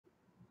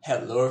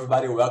Hello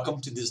everybody,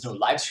 welcome to this new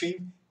live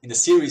stream in the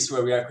series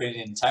where we are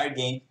creating an entire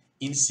game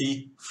in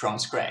C from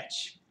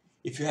scratch.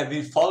 If you have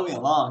been following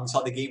along, you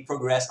saw the game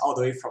progress all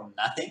the way from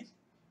nothing,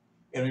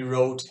 and we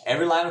wrote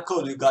every line of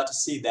code. You got to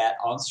see that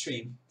on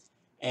stream,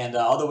 and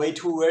all the way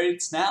to where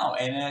it's now,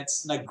 and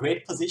it's in a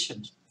great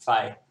position, if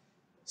I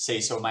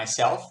say so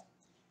myself.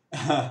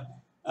 Let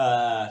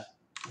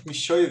me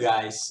show you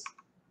guys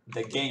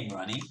the game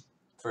running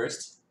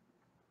first.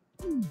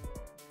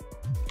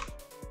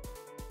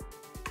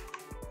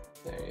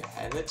 There you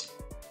have it.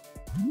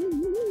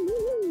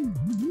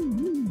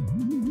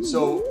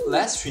 So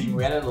last stream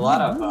we added a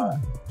lot of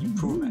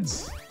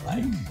improvements,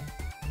 like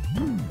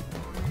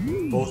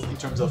both in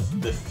terms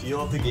of the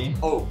feel of the game.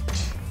 Oh,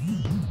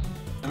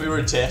 and we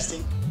were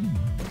testing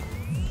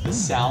the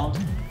sound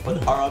for the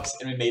power-ups,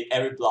 and we made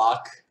every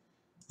block.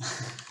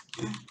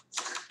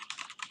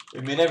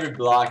 We made every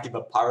block give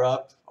a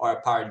power-up or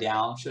a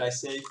power-down, should I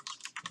say?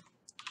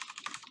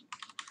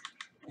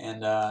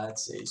 And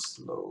let's say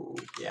slow,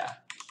 yeah.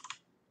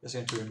 Just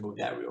going to remove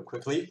that real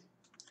quickly.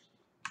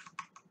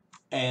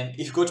 And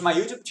if you go to my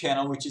YouTube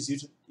channel, which is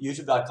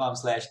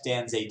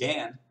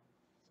youtube.com/danzaydan,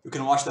 you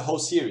can watch the whole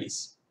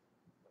series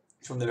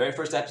from the very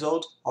first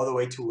episode all the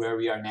way to where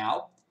we are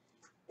now.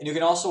 And you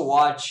can also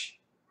watch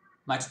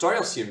my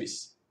tutorial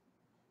series,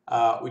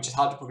 which is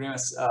how to program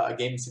a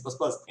game in C++.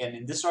 And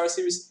in this tutorial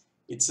series,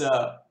 it's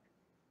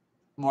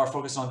more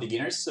focused on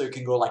beginners, so you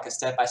can go like a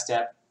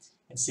step-by-step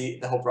and see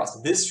the whole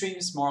process. This stream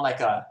is more like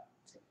a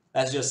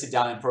let's just sit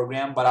down and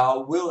program, but I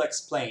will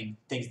explain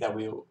things that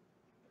will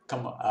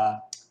come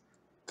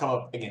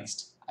up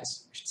against, I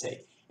should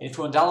say. And if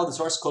you want to download the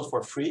source code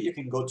for free, you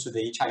can go to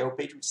the itch.io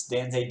page, which is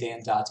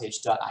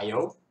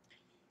danzaydan.h.io.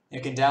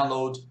 You can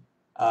download,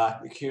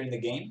 click here in the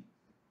game,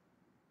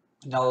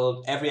 and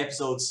download every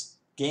episode's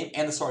game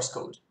and the source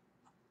code.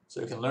 So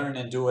you can learn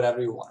and do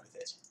whatever you want with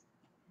it.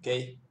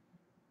 Okay?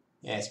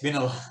 Yeah, it's been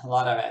a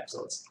lot of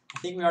episodes. I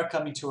think we are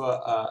coming to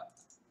a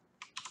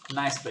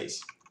nice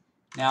place.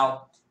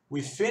 Now, we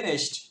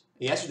finished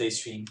yesterday's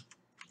stream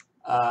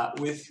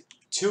with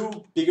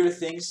two bigger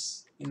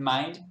things in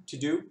mind to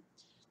do.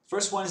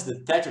 First one is the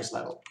Tetris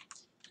level,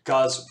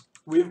 because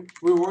we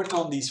worked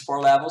on these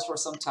 4 levels for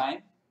some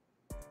time,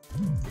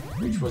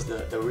 which was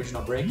the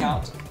original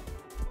Breakout,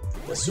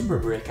 the Super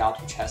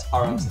Breakout, which has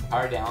power-ups and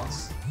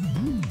power-downs.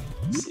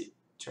 Let's see,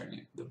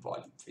 turning the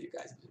volume for you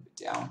guys a little bit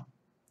down.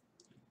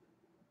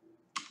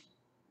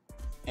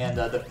 And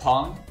the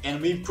Pong, and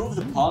we improved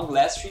the Pong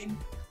last stream,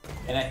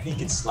 and I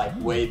think it's like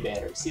way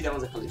better. See, that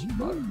was a collision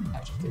bug. I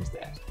have to fix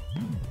that.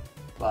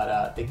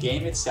 But the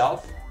game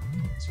itself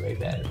is way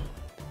better.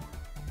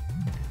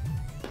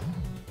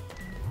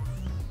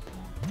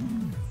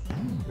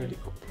 Really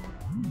cool.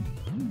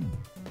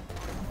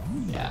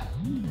 Yeah.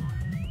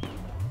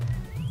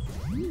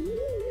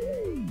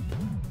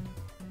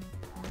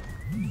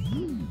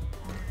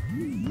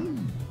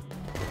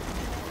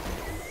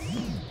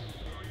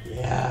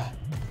 Yeah.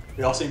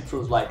 We also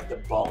improved like the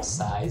ball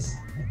size,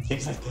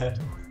 things like that.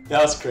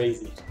 That was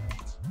crazy.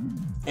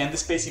 And the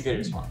Space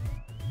Invaders one.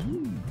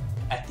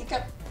 I think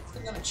I'm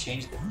gonna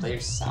change the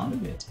player's sound a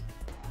bit.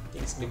 I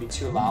think it's maybe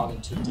too loud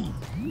and too deep.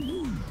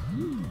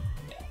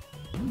 Yeah.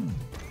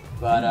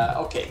 But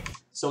okay,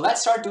 so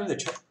let's start doing the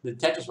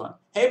Tetris one.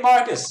 Hey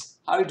Marcus,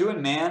 how you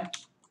doing, man?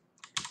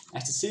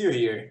 Nice to see you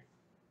here.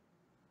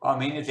 Oh,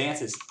 main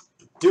advances,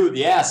 dude.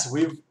 Yes,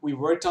 we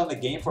worked on the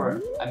game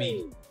for. I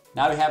mean,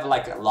 now we have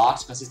like a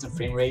locked, consistent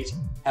frame rate.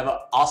 Have an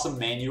awesome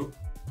menu.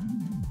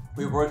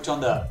 We worked on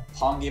the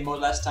Pong game mode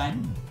last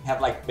time. We have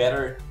like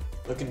better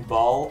looking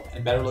ball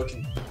and better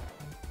looking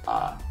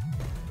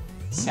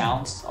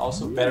sounds,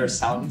 also better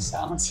sounding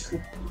sounds.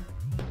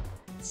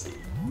 Let's see,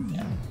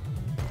 yeah.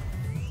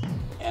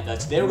 And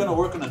today we're gonna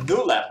work on a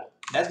new level.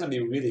 That's gonna be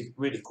really,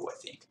 really cool, I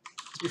think.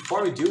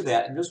 Before we do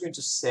that, I'm just going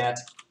to set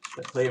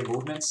the player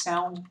movement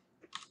sound.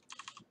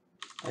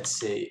 Let's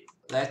see,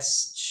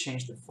 let's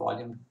change the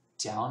volume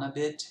down a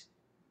bit.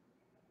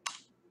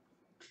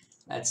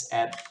 Let's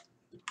add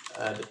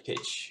the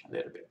pitch a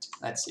little bit.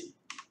 Let's see.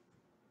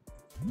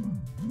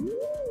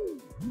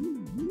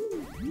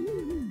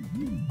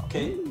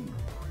 Okay.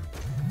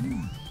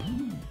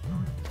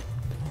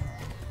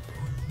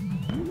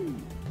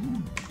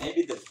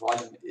 Maybe the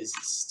volume is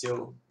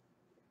still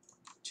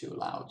too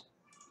loud.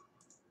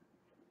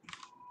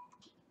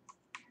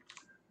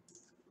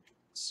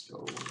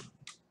 So,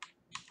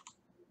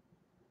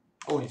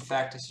 oh, in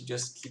fact, I should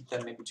just keep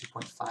that maybe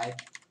 2.5.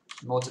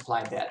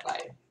 Multiply that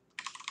by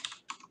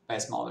a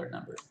smaller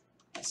number.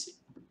 Let's see.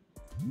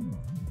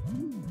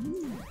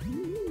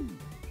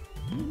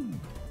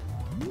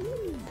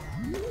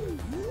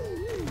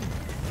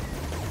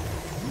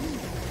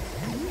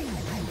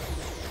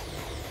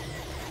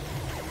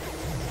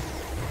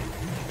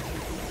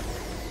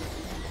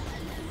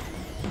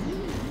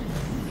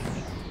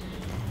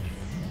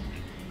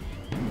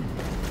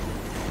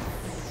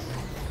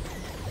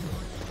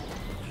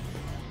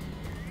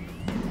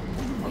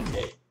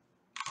 Okay,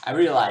 I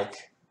really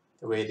like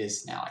the way it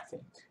is now, I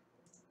think.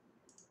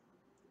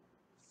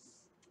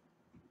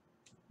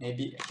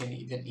 Maybe I can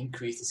even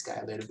increase this guy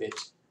a little bit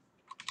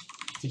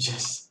to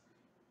just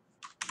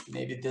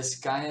maybe this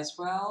guy as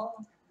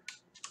well.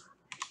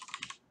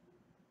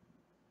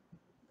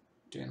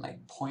 Doing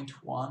like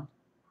 0.1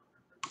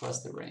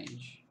 plus the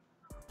range.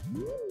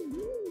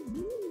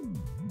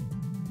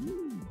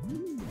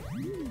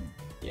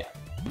 Yeah,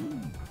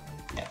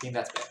 I think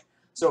that's better.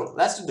 So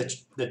let's do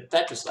the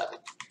Tetris level.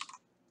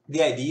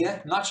 The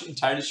idea, I'm not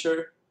entirely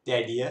sure the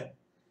idea,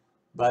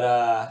 but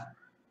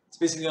it's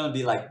basically gonna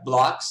be like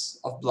blocks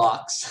of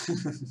blocks,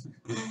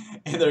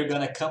 and they're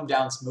gonna come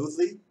down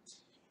smoothly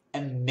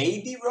and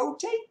maybe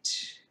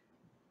rotate.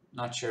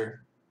 Not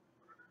sure.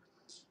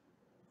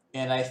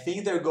 And I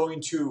think they're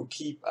going to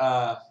keep.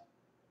 I'm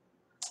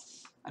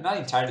not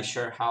entirely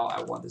sure how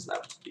I want this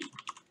level to be.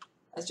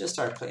 Let's just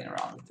start playing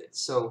around with it.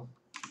 So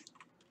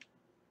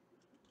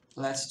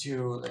let's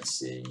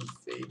see,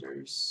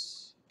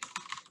 faders.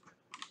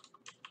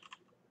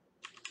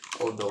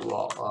 Oh,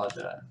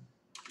 the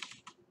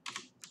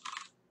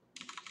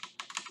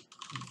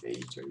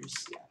invaders,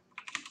 yeah.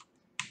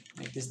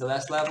 Make this the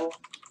last level?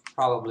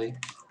 Probably.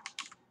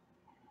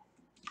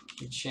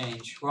 We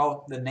change.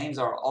 Well, the names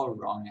are all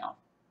wrong now.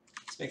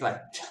 Let's make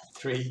like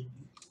 3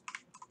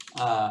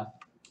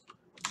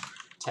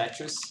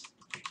 Tetris.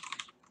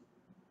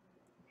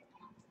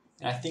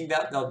 And I think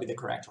that'll be the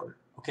correct order.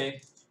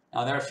 Okay.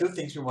 Now there are a few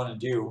things we want to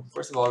do.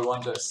 First of all, we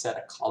want to set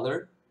a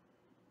color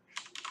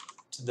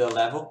to the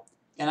level.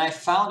 And I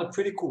found a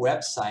pretty cool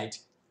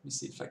website. Let me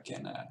see if I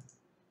can.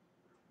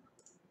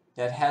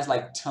 That has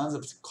like tons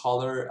of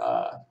color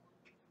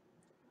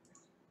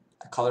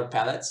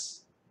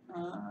palettes.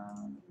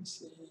 Let me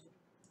see.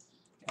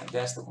 Yeah,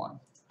 that's the one.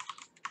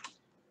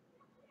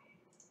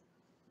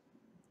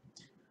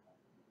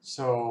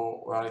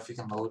 So, well, if you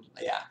can load,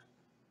 yeah.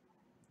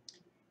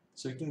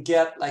 So you can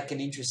get like an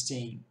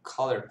interesting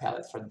color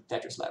palette for the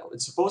Tetris level.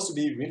 It's supposed to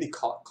be really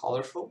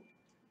colorful.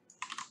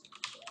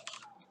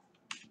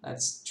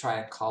 Let's try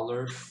a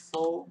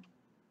colorful.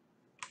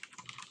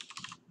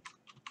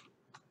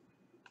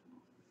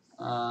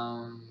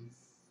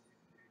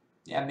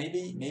 Yeah,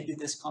 maybe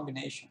this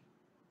combination,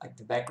 like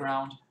the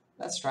background.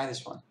 Let's try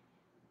this one.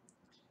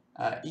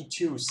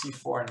 E2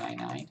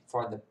 C499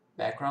 for the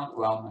background.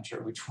 Well, I'm not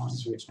sure which one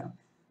is which now.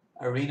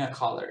 Arena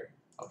color.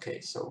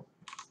 Okay, so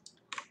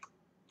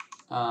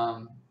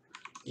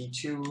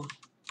E2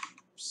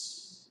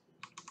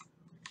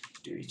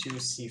 do E2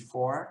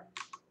 C4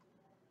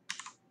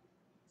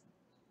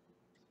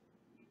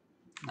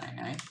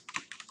 99,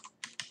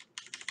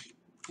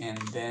 and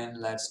then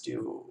let's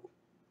do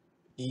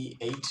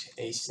E8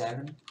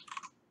 A7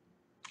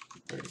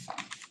 35.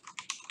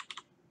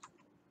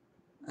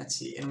 Let's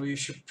see, and we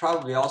should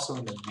probably also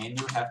in the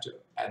menu have to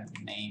add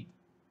the name.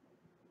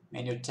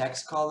 Menu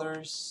text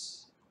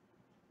colors,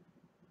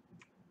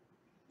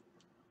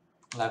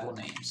 level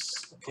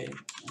names. Okay,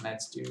 and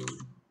let's do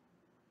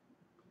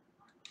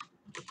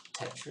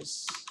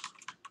Tetris.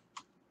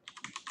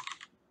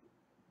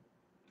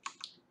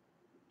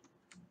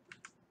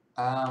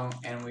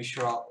 And we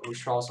should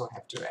also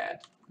have to add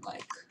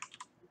like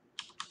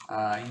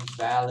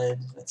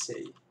invalid. Let's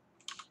say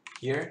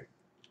here.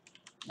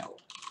 No.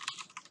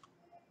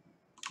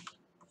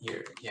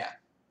 Here, yeah.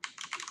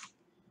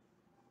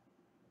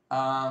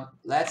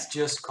 Let's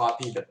just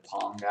copy the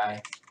pawn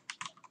guy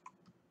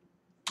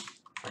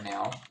for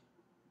now.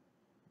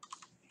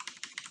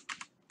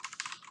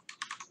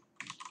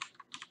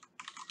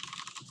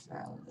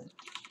 Valid.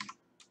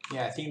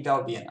 Yeah, I think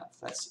that'll be enough.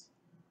 Let's see.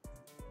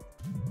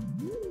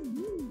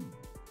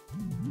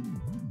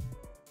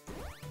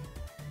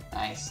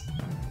 Nice.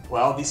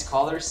 Well, these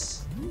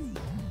colors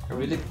are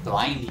really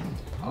blinding.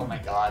 Oh my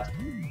god.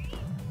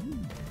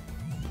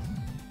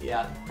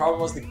 Yeah, the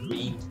problem was the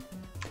green.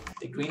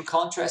 The green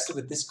contrasted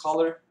with this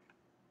color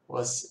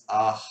was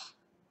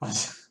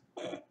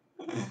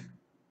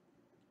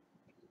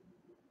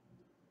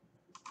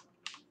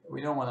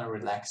we don't want a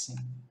relaxing.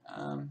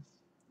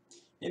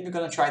 Maybe we're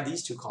gonna try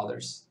these two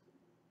colors.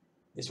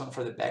 This one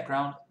for the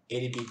background,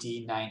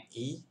 ADBD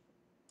 9E.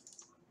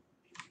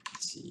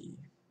 Let's see.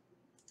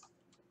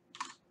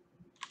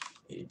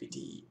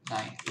 ADBD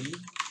 9E.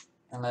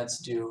 And let's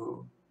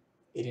do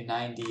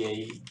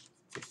 89DA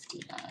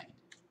 59.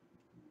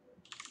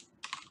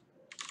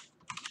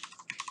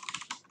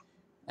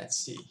 Let's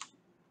see.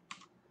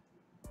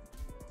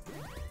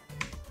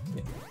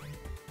 Okay.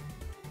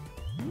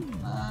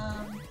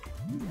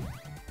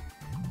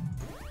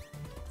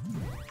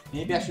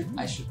 Maybe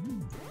I should.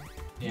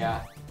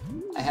 Yeah,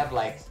 I have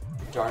like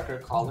darker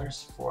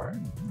colors for.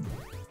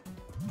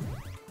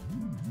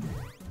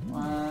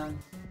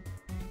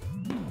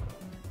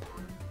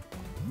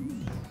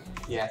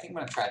 Yeah, I think I'm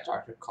gonna try a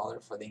darker color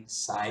for the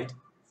inside.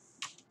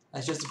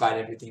 Let's just divide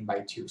everything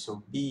by 2.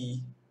 So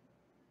B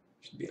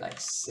should be like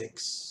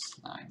 6,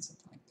 9,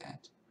 something like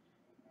that.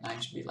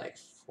 9 should be like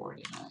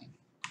 49,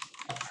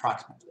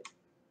 approximately.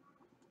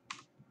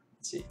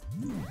 Let's see.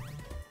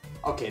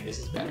 Okay, this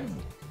is better.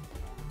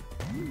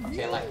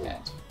 Okay, I like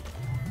that.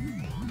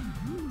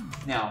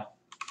 Now,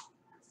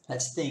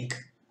 let's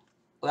think.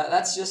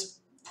 Let's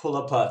just pull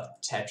up a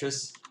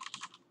Tetris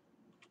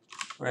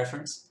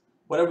reference.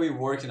 What are we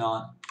working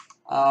on?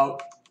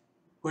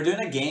 We're doing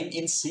a game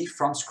in C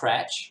from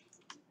scratch,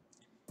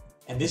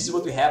 and this is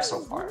what we have so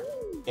far.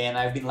 And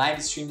I've been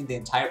live streaming the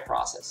entire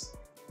process.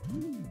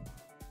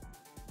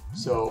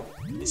 So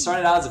it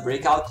started out as a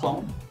breakout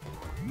clone.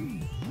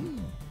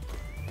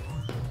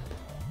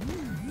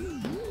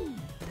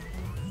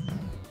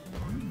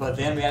 But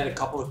then we added a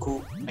couple of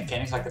cool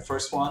mechanics, like the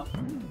first one.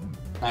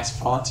 Nice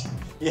font.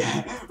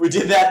 Yeah, we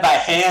did that by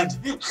hand.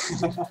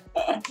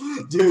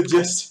 Dude,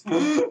 just...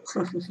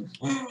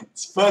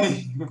 it's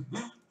funny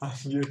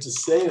of you to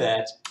say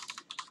that,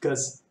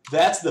 because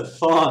that's the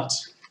font.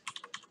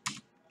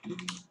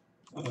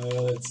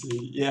 Let's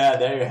see. Yeah,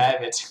 there you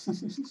have it.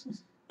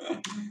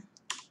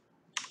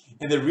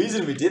 And the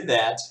reason we did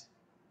that,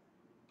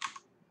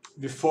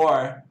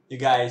 before you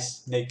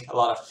guys make a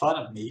lot of fun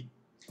of me,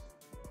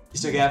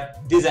 is to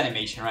get this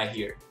animation right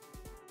here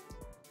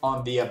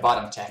on the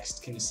bottom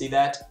text. Can you see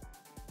that?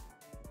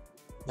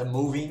 The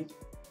moving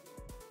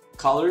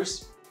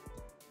colors.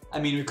 I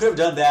mean, we could have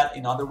done that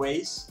in other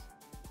ways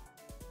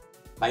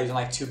by using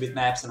like 2-bit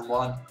maps and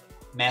one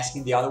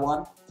masking the other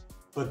one,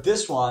 but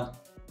this one,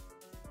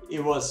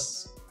 it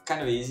was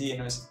kind of easy,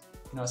 and it was,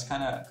 you know, it's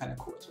kind of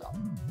cool as well.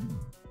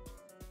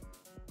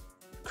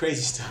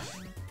 Crazy stuff.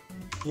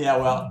 Yeah,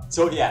 well,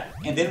 so yeah,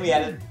 and then we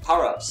added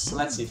power-ups. So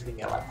let's see if we can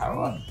get our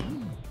power-up.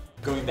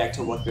 Going back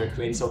to what we were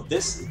creating, so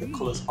this is the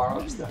coolest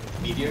power-ups, the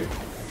meteor,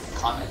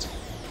 comet.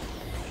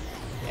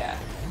 Yeah,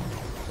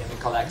 then we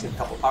collected a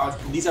couple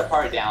power-ups, and these are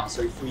powered down.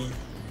 So if we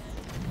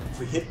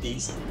hit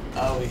these,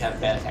 oh, we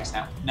have bad effects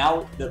now.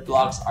 Now the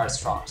blocks are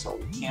strong, so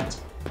we can't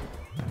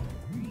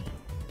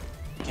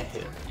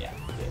hit them. Yeah,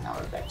 okay, now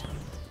we're back to it.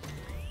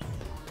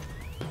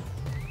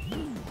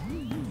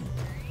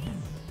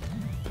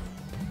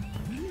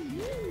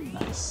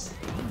 Nice.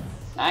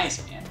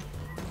 Nice, man.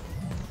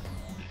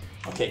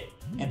 Okay,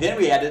 and then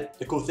we added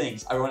the cool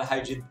things. I wonder how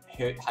you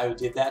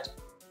did that.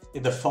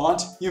 In the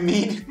font, you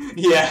mean?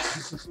 Yeah.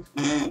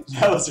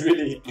 that was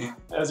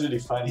really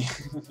funny.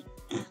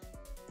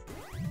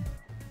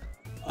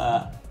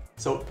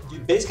 So the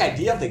basic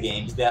idea of the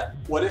game is that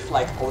what if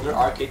like older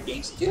arcade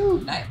games,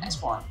 dude,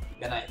 nice one.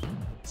 Then I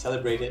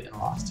celebrated and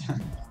lost.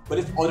 What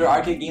if other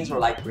arcade games were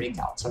like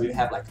Breakout? So you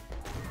have like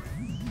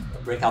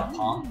a Breakout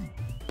Pong.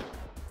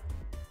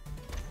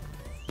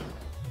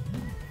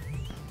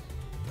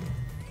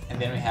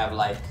 And then we have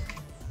like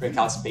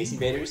Breakout Space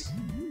Invaders.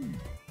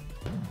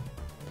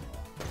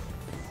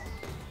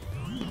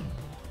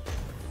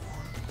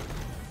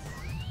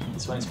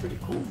 This one is pretty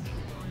cool.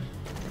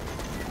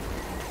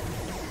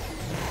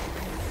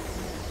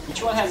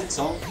 Each one has its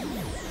own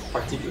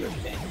particular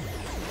thing.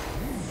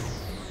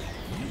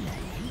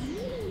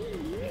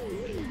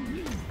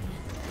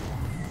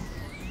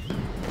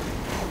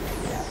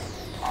 Yeah,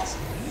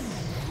 awesome.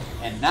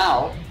 And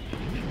now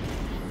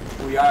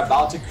we are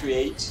about to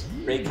create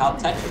Breakout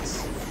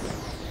Tetris.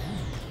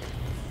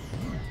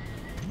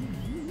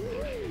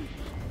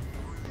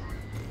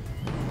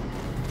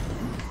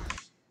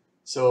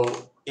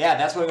 So yeah,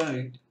 that's what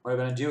we're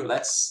gonna do.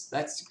 Let's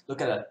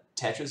look at a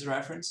Tetris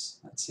reference.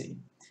 Let's see.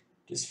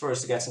 Just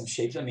first to get some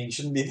shapes. I mean, it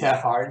shouldn't be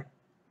that hard,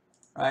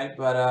 right?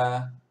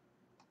 But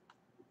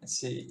let's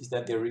see. Is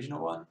that the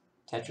original one?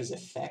 Tetris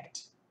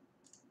Effect.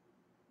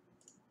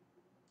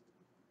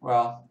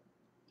 Well,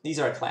 these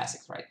are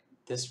classics, right?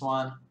 This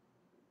one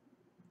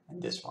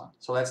and this one.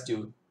 So let's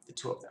do the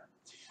two of them.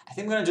 I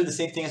think I'm gonna do the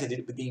same thing as I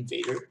did with the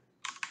Invader,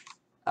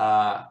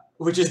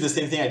 which is the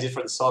same thing I did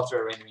for the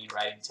software rendering and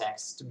writing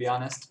text, to be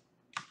honest.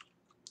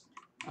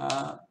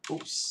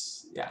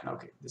 Oops. Yeah. No,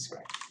 okay. This is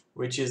right.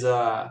 Which is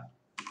let's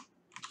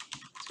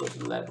go to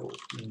the level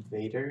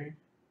Invader.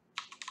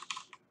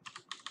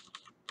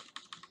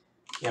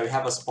 Yeah, we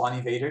have a spawn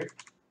Invader,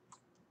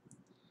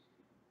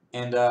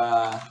 and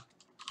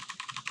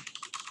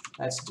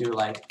let's do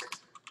like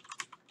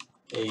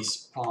a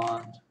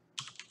spawn.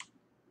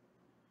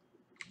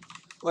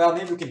 Well,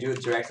 maybe we can do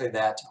it directly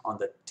that on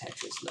the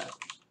Tetris level.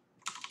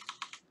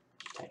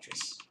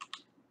 Tetris.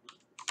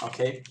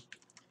 Okay.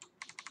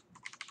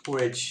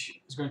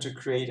 Which is going to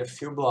create a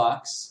few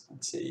blocks.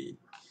 Let's see.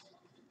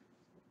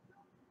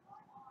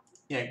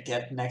 Yeah,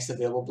 get next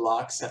available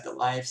block, set the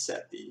life,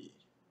 set the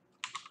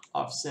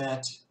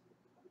offset.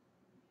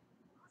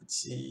 Let's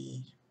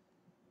see.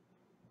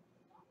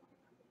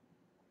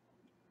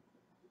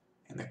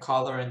 And the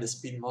color and the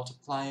speed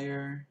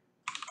multiplier.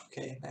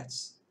 Okay,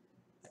 that's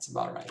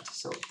about right.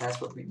 So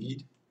that's what we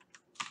need.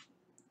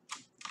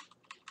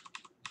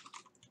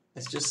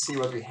 Let's just see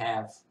what we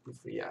have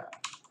if we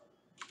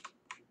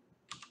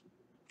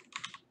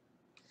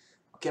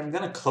okay, I'm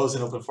gonna close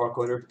and open for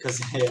coder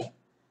because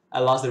I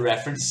lost the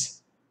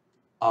reference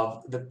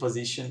of the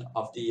position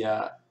of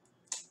the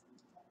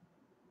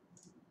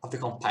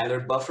compiler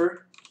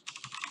buffer.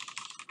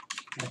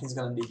 I think it's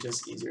gonna be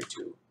just easier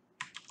to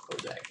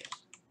close that again.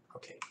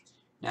 Okay,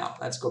 now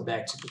let's go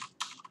back to the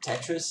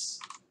Tetris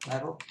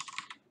level.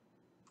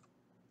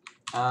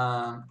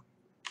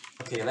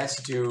 Okay,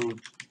 let's do.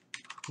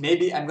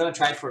 Maybe I'm gonna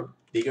try for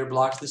bigger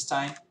blocks this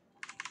time.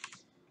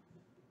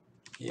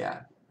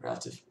 Yeah,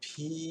 relative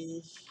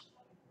p.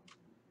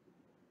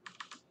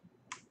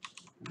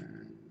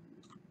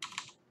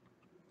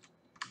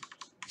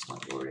 Let's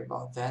not worry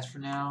about that for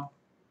now.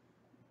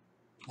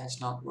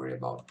 Let's not worry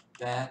about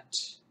that.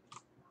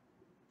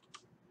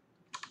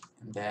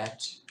 And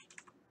that.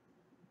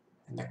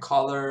 And the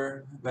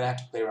color, I'm gonna have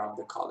to play around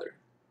with the color.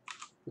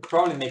 We'll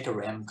probably make a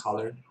random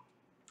color.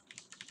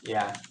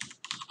 Yeah,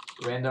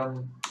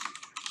 random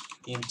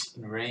int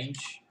in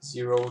range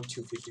 0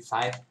 to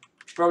 55.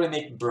 Should probably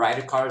make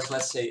brighter colors,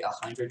 let's say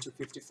 100 to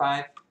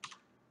 55.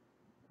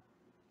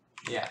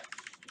 Yeah,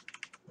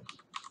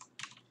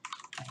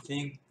 I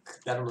think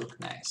that'll look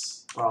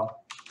nice.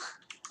 Well,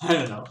 I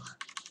don't know.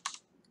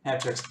 I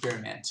have to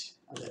experiment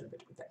a little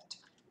bit with that.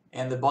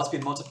 And the bot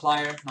speed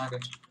multiplier, not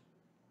going to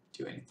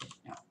do anything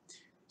now.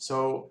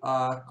 So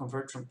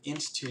convert from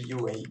int to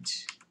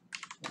U8.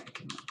 I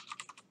can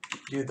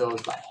do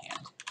those by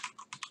hand.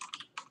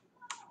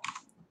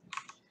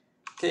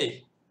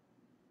 Okay.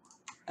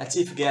 Let's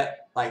see if we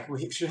get, like,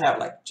 we should have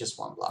like just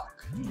one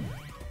block.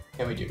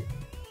 And we do.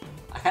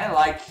 I kind of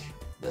like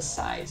the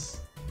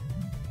size.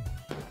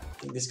 I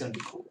think this is going to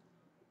be cool.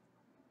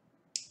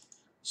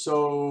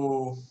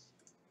 So,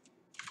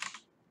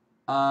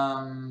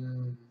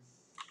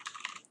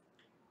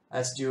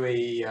 let's do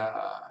a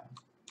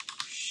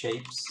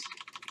shapes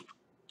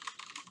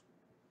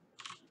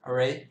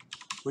array,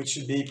 which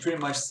should be pretty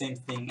much the same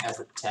thing as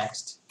the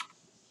text.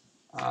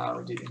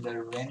 We did in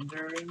the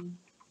rendering.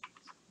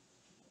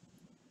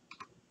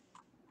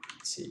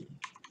 Let's see.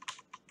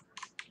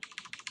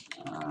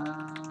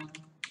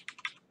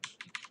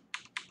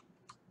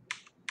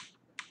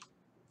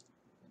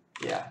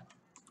 Yeah,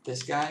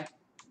 this guy.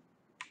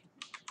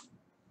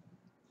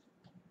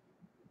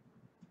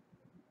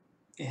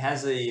 It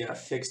has a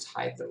fixed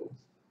height though.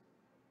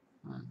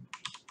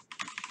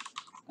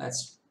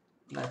 Let's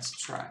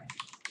try.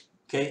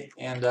 Okay,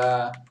 and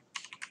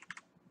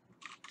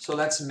so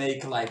let's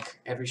make like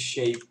every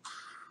shape.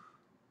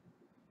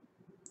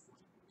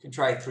 You can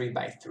try 3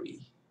 by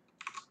 3.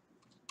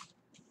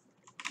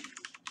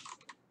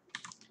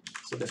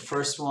 So the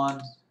first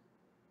one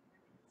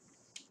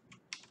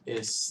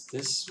is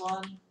this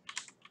one,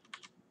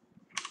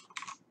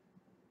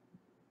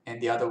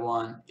 and the other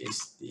one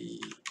is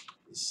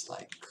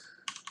like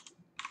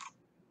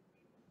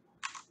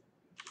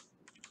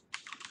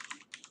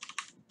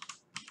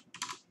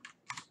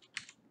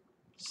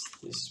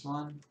this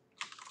one.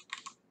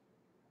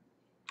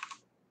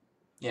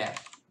 Yeah,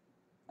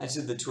 let's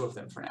do the two of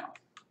them for now.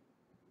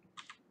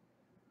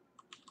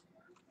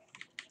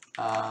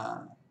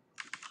 I'm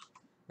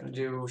gonna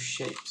do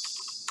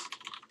shapes.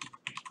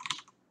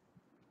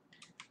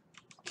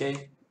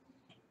 Okay.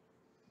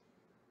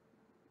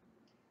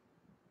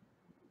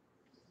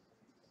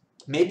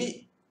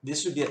 Maybe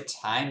this would be a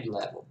timed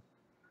level,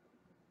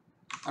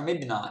 or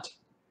maybe not.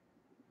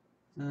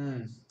 I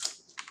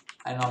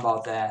don't know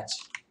about that.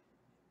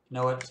 You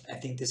know what? I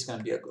think this is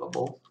gonna be a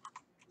global.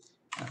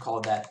 I'll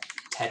call that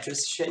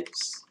Tetris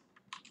shapes.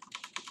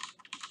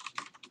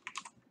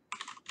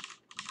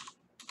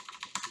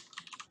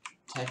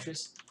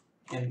 Tetris,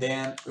 and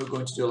then we're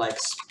going to do like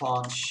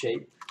spawn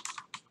shape,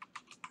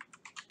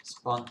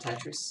 spawn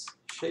Tetris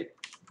shape.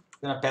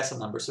 We're gonna pass a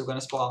number, so we're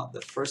gonna spawn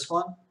the first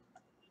one.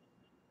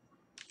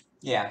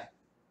 Yeah.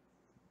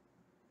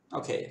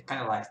 Okay,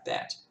 kind of like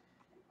that.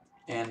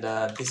 And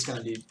this is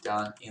gonna be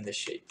done in the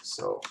shape.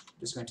 So I'm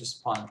just going to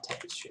spawn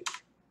Tetris shape.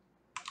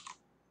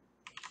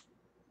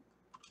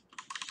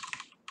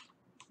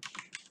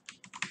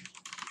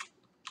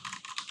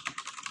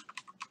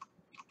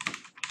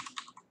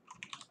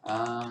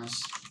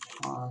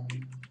 Spawn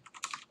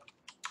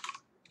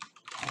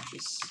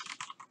Tetris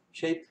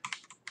shape.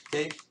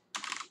 Okay,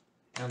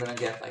 and I'm gonna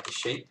get like a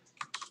shape.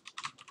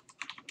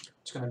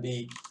 It's gonna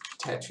be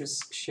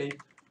Tetris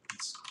shape.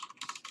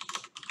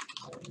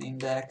 An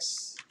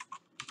index.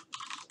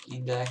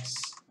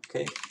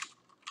 Okay.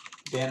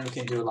 Then we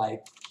can do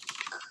like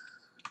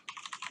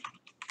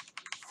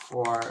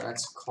for,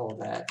 let's call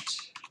that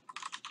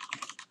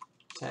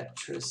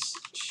Tetris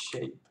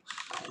shape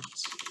height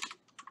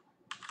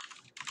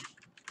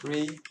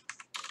 3.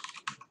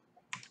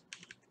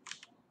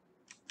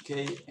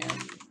 Okay,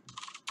 and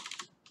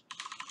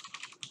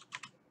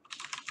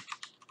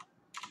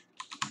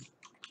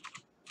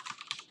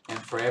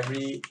for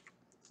every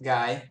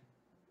guy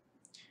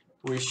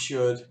we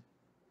should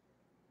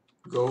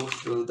go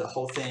through the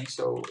whole thing.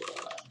 So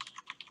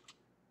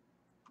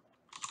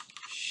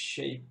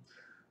shape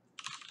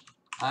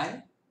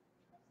I,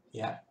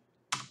 yeah.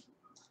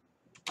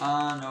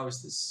 No,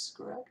 is this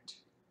correct?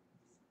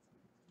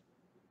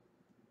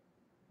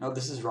 No,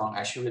 this is wrong.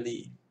 I should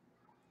really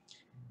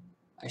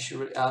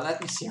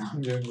let me see how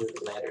I'm doing with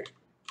the letter.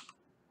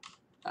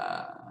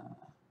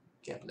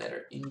 Get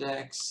letter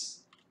index.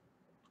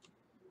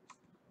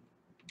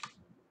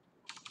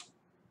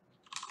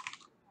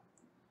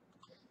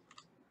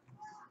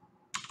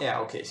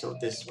 Yeah, okay, so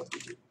this is what we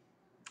do.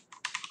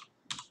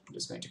 I'm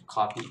just going to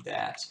copy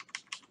that.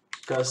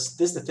 Because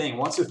this is the thing,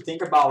 once you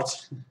think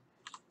about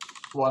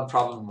one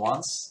problem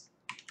once,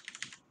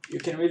 you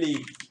can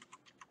really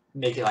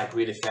make it like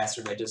really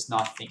faster by just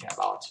not thinking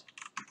about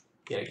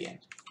it again,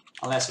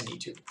 unless you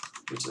need to,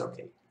 which is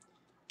okay.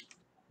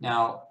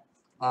 Now,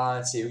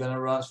 let's see, we're gonna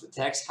run for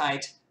text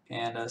height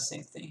and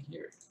same thing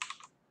here.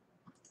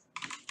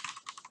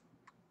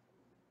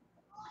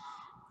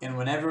 And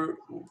whenever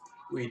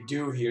we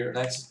do here,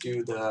 let's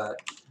do the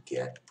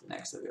get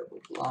next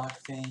available block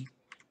thing.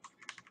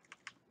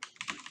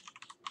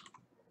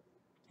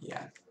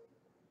 Yeah.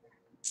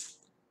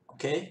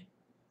 Okay.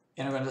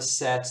 And we're going to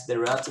set the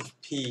relative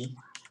p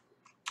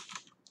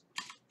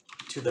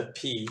to the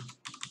p,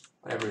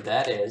 whatever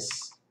that is.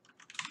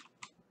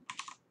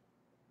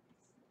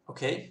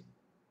 Okay.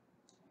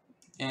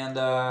 And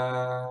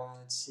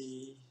let's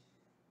see.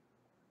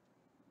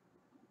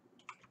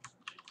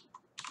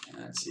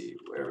 Let's see,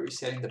 where are we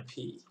setting the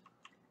p?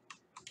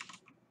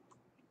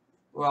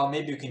 Well,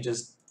 maybe we can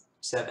just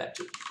set that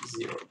to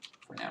 0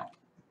 for now.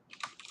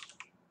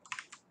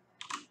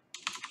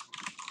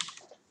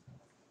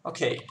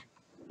 Okay,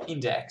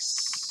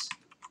 index,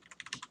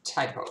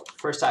 typo,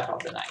 first typo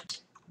of the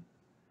night.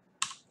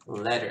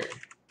 Letter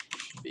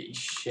should be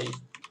shape.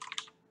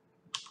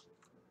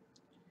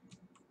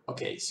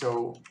 Okay,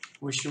 so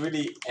we should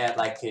really add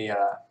like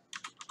a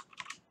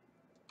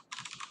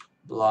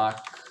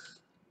block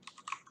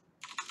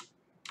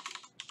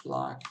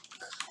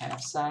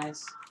half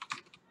size.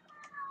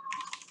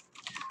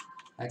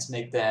 Let's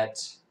make that,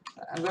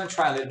 I'm going to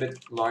try a little bit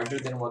larger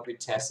than what we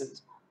tested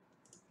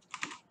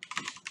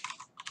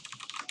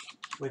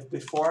with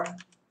before.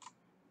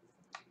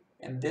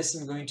 And this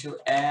I'm going to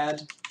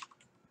add,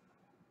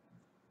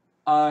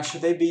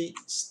 should they be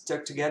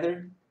stuck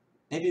together?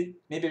 Maybe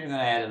we're going to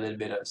add a little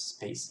bit of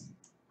spacing.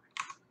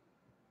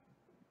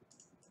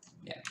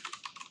 Yeah.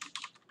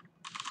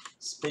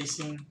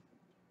 Spacing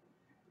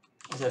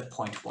is at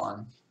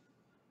 0.1.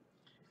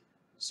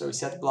 So we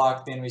set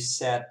block, then we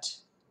set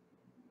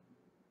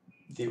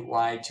the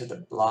y to the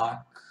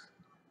block.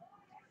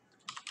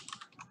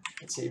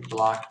 Let's say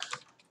block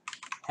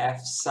half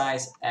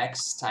size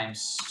x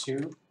times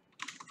 2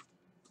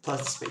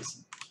 plus the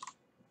spacing.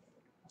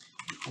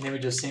 And then we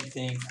do the same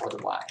thing for the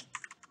y.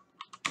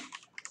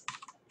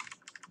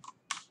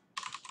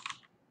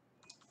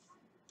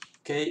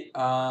 Okay,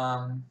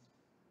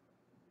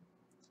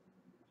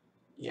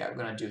 yeah, we're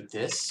gonna do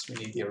this. We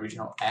need the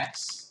original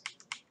x.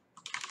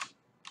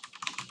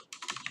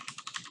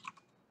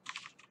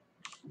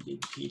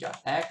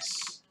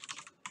 p.x.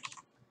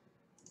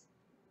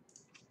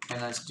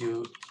 And let's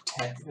do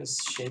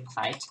Tetris shape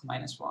height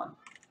 -1.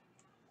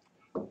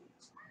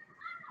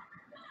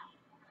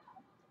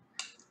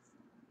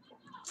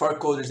 For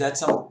coders, that's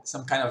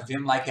some kind of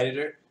Vim-like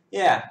editor.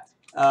 Yeah,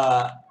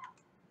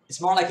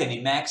 it's more like an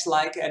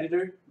Emacs-like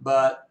editor,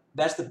 but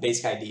that's the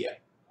basic idea.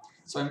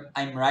 So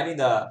I'm writing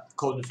the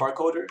code in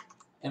FarCoder,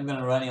 and I'm going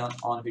to run it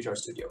on Visual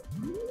Studio.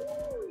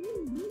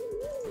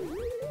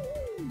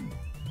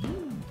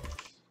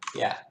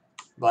 Yeah,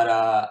 but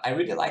I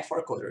really like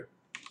FarCoder.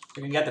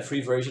 You can get the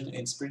free version.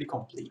 It's pretty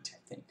complete, I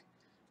think.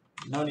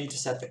 No need to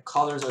set the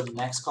colors or the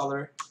next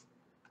color.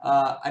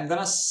 I'm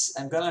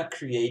gonna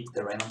create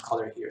the random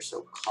color here.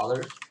 So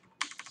color.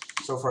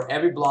 So for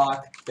every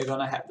block, they're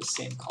gonna have the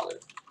same color.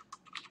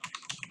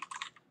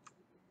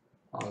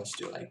 Oh, let's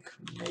do like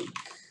make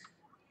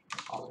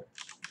color.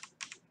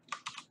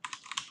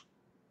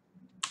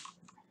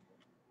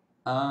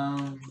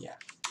 Yeah.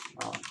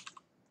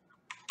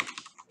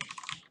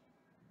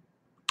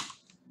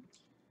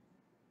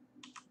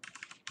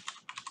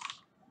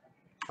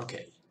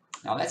 Okay.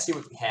 Now let's see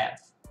what we have.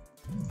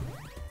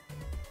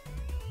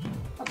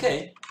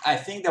 Okay, I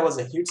think that was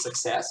a huge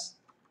success.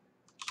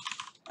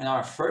 And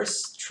our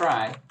first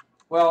try,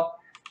 well,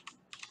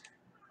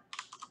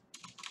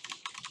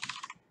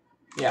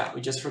 yeah,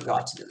 we just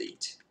forgot to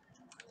delete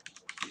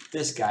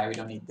this guy. We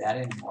don't need that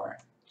anymore.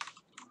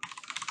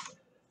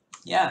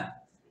 Yeah,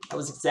 that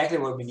was exactly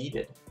what we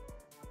needed.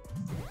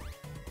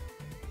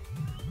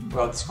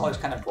 Well, this color is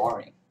kind of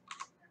boring.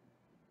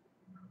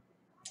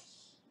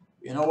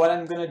 You know what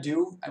I'm gonna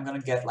do? I'm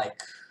gonna get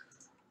like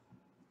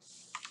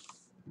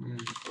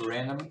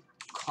random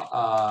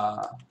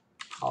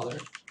color.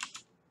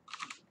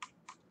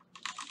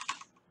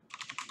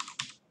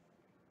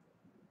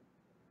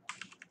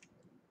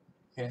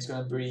 Okay, it's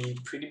gonna be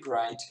pretty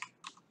bright.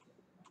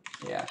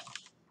 Yeah.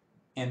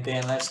 And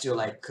then let's do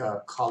like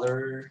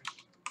color.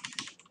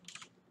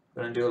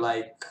 We're gonna do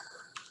like,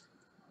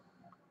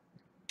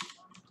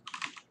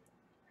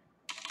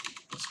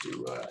 let's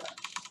do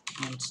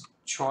int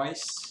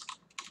choice.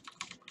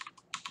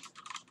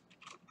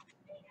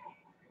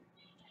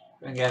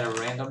 We're gonna get a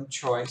random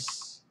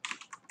choice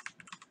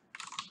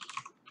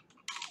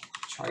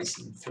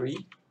in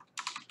 3.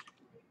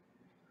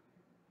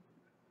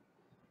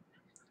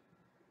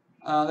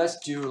 Let's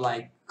do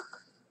like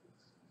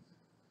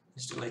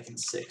in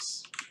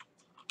 6.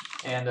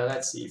 And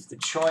let's see if the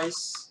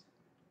choice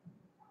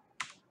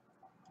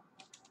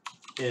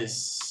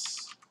is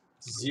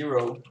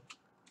 0.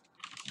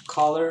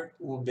 Color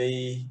will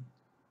be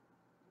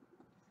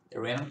the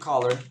random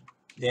color,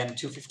 then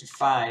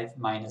 255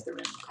 minus the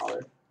random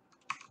color.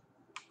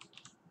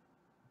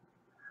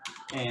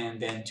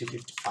 and then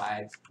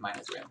 255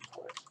 minus random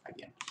color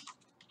again.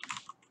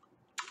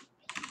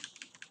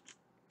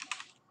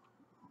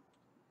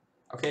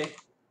 Okay.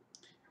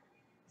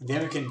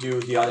 Then we can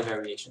do the other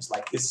variations.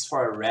 Like this is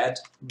for a red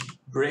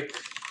brick.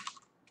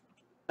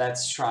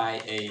 Let's try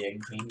a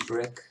green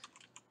brick.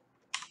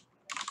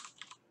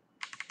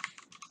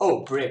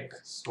 Oh, brick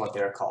is what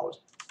they're called,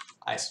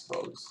 I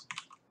suppose,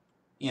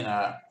 in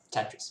a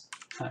Tetris.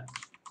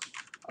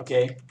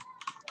 Okay.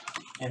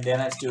 And then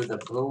let's do the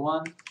blue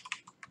one,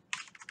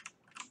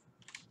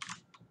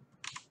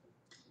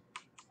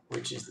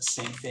 which is the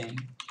same thing,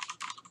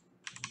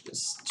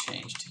 just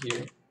changed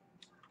here.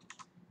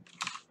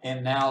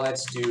 And now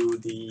let's do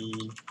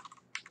the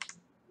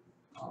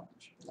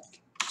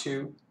like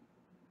 2.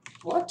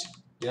 What?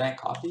 Did I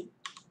copy?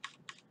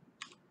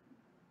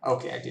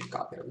 Okay, I did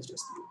copy. I was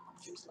just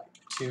confused. Like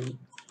 2,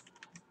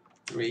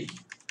 3.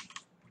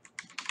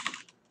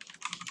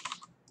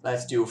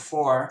 Let's do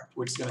 4,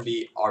 which is gonna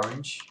be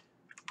orange.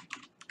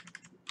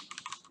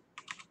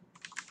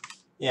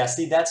 Yeah,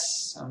 see,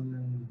 that's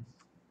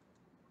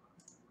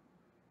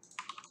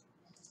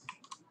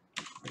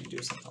we can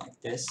do something like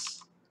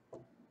this.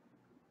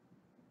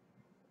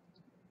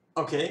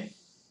 Okay.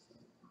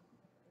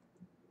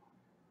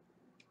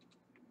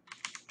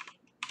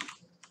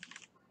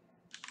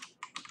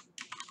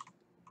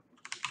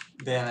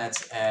 Then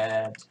let's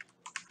add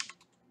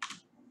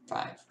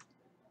 5,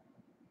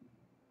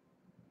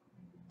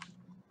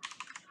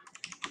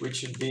 which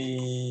should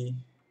be,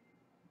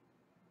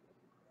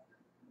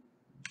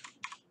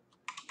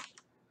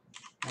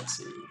 let's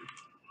see,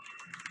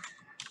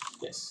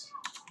 this.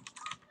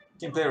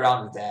 You can play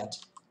around with that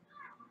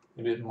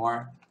a bit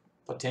more.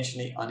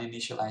 Potentially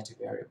uninitialized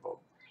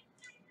variable.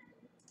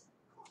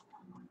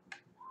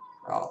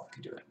 Well, we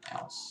can do it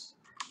else.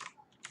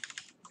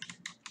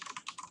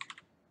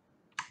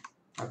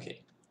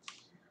 Okay.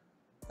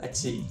 Let's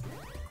see.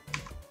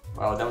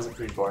 Well, that was a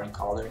pretty boring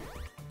color.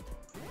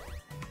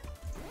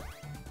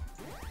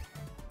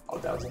 Oh,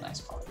 that was a nice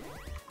color.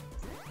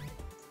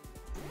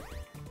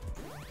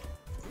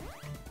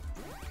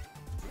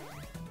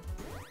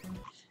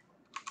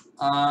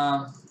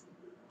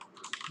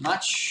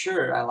 Not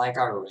sure I like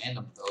our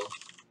random though.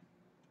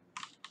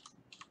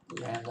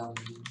 Random.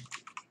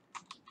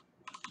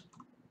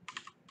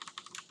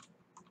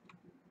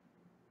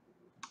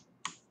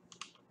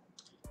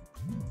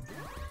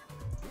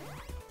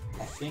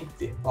 I think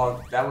the,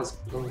 oh, that was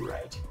blue,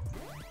 right?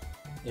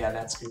 Yeah,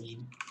 that's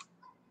green.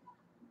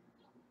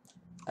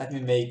 Let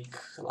me make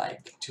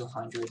like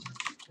 200,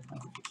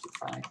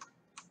 255.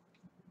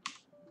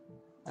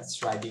 Let's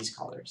try these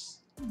colors.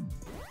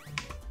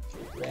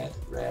 Okay, red,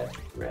 red,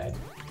 red,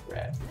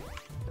 red,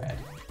 red.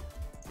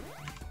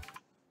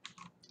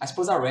 I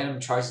suppose our random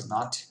choice is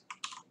not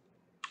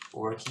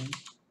working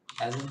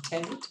as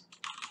intended.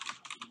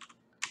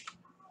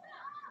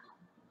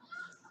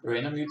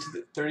 Random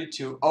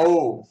U32.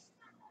 Oh!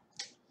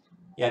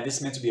 Yeah, this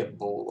is meant to be a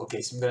bowl.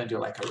 Okay, so I'm gonna do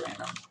like a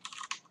random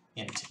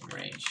int in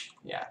range.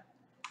 Yeah.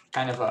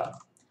 Kind of a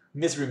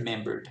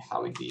misremembered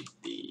how we did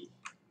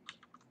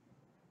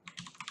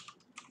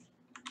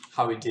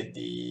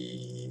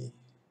the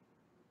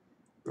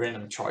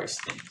random choice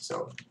thing.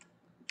 So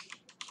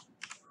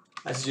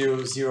let's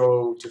do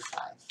 0 to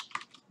 5.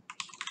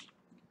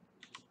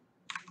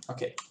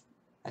 Okay,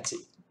 let's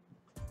see.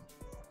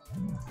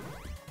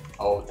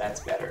 Oh,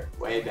 that's better.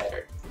 Way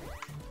better.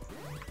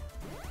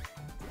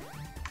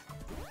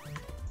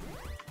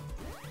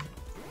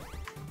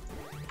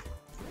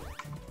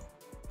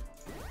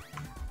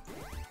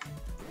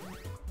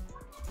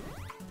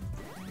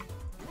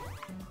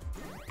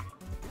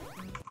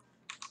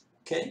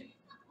 Okay.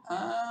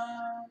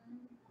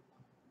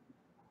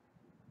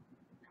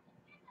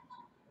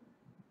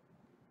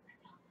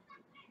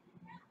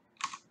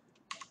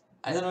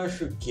 I don't know if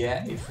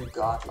we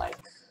got like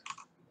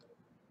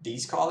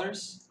these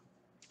colors.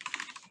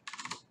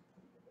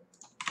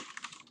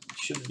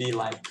 Should be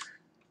like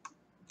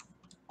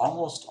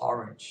almost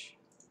orange,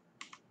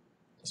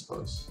 I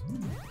suppose.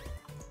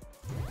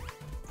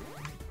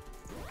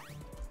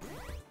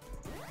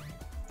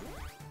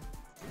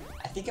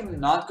 I think I'm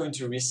not going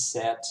to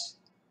reset.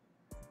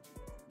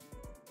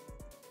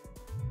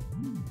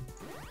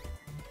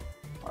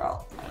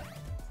 Well, I don't know.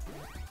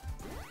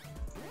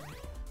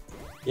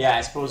 Yeah,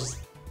 I suppose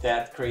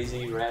that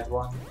crazy red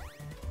one.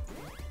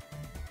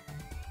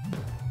 I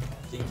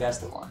think that's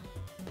the one.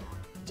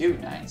 Dude,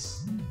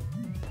 nice.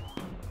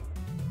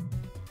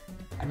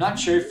 I'm not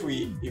sure if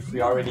we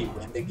already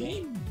win the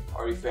game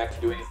or if we have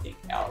to do anything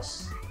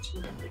else to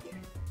win the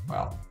game.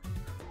 Well,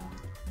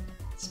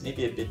 it's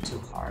maybe a bit too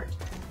hard.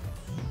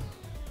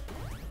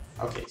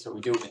 Okay, so we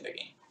do win the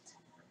game.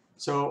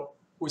 So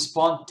we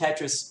spawn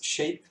Tetris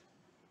shape.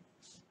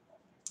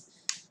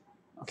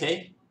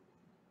 Okay.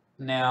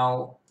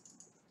 Now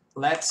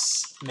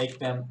let's make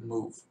them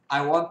move.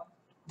 I want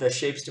the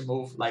shapes to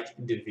move like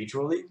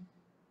individually.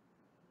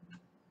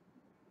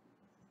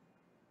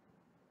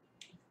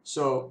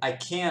 So I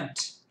can't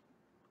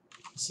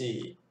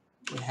see,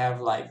 we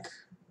have like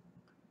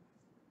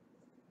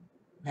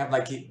we have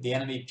like the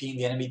enemy P and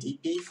the enemy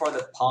DP for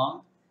the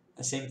pawn.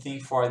 The same thing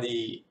for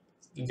the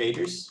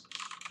invaders.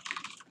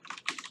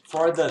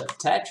 For the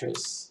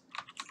Tetris,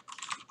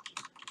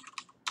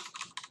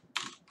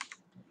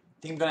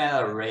 I think I'm gonna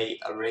add an array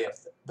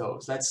of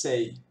those. Let's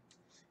say,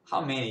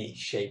 how many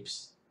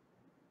shapes?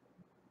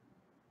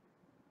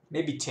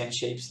 Maybe 10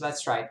 shapes.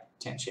 Let's try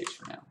 10 shapes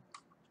for now.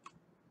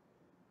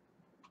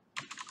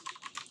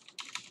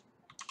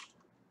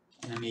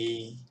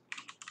 Enemy,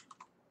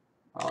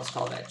 well, let's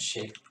call that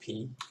shape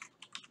P.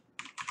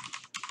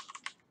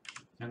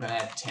 I'm gonna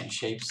add 10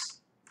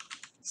 shapes.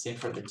 Same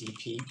for the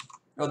DP.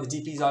 Oh, the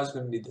DP is always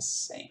going to be the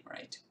same,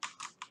 right?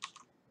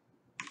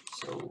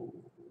 So,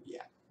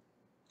 yeah.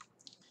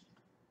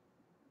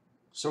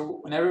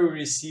 So, whenever we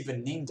receive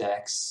an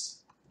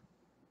index,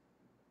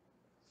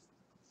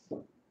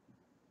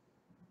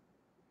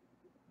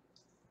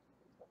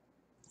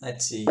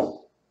 let's see. I'm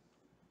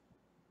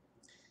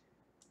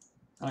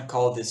going to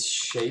call this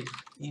shape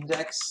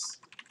index.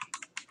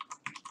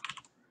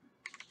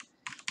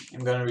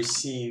 I'm going to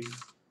receive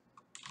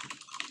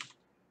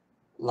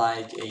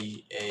like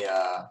a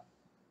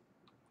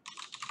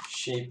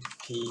shape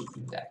P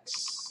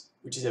index,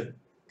 which is a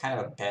kind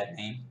of a bad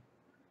name.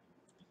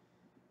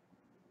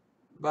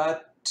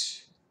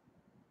 But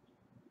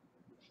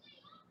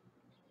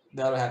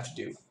that'll have to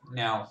do.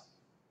 Now,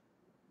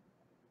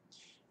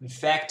 in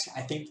fact,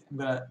 I think I'm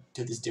gonna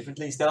do this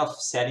differently. Instead of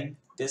setting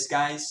this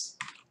guys,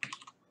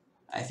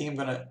 I think I'm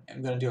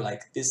gonna do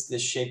like this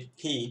shape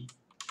P,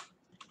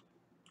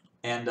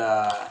 and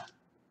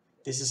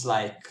this is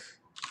like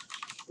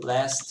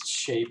last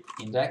shape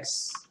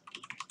index.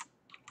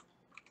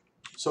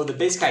 So the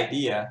basic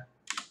idea,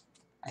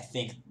 I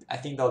think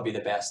that'll be the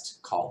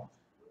best call,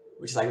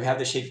 which is like we have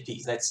the shape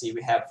P. Let's see,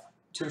 we have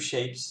two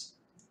shapes.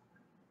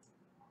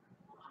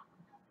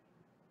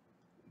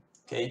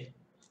 Okay,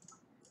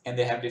 and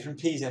they have different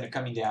P's and they're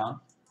coming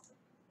down.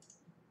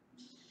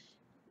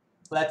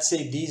 Let's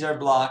say these are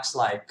blocks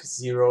like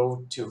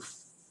 0 to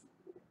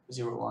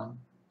 0, 1,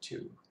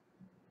 2,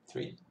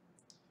 3,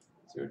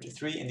 0 to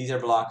 3, and these are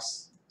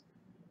blocks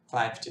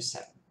 5 to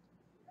 7,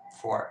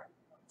 4,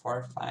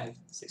 5,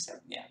 6,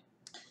 7, yeah.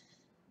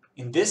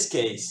 In this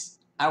case,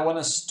 I want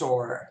to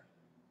store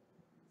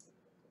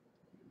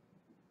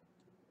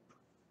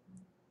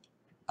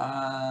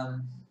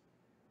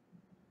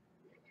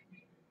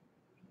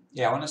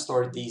yeah, I want to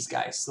store these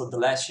guys, so the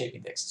last shape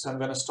index. So I'm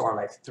going to store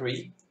like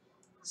 3,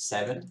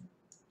 7,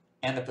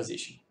 and the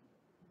position.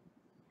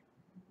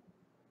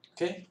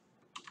 Okay?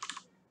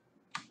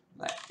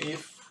 Like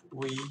if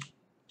we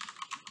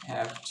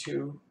have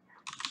two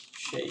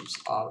shapes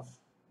of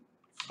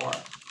 4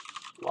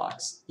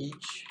 blocks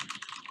each,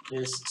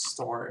 this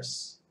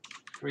stores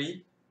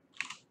 3,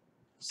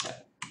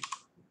 7.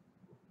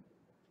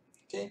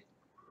 Okay?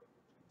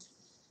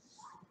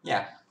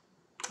 Yeah,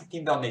 I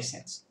think that makes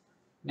sense.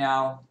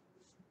 Now,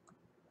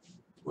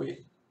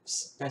 we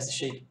pass the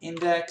shape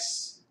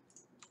index,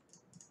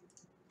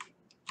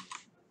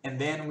 and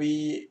then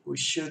we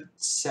should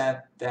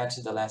set that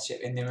to the last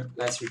shape, and then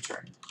let's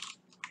return.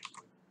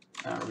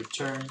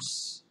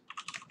 Returns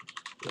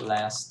the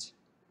last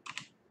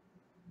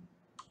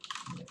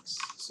index.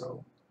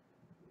 So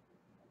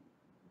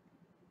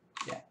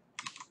yeah,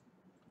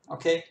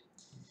 okay,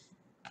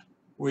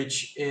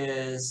 which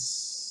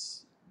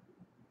is,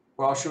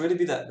 well, should really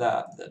be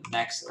the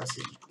next. Let's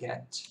see,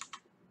 get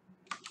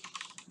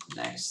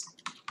next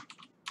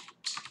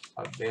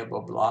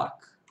available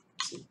block.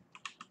 Let's see.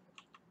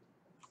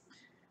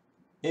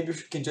 Maybe we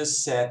can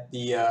just set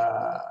the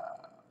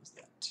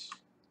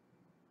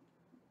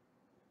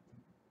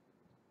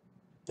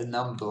the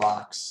num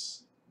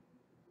blocks.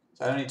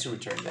 So I don't need to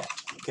return that.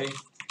 Okay.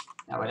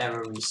 Now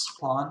whenever we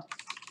spawn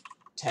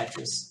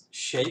Tetris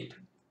shape,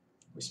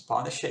 we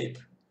spawn the shape.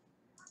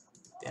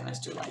 Then let's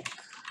do like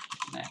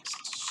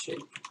next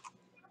shape,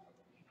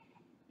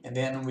 and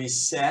then we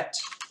set.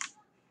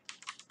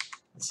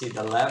 Let's see,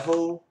 the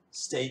level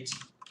state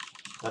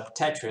dot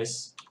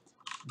Tetris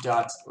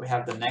dot, we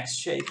have the next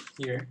shape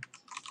here,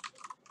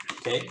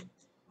 okay,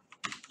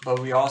 but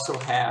we also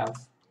have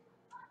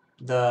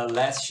the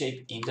last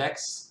shape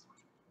index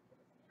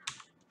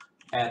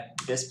at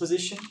this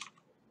position.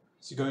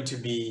 It's going to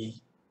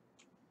be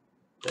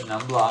the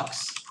num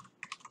blocks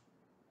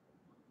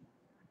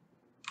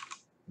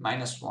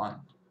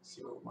 -1,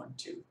 0, 1,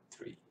 2,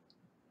 3.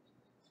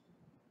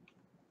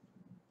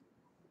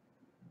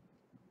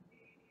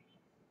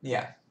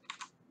 Yeah.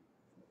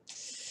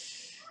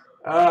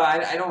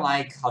 I don't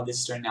like how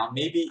this turned out.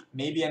 Maybe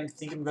I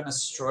think I'm gonna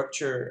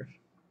structure.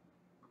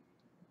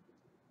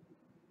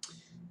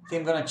 I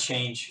think I'm gonna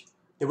change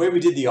the way we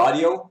did the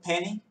audio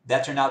panning.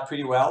 That turned out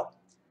pretty well.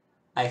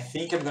 I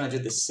think I'm gonna do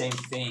the same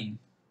thing.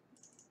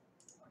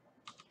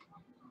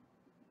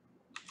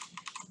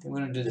 I'm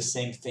gonna do the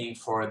same thing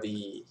for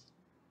the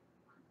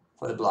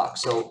block.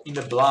 So in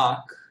the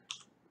block,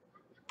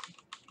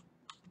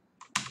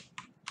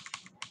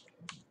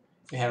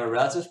 we have a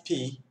relative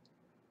P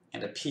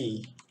and a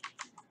P.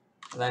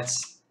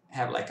 Let's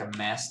have like a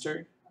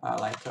master,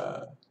 like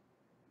a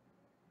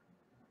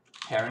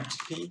parent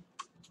P.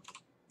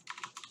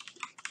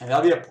 and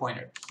that'll be a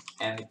pointer,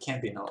 and it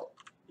can't be null.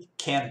 It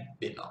can't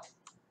be null.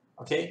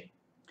 Okay?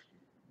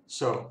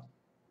 So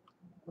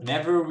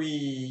whenever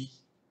we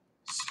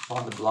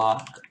spawn the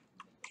block,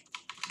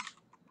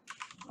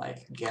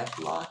 like get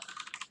block,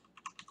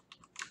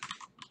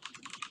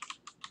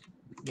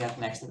 get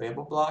next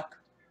available block,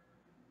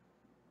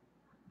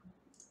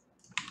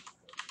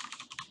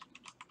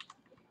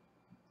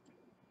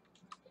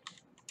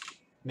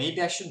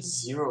 maybe I should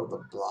zero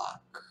the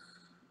block.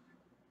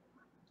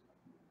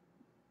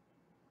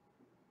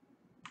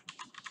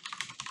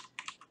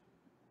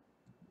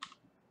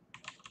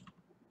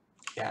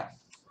 Yeah.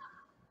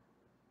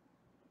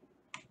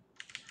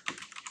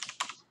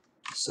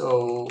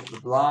 So the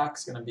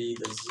block's gonna be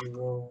the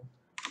 0.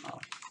 Oh.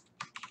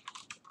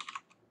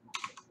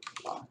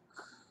 Block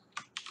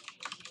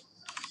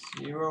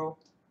 0.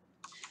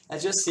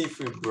 Let's just see if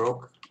we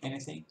broke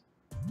anything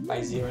by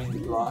zeroing the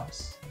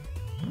blocks.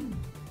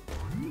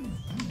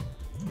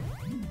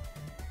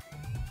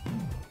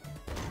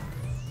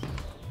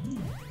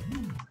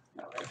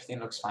 No, everything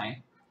looks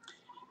fine.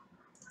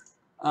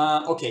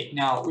 Okay,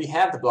 now we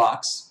have the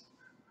blocks,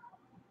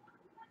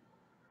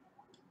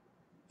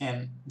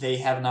 and they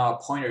have now a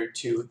pointer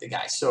to the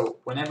guy. So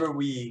whenever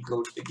we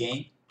go to the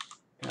game,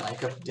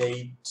 like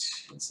update,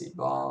 let's see,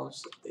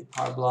 balls, update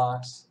power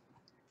blocks,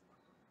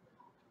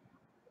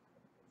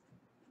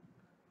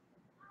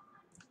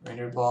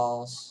 render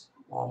balls,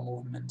 wall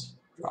movement,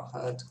 draw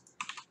HUD.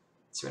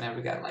 So whenever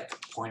we got like a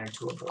pointer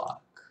to a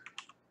block.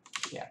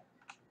 Yeah.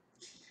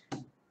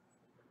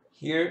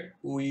 Here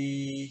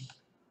we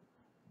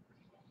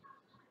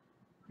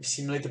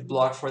simulate the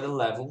block for the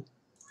level.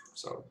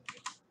 So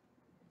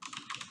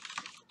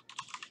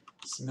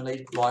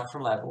simulate block for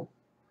level.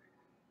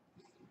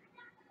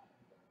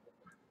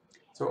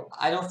 So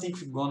I don't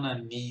think we're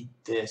gonna need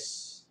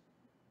this.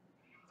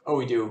 Oh,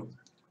 we do.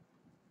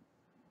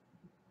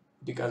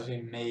 Because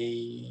we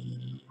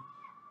may...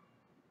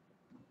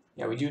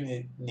 Yeah, we do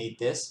need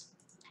this,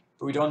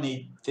 but we don't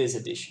need this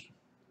addition.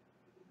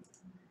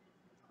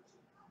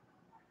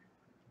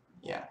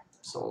 Yeah,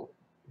 so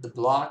the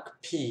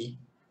block P,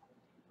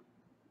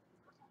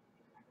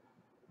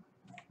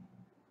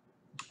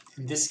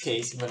 in this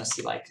case, I'm gonna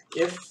see like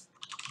if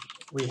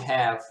we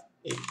have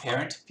a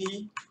parent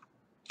P,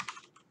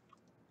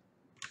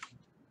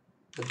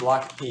 the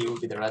block P will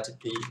be the relative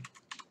P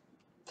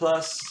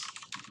plus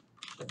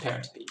the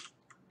parent P.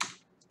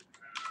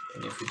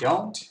 And if we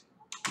don't,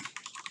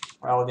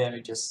 well, then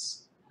we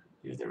just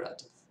use the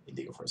relative.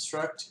 Illegal for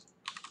struct.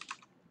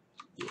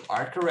 You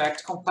are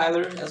correct,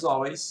 compiler, as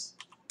always.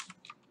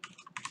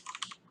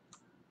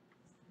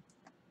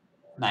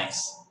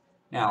 Nice.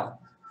 Now,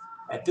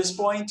 at this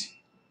point,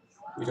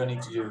 we don't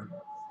need to do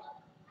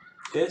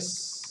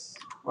this.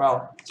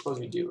 Well, I suppose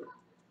we do.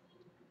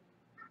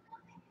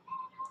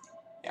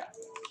 Yeah.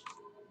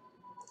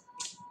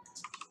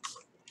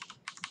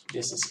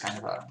 This is kind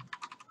of a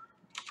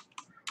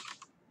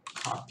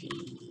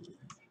copy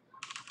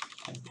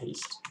and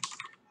paste.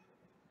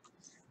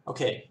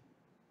 Okay.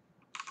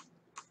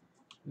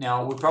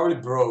 Now we probably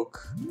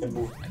broke the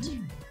movement.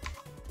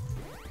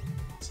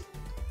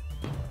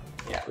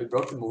 Yeah, we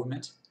broke the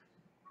movement.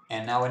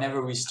 And now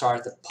whenever we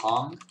start the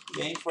Pong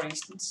game, for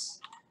instance,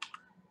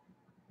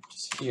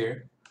 just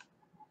here,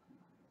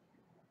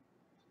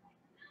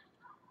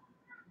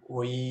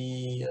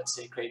 we, let's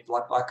say, create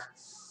block.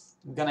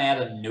 I'm gonna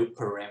add a new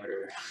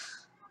parameter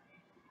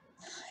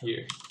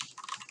here.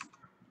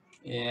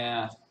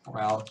 Yeah,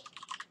 well,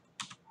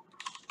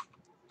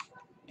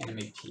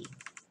 enemy P.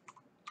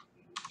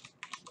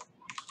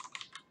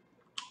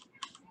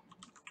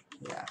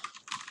 Yeah.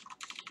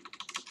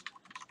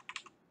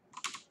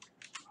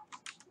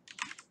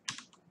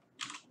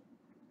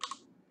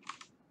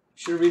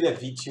 Should be the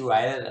V2.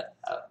 I added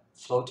a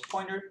float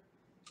pointer.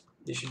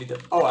 This should be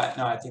the, oh,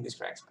 no, I think this is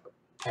correct.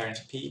 Parent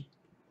P.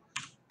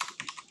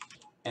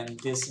 And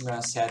this I'm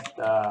gonna set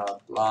the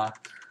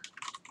block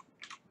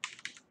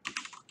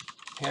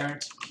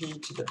parent P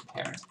to the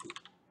parent P.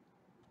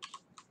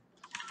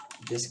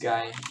 This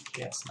guy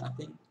gets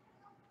nothing.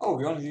 Oh,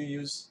 we only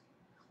use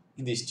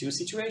in these two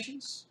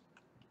situations?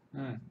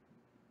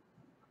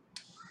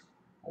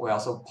 Well,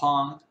 so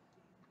Pong,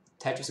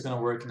 Tetris is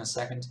gonna work in a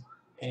second.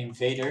 An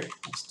invader,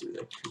 let's do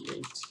the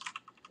create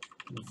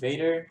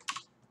invader.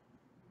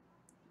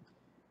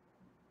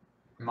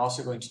 I'm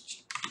also going to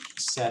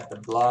set the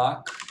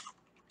block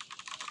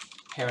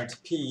parent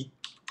P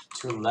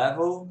to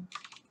level,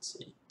 let's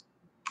see,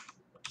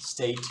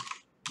 state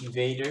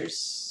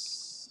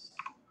invaders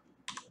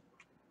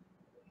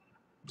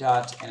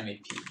dot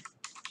enemy P.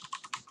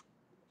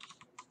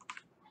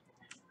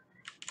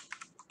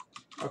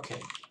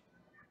 Okay.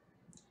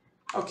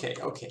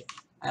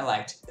 I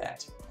liked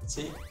that. Let's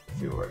see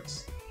if it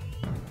works.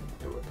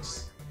 It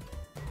works.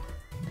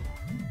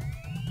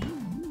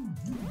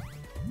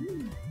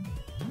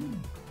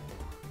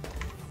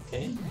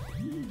 Okay,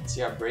 let's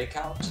see our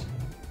breakout.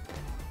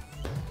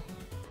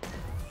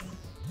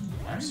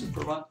 Our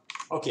super one.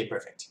 Okay,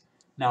 perfect.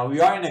 Now we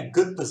are in a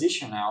good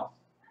position now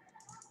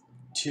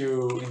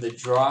to, in the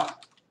draw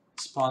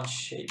spawn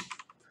shape.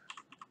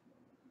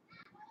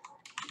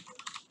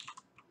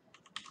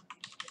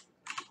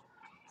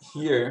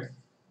 here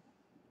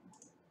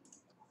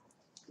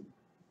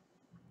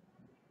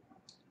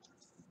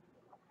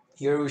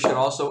we should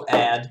also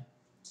add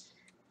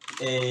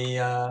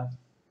a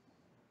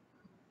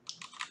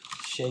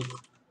shape.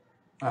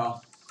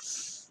 Well,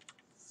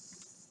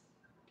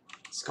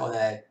 let's call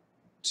that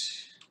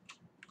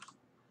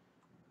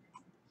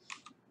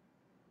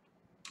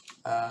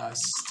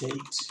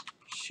state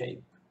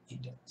shape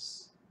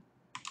index,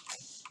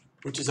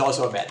 which is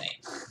also a bad name.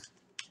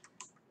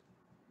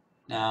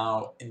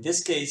 Now, in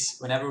this case,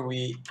 whenever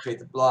we create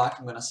the block,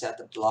 I'm going to set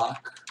the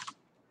block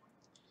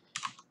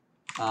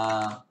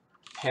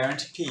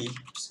parent p,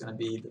 which is going to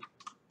be the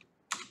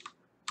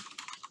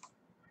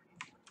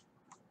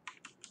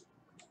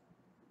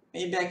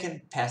maybe I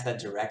can pass that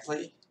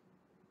directly.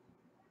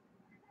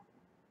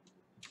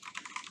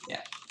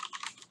 Yeah,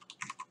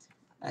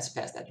 let's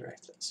pass that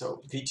directly.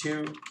 So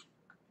v2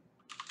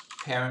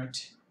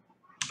 parent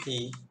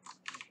p,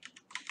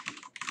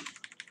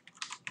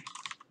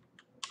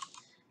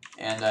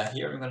 and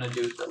here I'm going to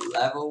do the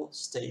level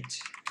state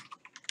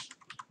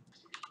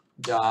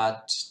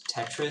dot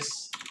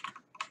Tetris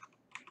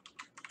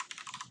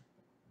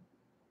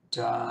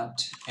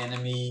dot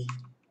enemy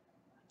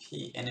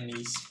p,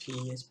 enemies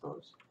p, I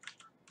suppose.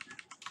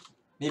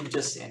 Maybe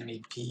just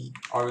enemy p,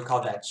 or we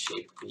call that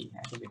shape p.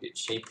 I think we did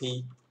shape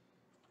p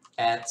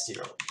at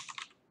 0.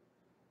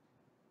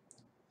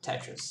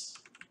 Tetris.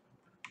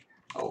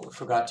 Oh, we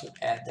forgot to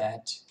add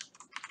that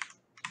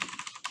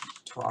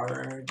to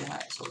our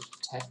guy. So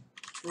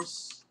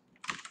Tetris.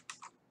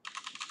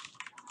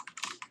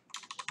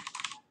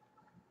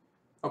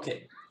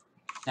 Okay.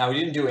 Now we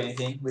didn't do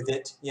anything with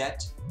it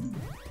yet.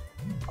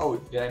 Oh,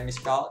 did I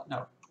misspell it?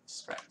 No,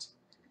 it's correct.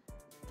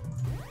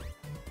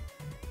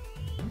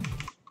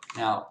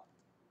 Now,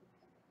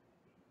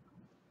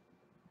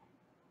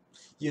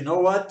 you know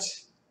what?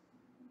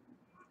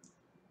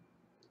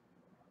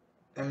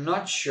 I'm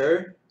not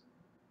sure,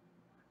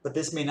 but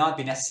this may not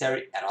be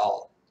necessary at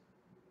all.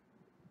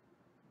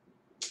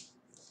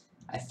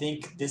 I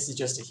think this is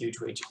just a huge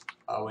waste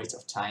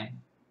of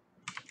time.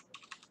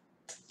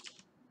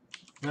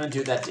 I'm going to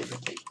do that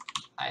differently.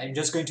 I'm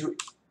just going to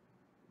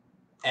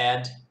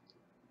add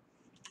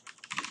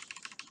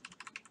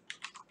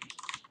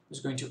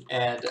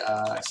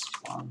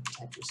spawn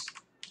Tetris.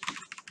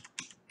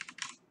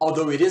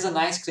 Although it is a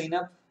nice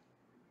cleanup,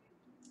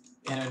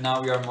 and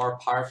now we are more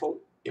powerful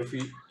if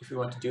we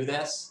want to do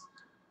this.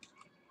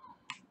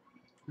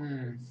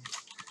 I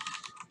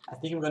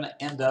think I'm gonna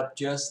end up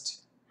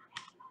just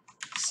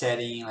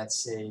setting,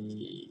 let's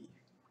say,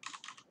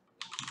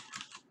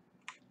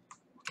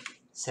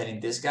 setting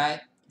this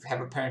guy. If we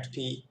have a parent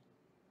p,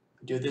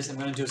 do this. I'm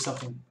gonna do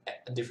something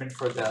different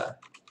for the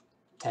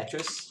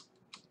Tetris.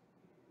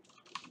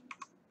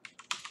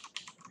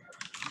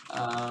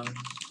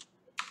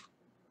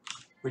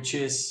 Which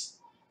is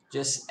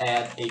just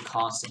add a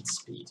constant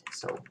speed.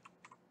 So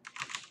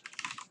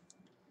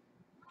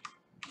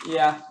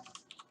yeah.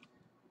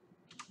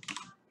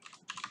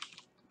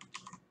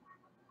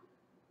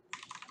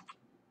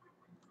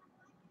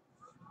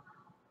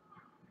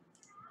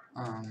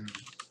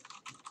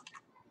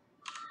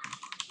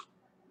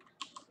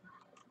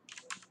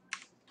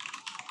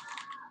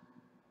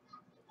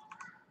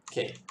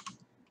 Okay,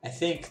 I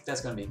think that's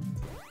gonna be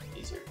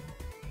easier.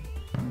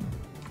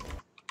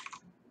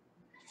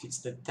 If it's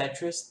the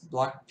Tetris,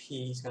 block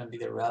P is going to be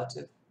the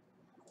relative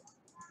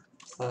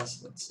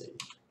plus, let's say,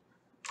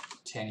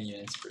 10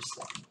 units per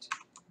second.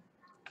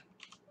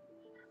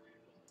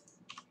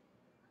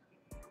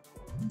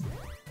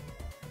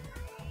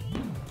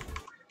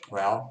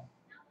 Well,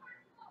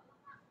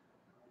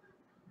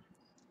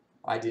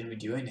 why didn't we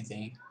do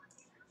anything?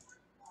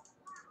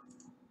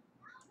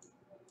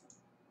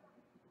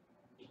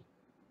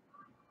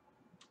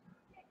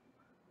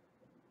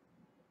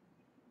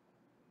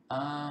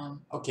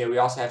 Okay, we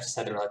also have to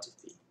set the relative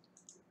p.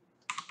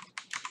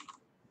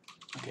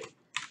 Okay,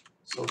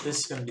 so this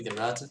is going to be the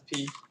relative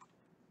p,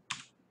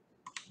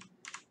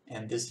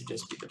 and this would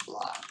just be the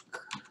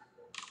block.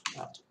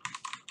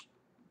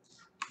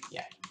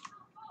 Yeah.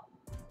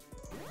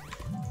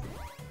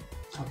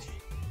 Okay.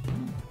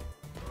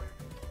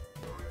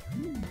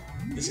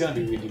 This is going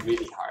to be really,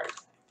 really hard,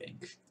 I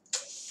think.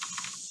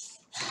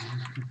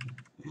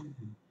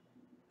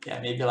 Yeah,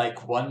 maybe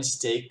like one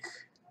mistake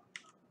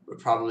would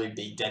probably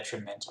be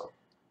detrimental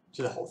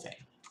to the whole thing.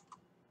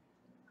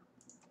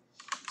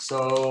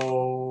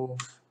 So,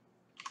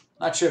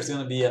 not sure if it's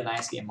going to be a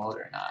nice game mode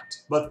or not.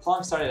 But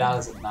Plum started out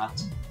as a not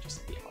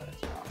just a game mode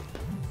as well.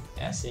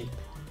 Yeah, see?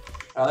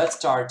 Let's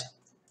start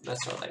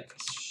like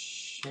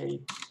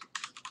shape.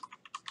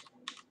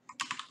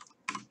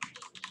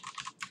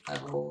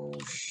 Level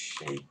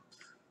shape.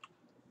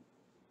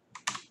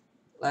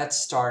 Let's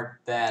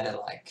start that at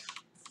like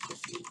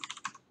 50.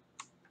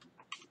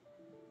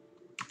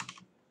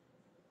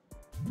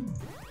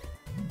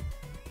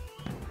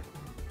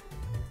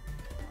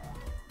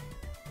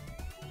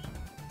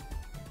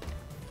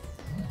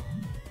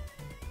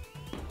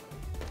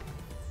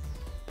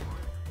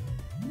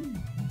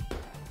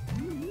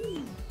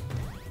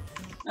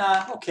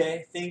 Okay,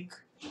 I think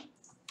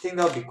think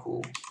that'll be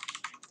cool.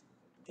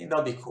 I think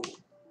that'll be cool.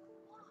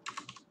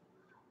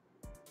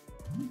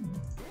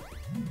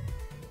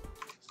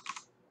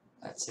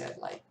 Let's say at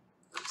like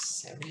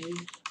 70,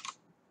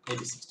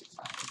 maybe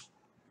 65.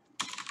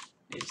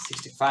 Maybe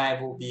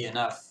 65 will be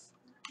enough.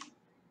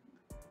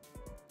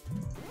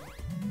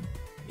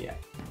 Yeah.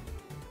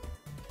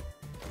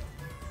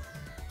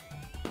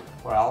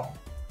 Well,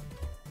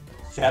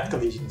 that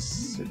collision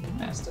is certainly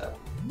messed up.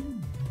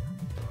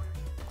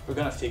 We're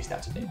gonna fix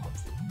that today,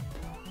 hopefully.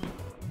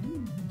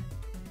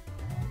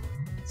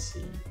 Let's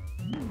see.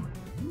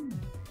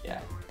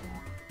 Yeah.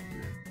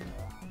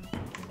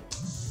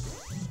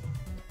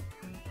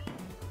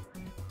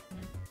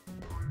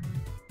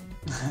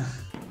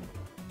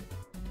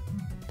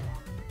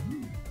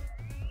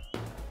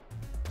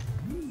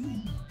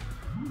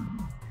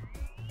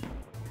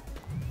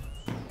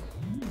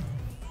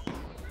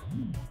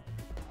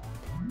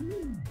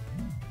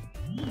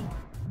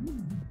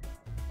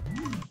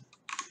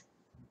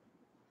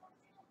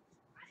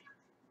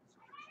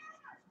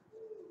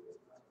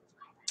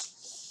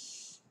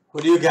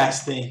 What do you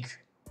guys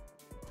think?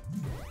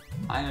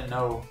 I don't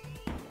know.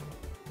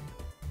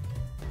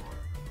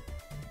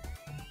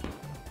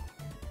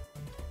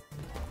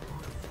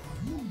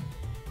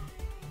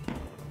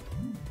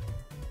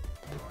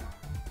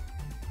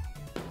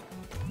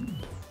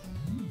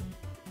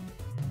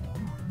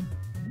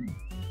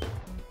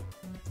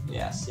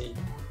 Yeah, see.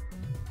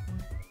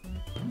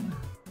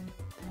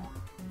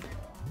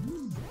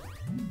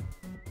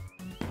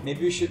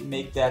 Maybe we should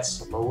make that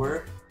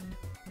slower.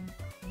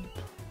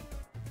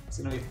 It's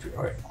gonna be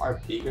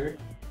or bigger,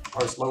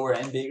 or slower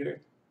and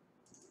bigger.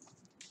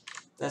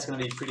 That's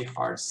gonna be pretty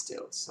hard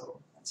still, so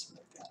let's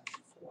make that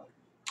 4.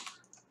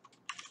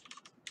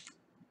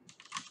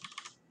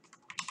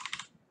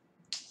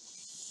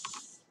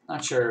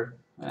 Not sure.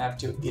 I have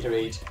to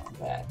iterate on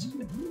that.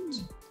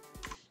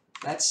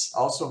 Let's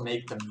also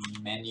make the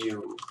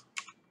menu.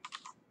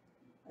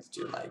 Let's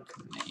do like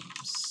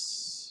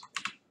names.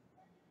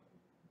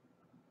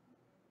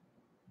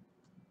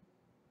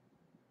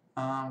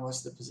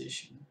 What's the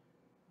position?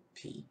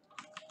 P.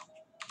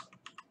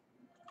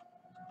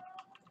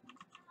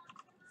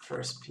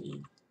 First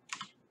P.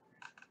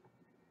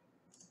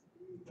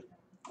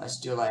 Let's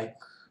do like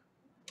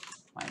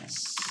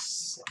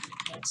 -7.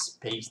 Let's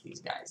space these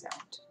guys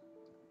out.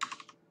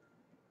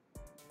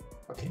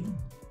 Okay,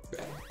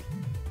 good.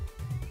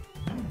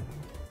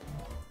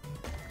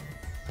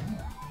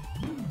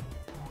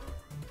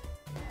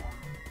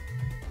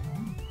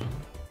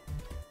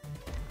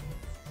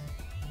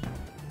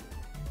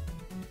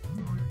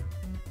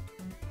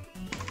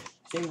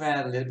 I think we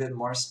add a little bit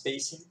more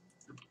spacing.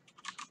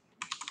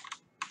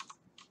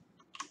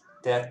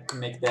 That can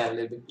make that a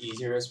little bit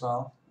easier as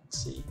well. Let's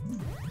see.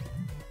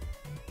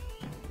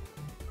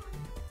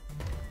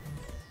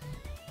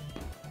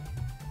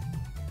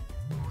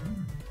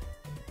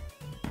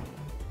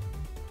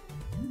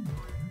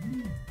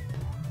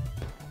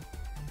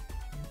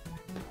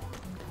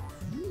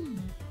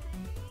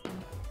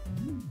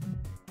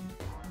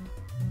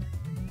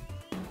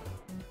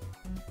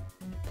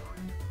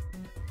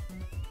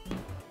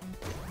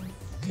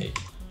 Okay,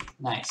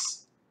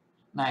 nice,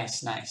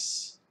 nice,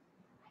 nice.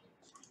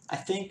 I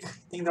think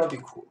that'll be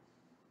cool.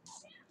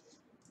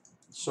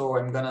 So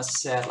I'm gonna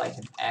set like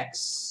an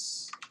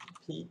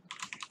XP,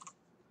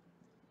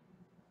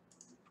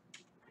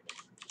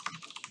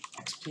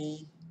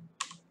 XP.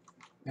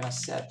 I'm gonna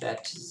set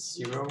that to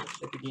 0 at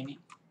the beginning.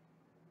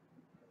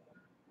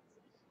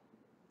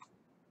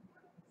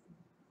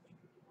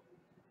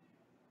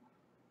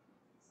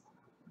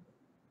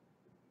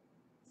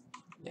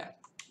 Yeah.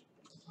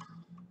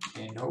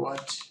 And you know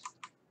what?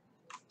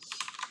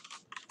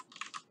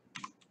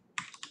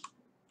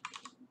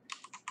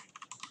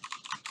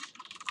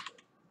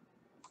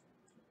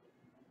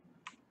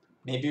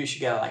 Maybe we should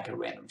get like a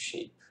random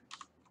shape.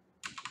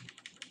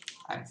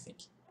 I'm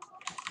thinking.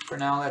 For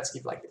now, let's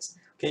keep like this.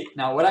 Okay.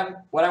 Now, what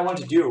I want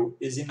to do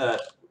is in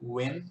the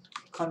win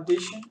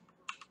condition,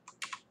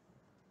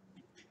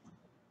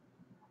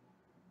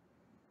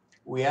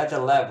 we add the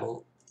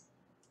level,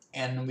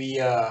 and we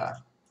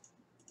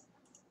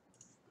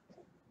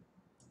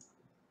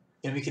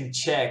can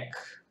check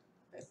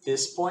at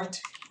this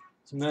point.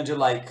 So I'm gonna do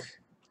like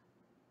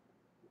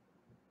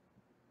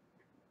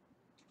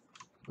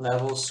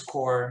level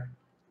score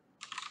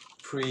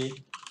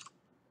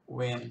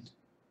pre-win.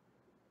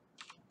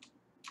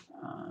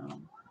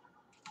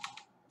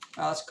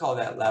 Well, let's call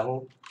that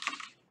level.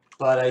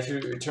 But if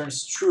it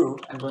returns true,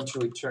 I'm going to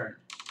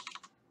return.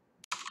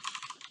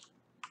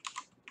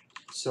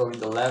 So in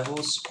the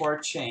level score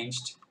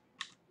changed,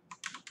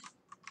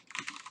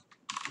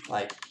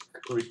 like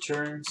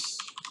returns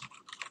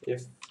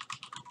if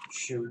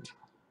should.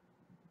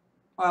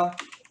 Well,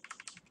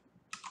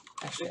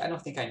 actually, I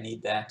don't think I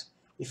need that.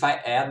 If I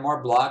add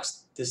more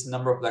blocks, this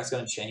number of blocks is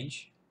going to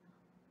change.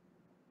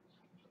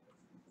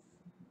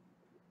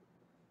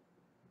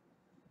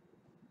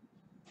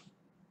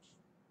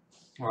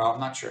 Well, I'm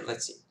not sure.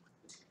 Let's see.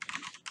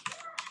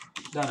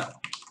 Don't know.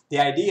 The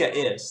idea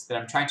is that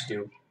I'm trying to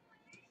do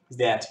is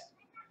that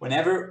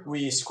whenever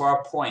we score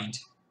a point,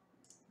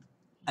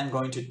 I'm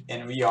going to,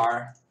 and we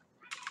are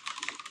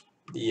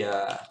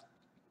the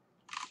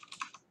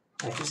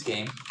Tetris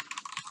game,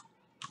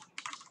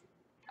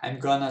 I'm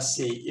gonna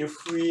see if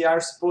we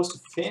are supposed to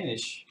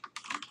finish.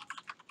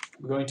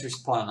 I'm going to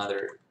spawn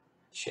another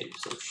shape.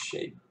 So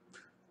shape,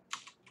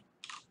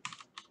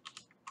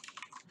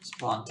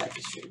 spawn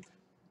Tetris shape.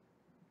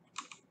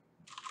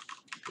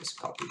 Just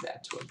copy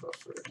that to a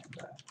buffer and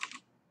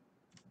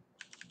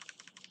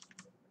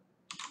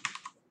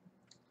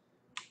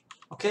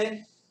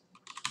okay.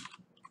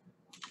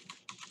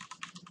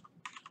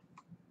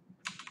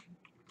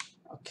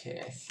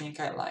 Okay, I think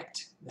I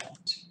liked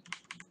that.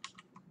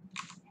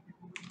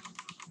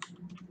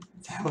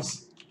 That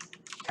was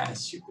kind of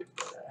stupid,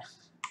 but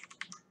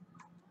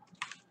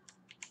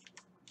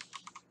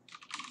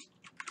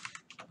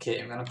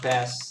okay, I'm gonna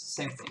pass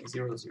same thing,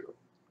 0, 0.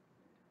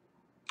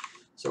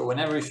 So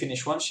whenever we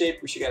finish one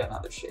shape, we should get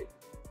another shape.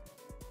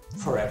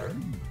 Forever.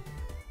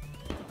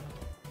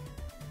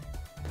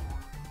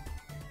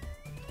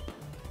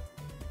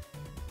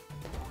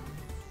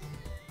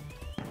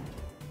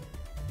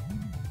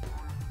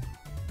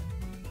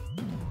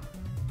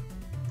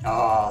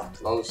 Ah, oh,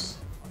 close.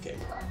 Okay,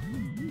 fine.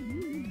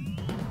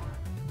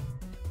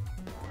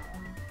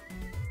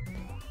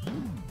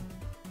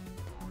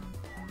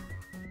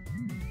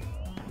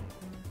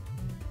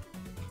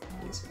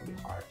 It's gonna be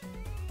hard.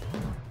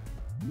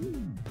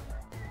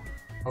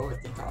 Oh, I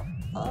think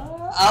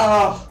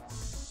I'll...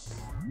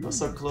 was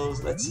so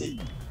close. Let's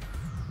see.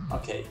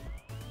 Okay.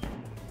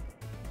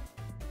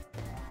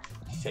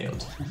 I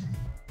failed.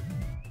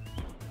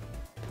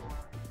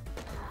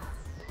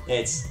 Yeah,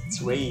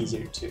 it's way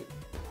easier to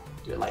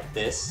do it like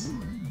this.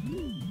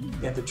 You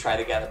have to try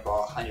to get the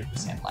ball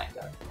 100% lined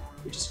up,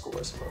 which is cool,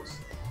 I suppose.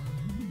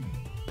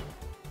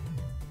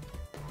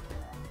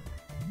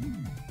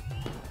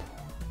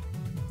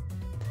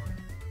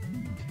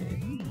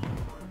 Okay.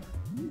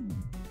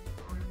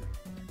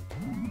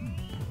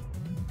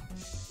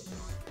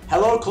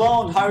 Hello,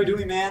 clone. How are you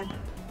doing, man?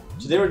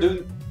 Today we're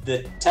doing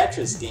the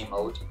Tetris game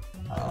mode.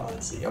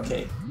 Let's see.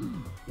 Okay.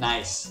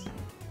 Nice.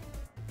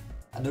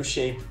 A new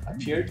shape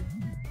appeared.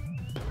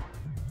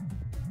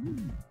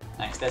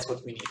 Nice, that's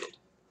what we needed.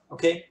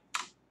 Okay.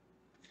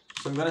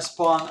 So I'm gonna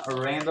spawn a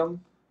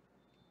random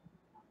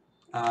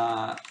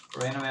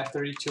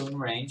F32 in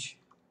range.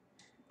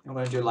 I'm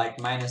gonna do like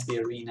minus the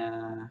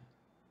arena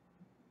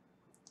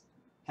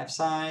half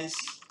size,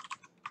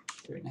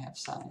 arena half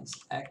size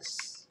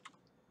X.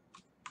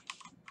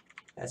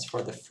 That's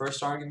for the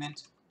first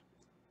argument.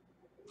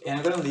 And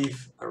I'm gonna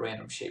leave a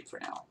random shape for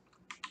now.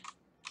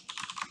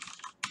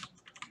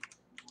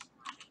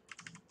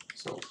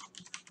 So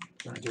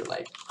I'm gonna do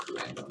like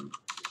random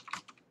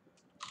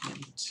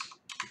int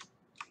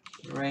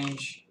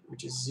range,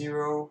 which is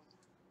 0.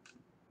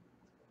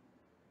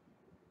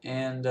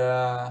 And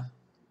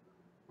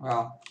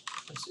well,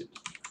 let's see.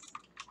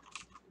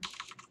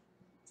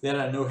 Is there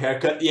a new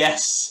haircut?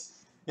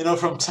 Yes. You know,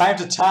 from time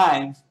to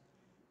time,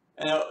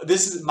 you know,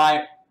 this is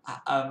my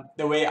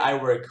the way I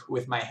work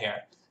with my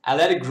hair. I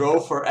let it grow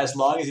for as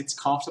long as it's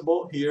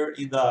comfortable here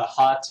in the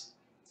hot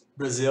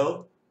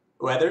Brazil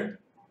weather.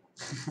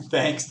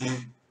 Thanks.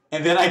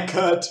 And then I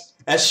cut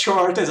as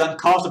short as I'm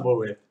comfortable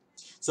with.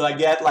 So I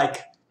get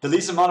like the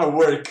least amount of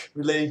work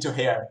relating to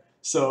hair.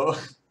 So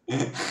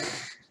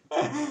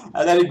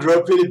I let it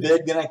grow pretty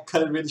big, then I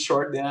cut it really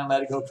short, then I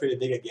let it go pretty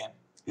big again.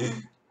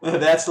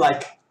 That's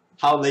like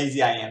how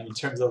lazy I am in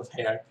terms of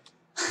hair.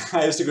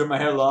 I used to grow my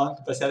hair long,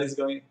 but that is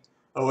going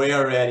away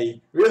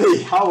already.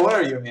 Really? How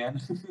are you,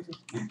 man?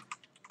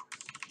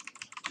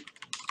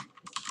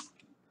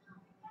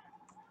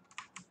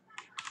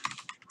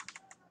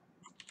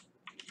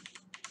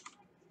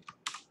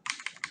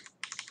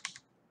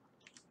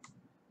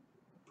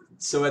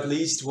 So at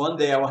least one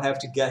day I won't have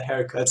to get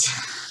haircuts.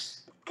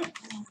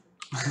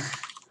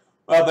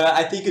 Well, but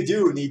I think you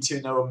do need to,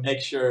 you know,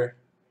 make sure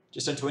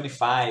just on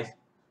 25.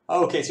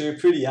 Oh, okay, so you're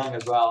pretty young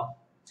as well.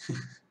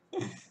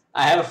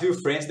 I have a few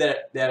friends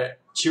that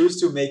choose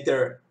to make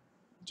to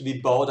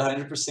be bald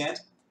 100%,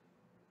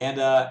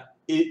 and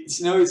it's,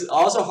 you know, it's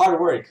also hard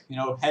work. You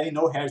know, having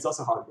no hair is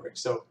also hard work.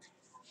 So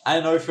I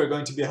don't know if you're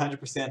going to be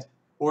 100%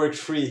 work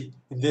free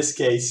in this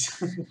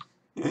case.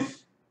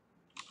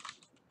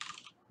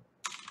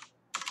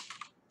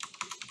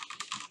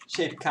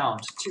 Shape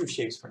count, 2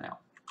 shapes for now.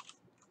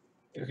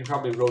 You can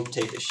probably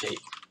rotate the shape.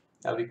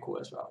 That would be cool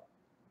as well.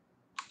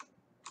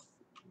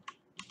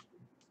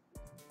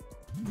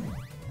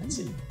 Let's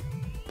see.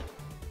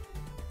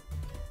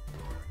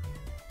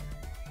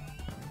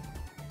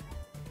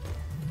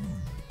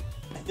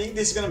 I think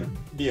this is gonna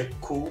be a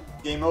cool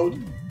game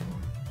mode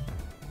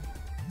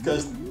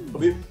because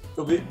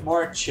it'll be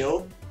more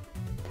chill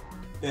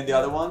than the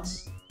other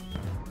ones,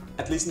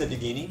 at least in the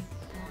beginning.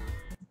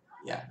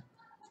 Yeah.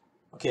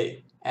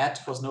 Okay.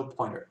 At was no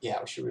pointer. Yeah,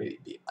 we should really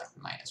be like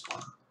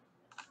 -1.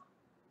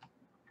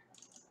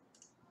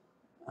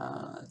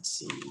 Let's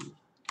see.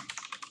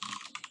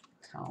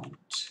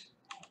 Count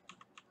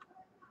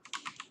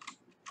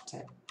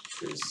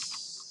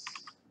Tetris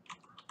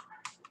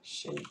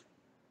shake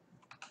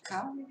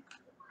count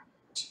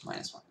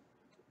 -1.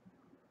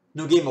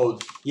 No game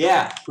mode.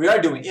 Yeah, we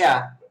are doing. Yeah,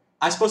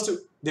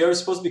 they were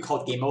supposed to be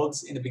called game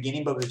modes in the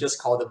beginning, but we just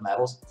called them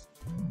levels.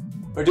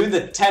 We're doing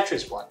the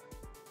Tetris one,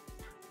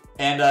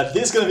 and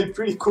this is gonna be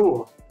pretty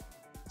cool.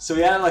 So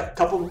we added like a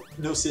couple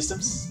new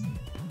systems.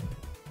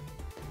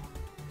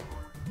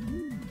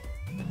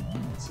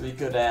 So we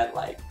could add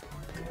like,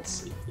 let's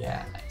see,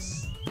 yeah, nice.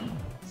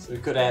 So we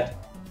could add.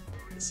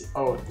 Let's see.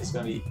 Oh, this is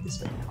gonna be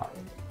hard.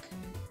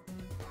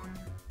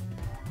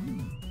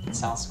 It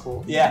sounds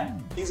cool. Yeah, I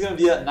think it's gonna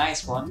be a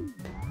nice one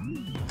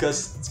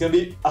because it's gonna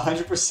be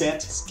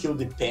 100% skill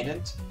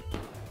dependent.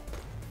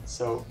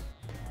 So,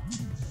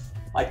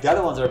 like the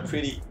other ones are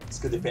pretty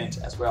skill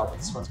dependent as well, but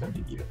this one's gonna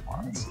be even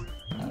more. Let's see.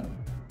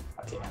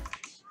 Okay,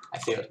 I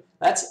failed.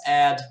 Let's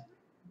add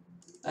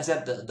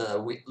the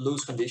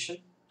lose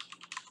condition.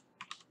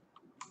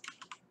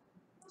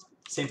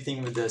 Same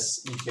thing with this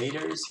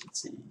invaders. Let's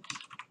see.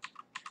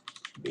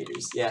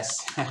 Invaders, yes.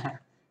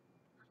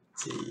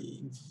 Let's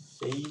see.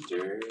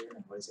 Invader,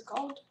 what is it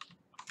called?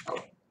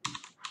 Oh.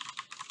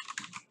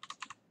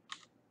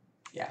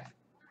 Yeah.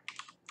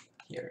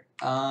 Here.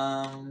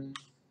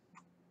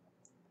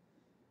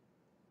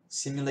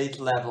 Simulate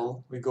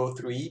level. We go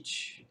through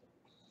each.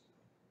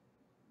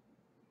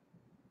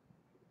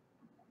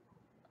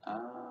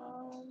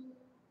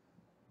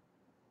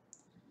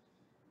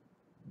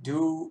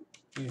 Do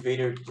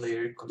invader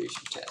player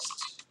collision test.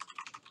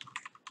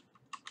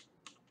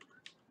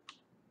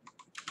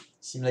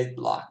 Simulate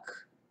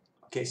block.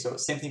 Okay, so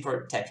same thing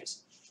for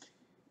Tetris.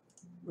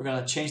 We're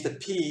gonna change the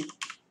P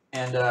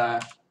and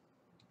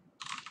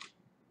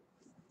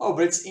oh,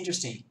 but it's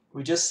interesting.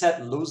 We just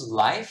set lose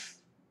life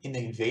in the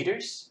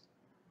invaders.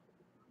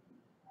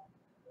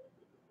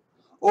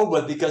 Oh,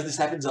 but because this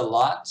happens a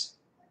lot,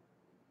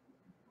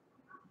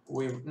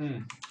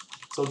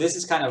 so this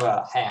is kind of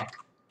a hack.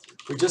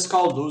 We just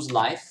call lose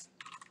life,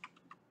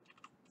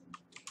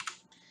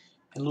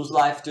 and lose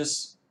life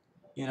just,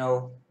 you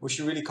know, we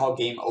should really call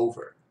game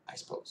over, I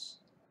suppose.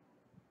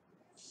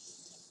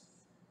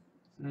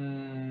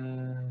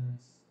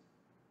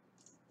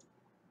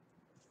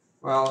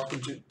 Well, we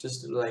could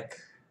just do like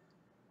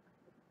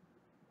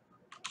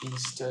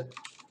insta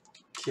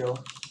kill.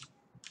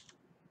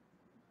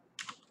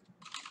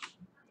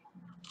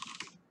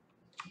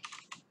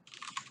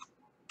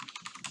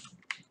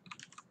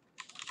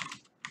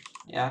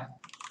 Yeah,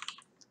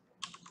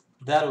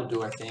 that'll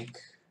do, I think.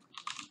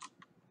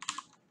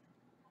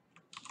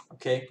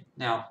 Okay,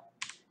 now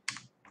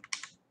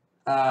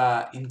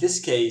in this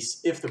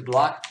case, if the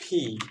block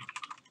P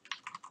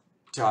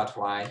dot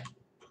y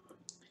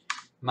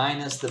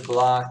minus the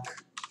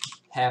block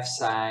half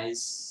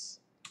size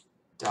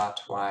dot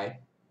y,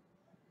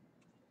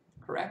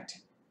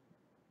 correct?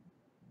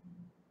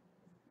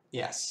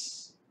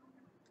 Yes.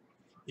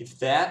 If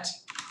that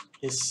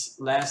is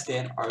less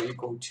than or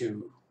equal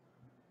to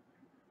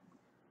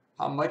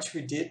how much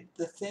we did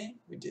the thing,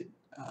 we did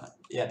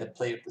yeah, the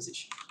player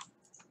position.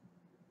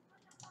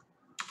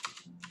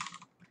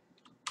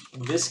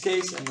 In this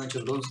case, I'm going to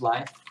lose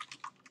life,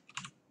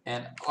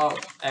 and oh,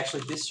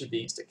 actually this should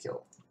be insta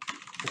kill.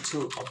 The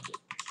two of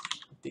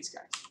these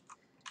guys,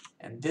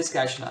 and this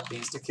guy should not be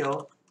insta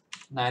kill.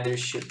 Neither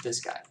should this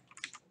guy.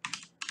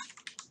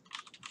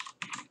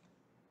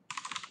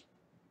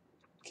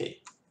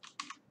 Okay.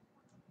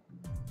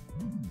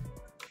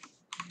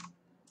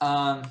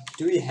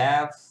 Do we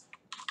have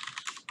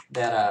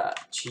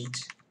that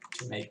cheat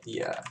to make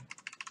the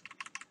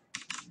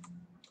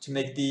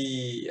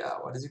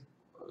what is it?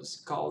 What is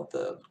it called?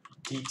 The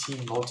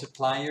DT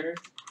multiplier.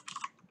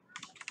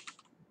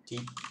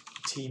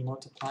 DT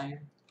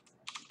multiplier.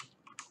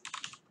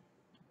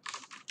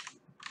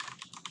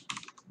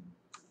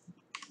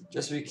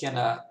 Just so we can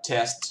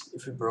test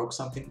if we broke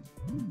something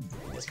in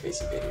the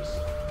Space Invaders.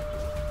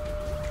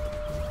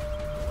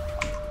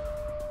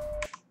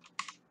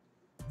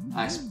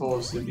 I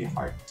suppose it would be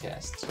hard to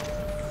test.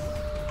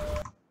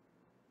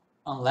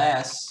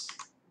 Unless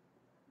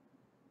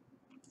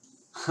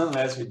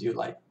we do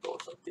like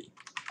both of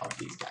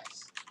these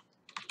guys.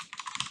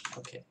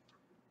 Okay.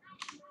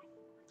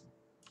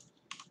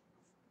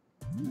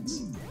 Let's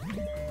see.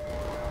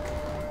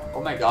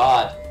 Oh my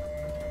god.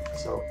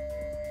 So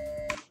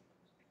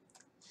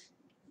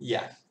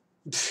yeah.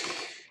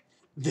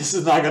 This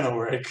is not gonna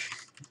work.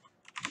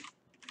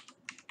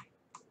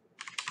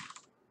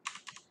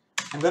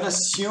 I'm gonna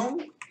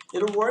assume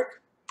it'll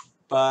work,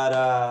 but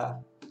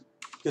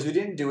because we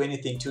didn't do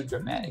anything too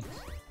dramatic,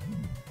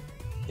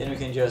 then we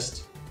can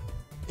just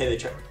play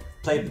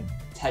the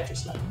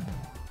Tetris level.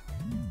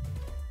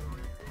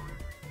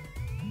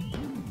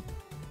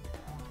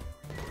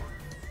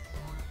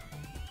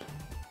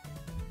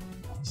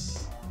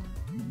 Nice.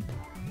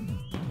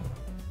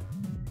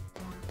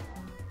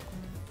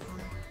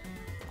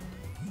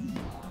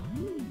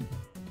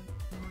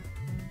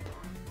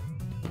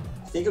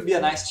 I think it would be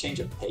a nice change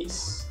of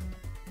pace.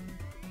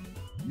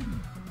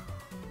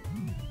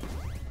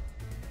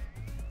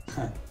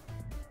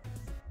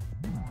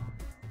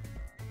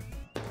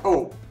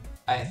 Oh,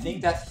 I think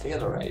think that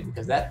failed already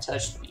because that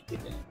touched me, did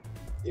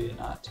it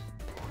not?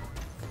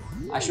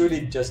 I should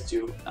really just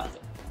do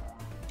nothing.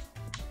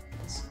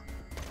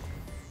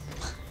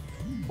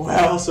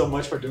 Well, so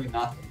much for doing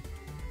nothing.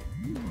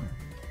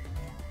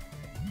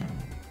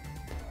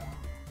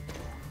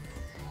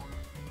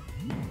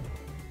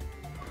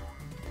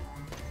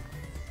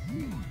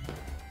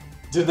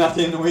 Do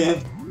nothing,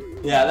 win.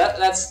 Yeah,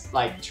 that's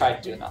like try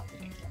to do nothing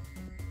again.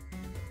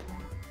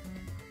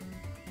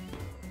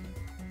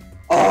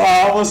 Oh,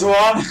 I almost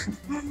won!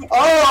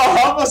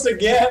 Oh, almost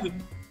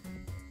again!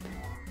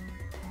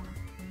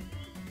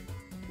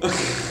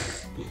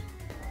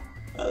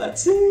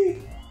 Let's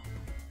see.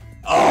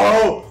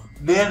 Oh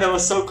man, that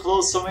was so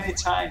close so many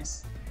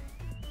times.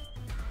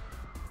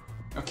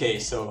 Okay,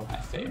 so I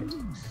failed.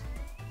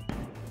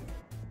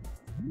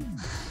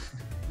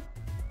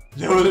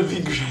 That would have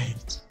been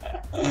great.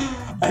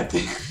 I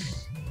think.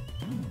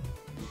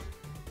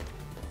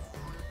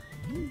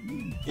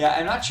 Yeah,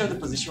 I'm not sure the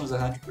position was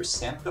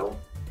 100% though.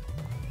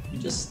 Let me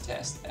just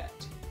test that.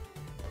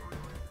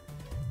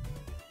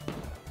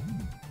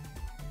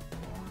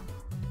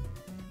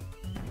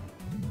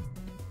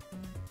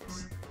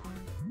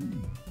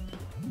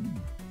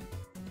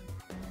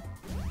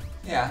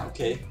 Yeah,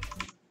 okay.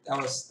 That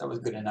was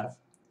good enough.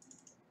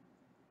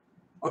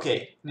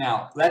 Okay,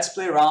 now let's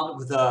play around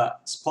with the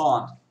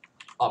spawn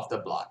of the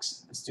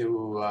blocks. Let's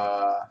do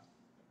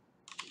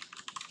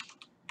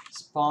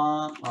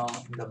spawn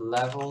on the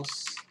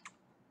levels.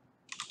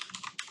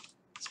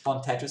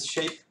 Spawn Tetris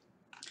shape.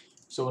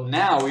 So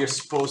now we are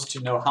supposed to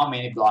know how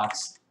many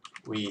blocks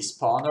we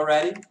spawned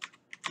already.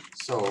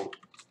 So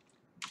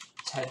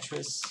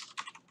Tetris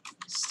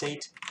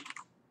state.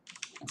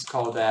 Let's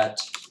call that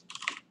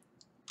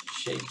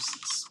shapes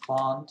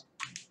spawned.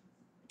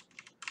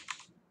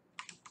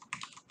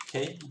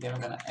 Okay, then we're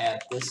gonna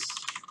add this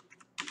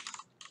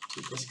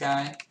to this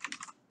guy.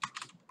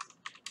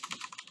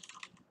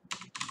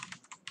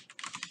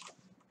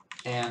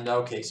 And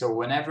okay, so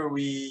whenever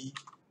we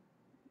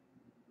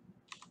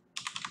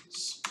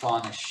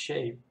spawn a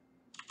shape,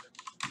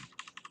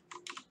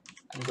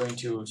 I'm going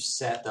to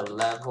set the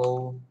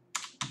level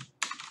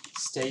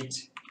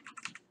state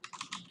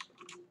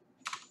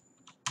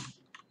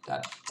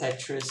dot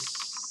Tetris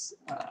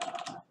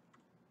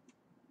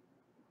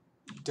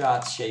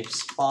dot shape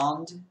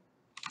spawned.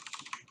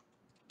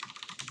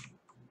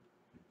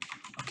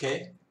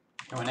 Okay,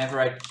 and whenever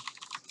I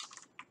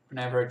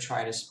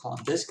try to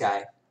spawn this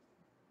guy,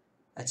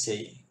 let's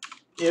see,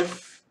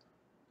 if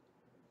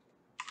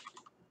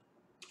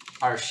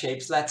our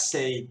shapes, let's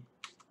say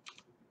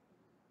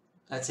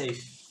 10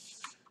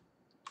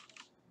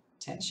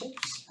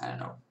 shapes, I don't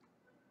know.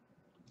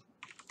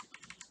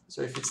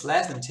 So if it's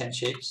less than 10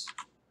 shapes,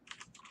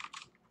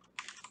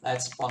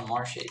 let's spawn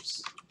more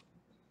shapes.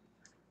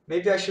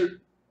 Maybe I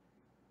should.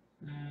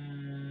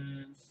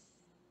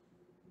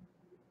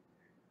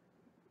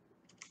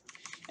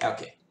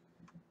 Okay,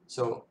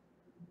 so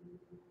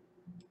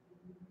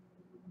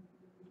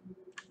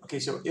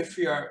if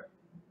we are,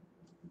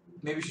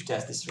 maybe we should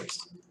test this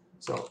first.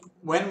 So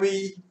when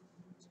we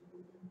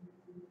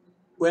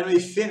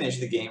finish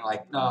the game,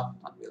 like, no,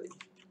 not really.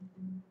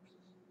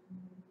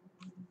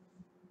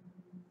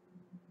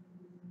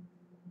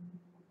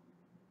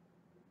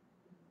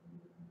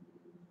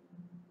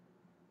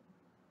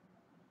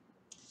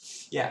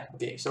 Yeah,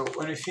 okay, so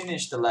when we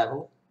finish the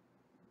level,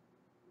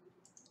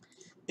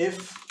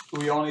 if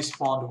we only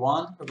spawned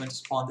one, we're going to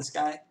spawn this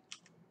guy.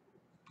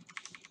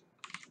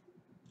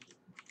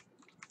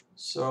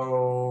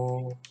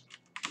 So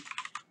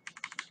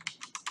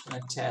I'm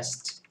going to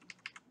test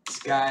this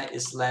guy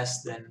is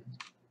less than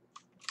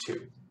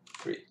 2,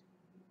 3.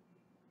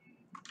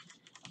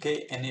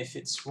 Okay, and if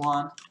it's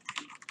 1,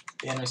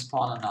 then we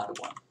spawn another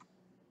one.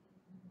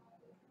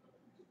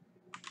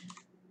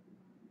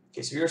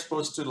 Okay, so we are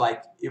supposed to,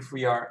 like, if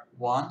we are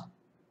 1,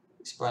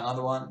 we spawn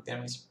another one,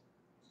 then we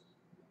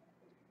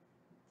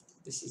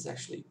this is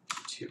actually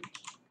 2.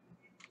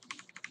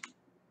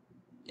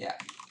 Yeah,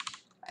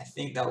 I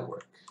think that'll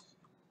work.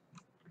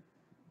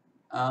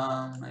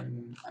 I'm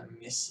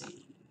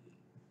missing.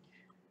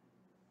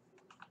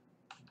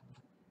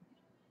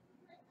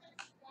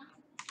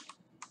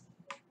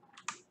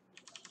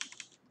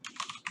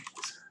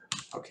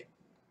 Okay.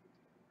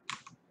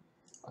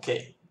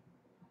 Okay.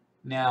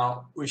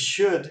 Now we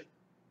should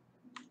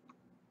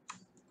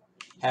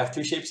have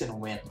 3 shapes and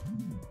win.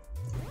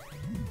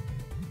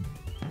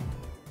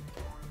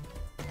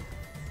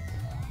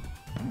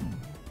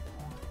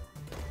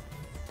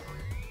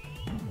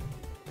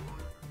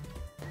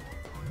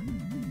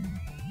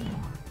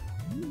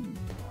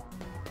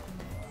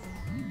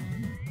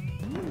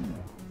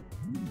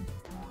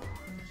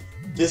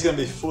 This is gonna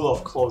be full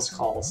of close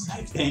calls,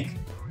 I think,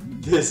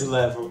 this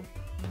level.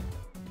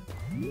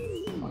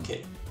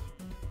 Okay.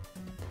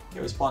 Okay,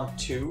 we spawned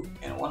 2,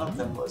 and one of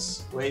them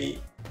was way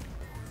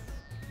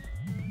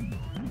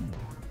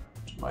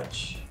too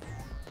much.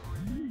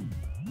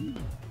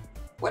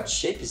 What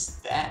shape is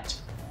that?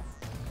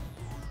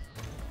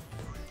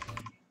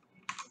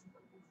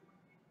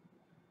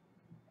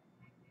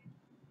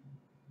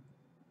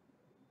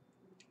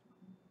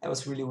 That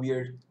was really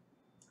weird.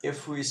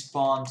 If we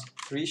spawned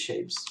 3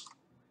 shapes,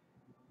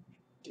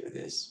 do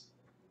this.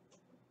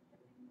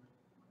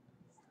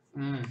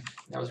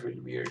 That was really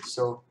weird.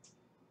 So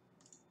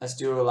let's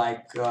do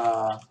like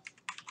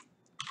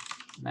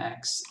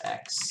max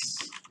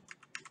x.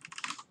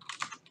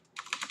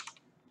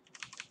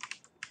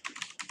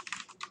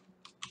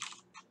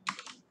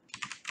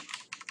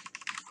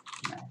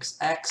 Max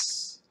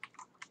x.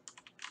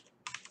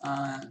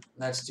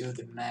 Let's do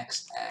the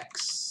max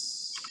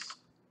x.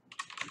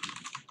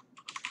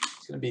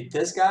 It's gonna be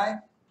this guy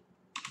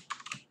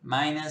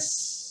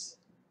minus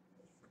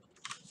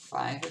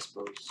 5, I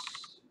suppose.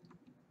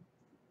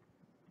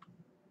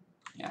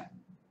 Yeah.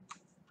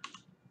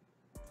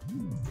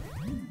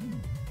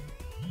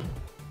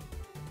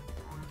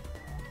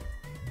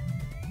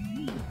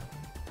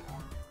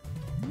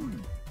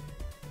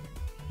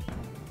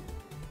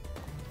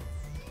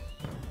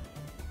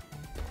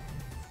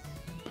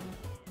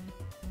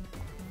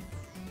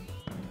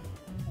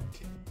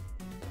 Okay.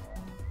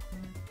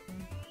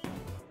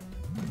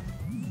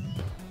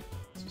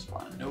 Just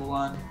want a new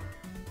one.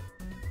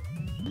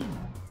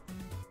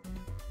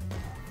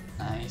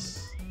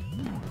 Nice.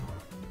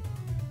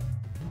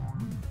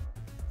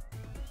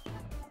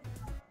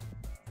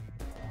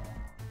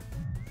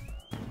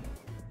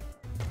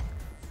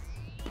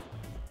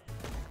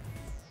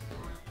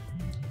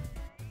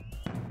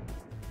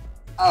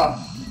 Oh.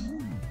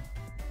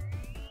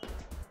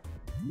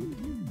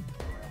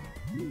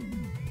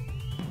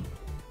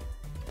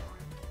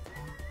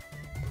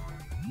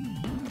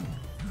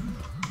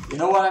 You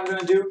know what I'm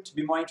gonna do to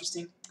be more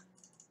interesting?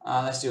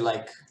 Let's do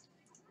like,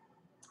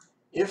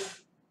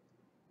 if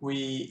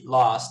we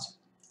lost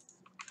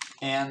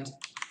and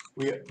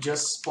we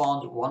just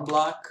spawned 1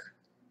 block,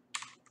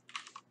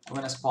 I'm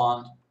gonna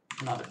spawn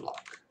another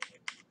block.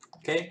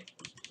 Okay?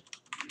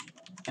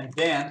 And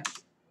then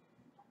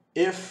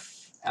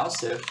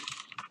else if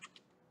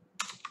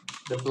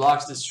the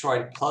blocks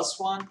destroyed plus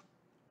 1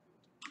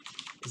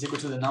 is equal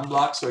to the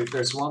num-block, so if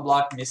there's 1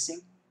 block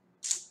missing,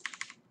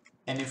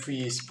 and if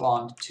we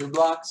spawned 2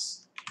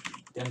 blocks,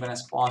 then I'm gonna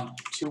spawn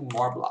 2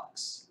 more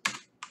blocks.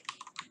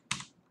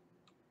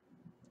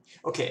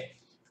 Okay,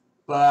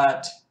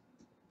 but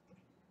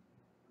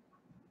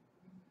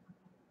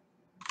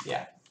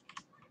yeah.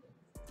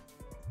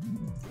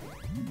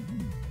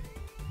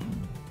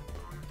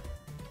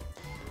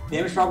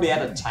 Then we should probably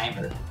add a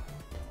timer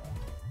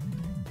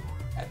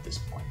at this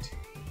point,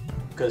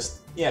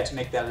 because yeah, to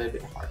make that a little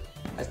bit harder.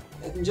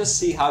 I can just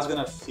see how it's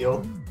gonna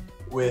feel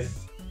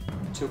with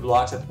 2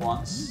 blocks at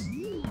once.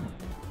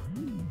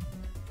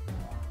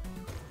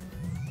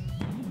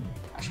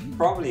 I should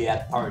probably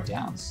add power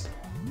downs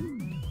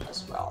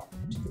as well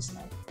to this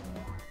night.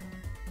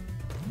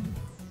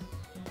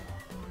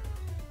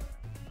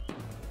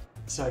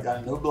 So I got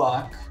a new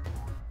block.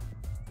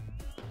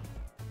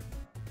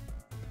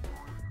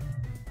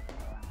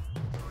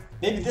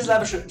 Maybe this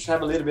level should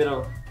have a little bit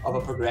of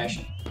a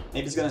progression.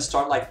 Maybe it's gonna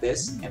start like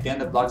this, and then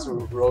the blocks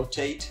will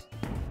rotate.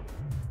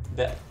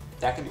 That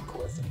can be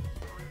cool, I think.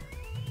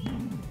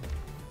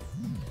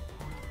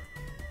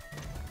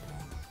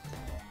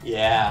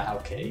 Yeah,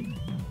 okay.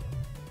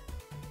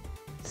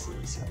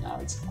 See, so now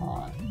it's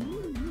on.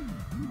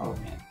 Oh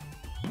man.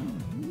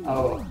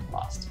 Oh,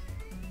 lost.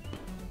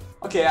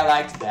 Okay, I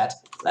liked that.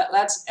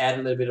 Let's add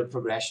a little bit of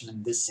progression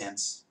in this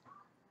sense.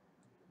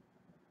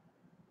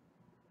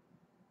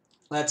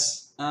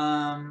 Let's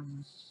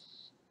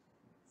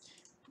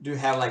do you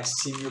have like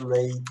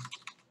simulate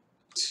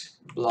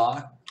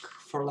block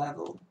for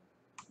level?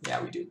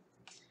 Yeah, we do.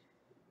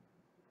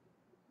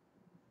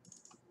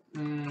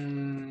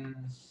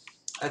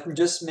 Let me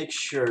just make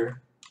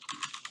sure.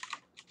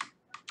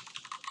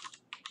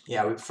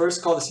 Yeah, we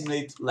first call the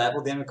simulate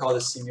level, then we call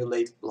the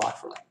simulate block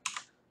for level.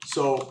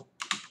 So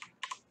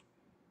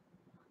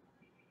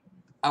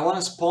I want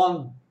to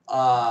spawn,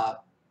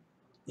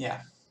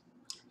 yeah.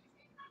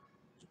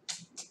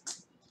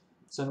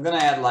 So I'm gonna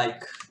add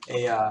like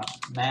a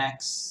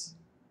max,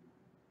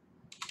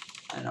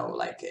 I don't know,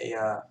 like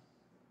a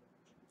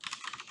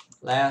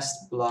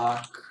last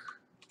block,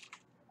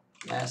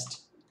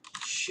 let's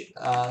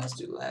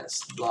do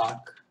last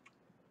block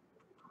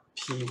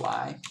py.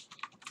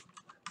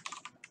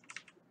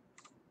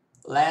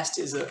 Last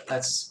is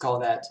let's call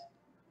that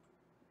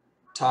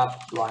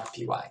top block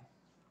py.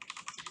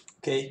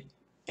 Okay,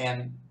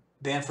 and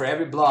then for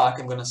every block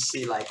I'm gonna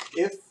see like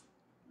if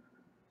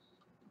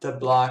the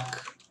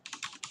block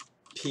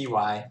py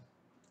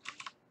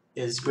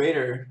is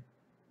greater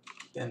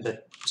than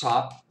the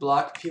top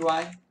block py,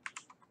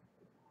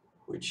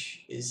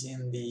 which is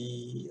in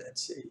the,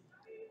 let's see,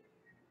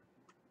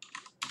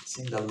 it's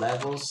in the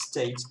level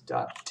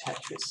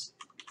state.tetris.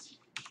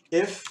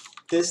 If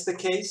this is the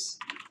case,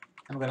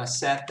 I'm gonna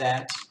set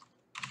that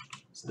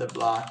to the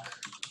block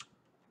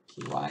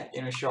py,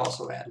 and we should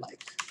also add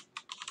like,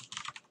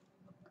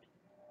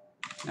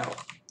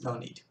 no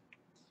need,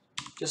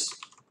 just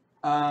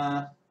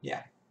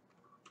yeah.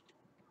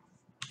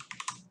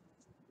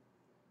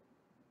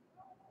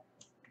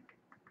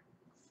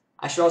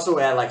 I should also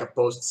add like a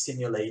post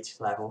simulate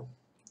level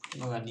I'm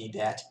gonna need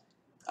that.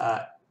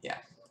 Yeah.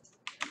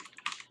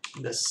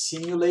 The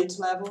simulate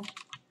level.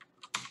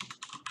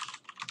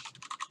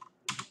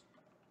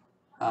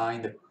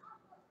 In the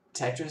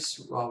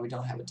Tetris, well, we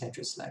don't have a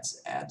Tetris.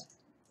 Let's add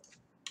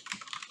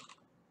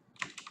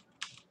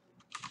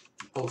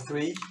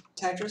 03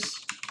 Tetris.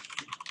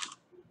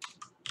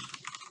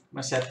 I'm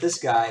gonna set this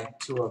guy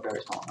to a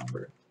very small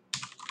number.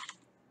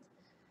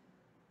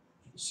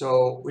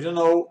 So we don't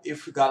know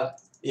if we got.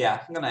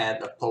 Yeah, I'm gonna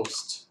add a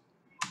post.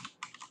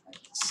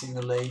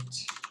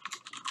 Simulate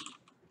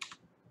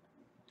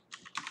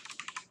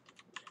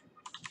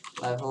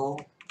level,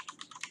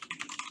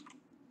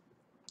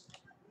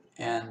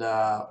 and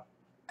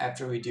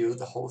after we do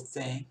the whole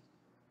thing,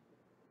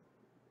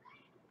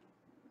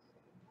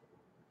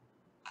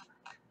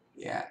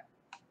 yeah,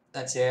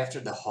 let's say after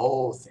the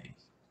whole thing,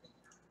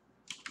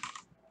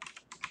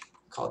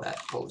 call that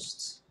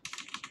post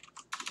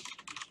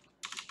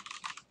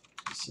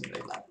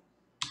simulate level.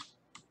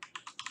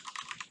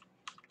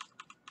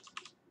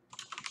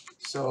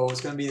 So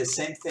it's going to be the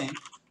same thing,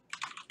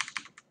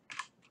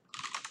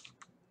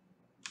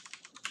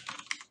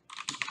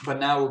 but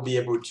now we'll be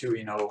able to,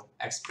 you know,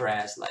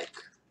 express like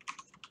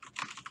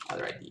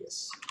other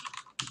ideas,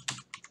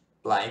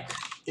 like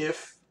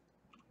if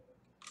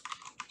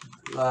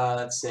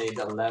let's say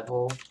the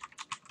level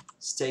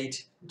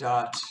state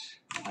dot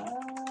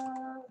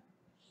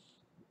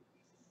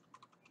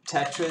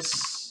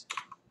Tetris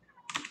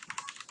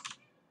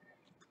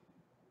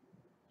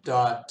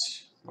dot,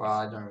 well,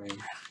 I don't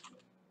remember.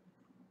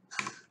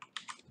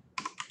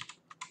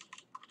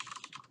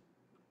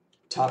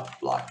 Top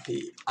block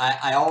P.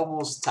 I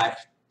almost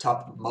typed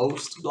top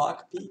most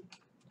block P,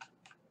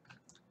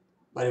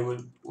 but it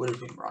would have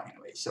been wrong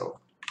anyway. So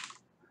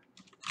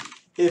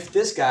if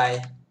this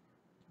guy,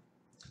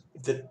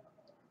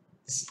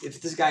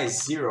 if this guy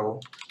is 0,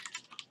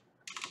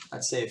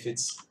 let's say if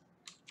it's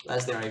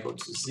less than or equal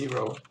to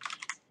 0,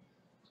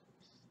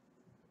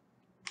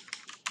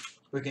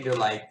 we can do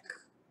like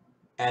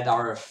add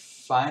our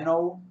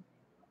final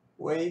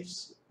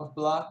waves of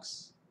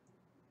blocks.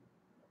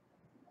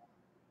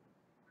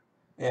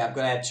 Yeah, I'm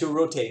gonna add 2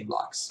 rotating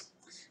blocks.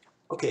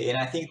 Okay, and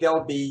I think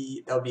that'll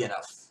be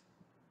enough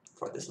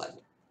for this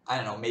level. I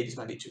don't know, maybe it's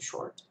gonna be too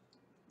short.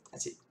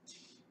 Let's see.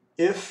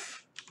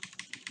 If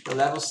the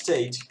level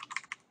state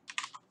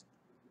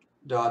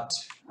dot,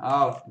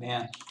 oh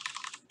man,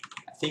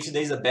 I think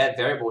today's a bad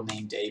variable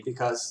name day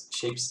because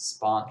shapes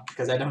spawn,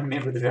 because I don't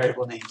remember the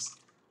variable names.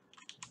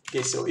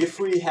 Okay, so if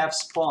we have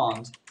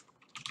spawned,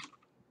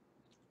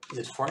 is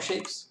it 4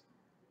 shapes?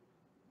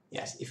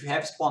 Yes, if we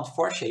have spawned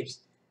 4 shapes,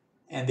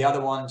 and the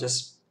other one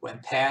just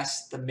went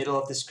past the middle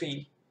of the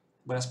screen,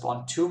 I'm going to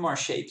spawn 2 more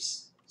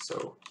shapes.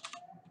 So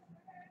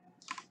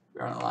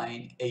we're on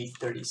line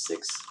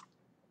 836.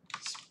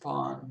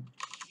 Spawn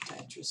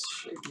Tetris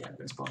shape. Yeah, I'm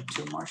going to spawn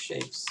 2 more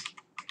shapes.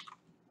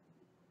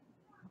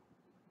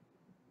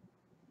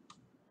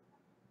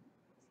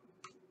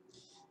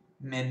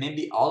 Man,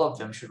 maybe all of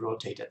them should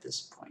rotate at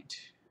this point.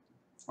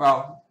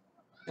 Well,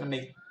 I'm going to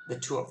make the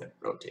 2 of them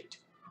rotate.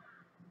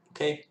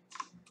 Okay,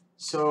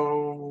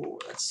 so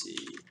let's see.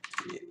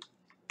 I'm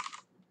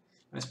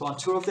going to spawn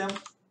 2 of them,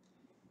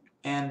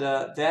 and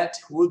that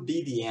would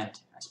be the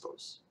end, I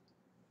suppose.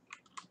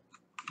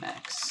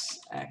 Max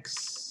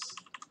X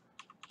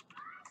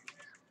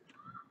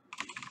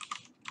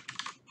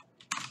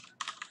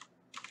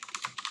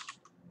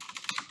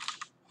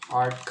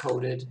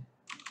hard-coded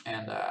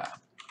and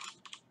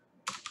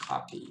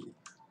copy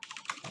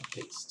and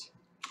paste.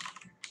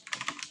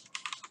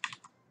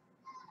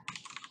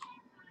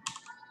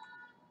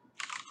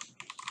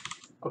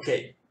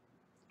 Okay,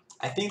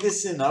 I think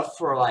this is enough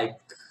for like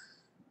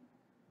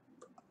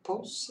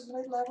post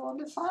simulate level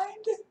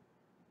undefined.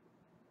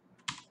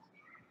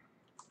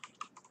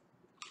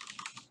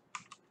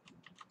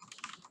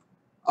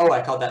 Oh,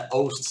 I call that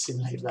post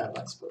simulate level,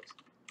 I suppose.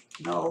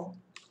 No.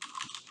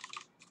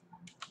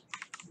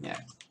 Yeah.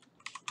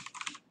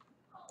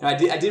 No, I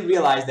did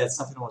realize that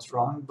something was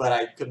wrong, but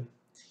I couldn't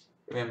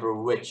remember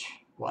which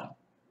one.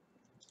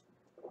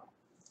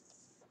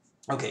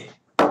 Okay.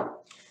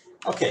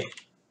 Okay.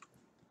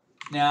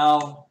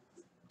 Now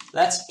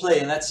let's play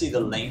and let's see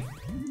the length.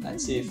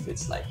 Let's see if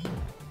it's like,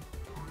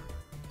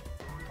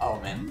 oh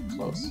man,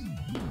 close.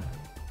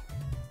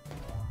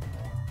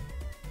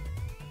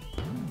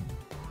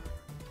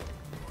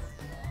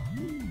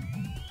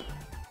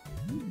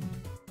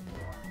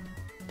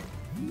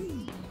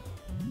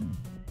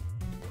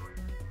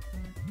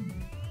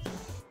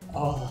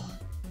 Oh.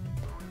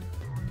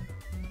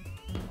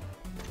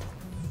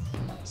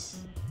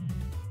 Nice.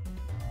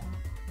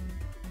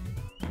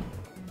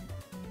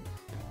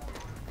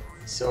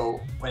 So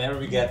whenever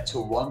we get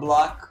to 1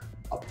 block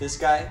of this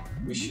guy,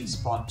 we should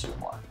spawn 2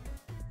 more.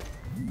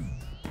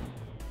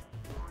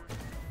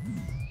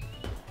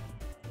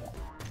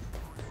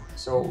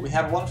 So we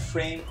have 1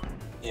 frame.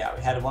 Yeah,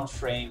 we had 1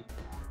 frame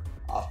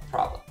of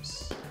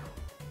problems.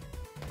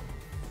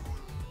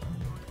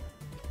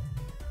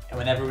 And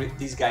whenever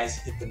these guys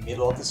hit the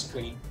middle of the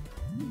screen,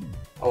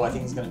 oh, I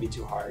think it's gonna be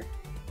too hard.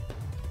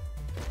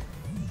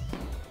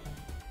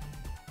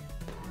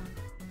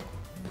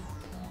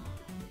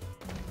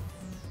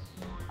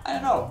 I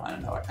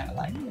don't know. I kind of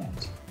like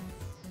that.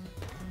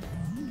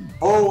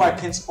 Oh, I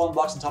can spawn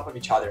blocks on top of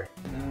each other.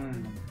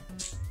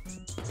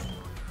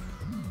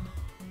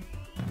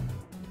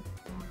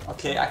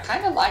 Okay, I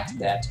kind of liked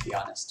that, to be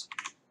honest.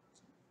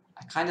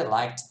 I kind of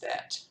liked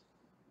that.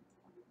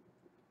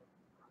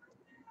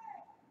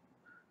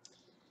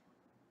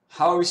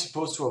 How are we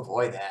supposed to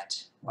avoid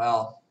that?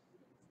 Well,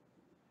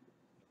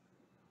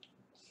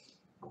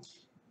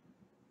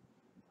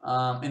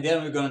 and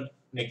then we're gonna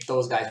make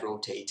those guys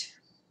rotate.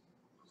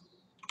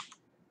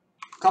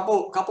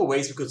 Couple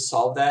ways we could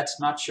solve that.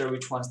 Not sure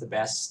which one's the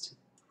best.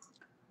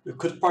 We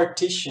could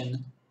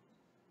partition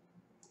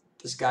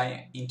this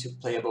guy into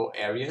playable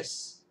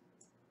areas.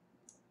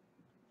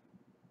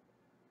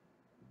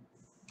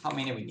 How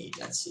many we need?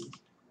 Let's see.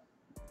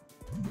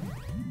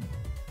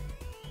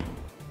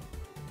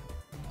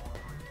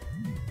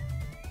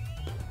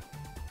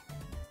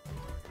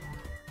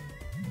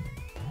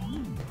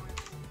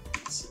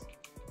 Let's see.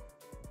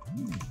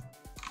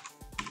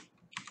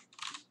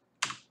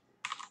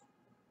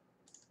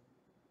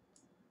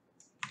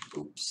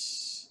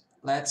 Oops.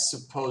 Let's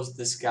suppose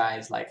this guy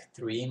is like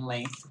 3 in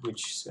length,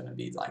 which is gonna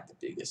be like the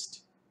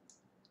biggest.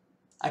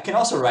 I can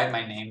also write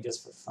my name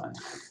just for fun.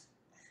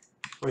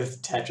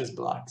 With Tetris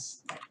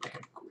blocks.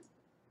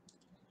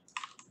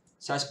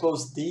 So I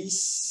suppose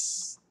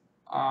these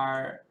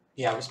are,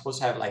 yeah, we're supposed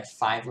to have like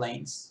 5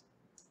 lanes.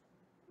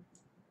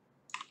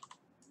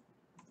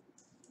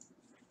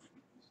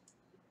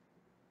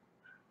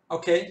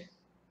 Okay,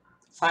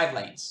 5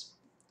 lanes.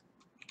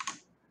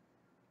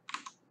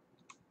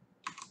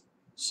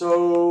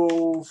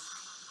 So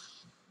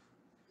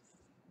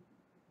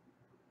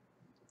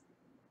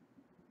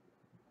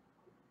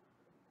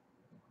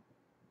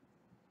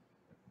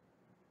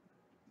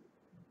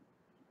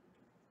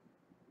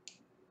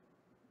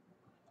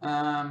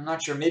I'm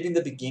not sure, maybe in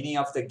the beginning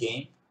of the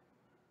game,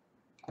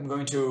 I'm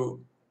going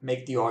to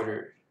make the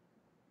order.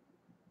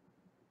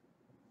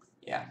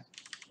 Yeah.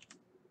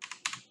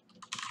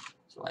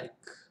 So like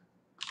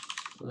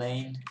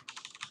lane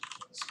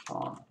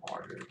spawn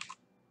order.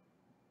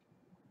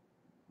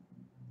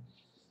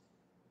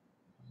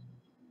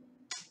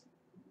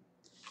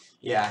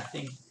 Yeah, I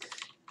think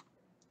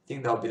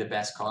that'll be the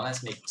best call.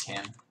 Let's make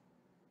 10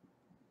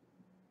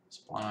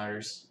 spawn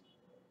orders.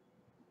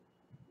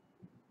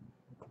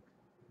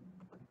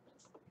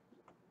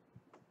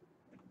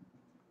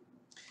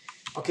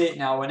 Okay,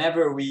 now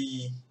whenever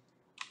we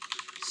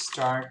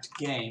start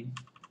game,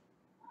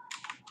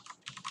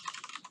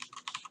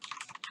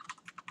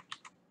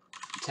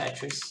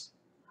 Tetris,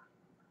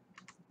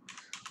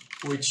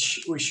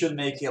 which we should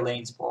make a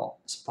lane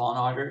spawn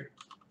order.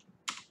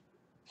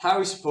 How are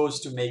we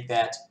supposed to make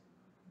that?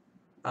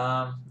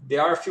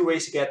 There are a few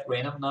ways to get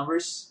random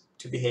numbers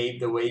to behave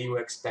the way you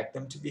expect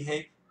them to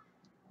behave.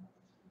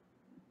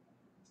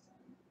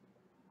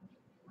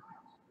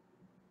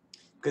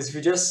 Because if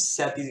you just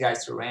set these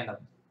guys to random,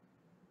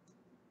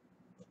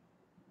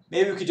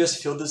 maybe we could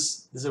just fill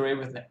this array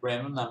with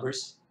random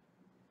numbers,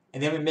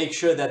 and then we make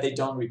sure that they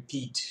don't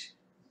repeat.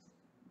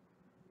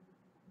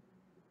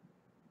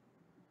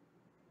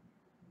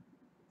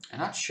 I'm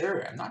not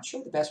sure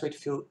the best way to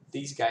fill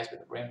these guys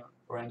with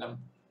random.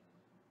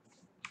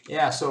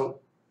 Yeah,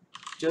 so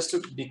just to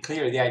be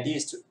clear, the idea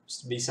is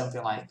to be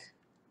something like,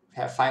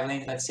 have 5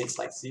 lanes, let's say it's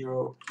like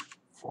 0,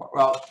 4.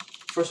 Well,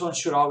 first one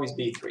should always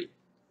be 3.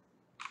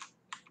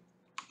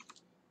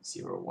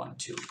 0, 1,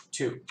 2,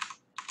 2.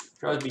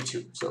 Should always be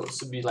 2. So it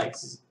should be like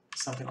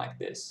something like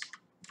this.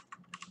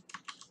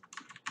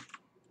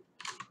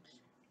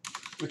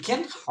 We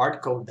can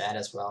hard code that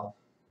as well.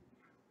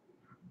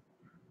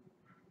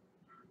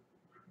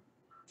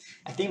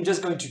 I think I'm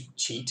just going to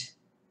cheat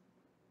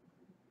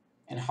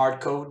and hard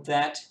code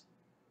that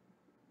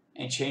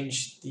and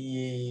change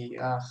the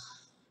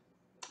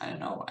I don't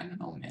know,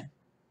 man.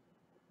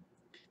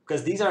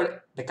 Because these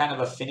are the kind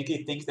of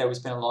finicky things that we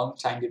spend a long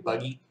time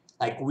debugging,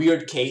 like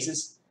weird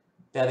cases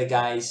that the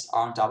guys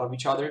are on top of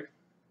each other.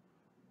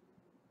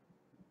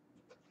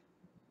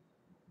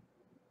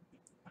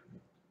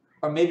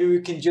 Or maybe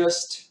we can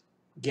just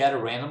get a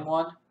random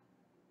one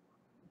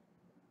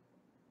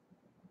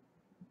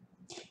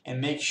and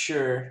make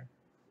sure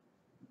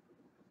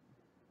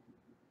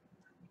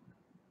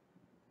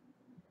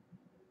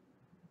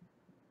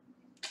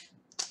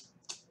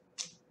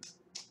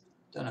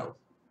don't know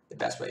the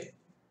best way.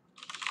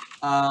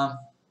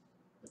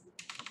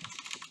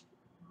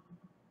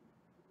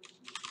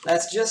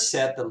 Let's just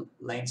set the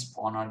lane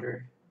spawn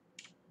order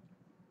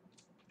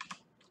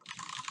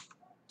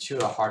to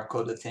a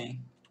hard-coded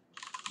thing.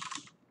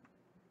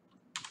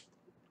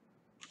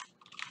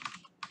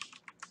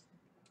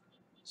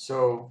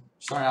 So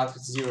starting out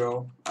with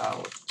 0,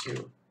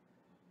 2.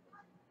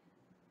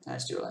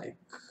 Let's do like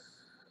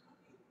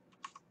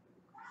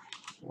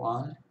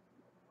 1,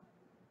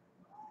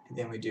 and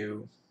then we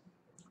do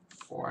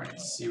 4 and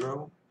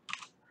 0.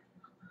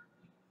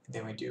 And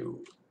then we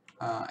do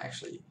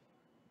actually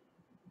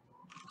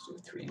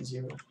let's do 3 and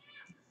 0.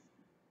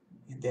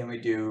 And then we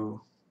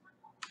do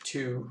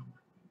 2,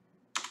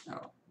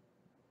 no,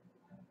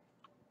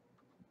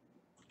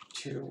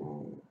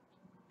 2,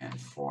 and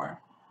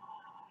 4.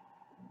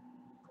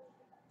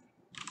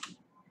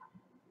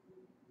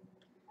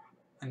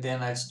 And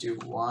then let's do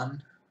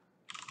 1,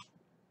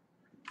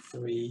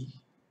 3,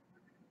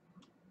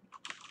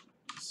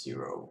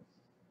 0.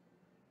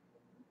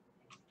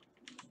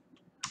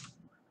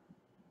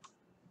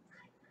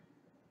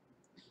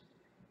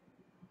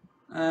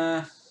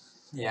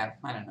 Yeah,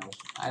 I don't know.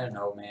 I don't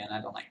know, man.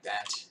 I don't like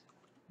that.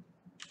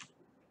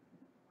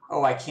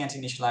 Oh, I can't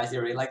initialize the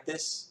array like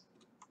this?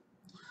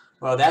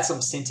 Well, that's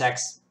some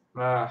syntax.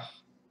 I'm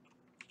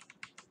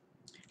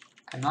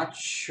not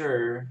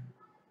sure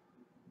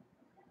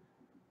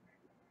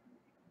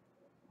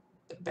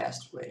the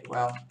best way.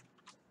 Well,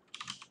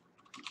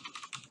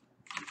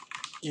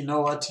 you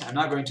know what? I'm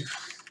not going to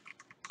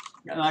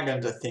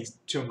think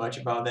too much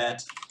about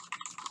that.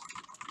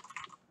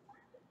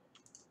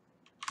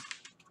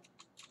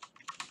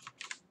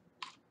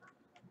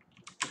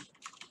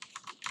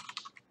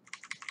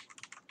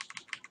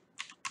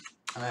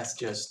 Let's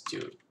just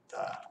do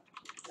the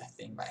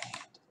thing by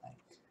hand, like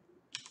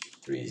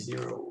 3,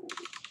 0,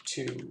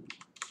 2,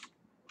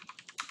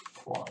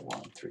 4,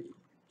 1, 3,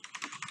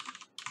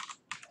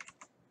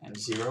 and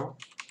 0.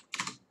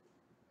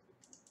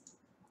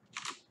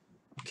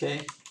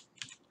 Okay.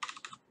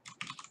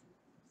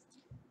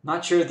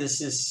 Not sure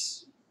this is.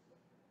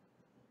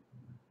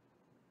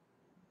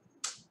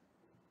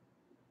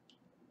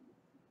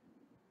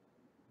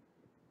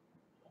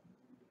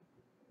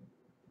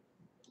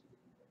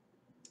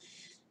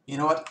 You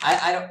know what?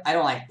 I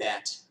don't like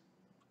that.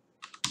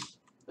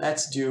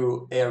 Let's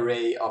do an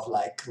array of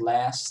like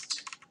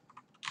last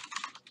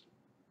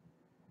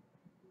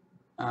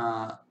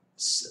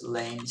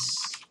lanes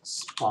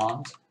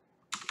spawned.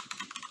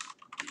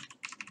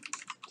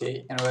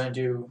 Okay, and we're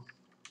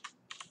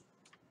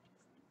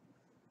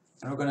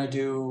gonna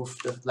do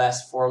the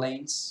last 4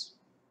 lanes,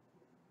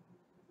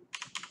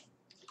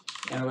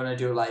 and we're gonna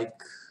do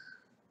like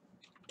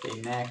a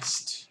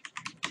next.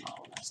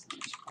 Oh, last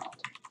lane spawned.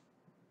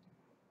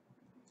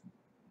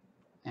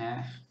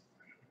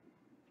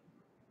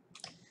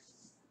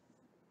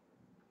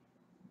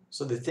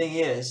 So the thing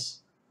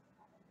is,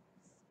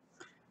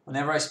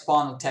 whenever I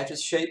spawn a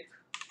Tetris shape,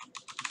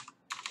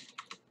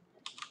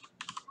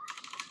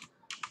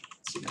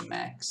 let's see the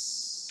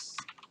max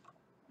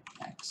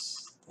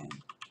thing.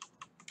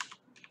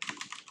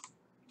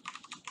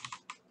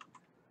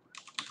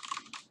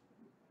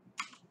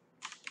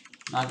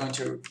 I'm not going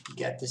to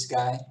get this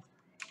guy,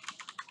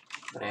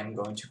 but I am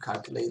going to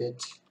calculate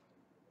it.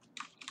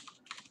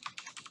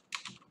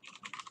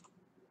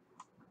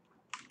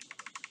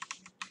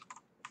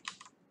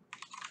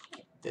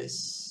 Like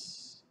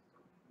this.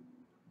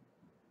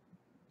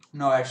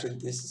 No, actually,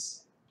 this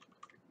is,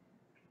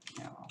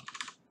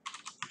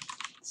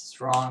 this is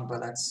wrong,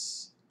 but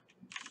let's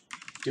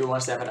do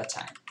one step at a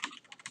time.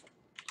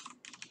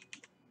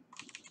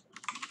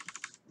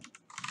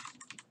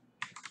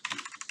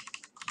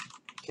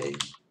 Okay.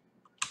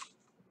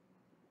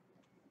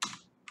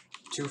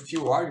 Too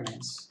few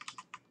arguments.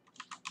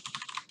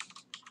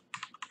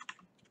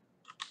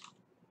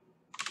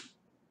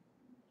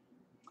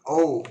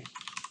 Oh.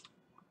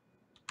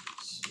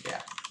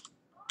 Yeah.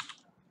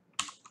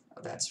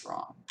 Oh, that's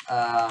wrong.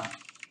 Yeah,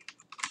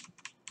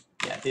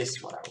 this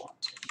is what I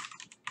want.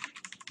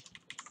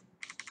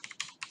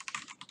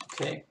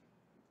 Okay.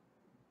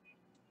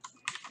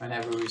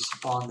 Whenever we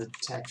spawn the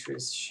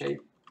Tetris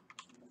shape,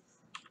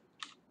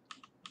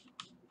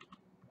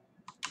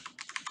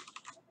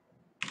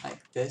 like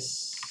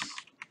this,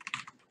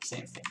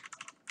 same thing.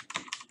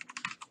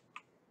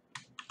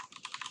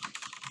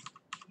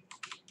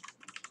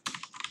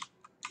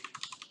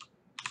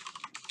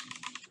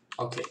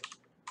 Okay,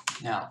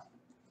 now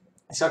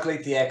let's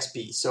calculate the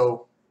XP.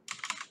 So,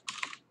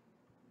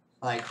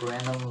 like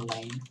random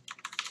lane,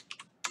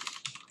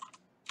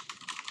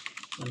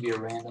 gonna be a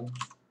random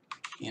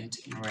int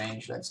in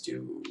range. Let's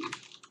do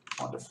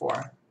 1 to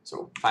 4.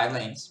 So 5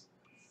 lanes.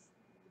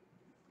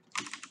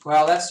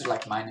 Well, let's do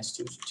like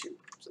 -2 to 2.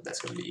 So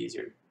that's gonna be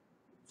easier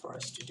for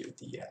us to do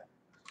the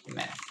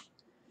math.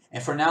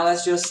 And for now,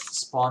 let's just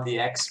spawn the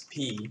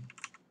XP.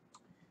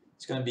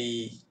 It's gonna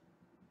be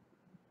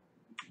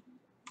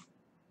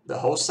the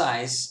whole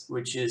size,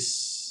 which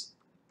is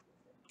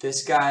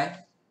this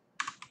guy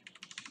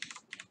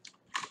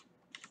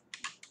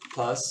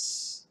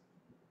plus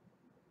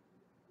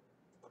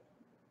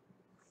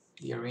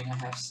the arena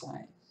half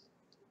size.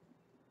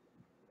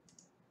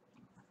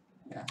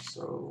 Yeah,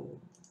 so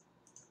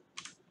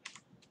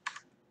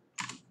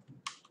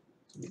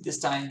this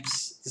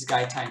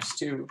guy times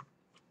 2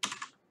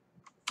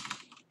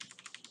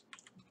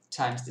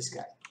 times this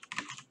guy.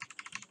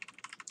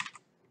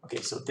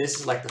 Okay, so this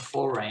is like the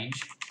full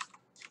range.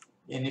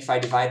 And if I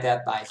divide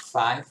that by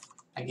 5,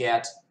 I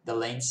get the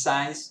lane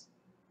size.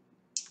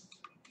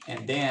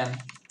 And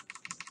then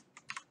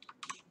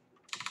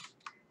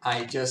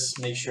I just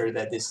make sure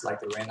that this is like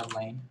the random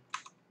lane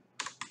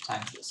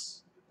times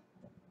this.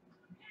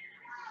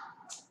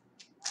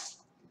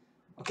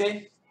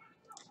 Okay,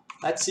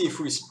 let's see if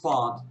we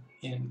spawn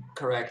in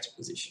correct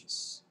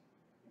positions.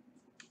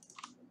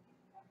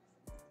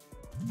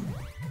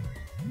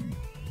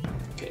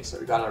 Okay, so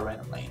we got our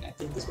random lane. I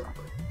think this is gonna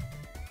work.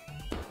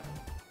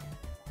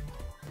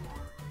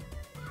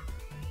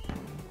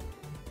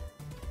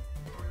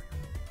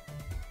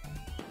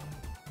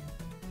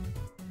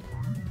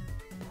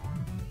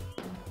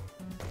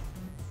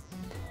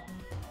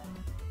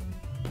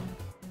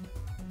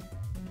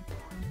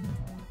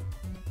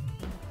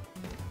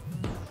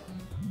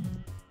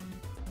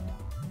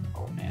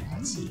 Oh man,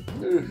 let's see.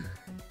 Ugh.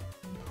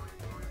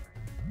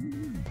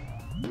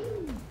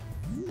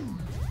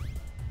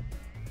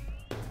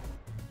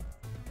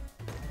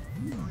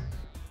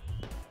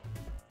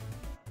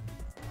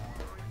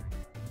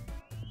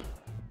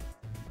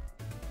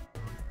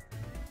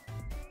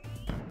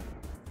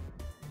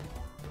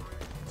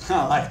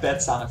 I like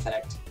that sound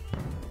effect.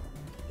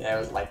 Yeah, it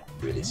was like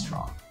really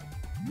strong.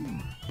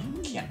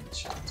 Can't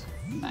shot.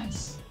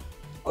 Nice.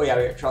 Oh yeah,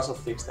 we should also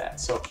fix that.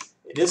 So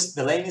it is,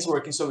 the lane is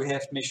working, so we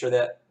have to make sure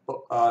that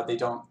they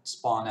don't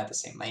spawn at the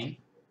same lane.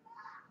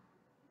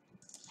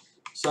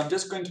 So I'm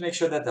just going to make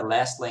sure that the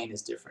last lane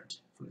is different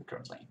from the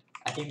current lane.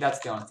 I think that's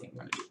the only thing I'm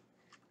going to do.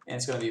 And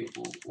it's going to be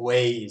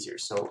way easier.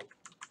 So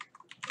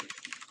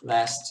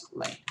last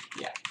lane,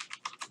 yeah.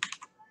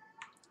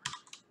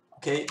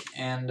 Okay,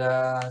 and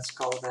let's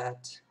call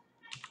that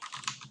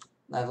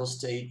level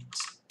state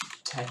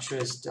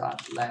Tetris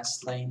dot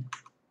last lane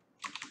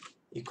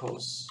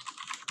equals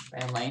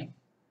random lane.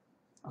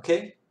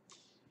 Okay,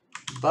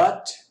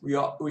 but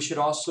we should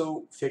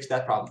also fix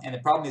that problem. And the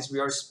problem is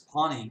we are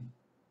spawning.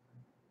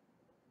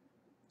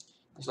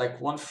 There's like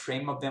one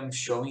frame of them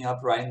showing up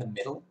right in the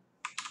middle.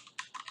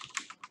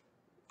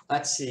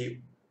 Let's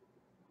see.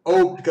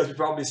 Oh, because we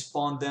probably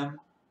spawned them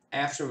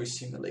after we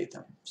simulate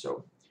them.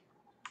 So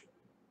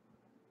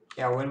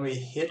yeah, when we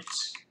hit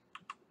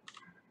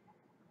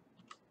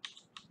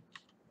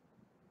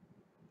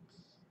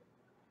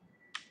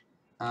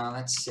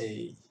let's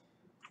say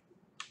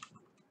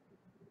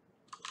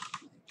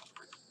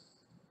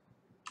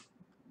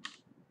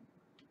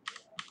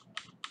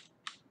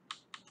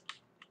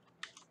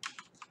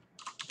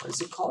what is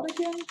it called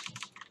again?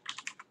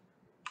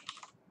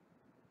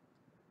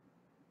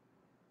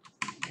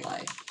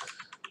 Like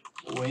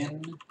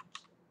when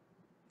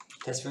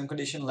test win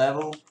condition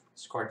level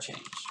score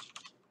changed.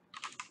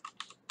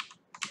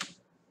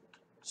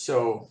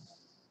 So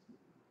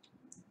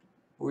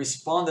we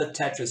spawned the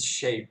Tetris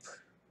shape,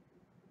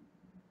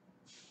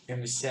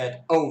 and we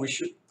said, oh, we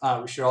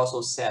should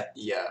also set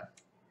the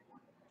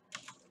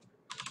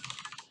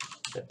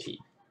P.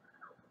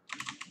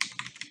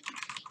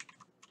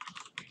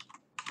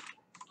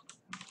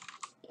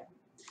 Yeah.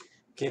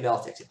 Okay, that'll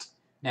fix it.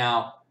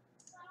 Now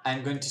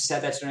I'm going to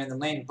set that to random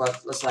lane,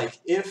 but let's like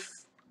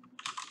if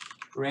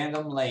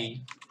random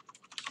lane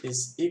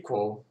is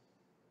equal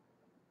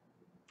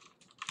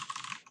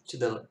to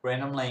the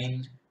random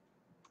lane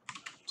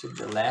to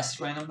the last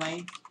random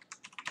lane.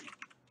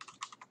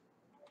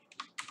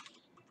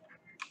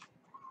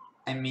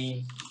 I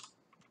mean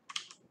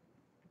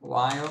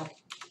while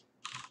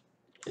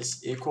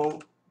is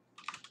equal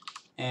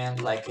and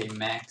like a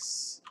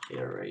max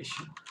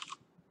iteration.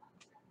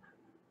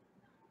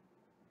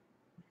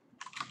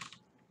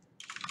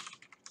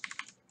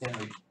 Then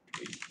we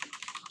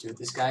do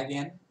this guy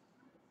again.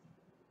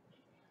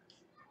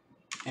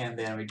 And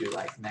then we do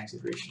like max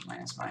iteration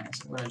minus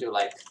minus. I'm going to do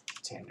like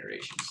 10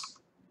 iterations.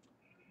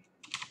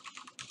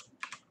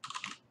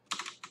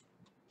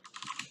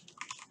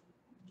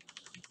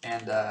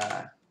 And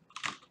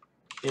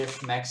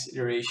if max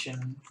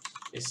iteration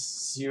is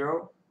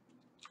 0,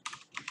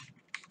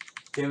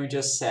 then we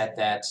just set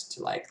that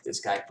to like this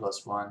guy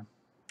plus 1.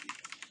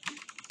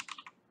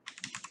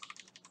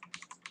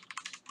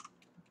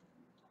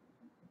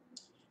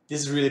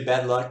 This is really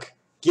bad luck.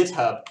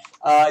 GitHub.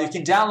 You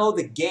can download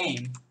the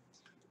game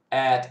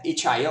at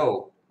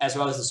itch.io as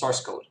well as the source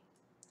code.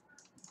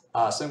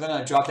 So I'm going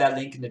to drop that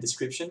link in the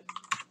description.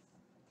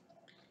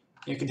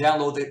 You can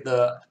download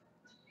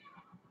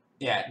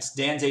it's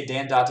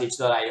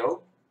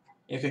dan.itch.io.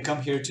 You can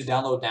come here to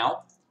download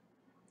now.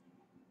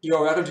 You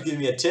are welcome to give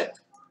me a tip,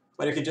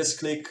 but you can just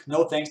click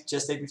no thanks,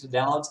 just take me to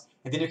downloads,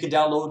 and then you can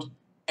download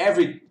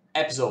every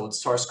episode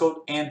source code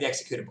and the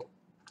executable.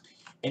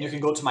 And you can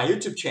go to my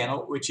YouTube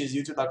channel, which is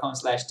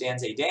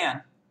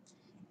youtube.com/danzaydan,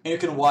 and you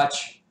can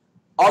watch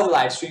all the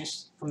live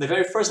streams from the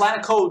very first line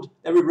of code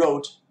that we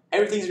wrote.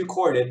 Everything's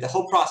recorded, the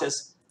whole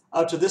process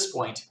up to this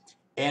point.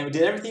 And we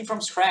did everything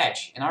from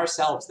scratch and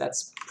ourselves.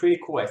 That's pretty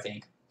cool, I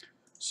think.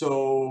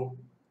 So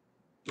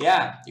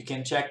yeah, you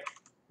can check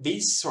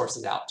these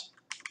sources out.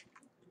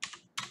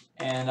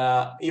 And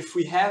if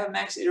we have a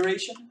max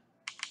iteration,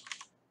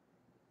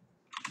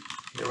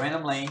 the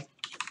random lane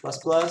plus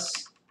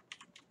plus.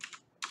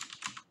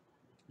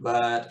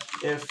 But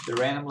if the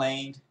random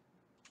lane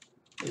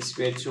is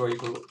greater to or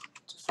equal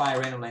to 5,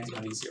 random lane is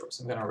going to be 0.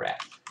 So I'm going to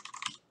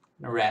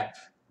wrap.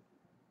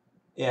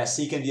 Yeah,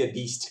 C can be a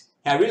beast.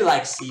 Yeah, I really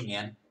like C,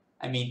 man.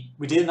 I mean,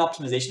 we did an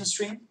optimization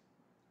stream.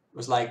 It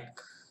was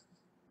like,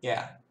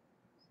 yeah,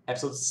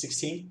 episode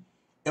 16.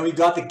 And we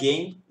got the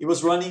game. It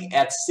was running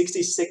at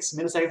 66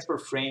 milliseconds per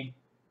frame.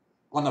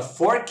 on a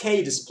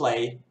 4K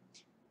display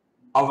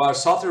of our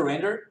software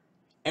render,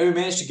 and we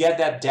managed to get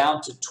that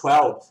down to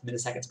 12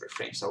 milliseconds per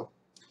frame. So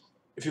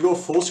if you go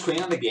full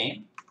screen on the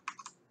game,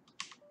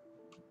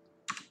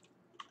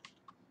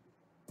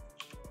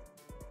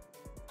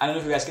 I don't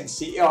know if you guys can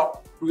see,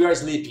 oh, we are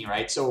sleeping,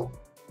 right? So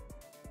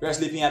we are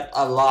sleeping at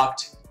a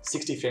locked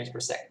 60 frames per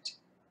second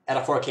at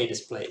a 4K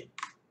display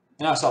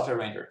in our software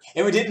render.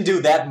 And we didn't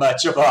do that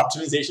much of an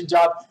optimization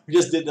job. We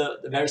just did the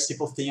very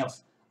simple thing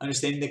of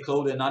understanding the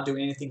code and not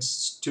doing anything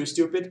too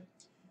stupid.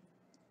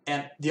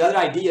 And the other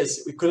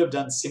ideas we could have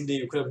done simply,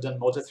 we could have done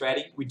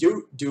multi-threading. We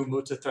do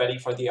multi-threading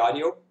for the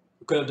audio.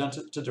 We could have done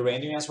to the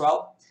rendering as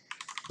well,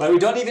 but we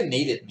don't even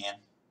need it,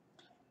 man.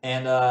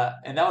 And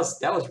that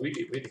was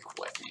really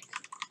cool, I think.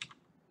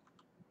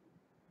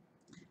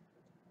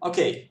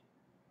 Okay,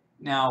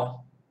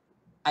 now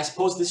I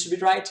suppose this should be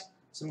right.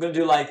 So I'm gonna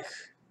do like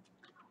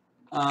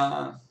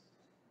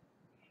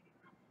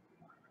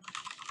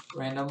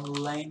random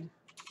lane,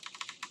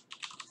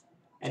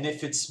 and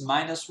if it's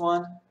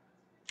 -1.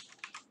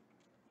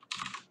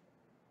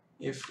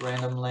 If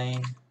random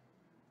lane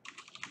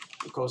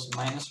equals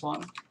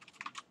 -1,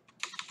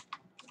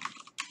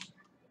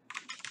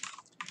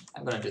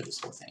 I'm gonna do this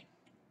whole thing.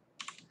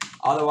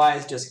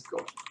 Otherwise, just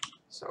go.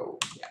 So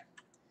yeah.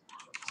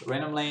 So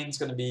random lane is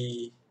gonna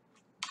be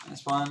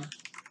 -1,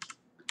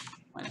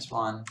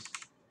 -1,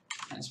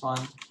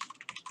 -1.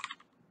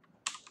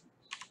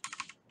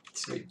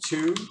 It's gonna be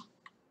 2,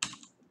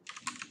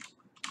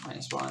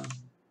 -1,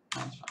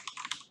 -1.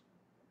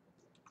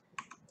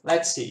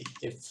 Let's see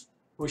if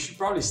we should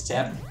probably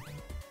step.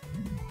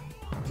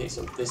 Okay,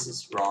 so this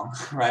is wrong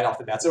right off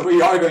the bat. So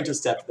we are going to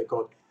step the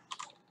code.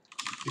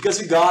 Because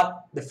we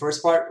got the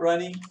first part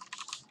running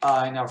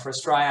in our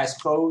first try, I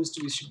suppose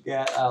we should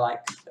get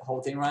like the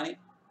whole thing running.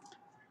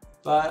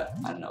 But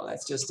I don't know,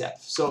 let's just step.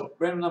 So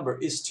random number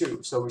is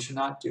 2, so we should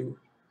not do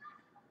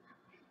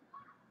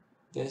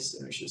this,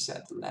 and we should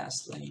set the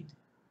last lane.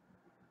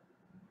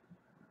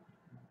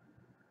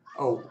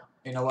 Oh,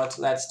 you know what?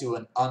 Let's do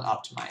an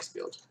unoptimized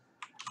build.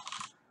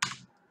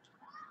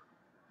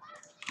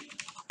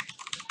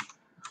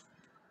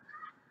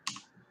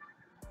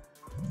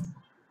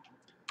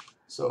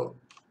 So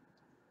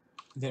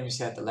then we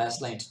set the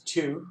last lane to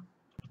 2.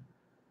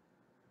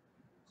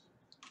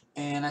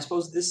 And I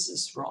suppose this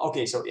is wrong.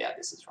 Okay, so yeah,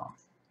 this is wrong.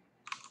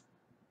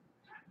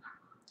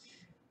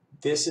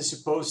 This is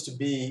supposed to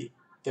be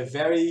the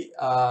very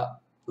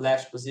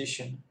left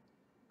position.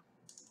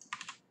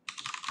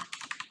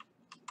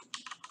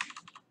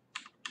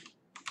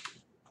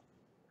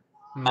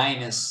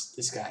 Minus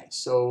this guy.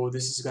 So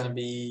this is going to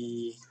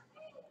be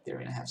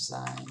 3.5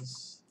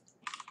 size.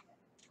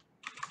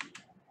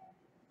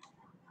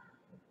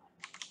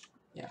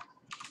 Yeah.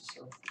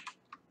 So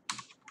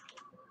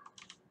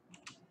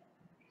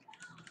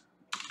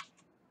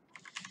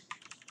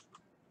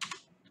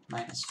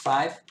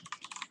 -5.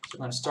 So we're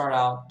going to start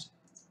out.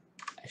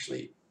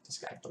 Actually, this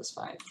guy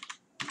 +5.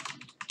 I'm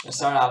going to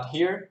start out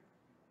here.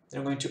 Then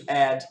I'm going to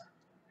add,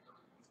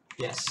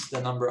 yes, the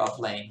number of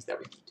lanes that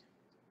we need.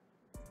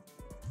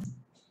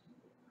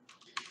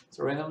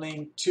 So random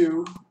lane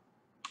 2,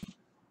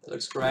 that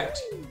looks correct.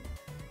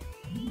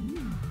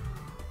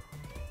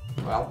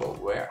 Well, but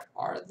where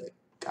are the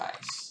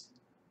guys?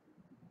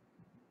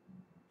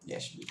 Yeah,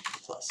 should be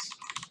plus.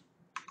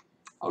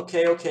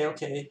 Okay.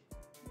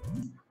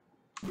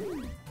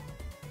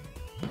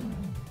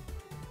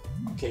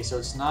 Okay, so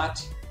it's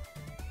not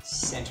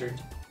centered.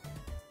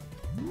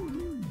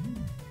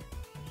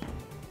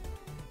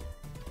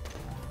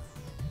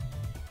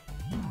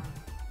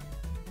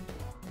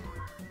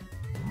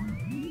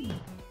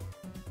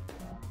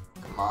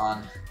 Come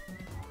on.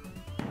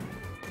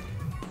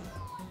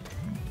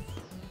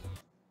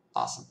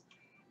 Awesome.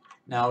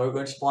 Now we're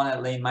going to spawn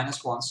at lane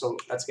 -1, so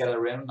let's get a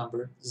random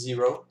number,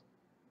 0.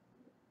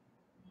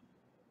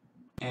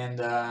 And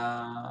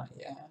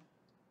yeah.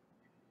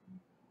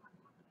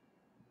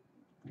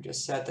 We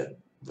just set the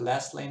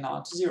last lane now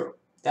to 0.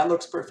 That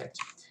looks perfect,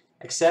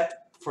 except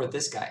for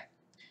this guy.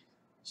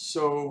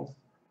 So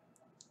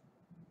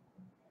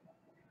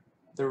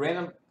the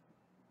random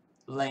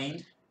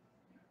lane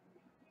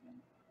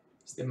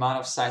is the amount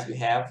of size we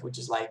have, which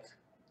is like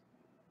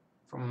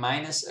from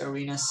minus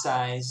arena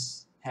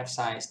size, half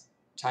size,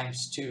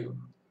 times 2,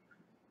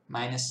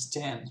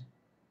 -10,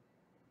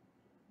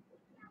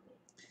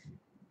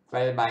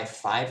 divided by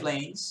 5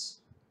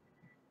 lanes.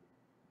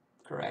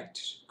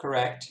 Correct.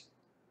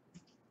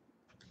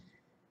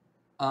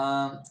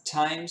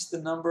 Times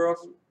the number of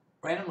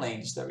random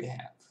lanes that we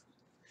have.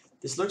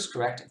 This looks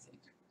correct, I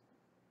think.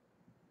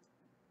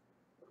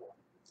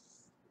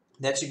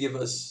 That should give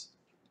us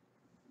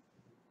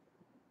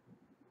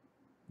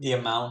the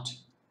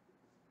amount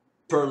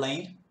per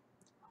lane,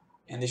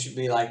 and this should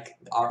be like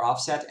our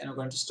offset, and we're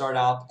going to start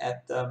out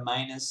at the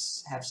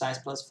minus half size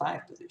plus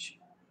 5 position.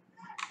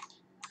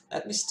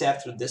 Let me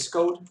step through this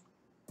code,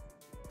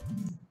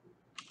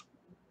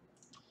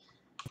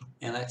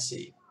 and let's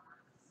see.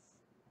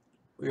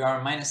 We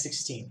are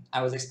 -16.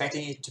 I was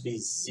expecting it to be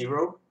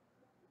 0,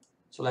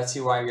 so let's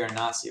see why we are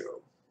not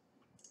 0.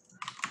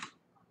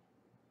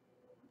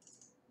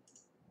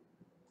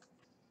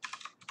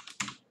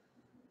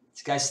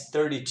 This guy's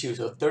 32,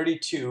 so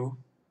 32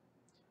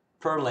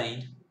 per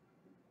lane.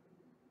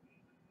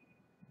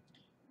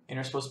 And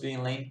you're supposed to be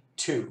in lane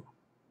 2.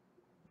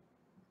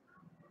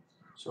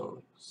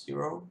 So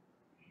 0.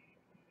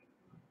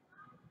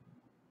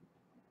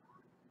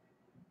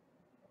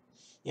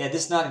 Yeah,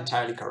 this is not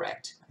entirely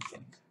correct, I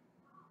think.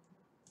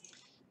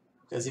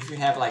 Because if you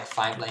have like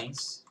 5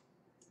 lanes,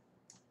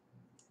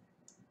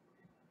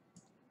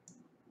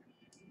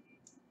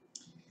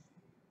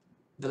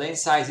 the lane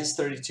size is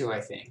 32, I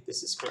think.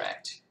 This is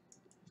correct.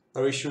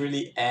 But we should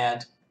really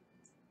add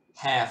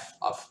half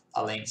of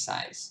a lane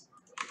size.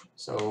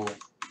 So,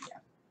 yeah.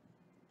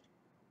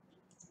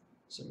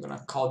 So I'm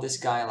gonna call this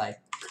guy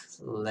like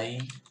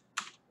lane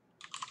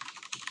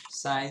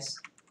size.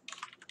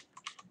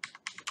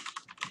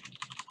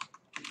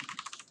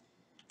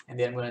 And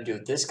then I'm gonna do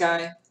this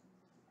guy,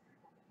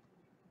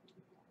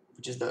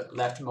 which is the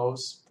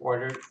leftmost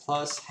border,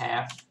 plus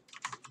half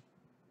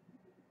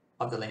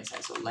of the lane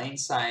size. So lane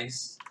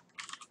size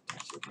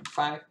times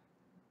 0.5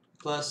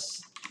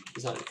 plus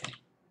this other thing.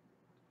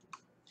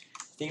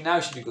 I think now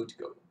it should be good to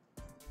go.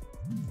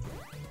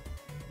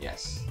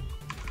 Yes.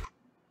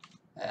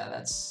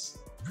 That's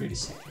pretty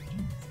simple.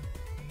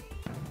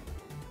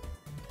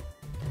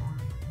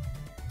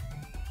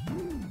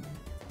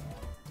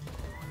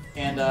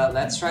 And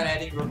let's try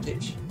adding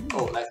rotation.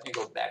 Oh, let me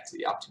go back to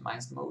the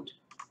optimized mode.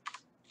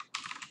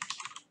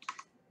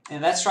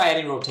 And let's try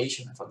adding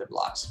rotation for the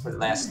blocks, for the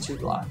last 2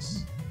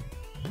 blocks.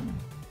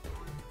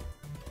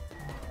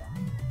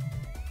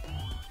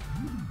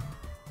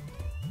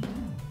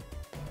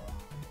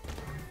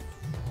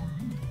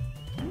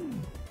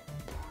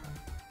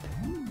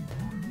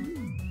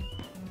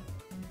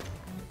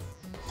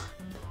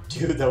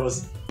 Dude, that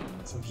was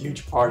some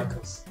huge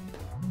particles.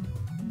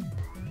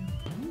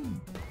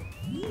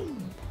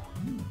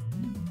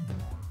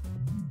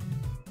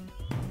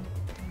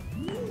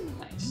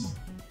 Nice.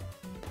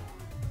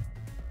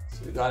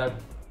 So we got a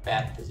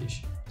bad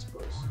position, I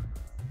suppose.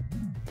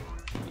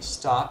 We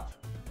stop.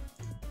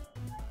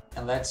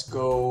 And let's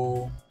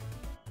go.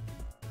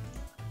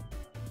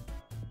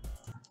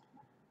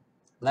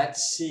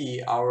 Let's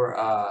see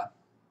our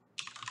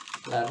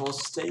level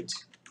state.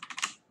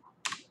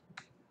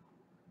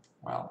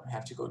 Well, we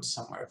have to go to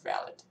somewhere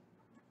valid.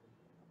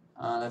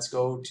 Let's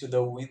go to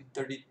the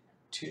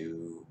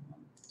Win32.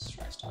 Let's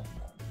try starting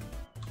that.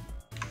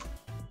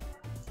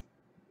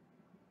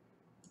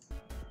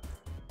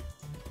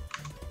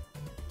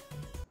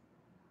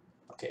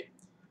 Okay.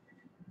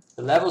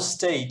 The level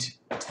state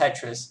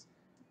Tetris.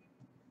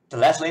 The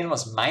last lane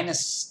was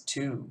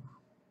 -2.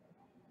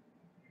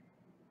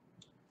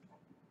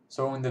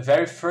 So in the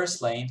very first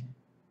lane,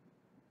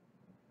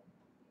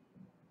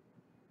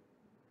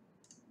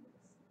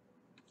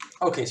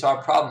 okay, so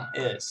our problem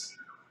is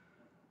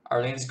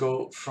our lanes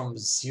go from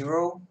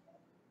 0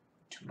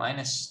 to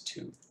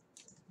 -2,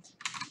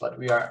 but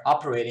we are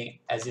operating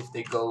as if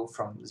they go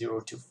from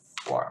 0 to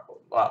 4.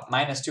 Well,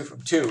 -2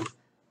 from 2,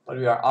 but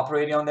we are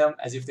operating on them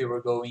as if they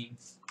were going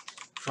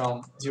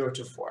from 0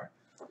 to 4.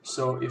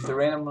 So if the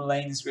random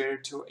lane is greater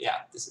to,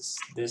 yeah, this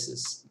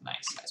is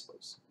nice, I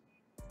suppose.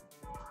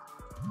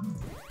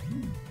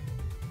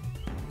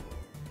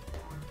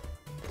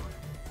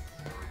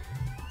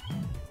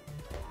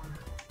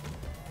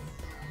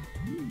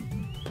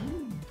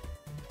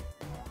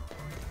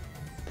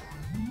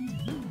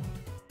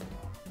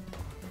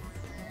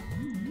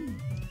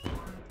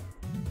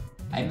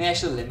 I may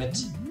actually limit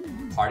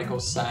particle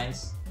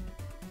size,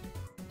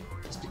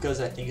 just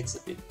because I think it's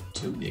a bit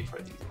too big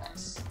for these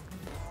guys.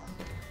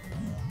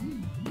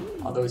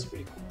 Although it's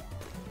pretty cool.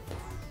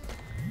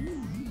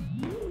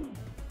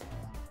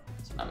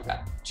 So now we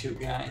got 2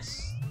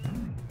 guys.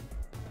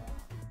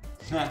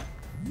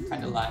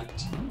 Kinda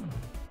liked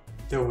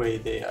the way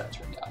they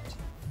turned out.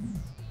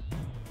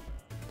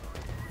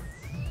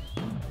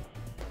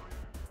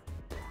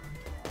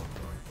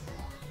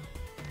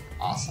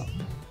 Awesome.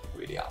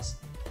 Really awesome.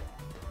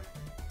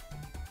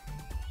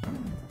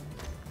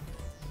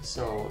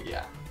 So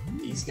yeah,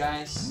 these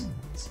guys.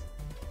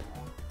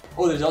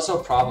 Oh, there's also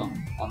a problem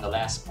on the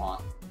last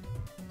pawn.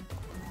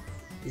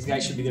 These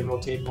guys should be the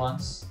rotate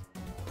ones.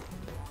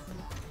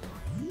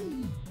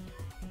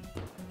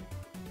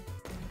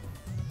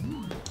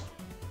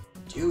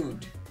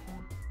 Dude,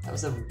 that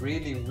was a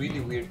really, really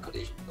weird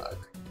collision bug.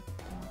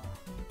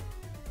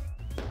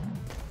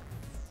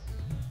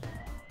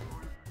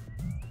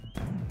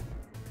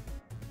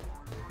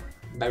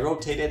 By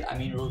rotated, I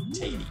mean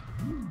rotating.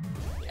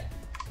 Yeah.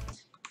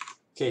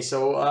 Okay,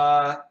 so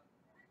I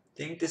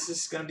think this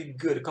is gonna be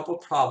good. A couple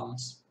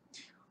problems.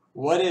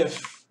 What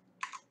if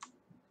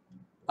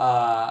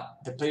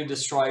the player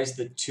destroys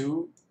the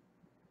 2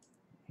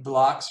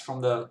 blocks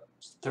from the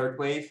 3rd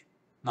wave,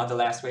 not the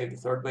last wave, the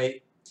 3rd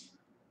wave?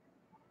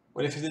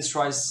 What if he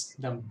destroys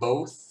them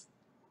both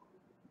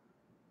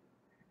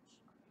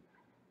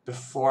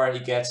before he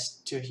gets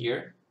to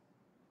here?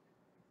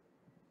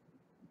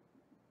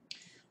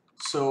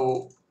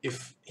 So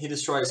if he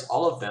destroys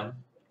all of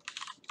them,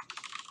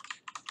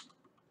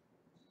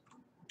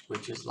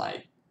 which is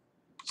like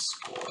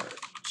score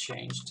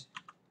changed,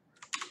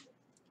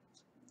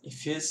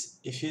 if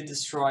he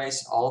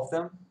destroys all of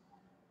them,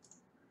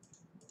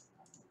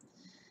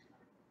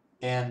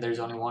 and there's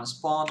only one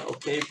spawn,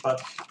 okay,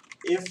 but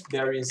if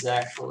there is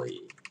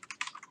actually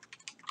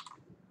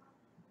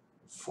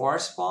 4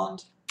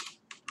 spawned,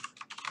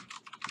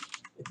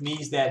 it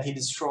means that he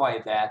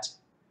destroyed that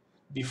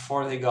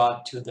before they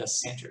got to the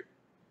center.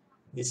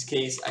 In this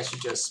case, I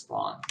should just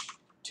spawn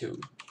 2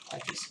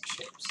 Tetris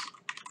shapes.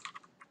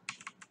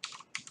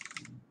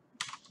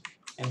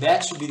 And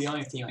that should be the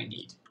only thing I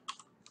need.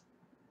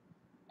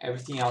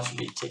 Everything else should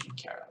be taken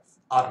care of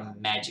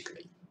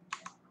automatically.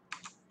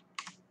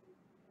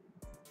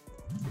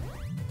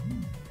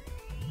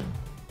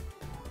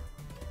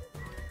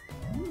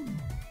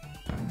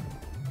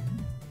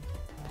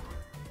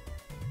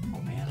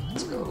 Oh man,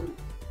 let's go.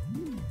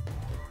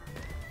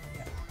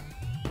 Yeah.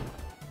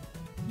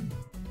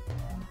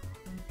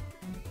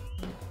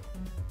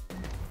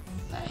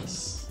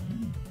 Nice.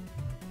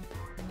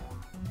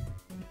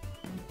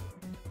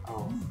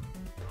 Oh.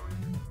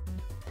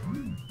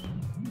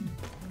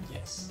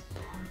 Yes.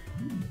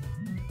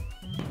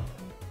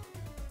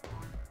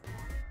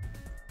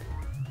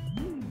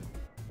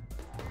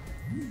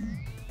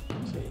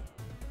 Okay.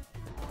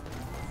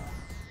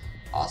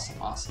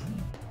 Awesome,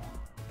 awesome.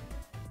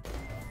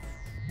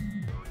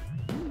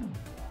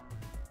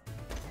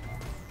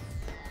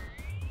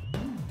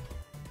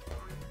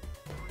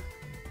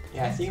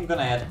 Yeah, I think I'm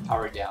gonna add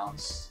power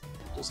downs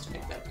just to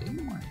make that a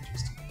bit more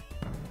interesting.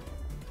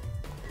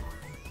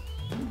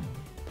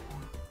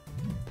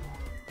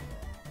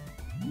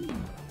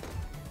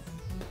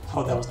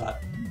 Oh, that was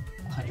not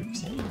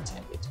 100%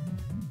 intended.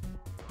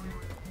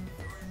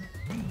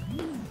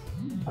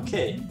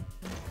 Okay,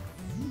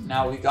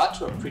 now we got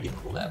to a pretty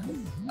cool level,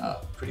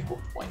 pretty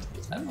cool point in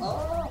this level.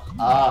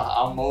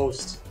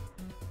 Almost.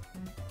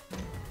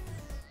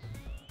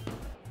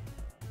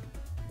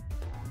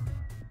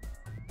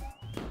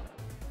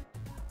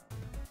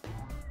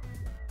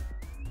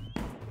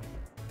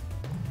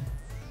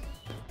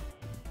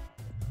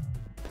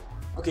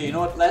 Okay, you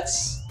know what?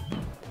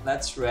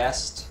 Let's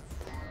rest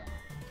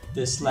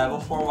this level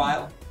for a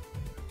while,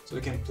 so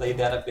we can play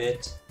that a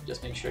bit.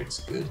 Just make sure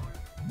it's good.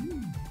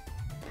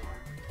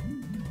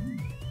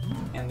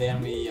 And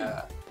then we,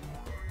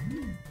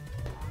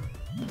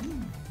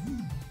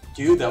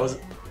 dude, that was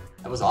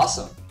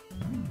awesome.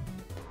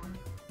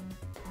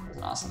 That was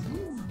an awesome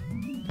move.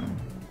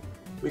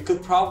 We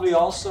could probably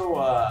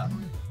also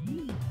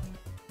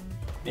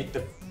make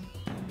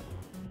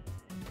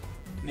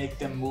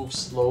them move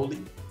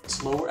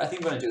slower. I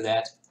think I'm gonna do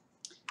that.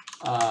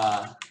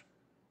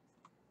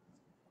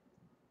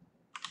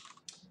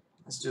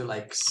 Let's do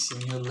like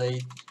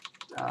simulate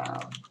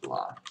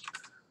block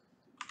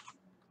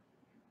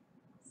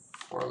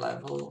for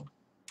level,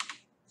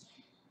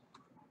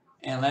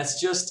 and let's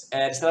just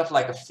add, instead of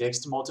like a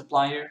fixed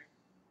multiplier,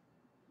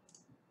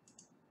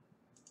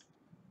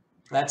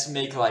 let's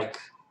make like,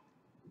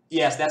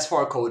 yes, that's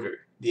for a coder,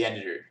 the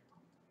editor.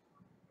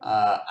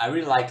 I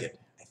really like it.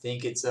 I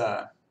think it's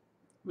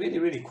really,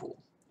 really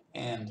cool,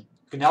 and you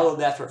can download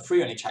that for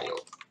free on itch.io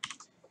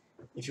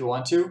if you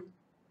want to.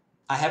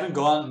 I haven't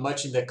gone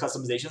much in the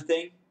customization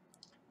thing,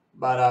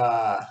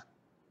 but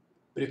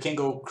you can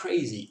go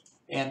crazy.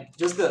 And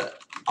just the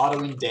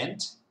auto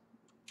indent,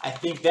 I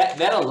think that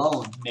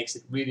alone makes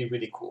it really,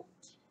 really cool.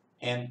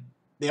 And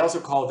they also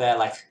call that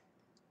like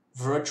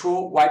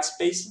virtual white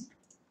spacing,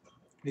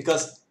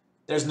 because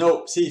there's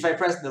no, see, if I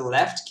press the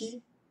left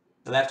key,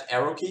 the left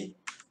arrow key,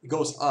 it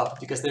goes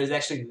up because there's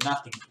actually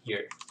nothing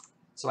here.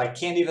 So I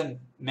can't even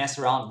mess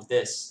around with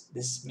this.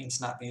 This means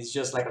nothing. It's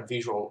just like a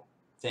visual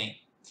thing.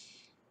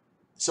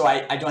 So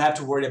I don't have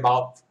to worry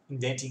about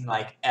indenting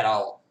like at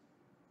all.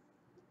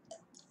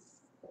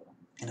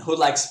 And who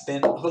likes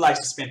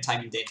to spend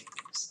time indenting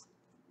things?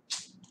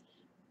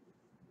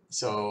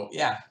 So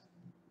yeah.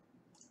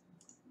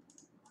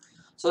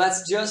 So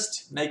let's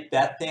just make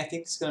that thing. I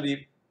think that's gonna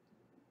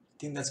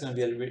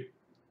be a little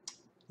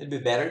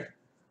bit better.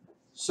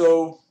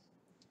 So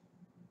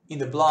in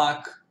the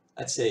block,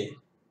 let's say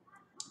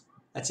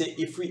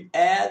if we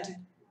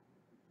add,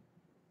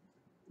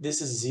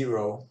 this is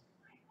 0,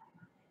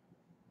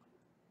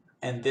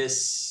 and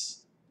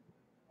this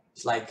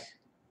is like,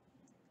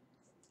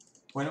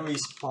 when we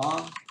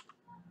spawn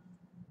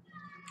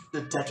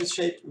the Tetris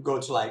shape, we go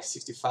to like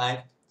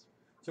 65.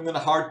 So I'm gonna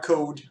hard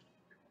code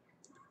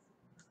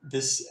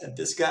this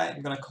guy.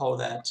 I'm gonna call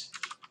that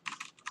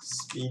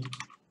speed.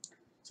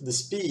 So the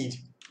speed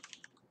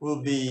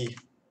will be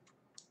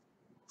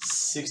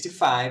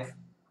 65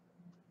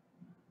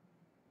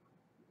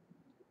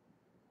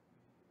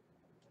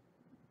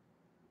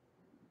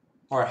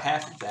 or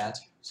half of that,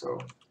 so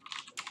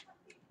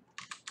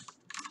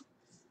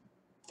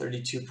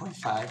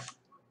 32.5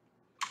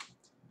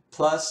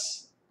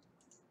 plus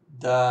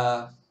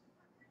the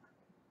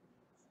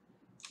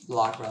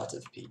block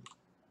relative p.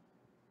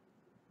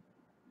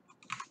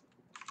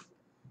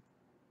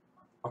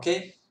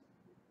 Okay,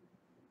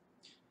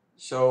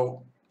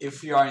 so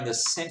if we are in the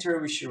center,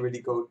 we should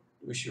really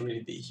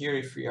be here.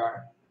 If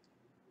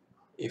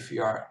we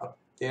are up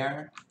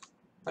there,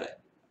 but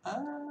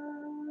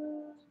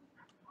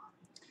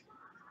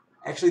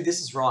Actually, this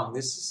is wrong.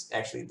 This is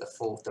actually the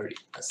full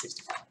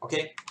 65.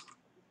 Okay.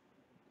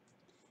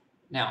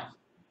 Now,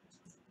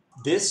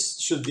 this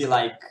should be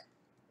like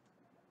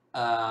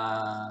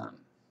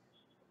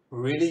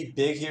really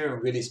big here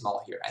and really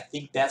small here. I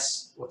think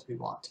that's what we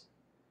want.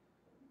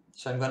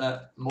 So I'm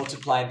gonna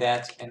multiply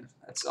that, and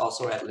let's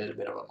also add a little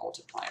bit of a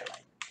multiplier,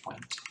 like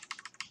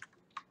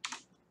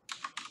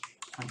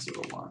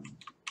 0.01.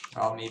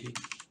 Well, maybe.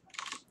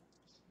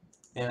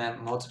 And I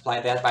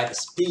multiply that by the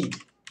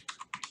speed.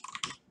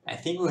 I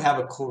think we'll have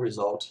a cool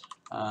result.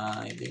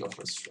 Illegal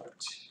for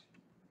struct.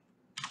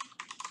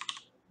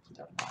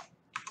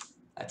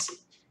 Let's see.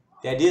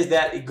 The idea is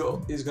that it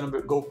is going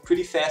to go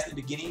pretty fast in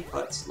the beginning,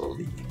 but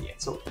slowly in the end.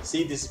 So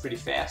see, this is pretty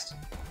fast.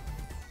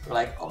 We're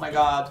like, oh my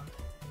god,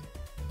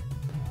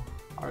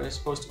 are we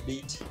supposed to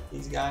beat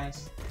these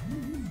guys?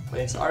 But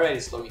it's already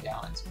slowing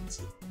down, as you can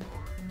see.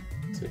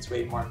 So it's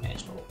way more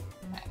manageable.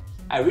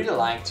 I really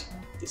liked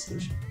this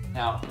solution.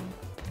 Now,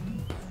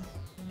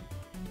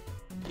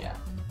 yeah.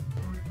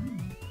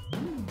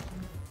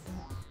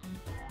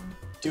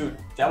 Dude,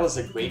 that was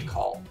a great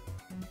call.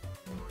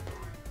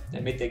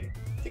 That made the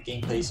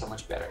gameplay so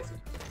much better, I think.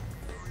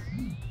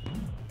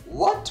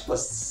 What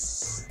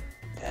was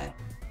that?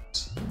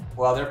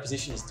 Well, their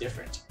position is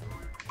different.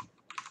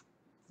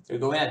 They're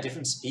going at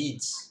different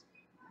speeds.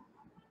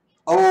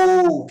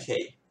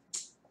 Okay.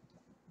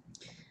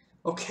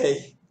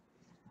 Okay.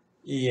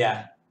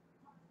 Yeah.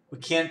 We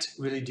can't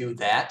really do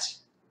that.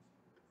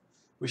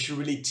 We should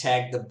really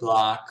tag the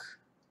block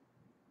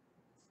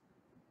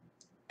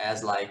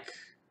as like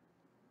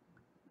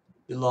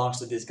belongs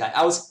to this guy.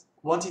 I was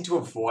wanting to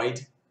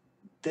avoid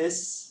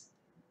this,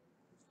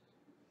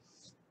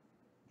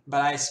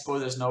 but I suppose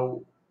there's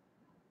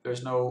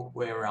no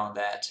way around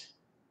that.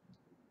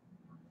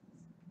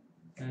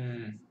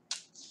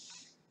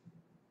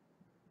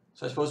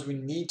 So I suppose we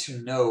need to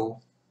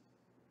know.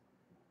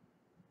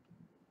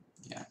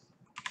 Yeah.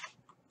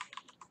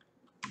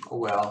 Oh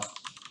well.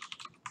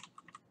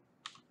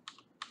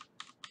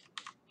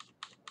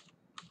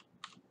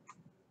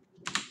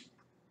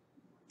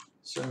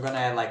 So I'm gonna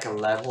add like a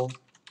level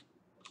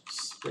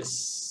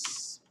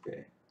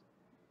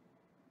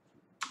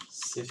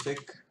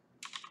specific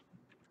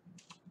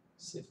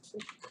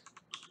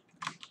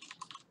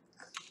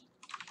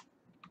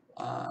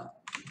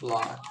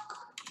block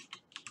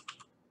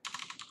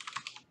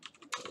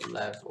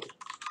level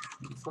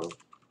info,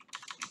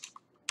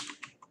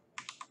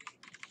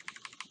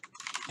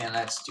 and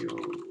let's do a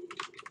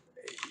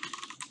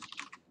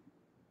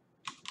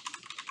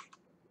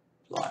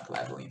block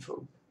level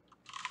info.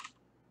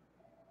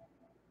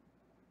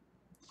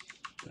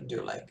 And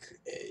do like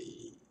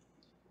a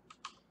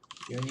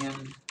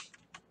union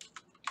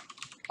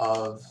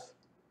of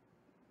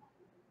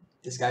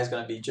this guy's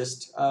gonna be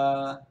just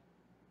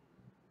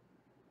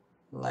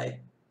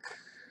like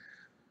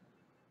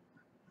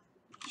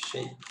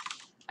shape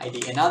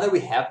ID. And now that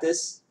we have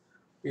this,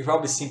 we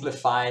probably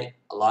simplify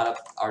a lot of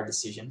our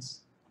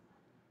decisions.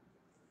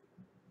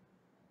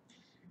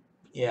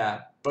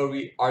 Yeah, but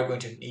we are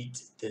going to need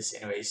this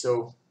anyway.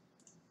 So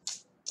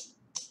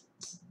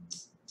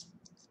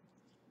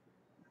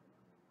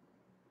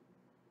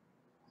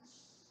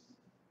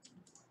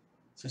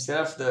instead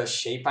of the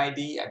shape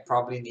ID, I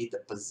probably need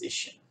the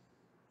position.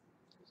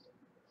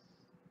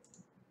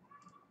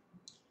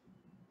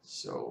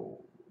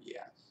 So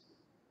yeah.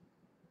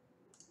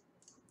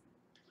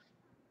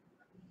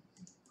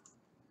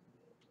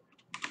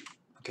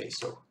 Okay,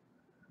 so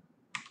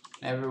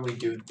whenever we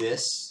do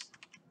this,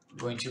 I'm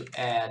going to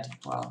add,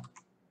 well,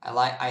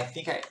 I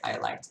think I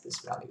liked these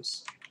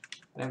values.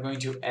 And I'm going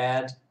to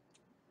add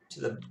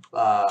to the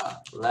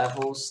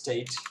level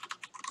state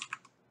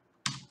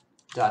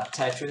dot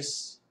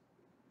Tetris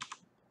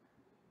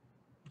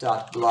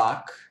dot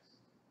block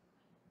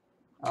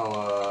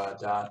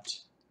dot,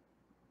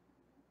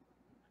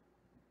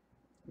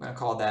 I'm gonna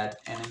call that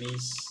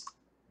enemies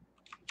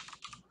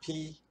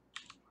P,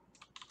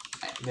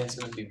 and then it's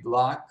gonna be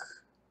block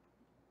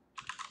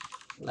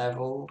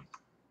level,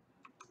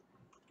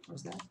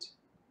 what's that?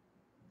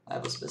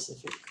 Level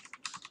specific.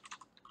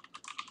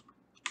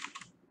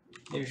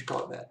 Maybe we should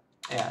call it that.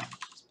 Yeah,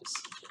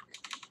 specific.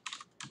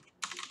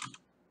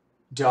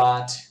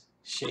 Dot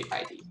shape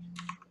ID.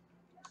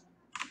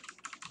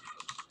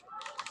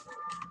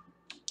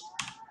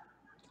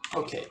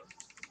 Okay.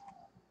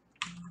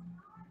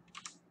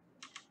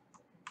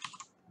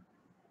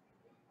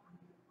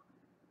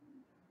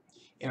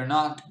 And we're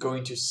not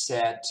going to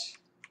set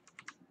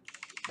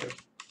a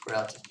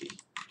relative P,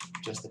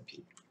 just the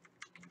P.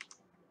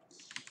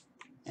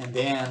 And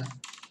then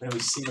when we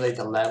simulate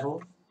the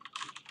level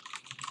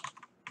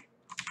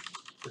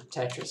for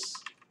Tetris,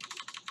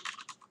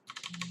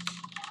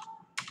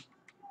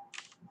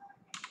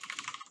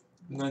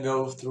 I'm going to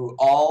go through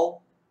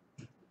all.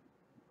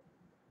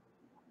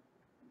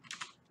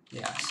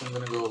 Yeah, so I'm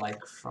going to go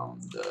like from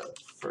the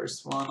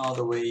first one all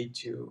the way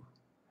to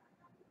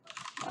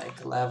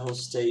like level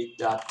state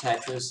dot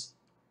Tetris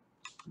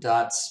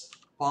dot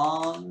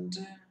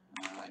spawned.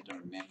 I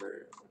don't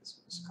remember what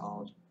it's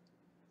called.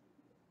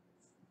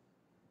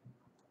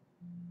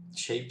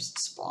 shapes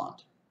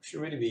spawned.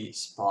 Should really be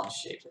spawn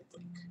shaped, I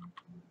think.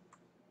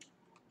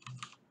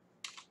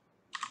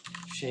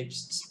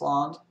 Shapes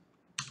spawned.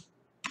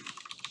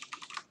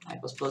 I++.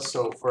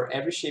 So for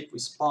every shape we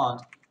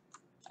spawned,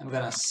 I'm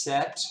gonna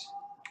set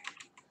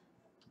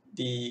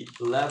the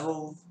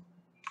level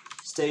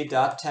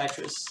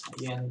state.tetris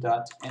again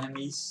dot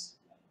enemies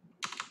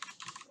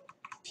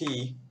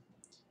p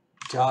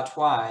dot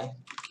y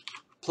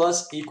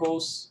plus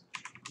equals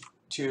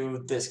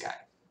to this guy.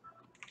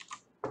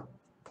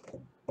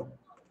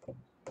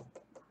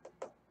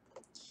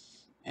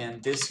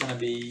 And this is gonna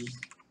be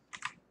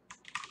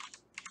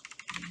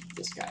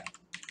this guy.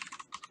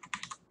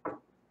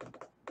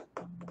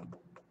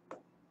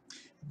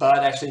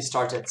 But actually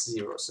starts at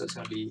 0, so it's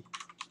gonna be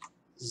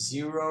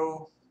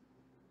 0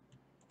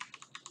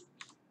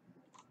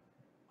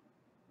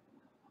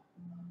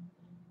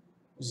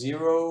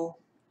 0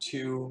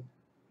 to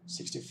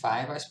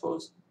 65, I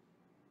suppose.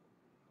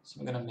 So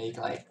I'm gonna make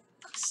like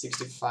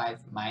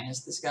 65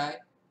 minus this guy.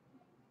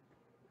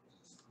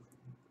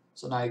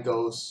 So now it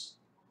goes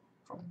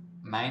from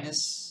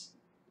minus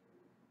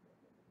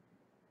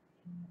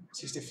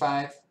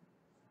 65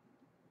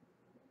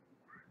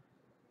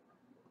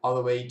 all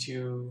the way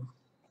to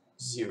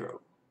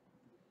 0,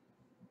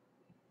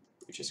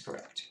 which is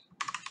correct,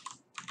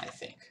 I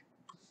think.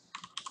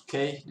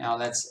 Okay, now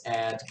let's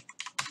add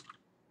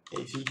a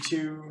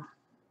v2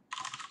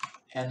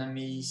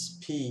 enemies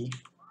p.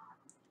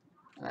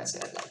 Let's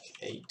add like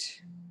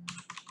 8.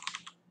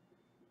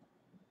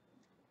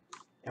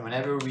 And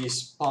whenever we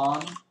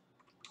spawn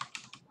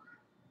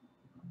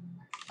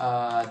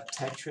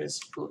Tetris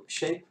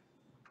shape,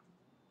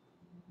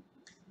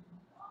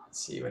 let's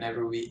see,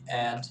 whenever we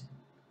add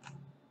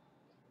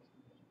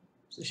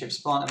the shape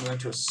spawn, I'm going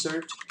to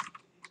assert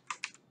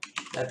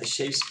that the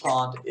shape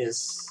spawned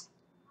is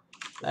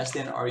less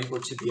than or equal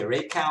to the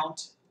array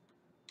count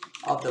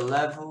of the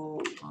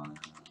level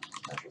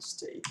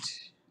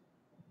state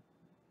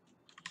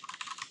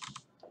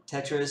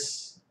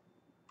Tetris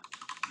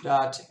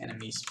dot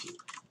enemies p.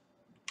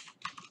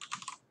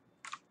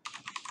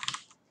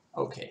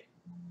 Okay.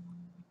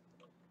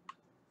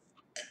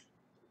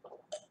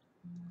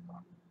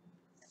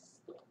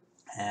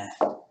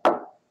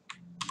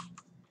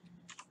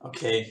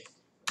 Okay.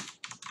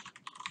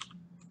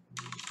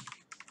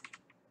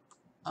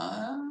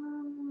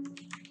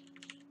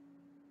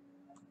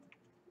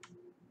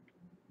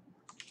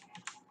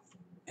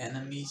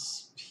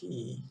 Enemies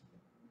p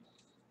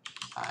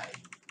I.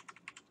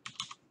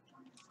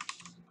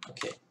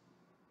 Okay.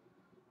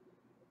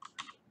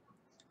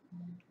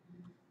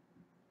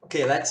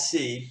 Okay, let's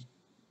see.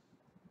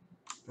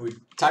 We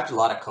typed a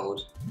lot of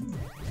code.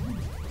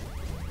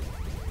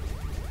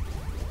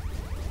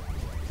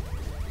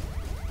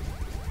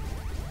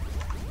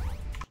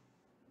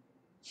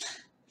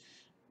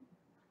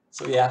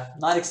 So yeah,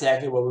 not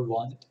exactly what we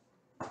wanted.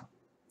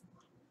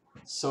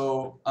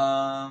 So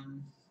oh,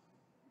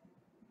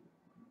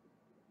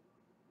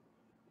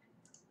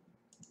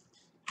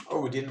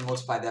 we didn't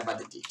multiply that by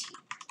the dt.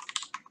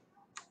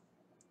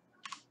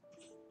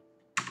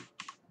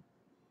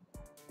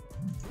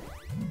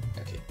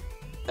 Okay,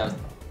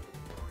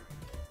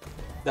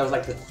 that was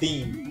like the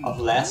theme of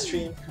last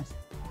stream.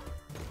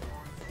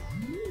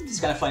 It's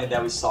kind of funny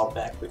that we solved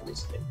that quickly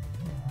today.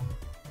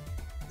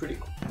 Pretty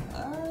cool.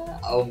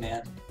 Oh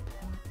man.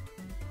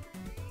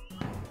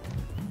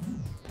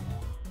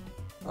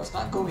 Well, it's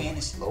not going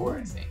any slower,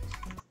 I think.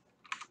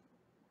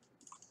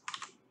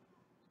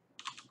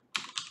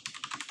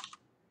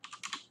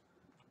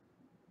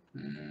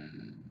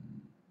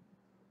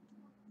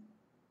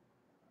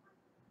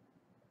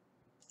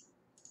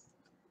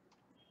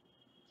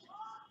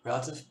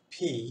 Relative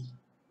p,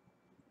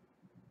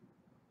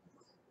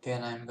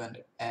 then I'm going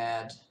to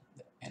add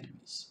the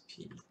enemies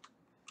p.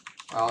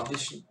 Well,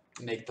 this should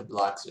make the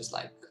blocks just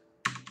like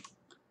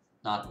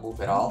not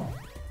move at all,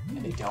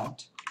 and they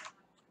don't.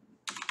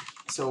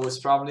 So it's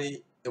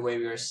probably the way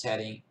we are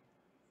setting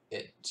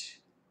it.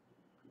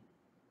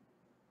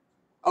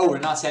 Oh, we're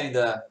not setting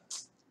the.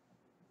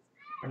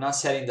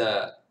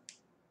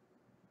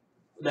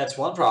 That's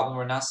one problem.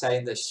 We're not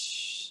setting the.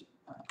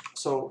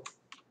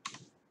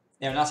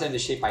 Yeah, we're not setting the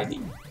shape ID.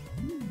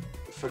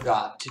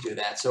 Forgot to do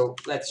that. So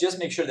let's just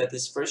make sure that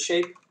this first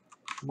shape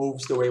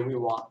moves the way we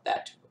want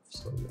that to move.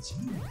 So let's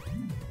see.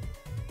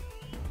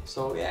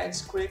 So yeah,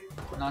 it's quick,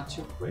 but not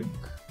too quick.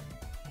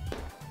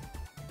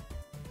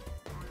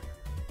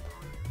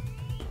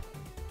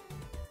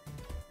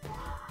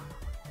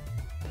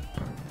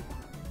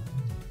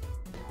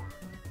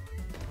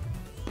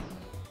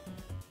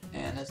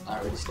 And it's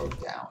not really slowed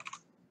down.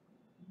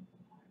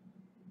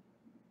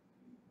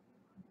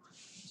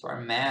 So our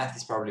math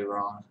is probably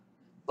wrong,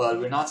 but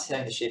we're not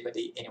setting the shape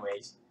ID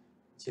anyways.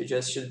 So it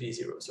just should be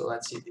 0. So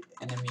let's see the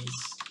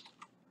enemies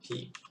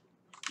p.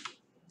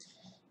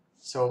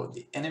 So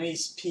the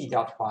enemies p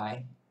dot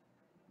y,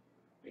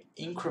 we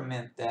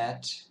increment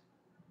that.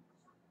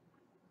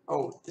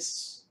 Oh,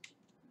 this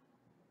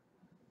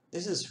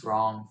is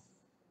wrong.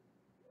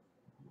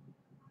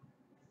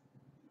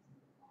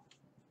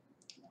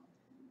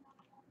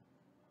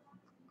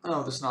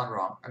 No, this is not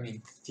wrong. I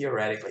mean,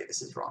 theoretically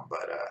this is wrong,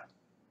 but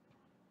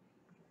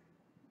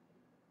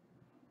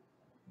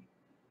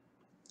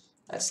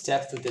let's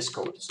step through this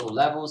code. So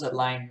levels at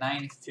line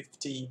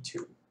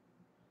 952.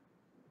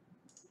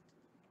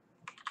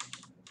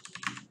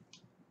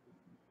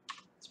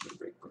 Let's put a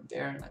breakpoint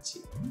there and let's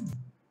see.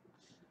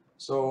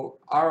 So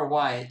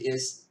RY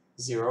is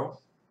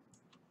 0.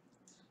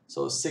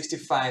 So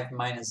 65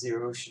 minus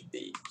 0 should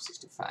be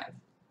 65.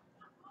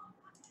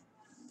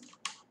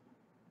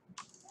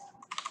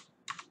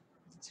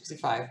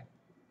 65.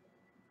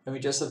 And we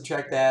just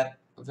subtract that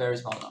a very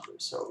small number.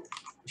 So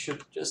we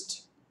should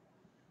just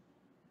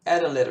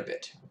add a little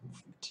bit of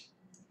movement.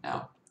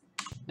 Now,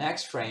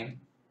 next frame,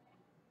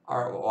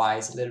 our y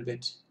is a little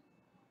bit,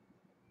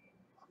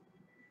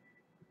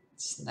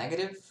 it's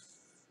negative.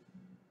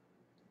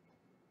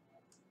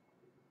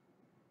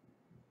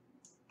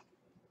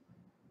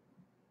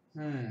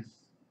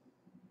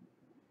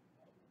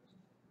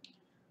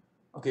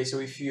 Okay, so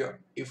if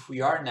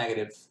we are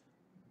negative,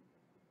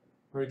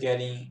 we're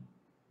getting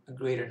a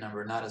greater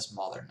number, not a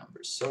smaller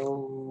number.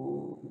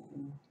 So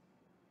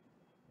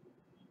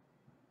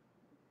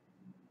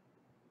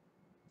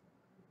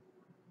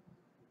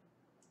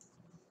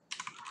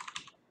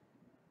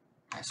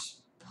I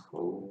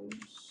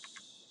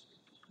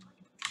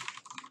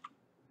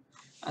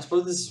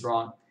suppose this is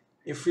wrong.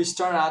 If we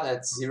start out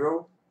at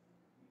 0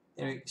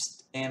 and we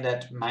end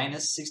at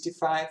minus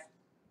 65,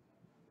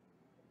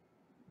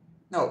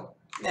 no,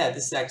 yeah,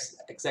 this is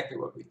exactly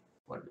what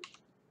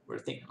we're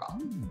thinking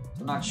about.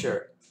 I'm not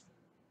sure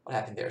what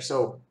happened there.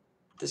 So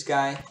this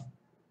guy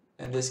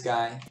and this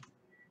guy,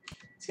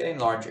 it's getting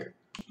larger.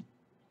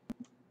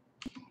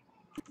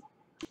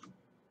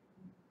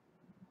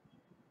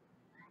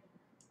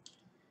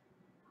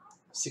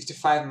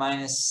 (65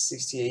 minus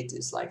 68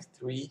 is like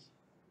 3.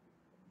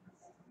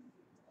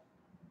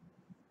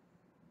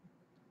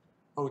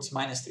 Oh, it's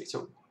minus 3.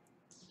 So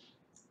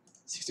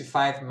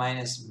 65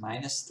 minus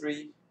minus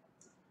 3.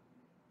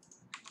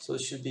 So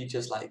it should be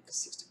just like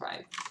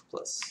 65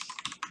 plus.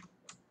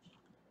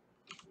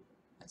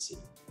 Let's see.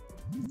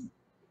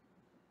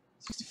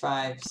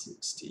 65,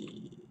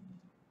 60.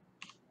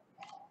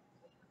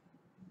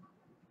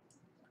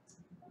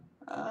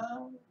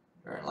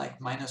 We're like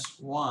minus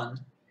 1.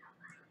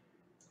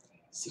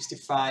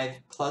 65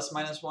 plus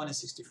minus 1 is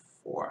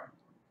 64.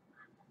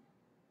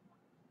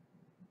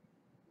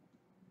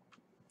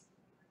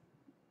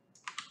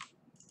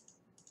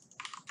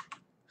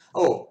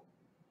 Oh.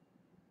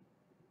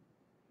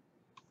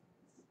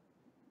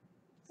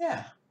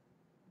 Yeah.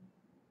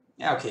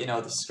 Yeah, okay,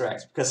 no, this is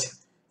correct,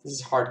 because this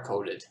is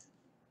hard-coded.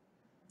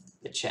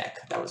 The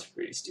check, that was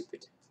pretty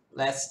stupid.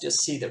 Let's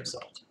just see the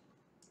result.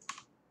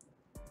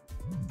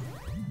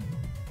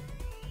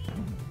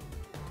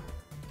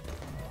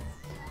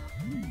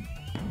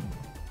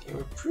 Okay,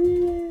 we're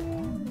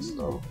pretty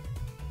slow.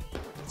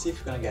 Let's see if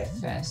we're gonna get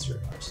faster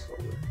or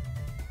slower.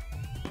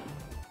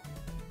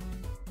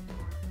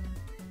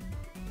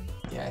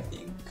 Yeah, I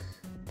think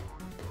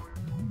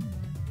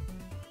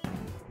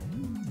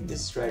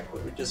this is right,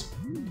 but we're just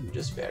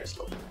very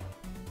slow.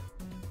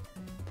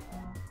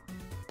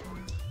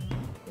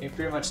 We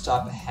pretty much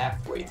stop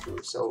halfway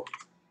through. So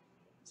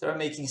instead of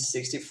making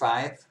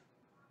 65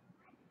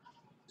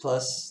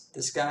 plus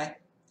this guy,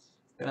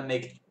 I'm gonna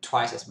make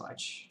twice as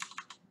much.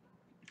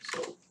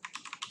 So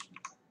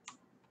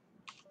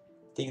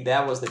I think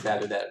that was the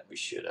value that we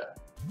should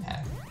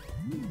have.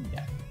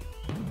 Yeah.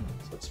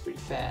 So it's pretty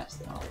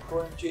fast. And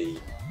OMG,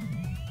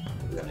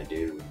 what we're gonna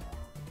do?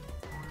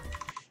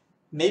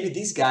 Maybe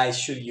these guys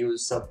should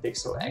use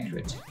sub-pixel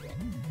accurate.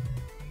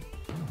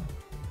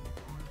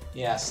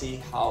 Yeah,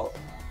 see how,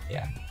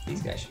 yeah,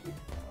 these guys should be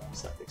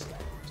sub-pixel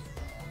accurate.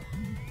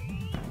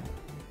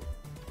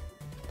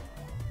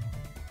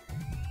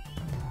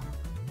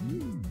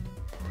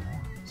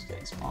 It's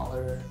getting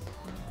smaller.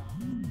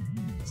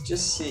 Let's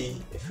just see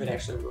if it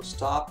actually will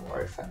stop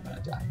or if I'm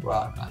gonna die.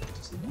 Well, I'm not going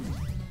to see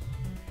that.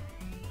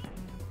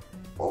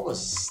 What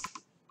was...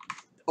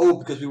 Oh,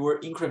 because we were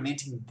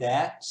incrementing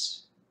that.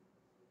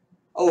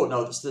 Oh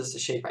no, this is the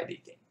shape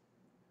ID thing.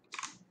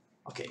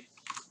 Okay.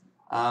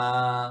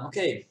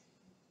 Okay.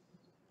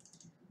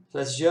 So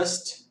let's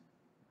just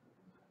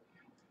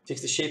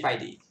fix the shape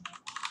ID.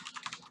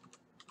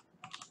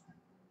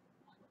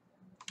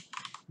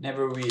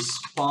 Whenever we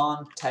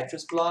spawn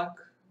Tetris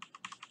block,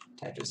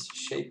 Tetris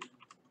shape.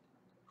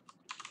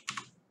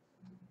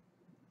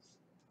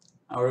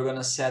 Now we're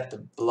gonna set the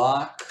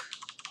block.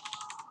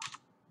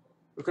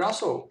 We can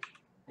also,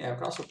 yeah, we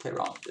can also play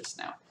around with this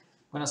now.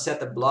 I'm gonna set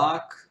the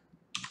block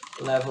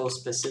level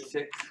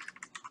specific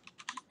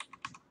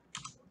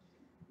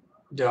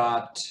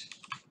dot,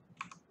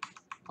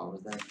 what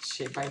was that,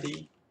 shape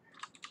ID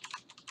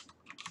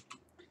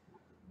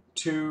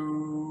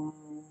to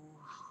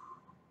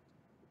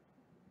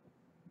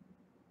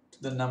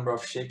the number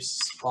of shapes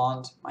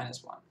spawned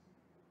minus 1.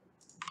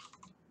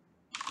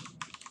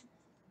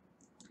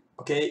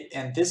 Okay,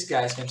 and this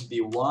guy is going to be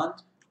 1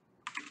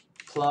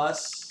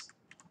 plus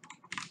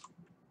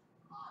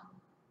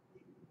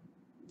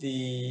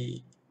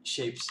the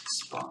shapes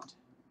spawned.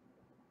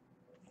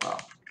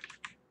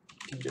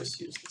 can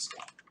just use this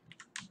guy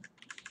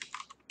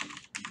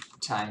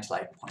times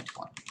like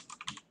 0.1.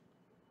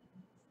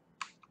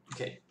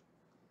 Okay.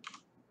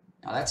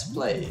 Now let's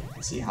play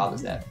and see how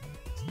does that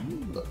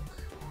look.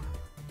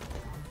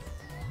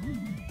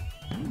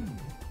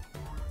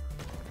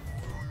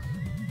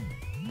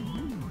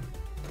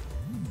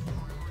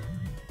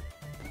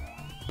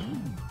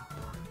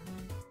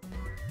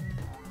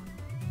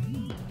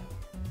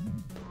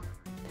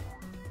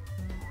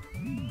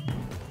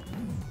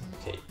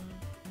 Okay.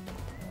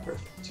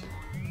 Perfect.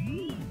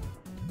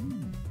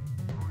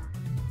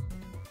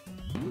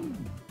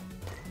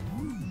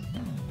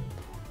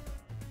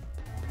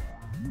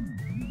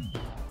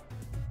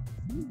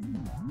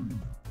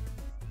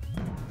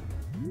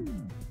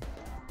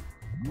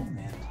 Oh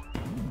man.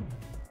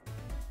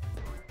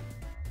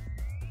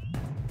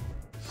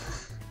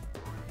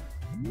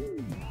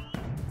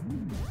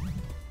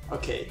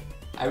 Okay,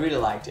 I really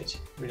liked it.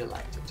 Really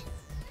liked it.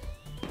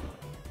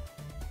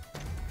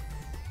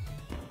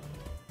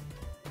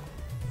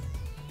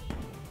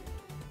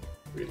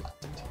 Really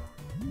liked it.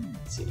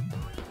 Let's see.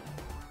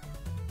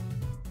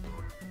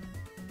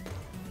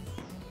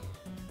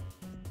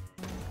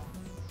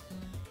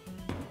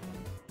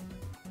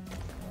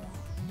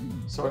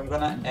 So I'm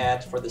gonna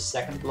add, for the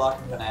second block,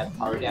 I'm gonna add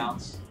power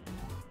downs.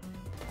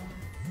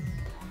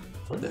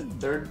 For the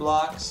third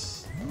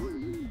blocks,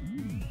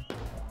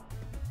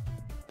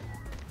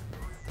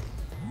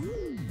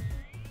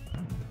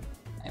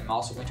 I'm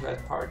also going to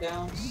add power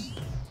downs.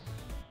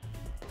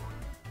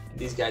 And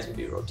these guys will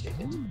be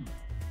rotated.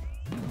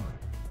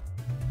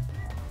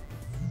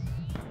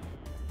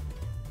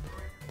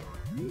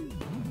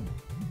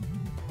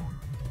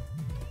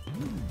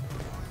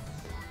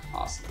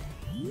 Awesome.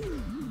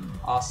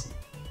 Awesome.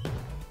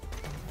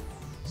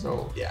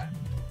 So yeah.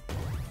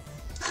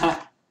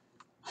 Ha!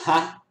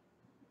 Ha!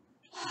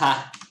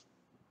 Ha!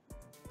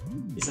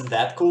 Isn't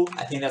that cool?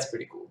 I think that's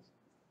pretty cool.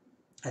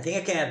 I think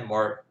I can add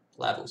more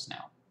levels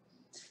now.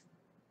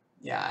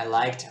 Yeah, I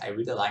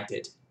really liked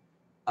it.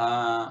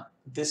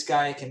 This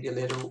guy can be a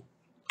little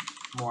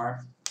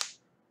more,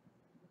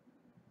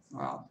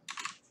 well.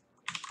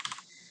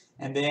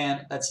 And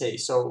then, let's say,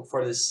 so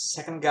for the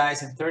second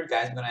guys and third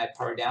guys, I'm gonna add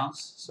power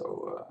downs.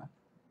 So,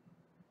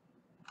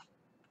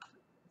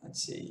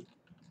 let's see,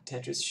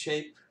 Tetris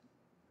shape.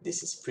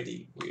 This is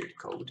pretty weird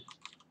code.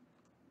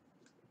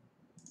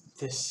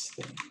 This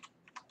thing.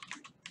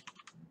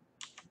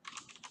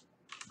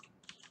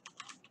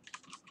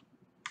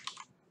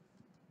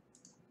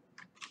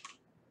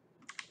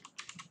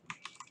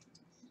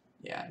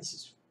 Yeah, this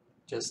is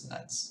just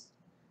nuts.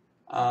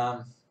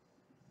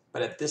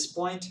 But at this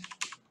point,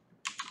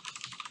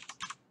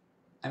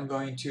 I'm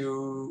going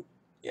to,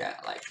 yeah,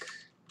 like,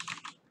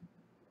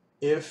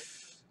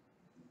 if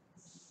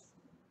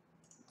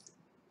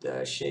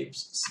the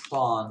shapes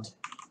spawned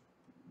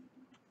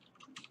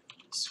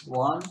is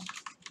 1,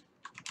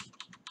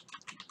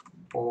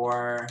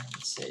 or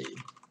let's say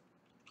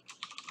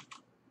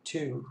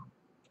 2,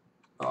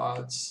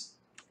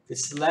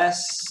 it's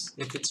less,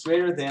 if it's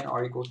greater than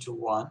or equal to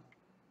 1,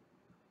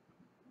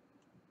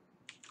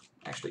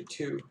 actually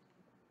 2,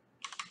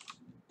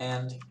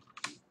 and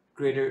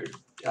greater,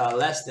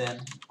 less than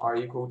or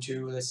equal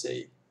to, let's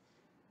say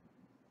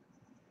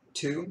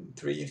 2,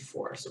 3,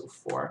 4, so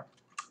 4.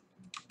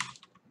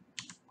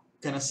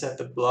 Gonna set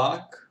the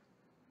block,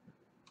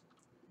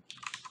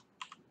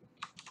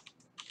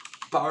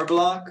 power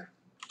block,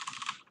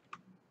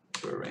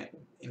 to a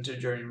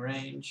integer in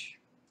range.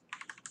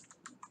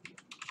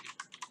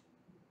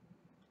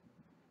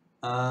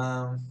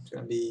 It's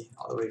gonna be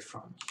all the way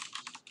from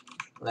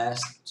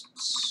last,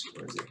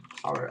 where is it?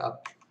 Power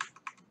up,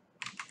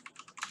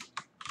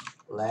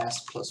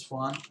 last plus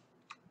 1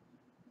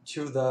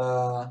 to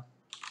the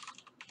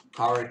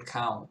power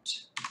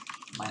count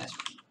minus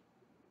 1.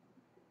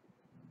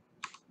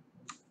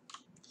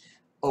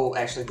 Oh,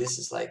 actually, this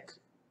is like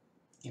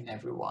in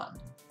every one.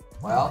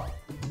 Well,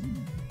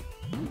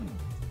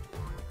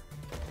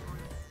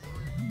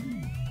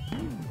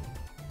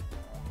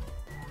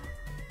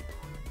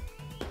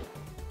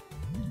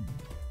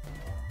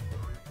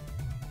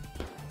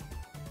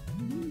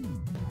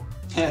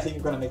 I think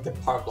I'm gonna make the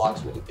power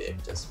blocks really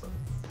big just for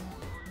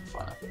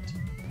fun of it.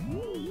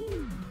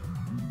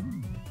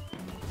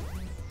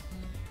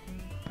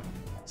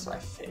 So I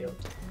failed.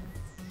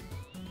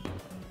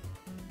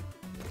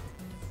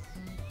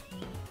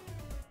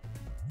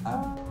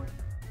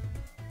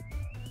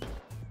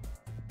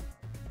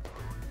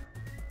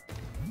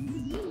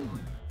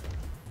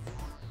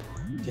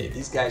 Okay,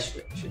 these guys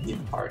should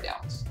give power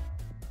downs.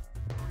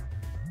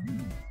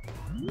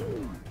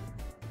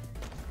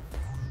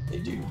 They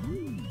do.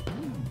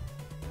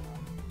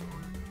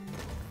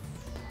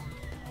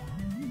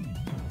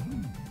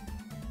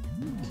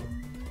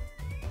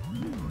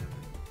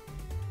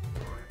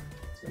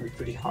 It's gonna be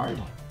pretty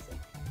hard.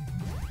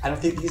 I don't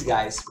think these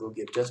guys will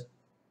give just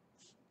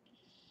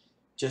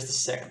the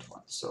second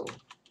one, so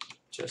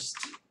just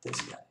this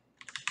guy.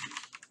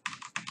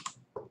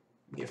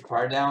 Give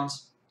power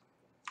downs.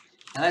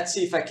 And let's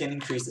see if I can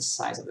increase the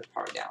size of the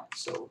power down.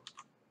 So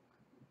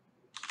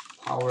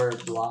Power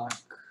block.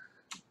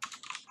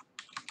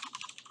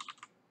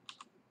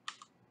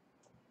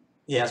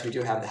 Yes, we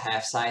do have the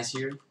half size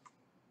here.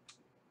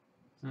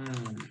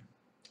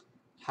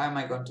 How am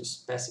I going to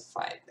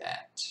specify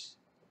that?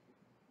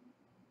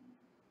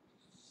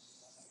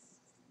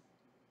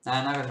 Nah,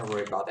 I'm not going to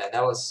worry about that.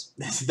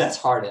 That's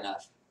hard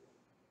enough.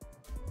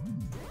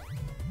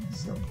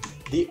 So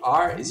the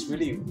R is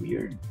really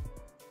weird.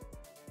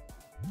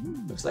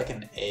 Looks like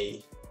an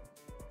A.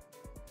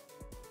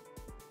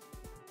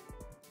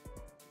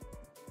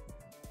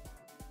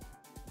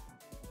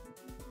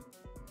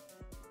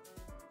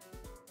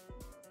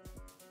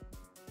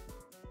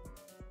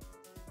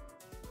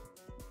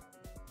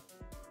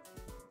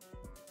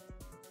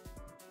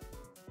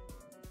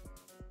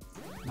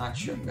 Not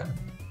sure I'm gonna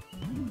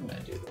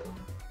do that.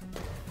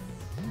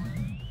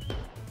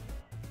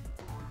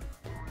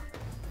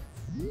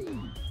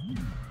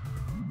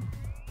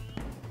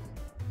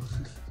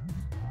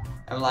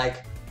 I'm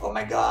like, oh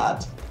my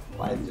god,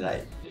 why did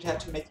you have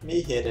to make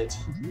me hit it?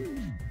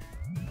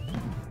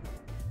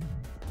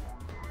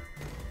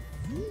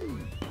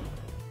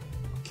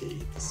 Okay,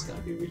 this is gonna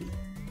be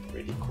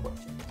really cool, I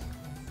think.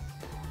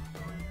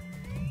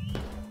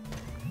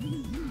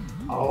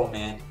 Oh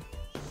man.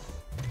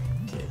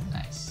 Okay,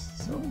 nice.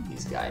 So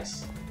these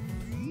guys.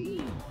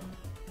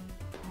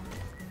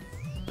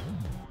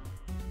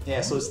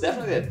 Yeah, so it's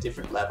definitely a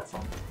different level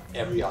from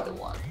every other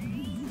one.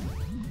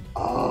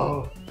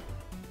 Oh.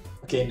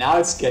 Okay, now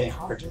it's getting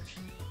harder.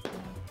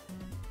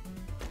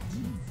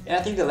 And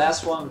I think the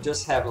last one will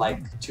just have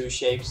like 2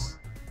 shapes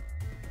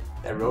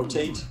that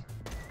rotate.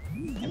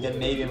 And then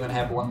maybe I'm gonna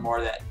have one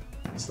more that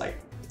it's like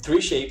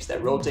 3 shapes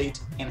that rotate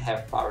and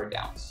have power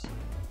downs.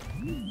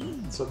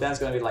 So that's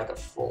gonna be like a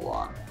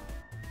full-on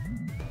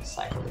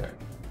cycle there.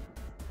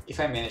 If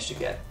I manage to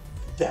get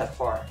that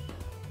far.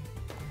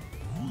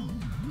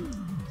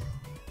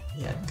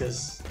 Yeah,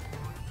 because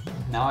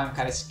now I'm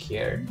kind of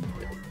scared.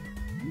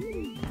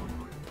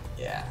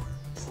 Yeah.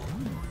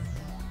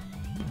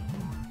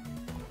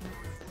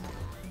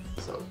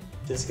 So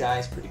this guy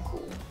is pretty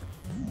cool.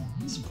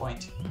 This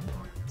point.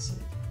 Let's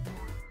see.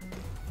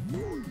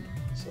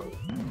 So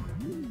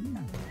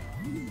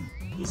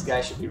these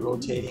guys should be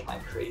rotating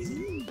like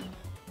crazy.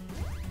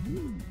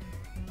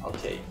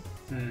 Okay.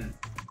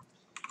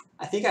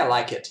 I think I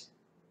like it.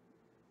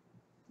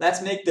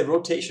 Let's make the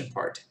rotation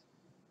part.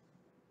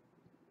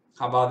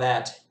 How about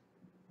that?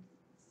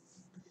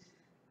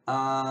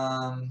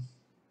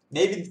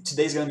 Maybe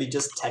today's gonna be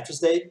just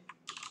Tetris Day,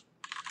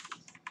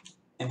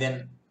 and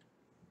then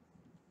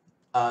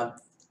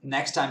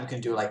next time we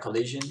can do like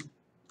collision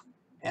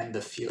and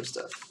the field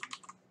stuff.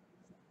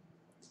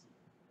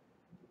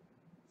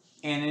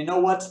 And you know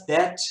what?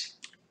 That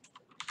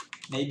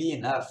may be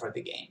enough for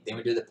the game. Then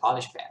we do the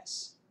polish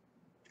pass.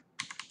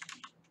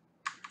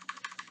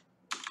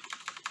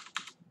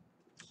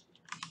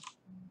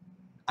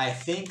 I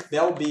think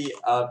there'll be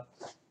a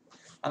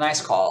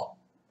nice call.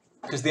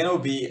 Because then it will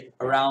be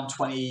around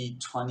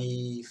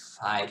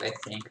 2025, I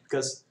think.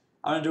 Because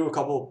I'm going to do a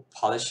couple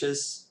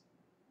polishes.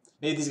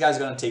 Maybe these guys are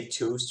going to take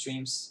 2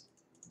 streams.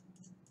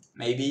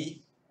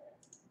 Maybe.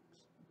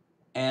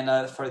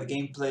 And for the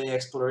gameplay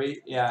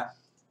exploration, yeah.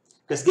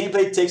 Because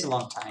gameplay takes a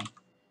long time.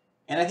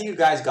 And I think you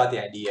guys got the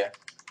idea.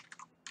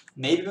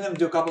 Maybe we're going to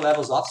do a couple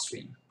levels off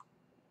stream.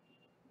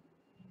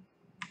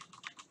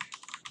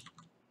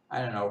 I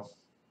don't know.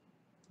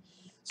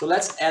 So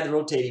let's add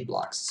rotating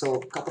blocks. So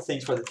a couple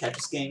things for the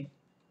Tetris game.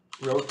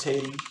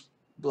 Rotating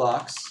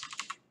blocks.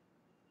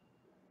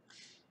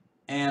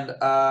 And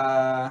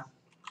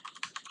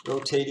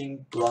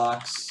rotating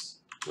blocks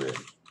with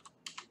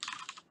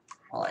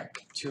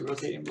like 2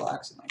 rotating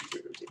blocks and like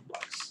 3 rotating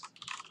blocks.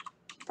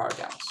 Power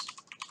downs.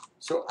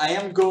 So I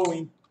am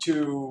going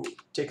to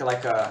take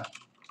like a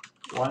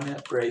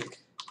 1-minute break.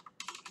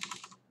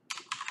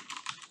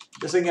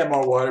 Just to get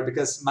more water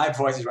because my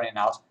voice is running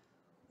out.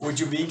 Would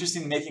you be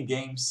interested in making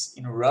games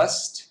in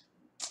Rust?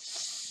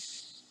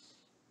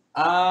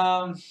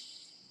 Not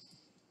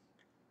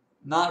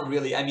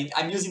really. I mean,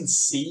 I'm using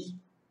C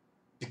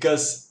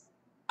because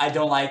I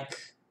don't like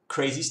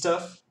crazy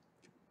stuff.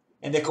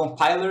 And the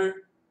compiler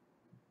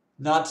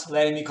not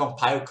letting me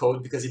compile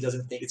code because it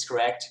doesn't think it's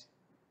correct,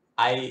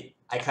 I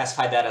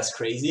classify that as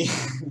crazy.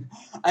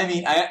 I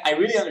mean, I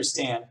really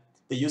understand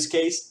the use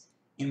case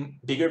in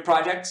bigger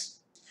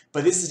projects,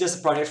 but this is just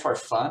a project for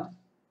fun.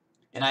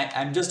 And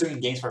I'm just doing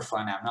games for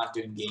fun. I'm not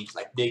doing games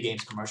like big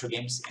games, commercial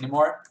games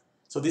anymore.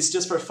 So this is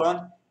just for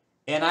fun.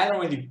 And I don't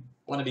really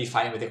want to be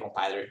fighting with the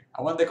compiler.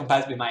 I want the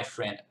compiler to be my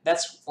friend.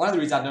 That's one of the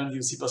reasons I don't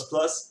use C++,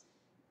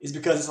 is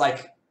because it's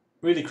like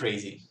really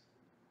crazy.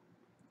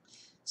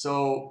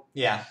 So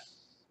yeah,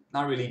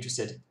 not really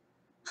interested.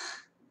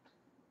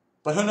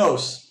 But who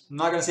knows? I'm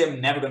not going to say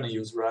I'm never going to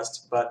use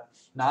Rust, but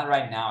not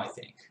right now, I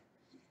think.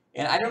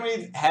 And I don't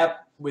really have,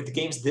 with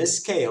games this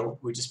scale,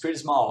 which is pretty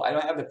small, I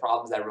don't have the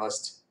problems that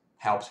Rust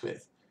helps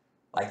with,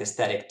 like the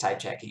static type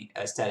checking,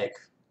 static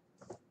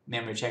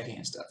memory checking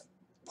and stuff,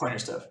 pointer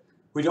stuff.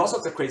 We also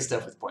have to create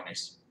stuff with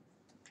pointers.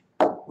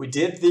 We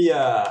did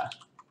the,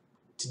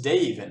 today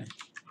even,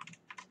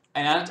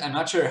 And I'm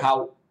not sure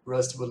how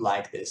Rust would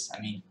like this. I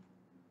mean,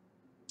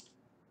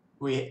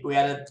 we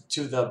added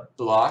to the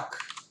block.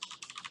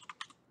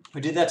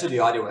 We did that to the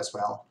audio as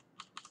well.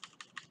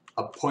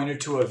 A pointer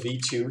to a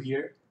v2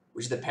 here,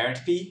 which is the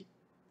parent p.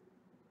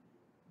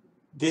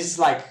 This is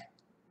like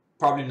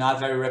probably not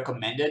very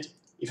recommended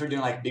if you're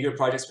doing like bigger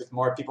projects with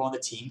more people on the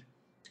team,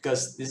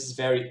 because this is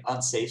very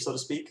unsafe, so to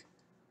speak.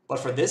 But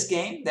for this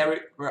game that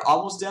we're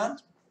almost done,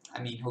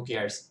 I mean, who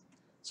cares?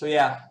 So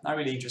yeah, not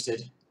really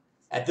interested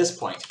at this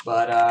point,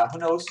 but who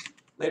knows?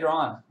 Later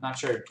on, not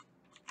sure.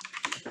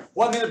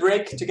 1 minute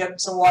break to get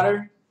some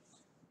water,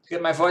 to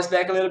get my voice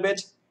back a little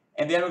bit,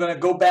 and then we're gonna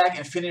go back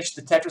and finish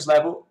the Tetris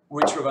level,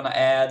 which we're gonna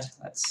add,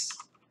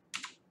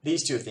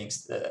 these two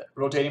things, the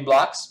rotating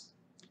blocks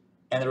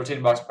and the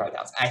rotating blocks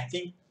breakouts. I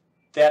think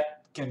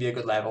that can be a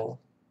good level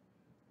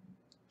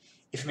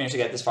if you manage to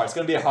get this far. It's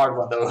gonna be a hard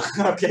one though.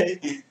 Okay,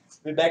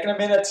 be back in a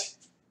minute.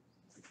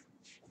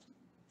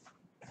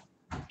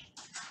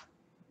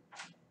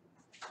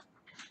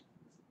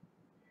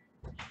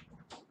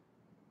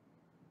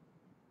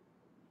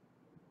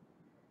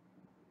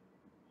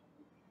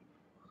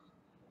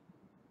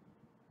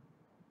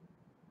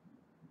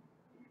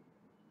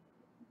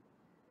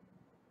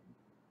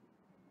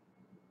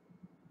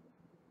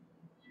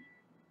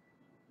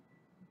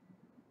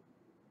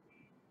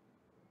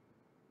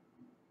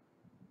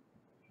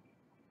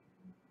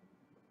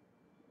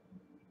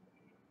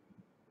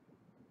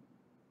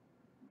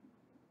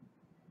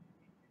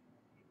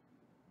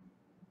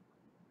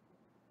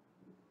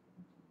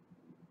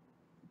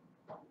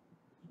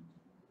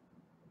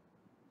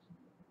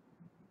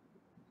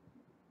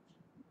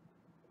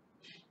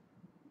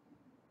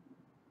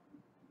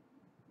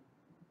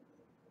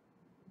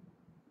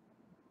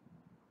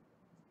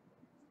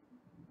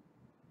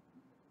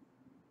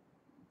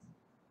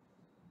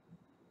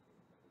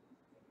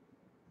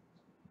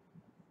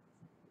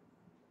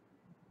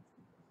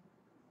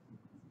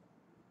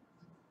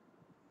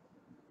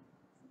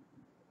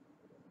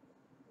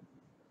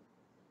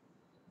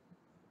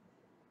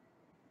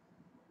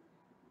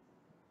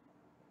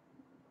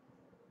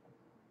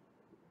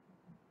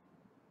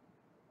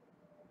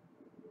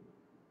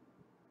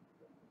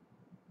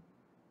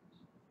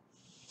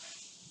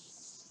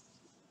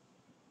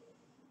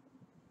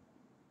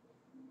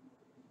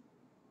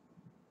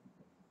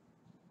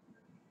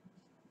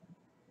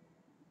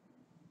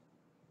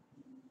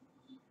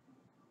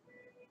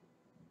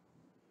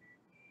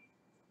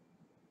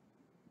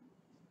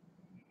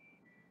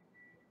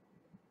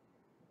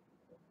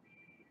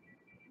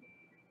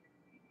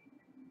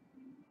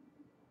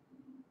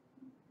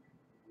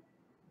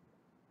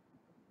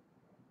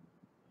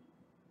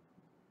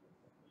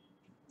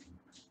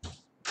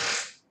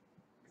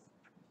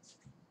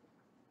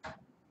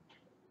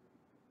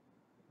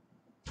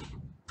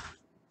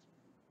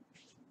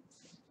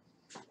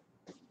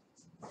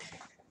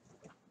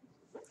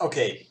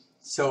 Okay,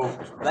 so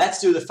let's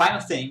do the final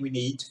thing we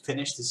need to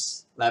finish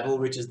this level,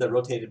 which is the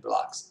rotated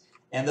blocks.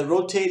 And the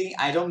rotating,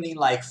 I don't mean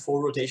like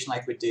full rotation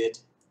like we did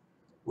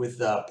with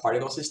the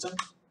particle system.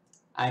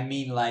 I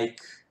mean like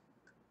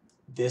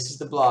this is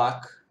the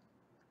block,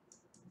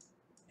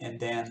 and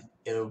then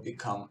it'll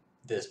become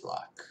this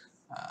block.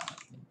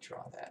 Let me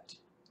draw that.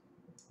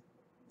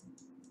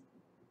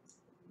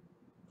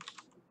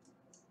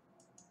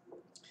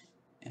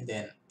 And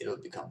then it'll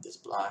become this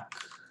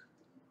block.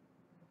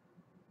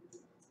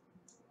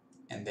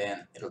 And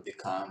then it'll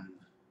become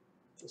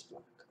this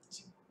block.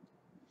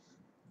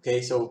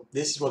 Okay, so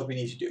this is what we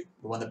need to do.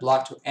 We want the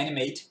block to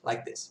animate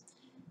like this.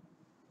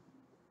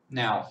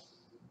 Now,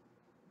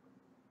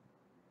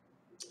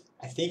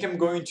 I think I'm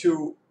going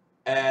to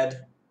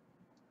add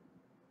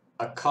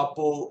a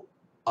couple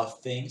of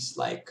things,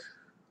 like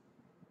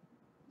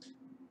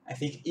I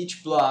think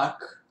each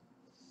block,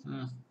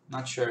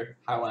 not sure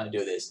how I want to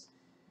do this,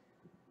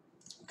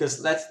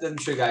 because let me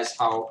show you guys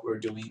how we're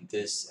doing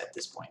this at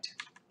this point.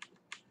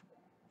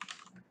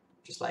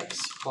 Just like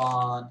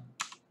spawn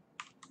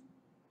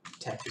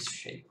Tetris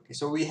shape. Okay,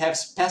 so we have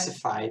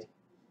specified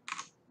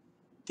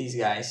these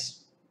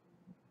guys,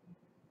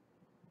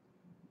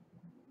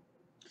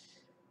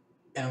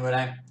 and what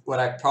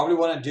I probably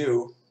want to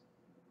do,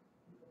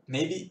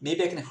 maybe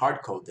I can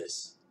hard code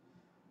this.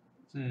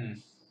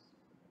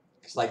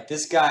 It's like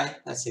this guy.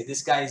 Let's say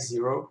this guy is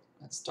 0.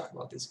 Let's talk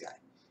about this guy.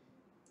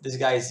 This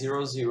guy is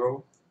 0,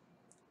 0.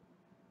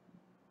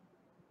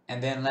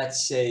 And then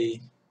let's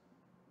say,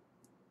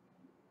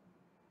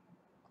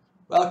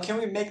 well, can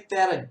we make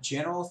that a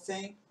general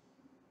thing?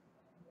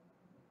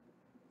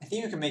 I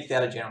think we can make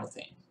that a general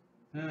thing.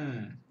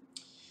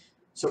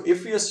 So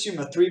if we assume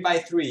a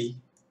 3x3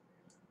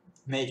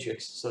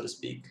 matrix, so to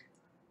speak,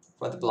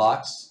 for the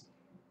blocks,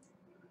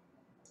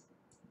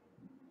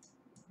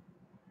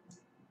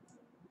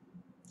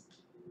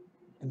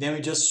 and then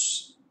we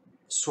just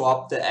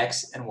swap the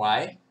x and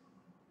y.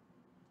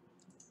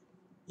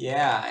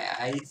 Yeah,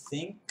 I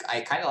think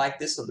I kind of like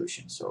this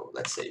solution. So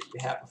let's say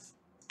we have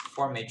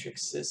 4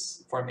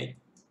 matrices. We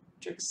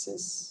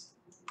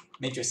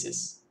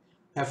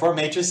have 4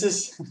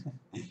 matrices.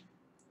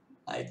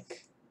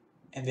 Like,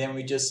 and then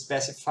we just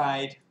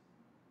specified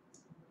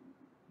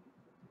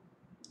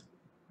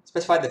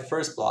the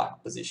first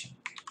block position,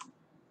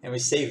 and we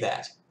save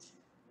that.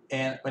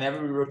 And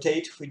whenever we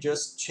rotate, we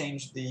just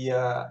change the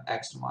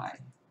x and y.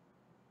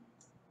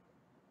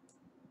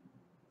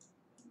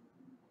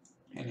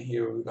 And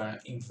here we're going to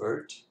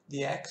invert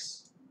the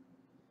x,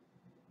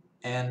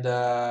 and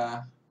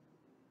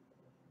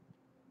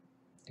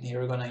here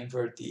we're going to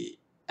invert the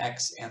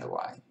x and the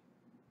y.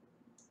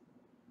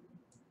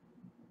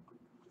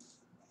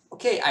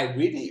 Okay, I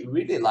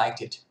really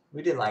liked it.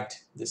 Really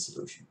liked this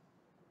solution.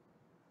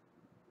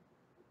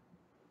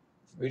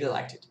 Really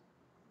liked it.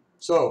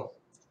 So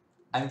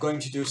I'm going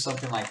to do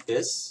something like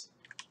this.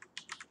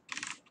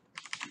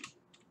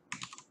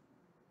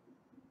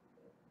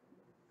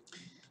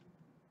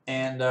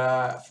 And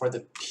for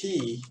the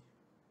p,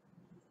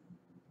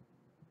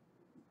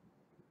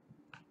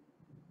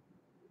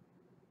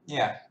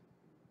 yeah,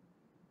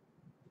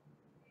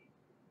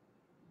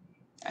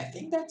 I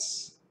think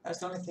that's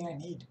the only thing I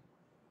need.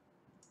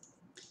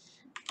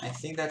 I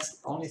think that's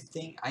the only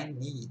thing I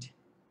need.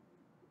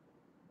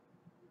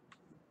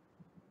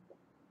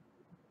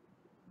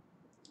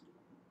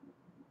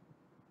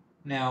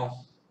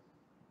 Now,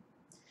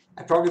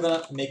 I'm probably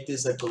gonna make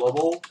this a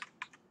global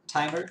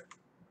timer,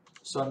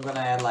 so I'm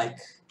gonna add like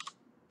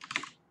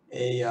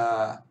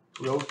a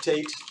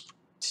rotate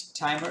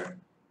timer,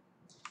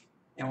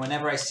 and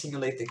whenever I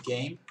simulate the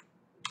game,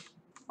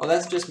 well,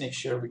 let's just make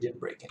sure we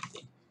didn't break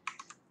anything.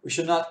 We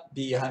should not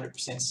be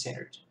 100%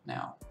 centered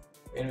now,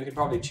 and we can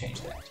probably change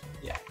that.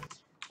 Yeah,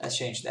 let's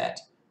change that.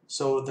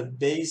 So the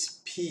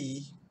base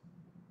P,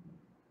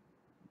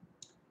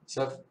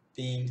 instead of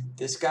being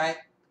this guy,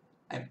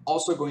 I'm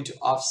also going to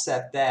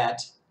offset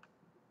that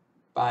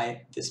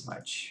by this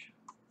much.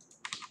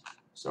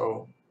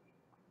 So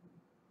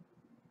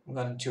I'm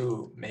going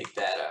to make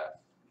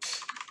that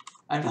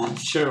I'm not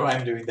sure why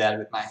I'm doing that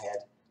with my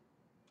head.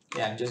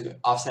 Yeah, I'm just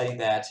offsetting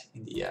that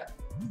in the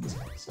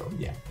so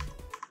yeah.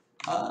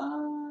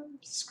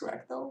 This is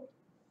correct though.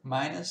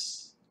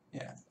 Minus,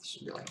 yeah, it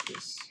should be like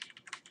this.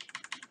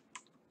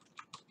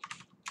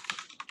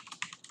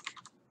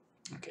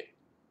 Okay.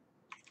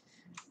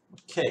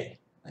 Okay,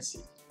 let's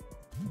see.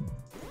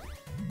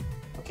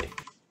 Okay,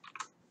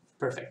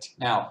 perfect.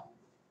 Now,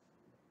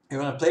 we're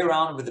going to play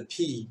around with the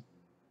P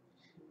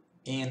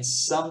in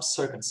some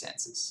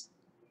circumstances.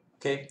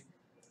 Okay,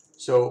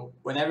 so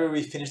whenever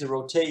we finish the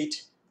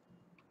rotate,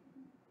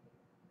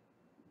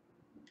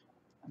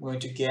 I'm going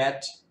to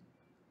get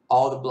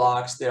all the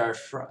blocks that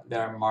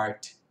are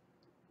marked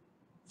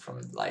from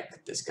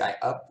like this guy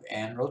up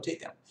and rotate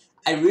them.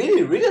 I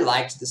really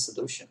liked this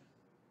solution.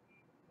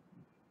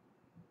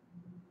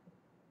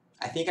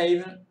 I think I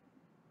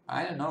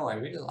don't know, I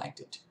really liked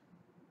it.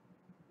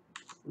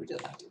 Really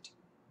liked it.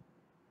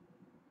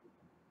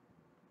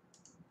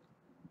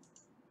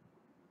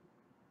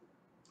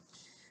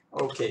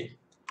 Okay.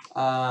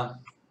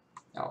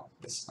 No,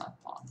 this is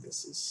not Pong.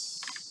 This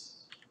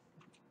is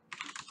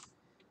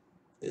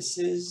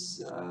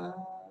Tetris.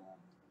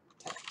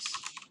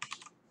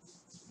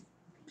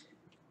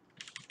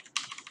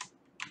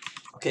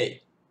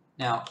 Okay.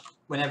 Now,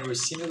 whenever we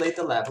simulate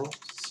the level,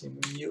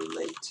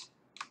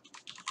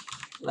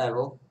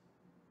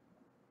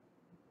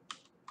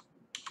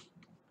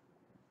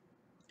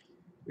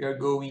 we are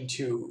going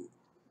to,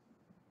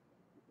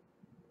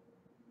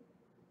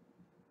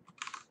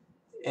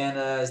 and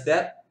is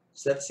that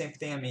the same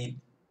thing? I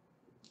mean,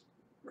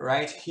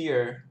 right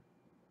here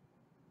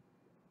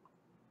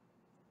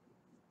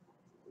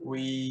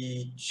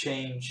we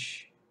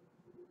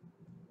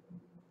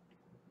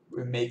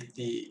make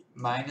the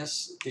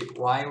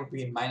y would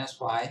be minus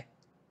y,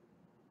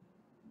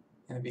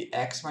 and it would be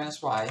x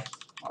minus y.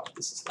 Oh,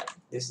 this is xy.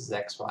 This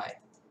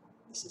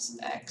is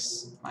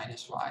x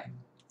minus y.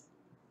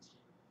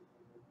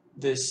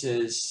 This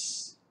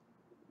is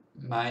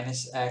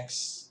minus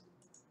x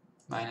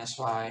minus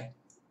y,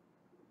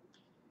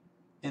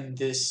 and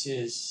this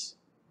is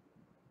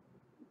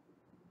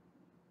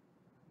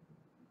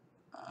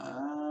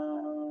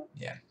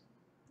yeah,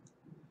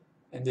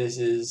 and this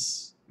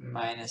is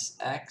minus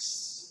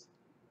x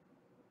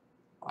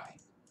y.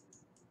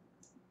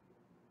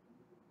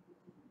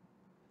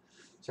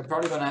 So I'm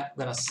probably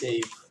gonna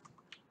save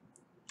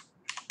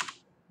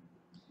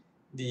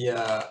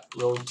the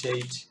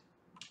rotate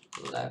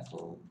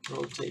level,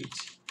 rotate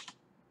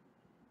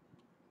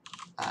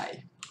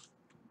I.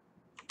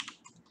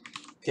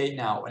 Okay,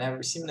 now whenever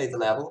we simulate the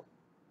level,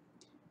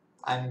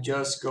 I'm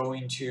just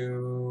going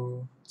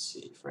to, let's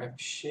see, if I have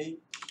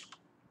shape,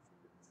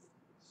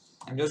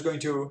 I'm just going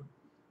to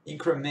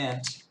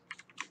increment,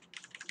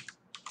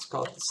 let's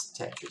call this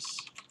Tetris.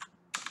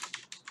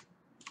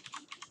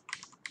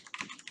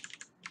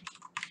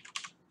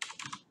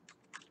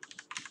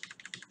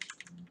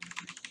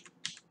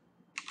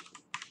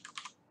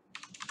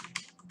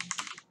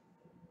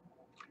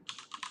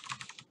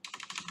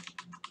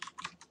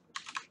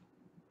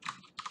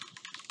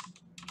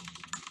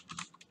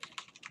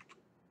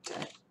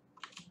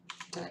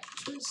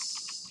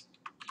 Tetris.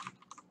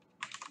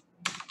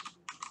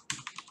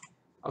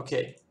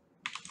 Okay.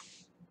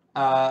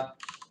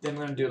 Then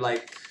we're gonna do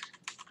like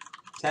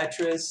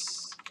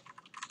Tetris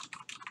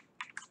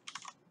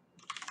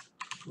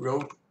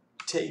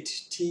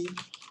rotate t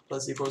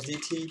plus equals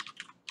dt,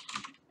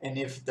 and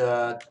if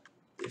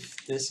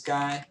this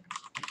guy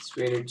is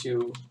greater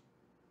to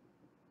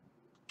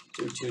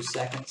 2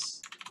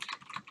 seconds,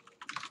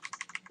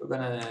 we're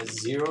gonna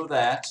zero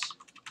that,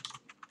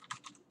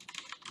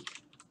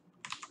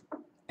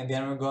 and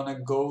then we're gonna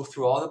go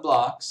through all the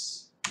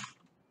blocks.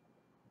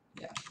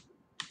 Yeah.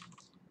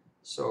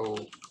 So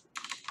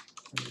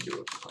let me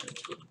do a pointer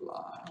to a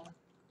block.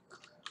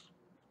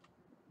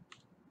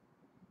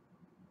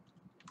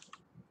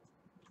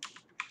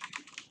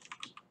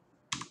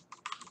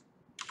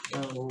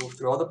 And we'll move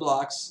through all the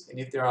blocks, and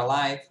if they're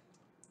alive,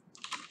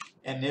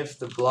 and if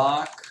the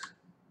block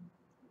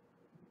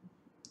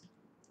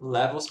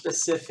level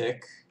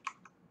specific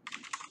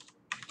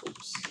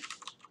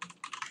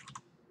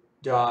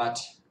dot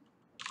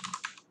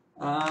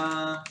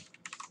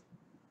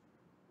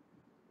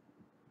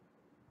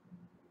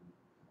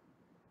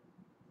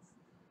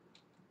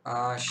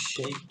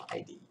shape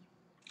ID.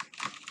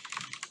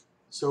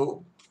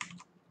 So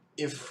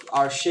if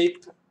our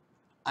shape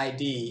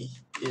ID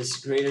is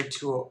greater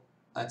to,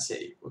 let's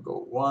say we'll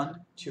go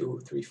 1,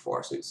 2, 3,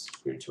 4, so it's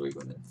greater to or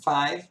equal than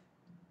 5.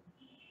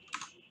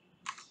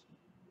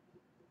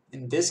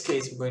 In this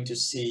case, I'm going to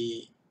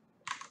see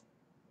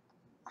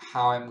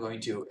how I'm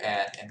going to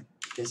add, and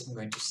this I'm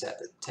going to set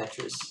the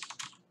Tetris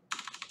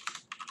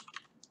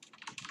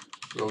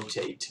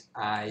rotate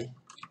I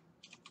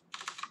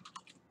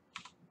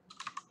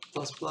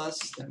plus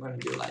plus. Then I'm going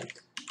to do like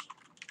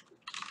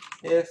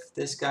if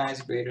this guy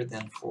is greater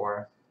than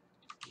 4,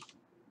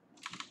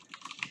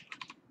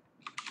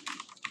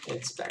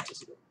 it's back to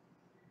 0.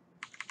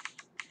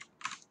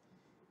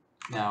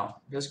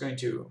 Now I'm just going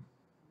to,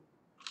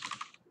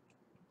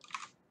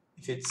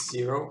 if it's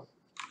 0,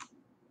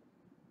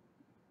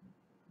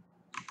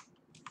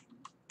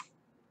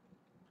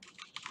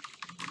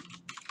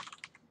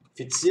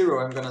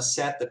 I'm going to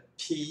set the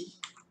P.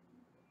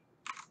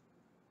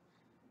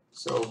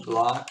 So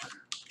block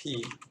P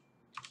is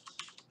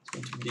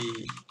going to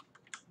be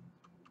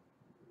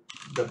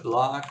the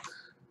block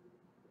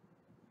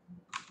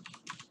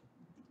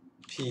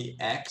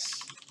PX,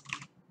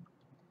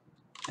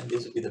 and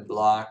this will be the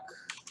block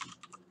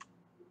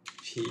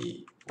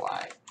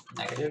PY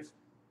negative.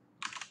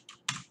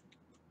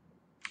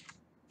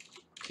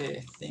 Okay,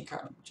 I think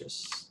I'm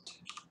just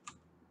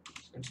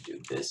going to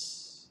do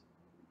this.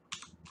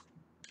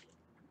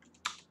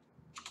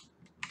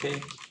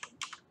 Okay,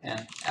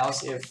 and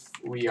else if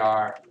we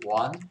are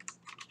 1,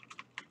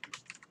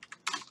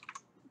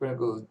 we're going to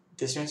go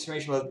this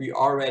transformation, but we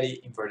already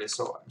inverted,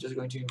 so I'm just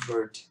going to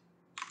invert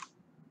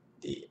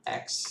the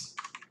X.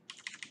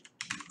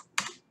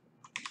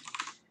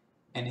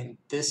 And in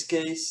this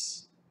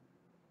case,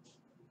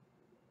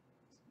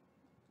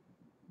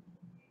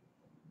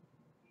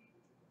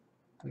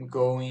 I'm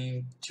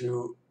going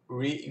to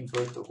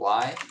re-invert the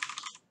Y.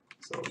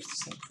 So it's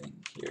the same thing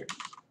here.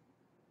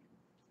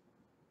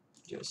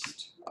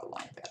 Just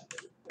align that a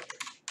bit better.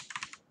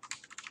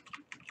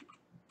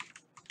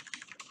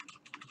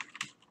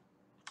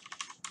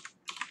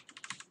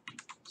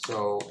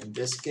 So in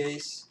this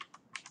case,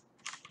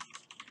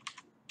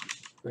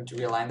 I'm going to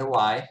realign the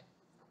Y.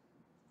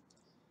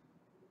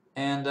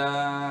 And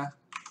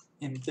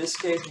in this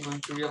case, I'm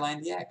going to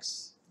realign the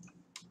X.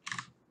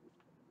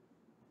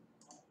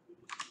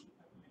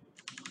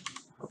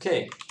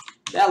 Okay,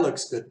 that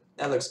looks good.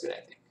 That looks good,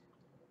 I think.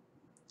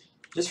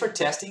 Just for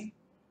testing,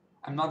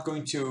 I'm not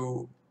going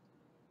to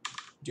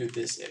do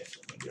this if,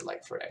 maybe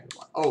like for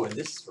everyone. Oh, and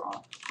this is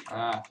wrong.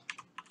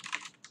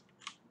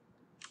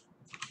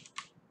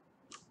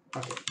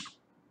 Okay.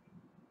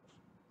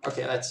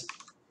 Okay, let's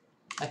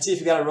see if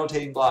we got a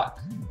rotating block.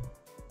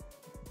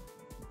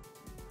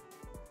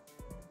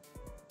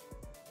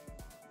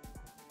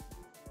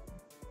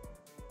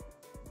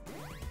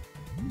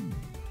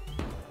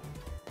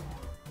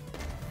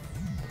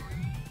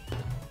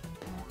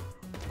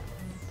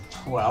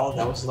 Well,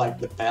 that was like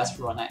the best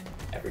run I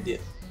ever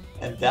did.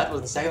 And that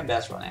was the second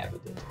best run I ever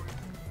did.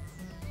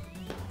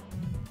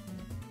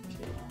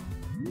 Okay.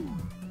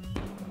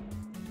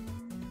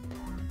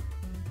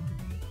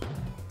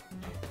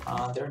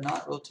 They're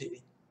not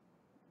rotating.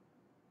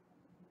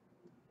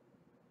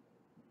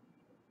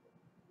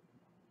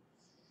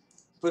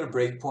 Put a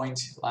breakpoint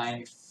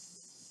line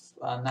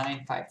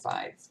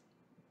 955,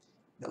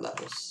 the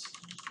levels.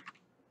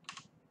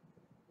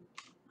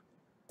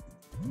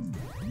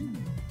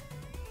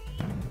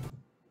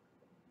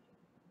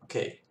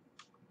 Okay.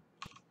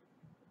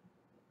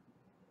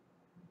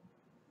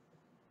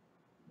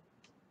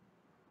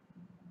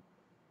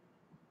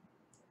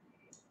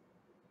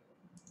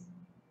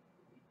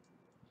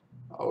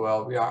 Oh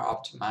well, we are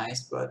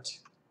optimized, but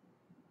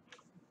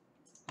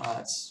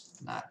let's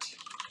not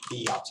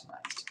be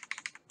optimized.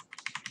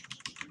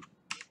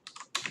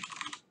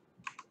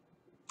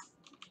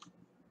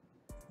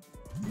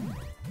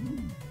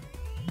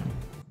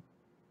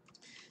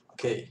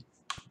 Okay,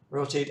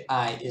 rotate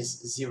I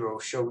is 0,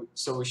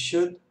 so we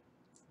should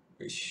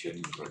We should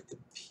invert the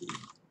P.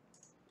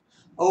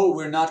 Oh,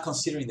 we're not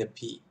considering the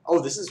P. Oh,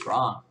 this is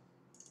wrong.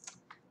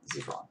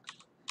 This is wrong.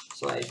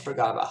 So I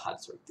forgot about how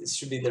to work. This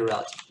should be the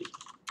relative P.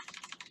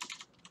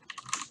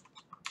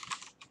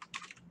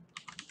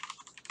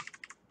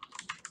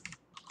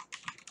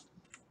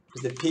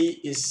 Because the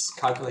P is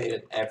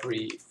calculated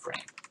every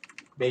frame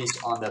based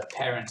on the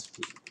parent's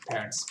P.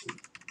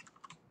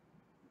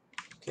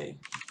 Okay.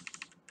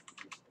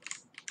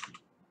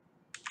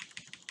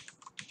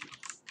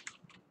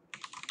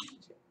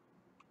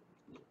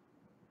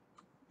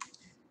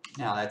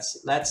 Now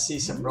let's see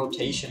some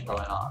rotation going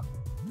on.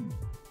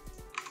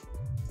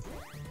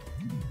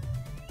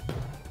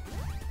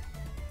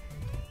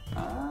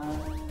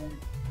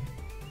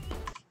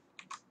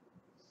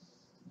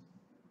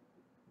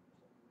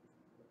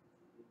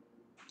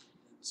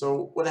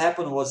 So what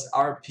happened was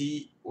our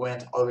P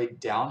went all the way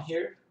down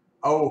here.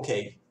 Oh,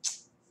 okay.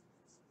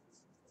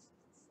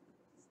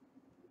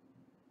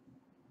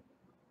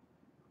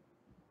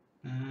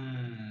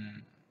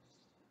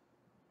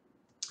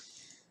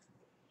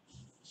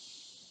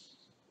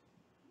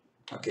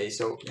 Okay,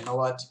 so you know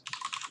what?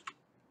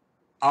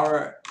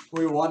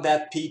 We want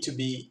that P to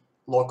be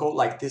local,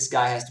 like this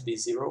guy has to be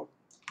 0.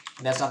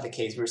 And that's not the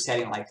case. We're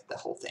setting like the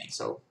whole thing.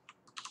 So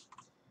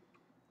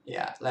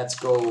yeah, let's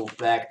go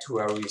back to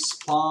where we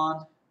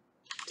spawn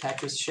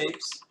Tetris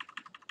shapes.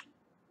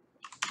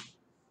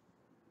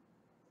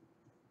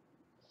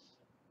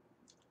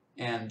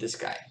 And this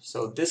guy.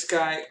 So this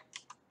guy,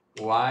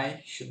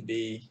 Y should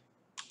be,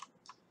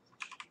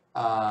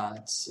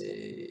 let's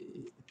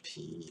say,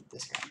 P,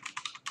 this guy.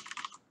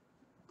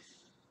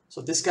 So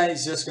this guy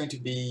is just going to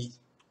be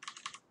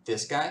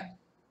this guy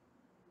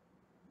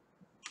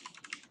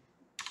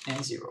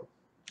and 0.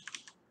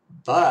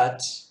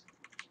 But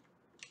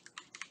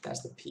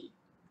that's the P.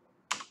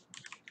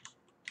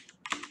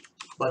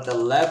 But the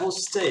level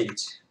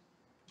state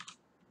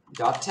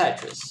dot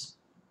Tetris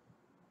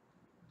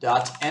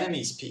dot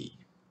enemies P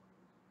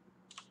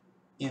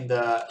in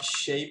the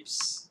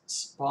shapes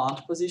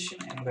spawned position,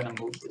 and I'm gonna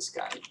move this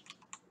guy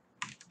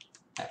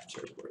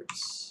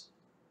afterwards.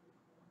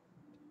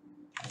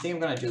 I think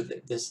I'm gonna do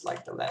this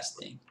like the last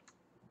thing,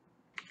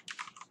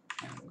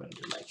 and I'm gonna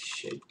do like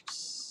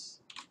shapes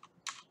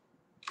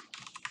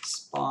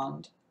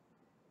spawned.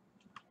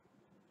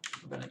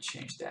 I'm gonna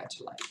change that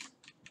to like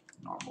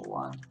normal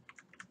one.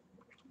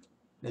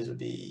 This would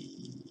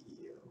be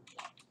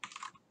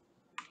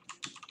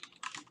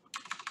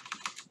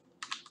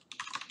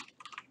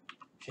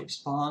shape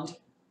spawned.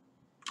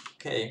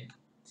 Okay,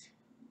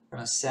 I'm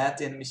gonna set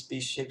the enemy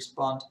species shape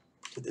spawned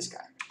to this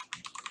guy.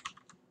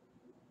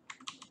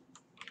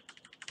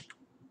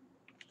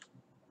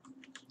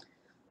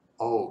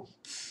 Oh,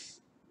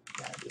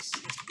 yeah, this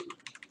has to be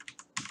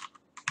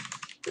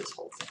this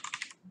whole thing.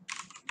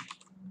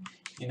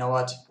 You know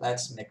what?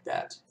 Let's make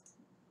that.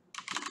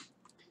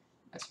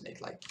 Let's make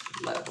like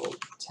level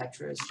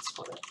Tetris. Let's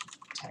call it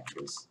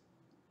Tetris.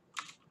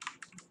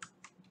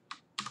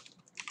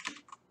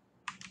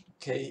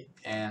 Okay,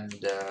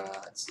 and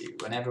let's see.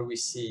 Whenever we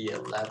see a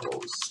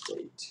level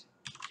state,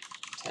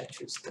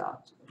 Tetris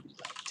dot,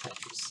 like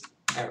Tetris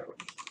arrow.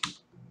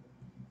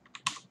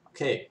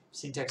 Okay,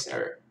 syntax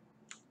error.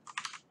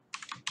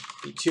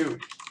 P2.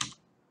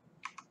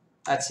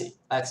 Let's see.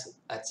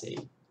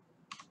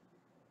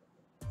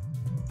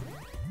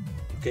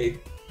 Okay,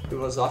 it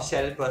was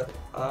offsetted, but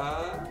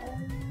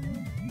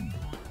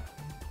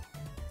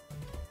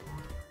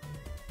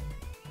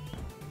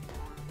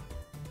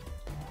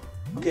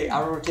okay,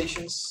 our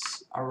rotations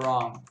are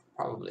wrong,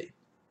 probably.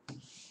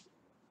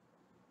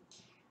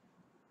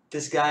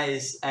 This guy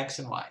is X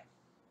and Y.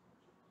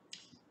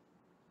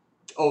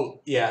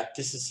 Oh, yeah,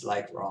 this is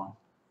like wrong.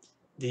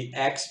 The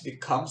X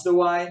becomes the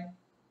Y.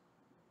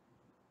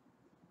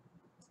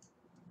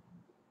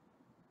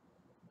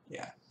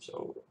 Yeah,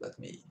 so let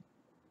me.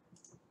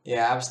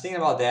 Yeah, I was thinking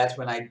about that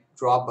when I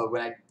dropped, but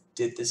when I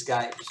did this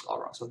guy, it was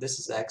all wrong. So this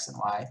is X and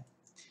Y.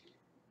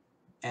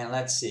 And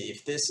let's see,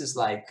 if this is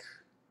like,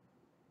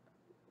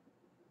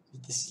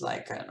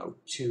 I don't know,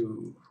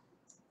 2,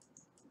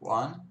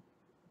 1.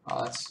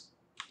 Oh, let's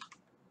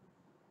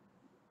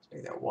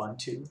make that 1,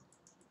 2.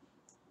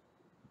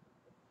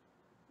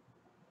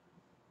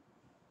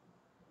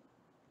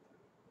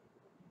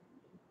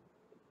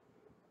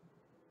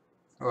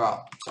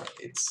 Well,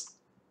 sorry,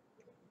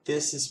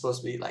 this is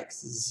supposed to be like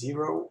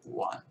 0,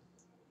 1.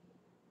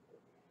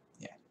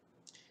 Yeah.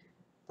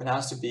 But now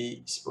it's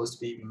supposed to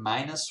be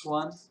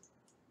 -1,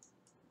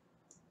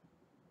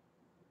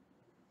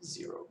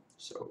 0.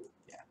 So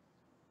yeah.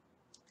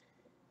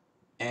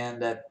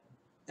 And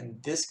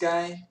this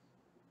guy,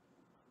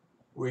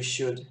 we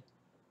should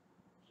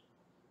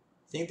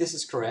think this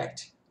is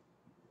correct.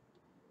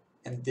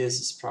 And this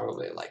is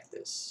probably like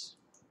this.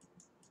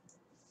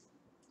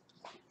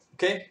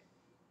 Okay.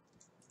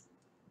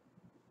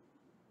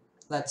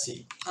 Let's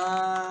see.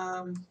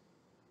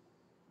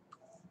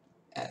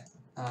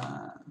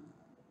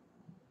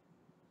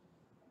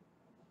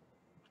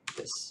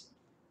 This,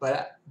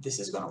 but this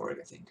is gonna work,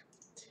 I think.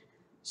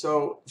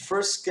 So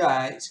first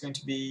guy is going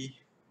to be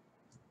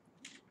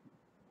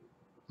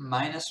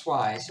minus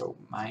y, so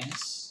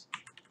minus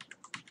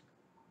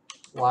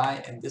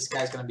y, and this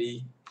guy's going to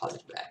be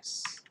positive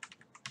x.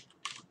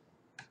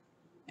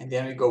 And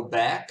then we go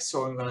back,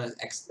 so I'm going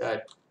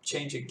to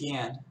change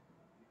again,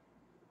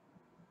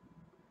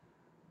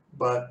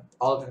 but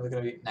all of them are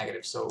going to be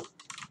negative, so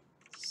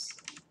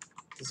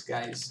this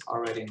guy is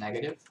already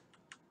negative.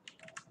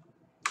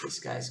 This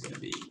guy is going to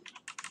be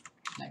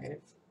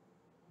negative,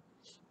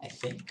 I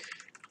think.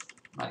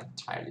 I'm not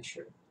entirely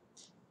sure.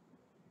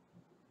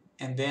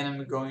 And then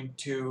I'm going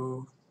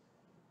to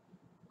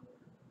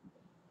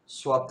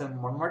swap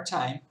them one more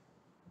time.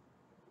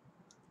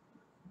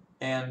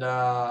 And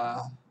yeah,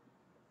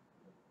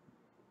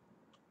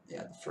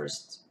 the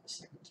first,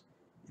 second.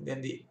 And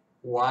then the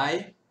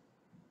y,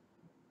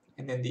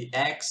 and then the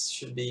x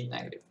should be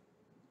negative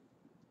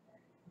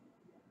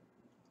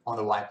on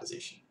the y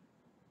position.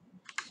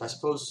 So I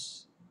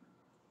suppose,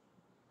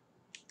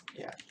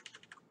 yeah.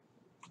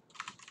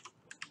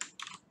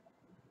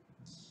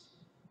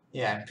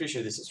 Yeah, I'm pretty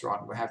sure this is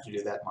wrong. We have to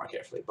do that more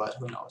carefully, but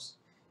who knows.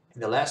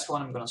 And the last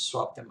one, I'm going to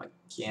swap them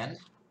again.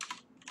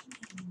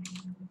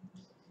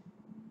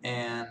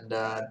 And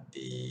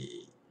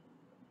the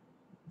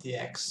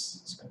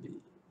x is going to be,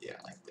 yeah,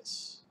 like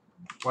this.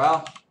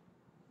 Well,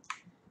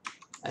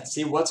 let's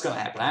see what's going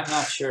to happen. I'm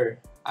not sure.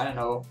 I don't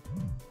know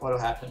what will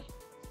happen.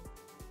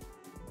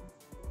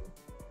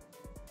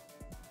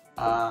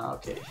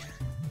 Okay.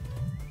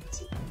 Let's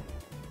see.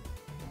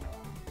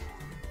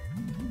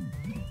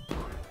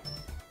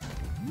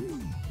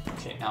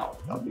 Okay, now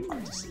that'll be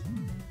hard to see.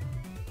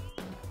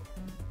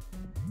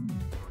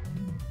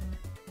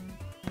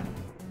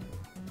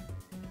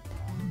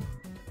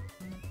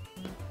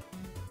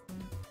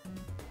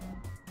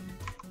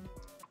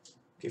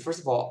 Okay, first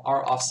of all,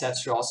 our offset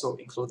should also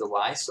include the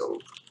y, so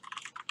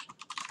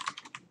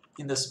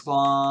in the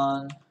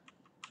spawn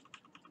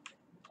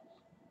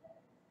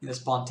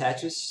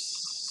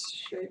Tetris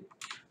shape,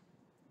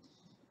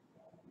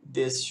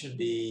 this should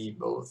be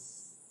both,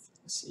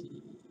 let's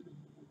see,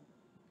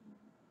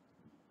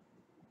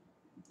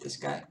 this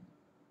guy,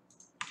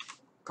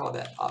 call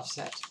that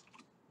offset.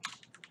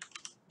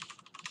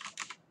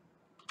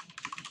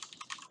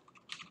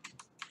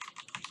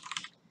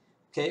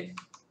 Okay,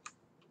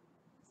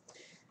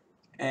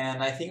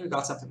 and I think we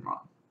got something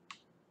wrong.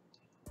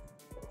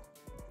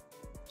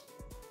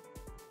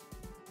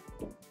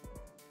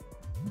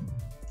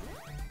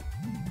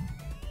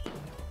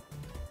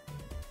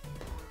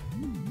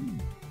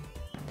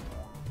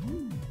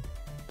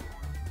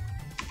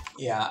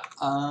 Yeah,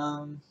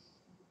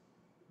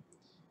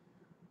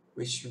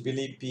 we should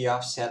really be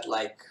offset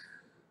like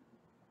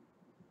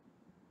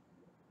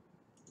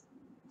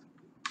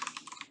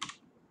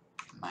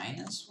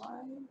minus y.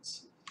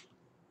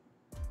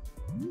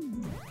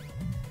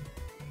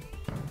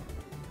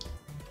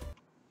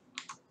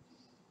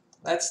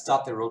 Let's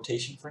stop the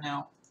rotation for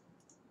now.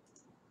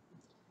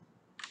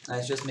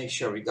 Let's just make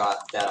sure we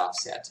got that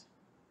offset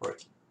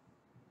working.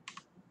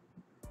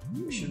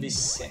 We should be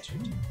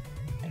centered,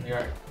 and we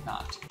are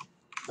not.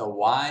 The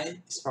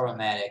y is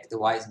problematic, the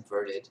y is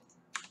inverted,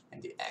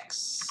 and the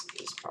x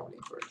is probably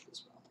inverted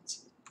as well.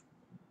 Let's see.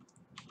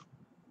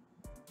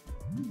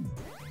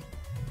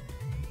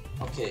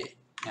 Okay,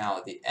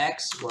 now the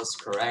x was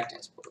correct,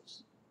 I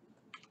suppose.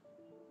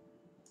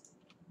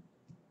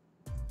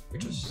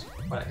 Which was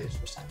what I did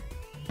first time.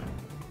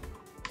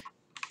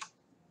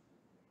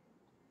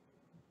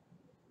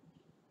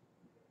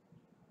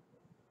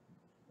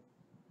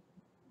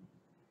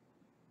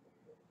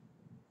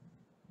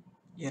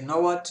 You know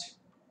what?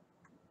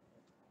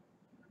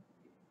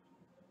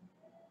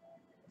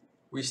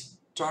 We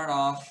start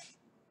off,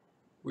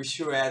 we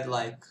should add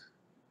like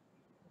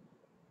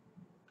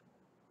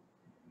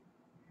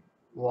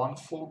one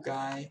full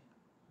guy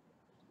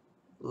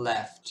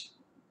left.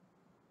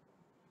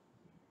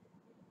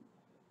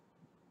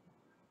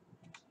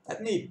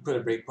 Let me put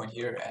a breakpoint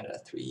here at a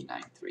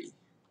 393.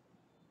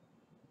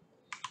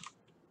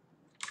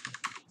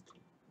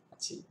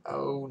 Let's see.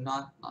 Oh,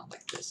 not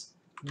like this.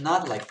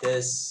 Not like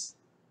this.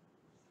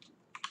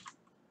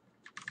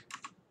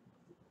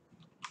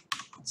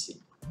 Let's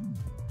see.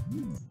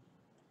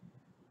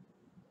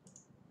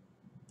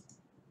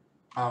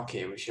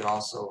 Okay, we should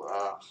also,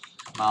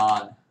 come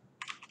on.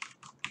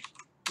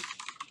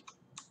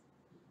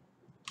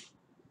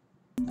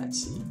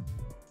 Let's see.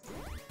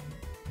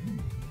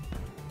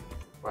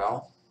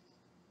 Well.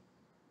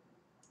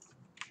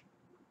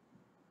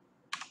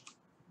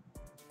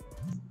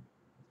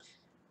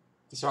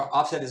 So our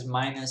offset is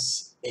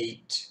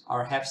 -8.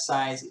 Our half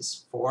size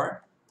is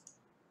 4.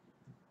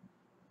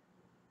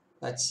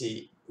 Let's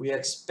see. We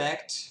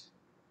expect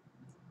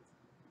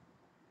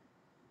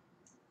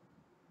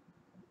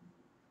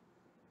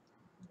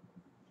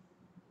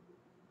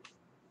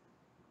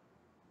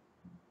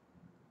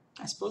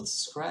I suppose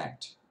this is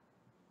correct.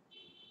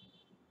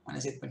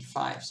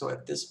 -8.5. So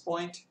at this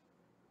point,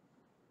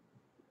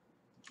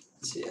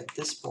 let's see, at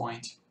this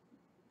point,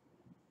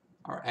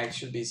 our x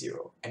should be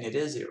 0, and it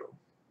is 0.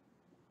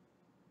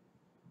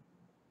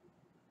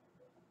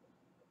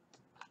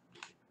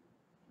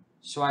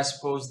 So I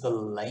suppose the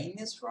lane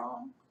is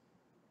wrong.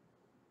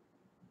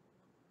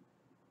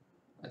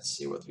 Let's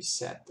see what we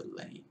set the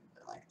lane,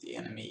 like the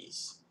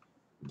enemies.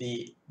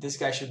 This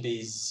guy should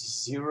be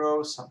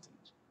 0 something.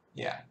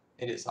 Yeah,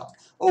 it is off.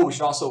 Oh, we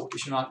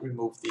should not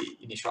remove the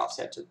initial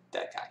offset to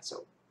that guy.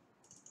 So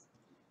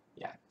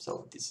yeah,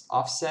 so this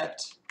offset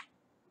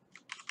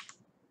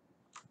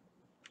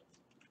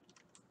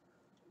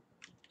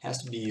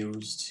has to be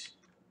used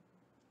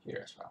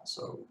here as well.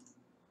 So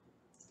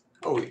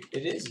oh,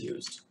 it is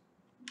used.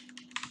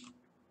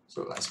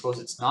 So I suppose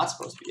it's not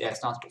supposed to be. Yeah,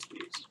 it's not supposed to be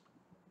used.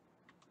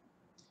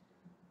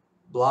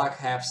 Block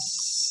half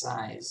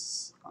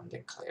size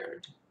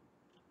undeclared.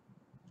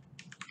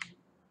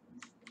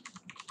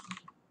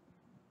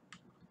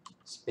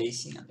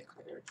 Spacing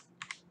undeclared.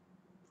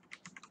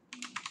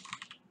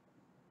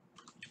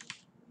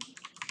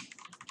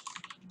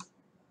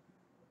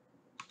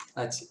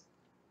 Let's see.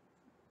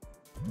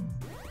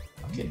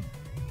 Okay,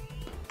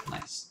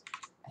 nice.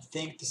 I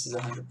think this is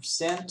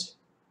 100%.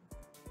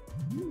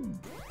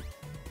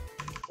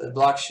 The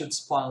block should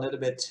spawn a little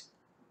bit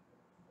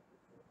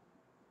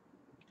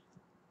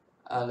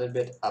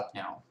up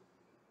now.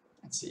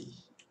 Let's see.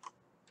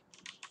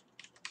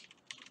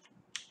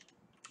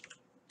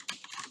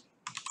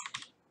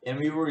 And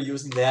we were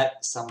using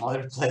that some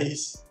other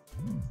place.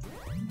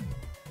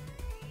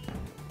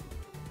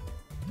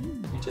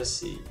 Let me just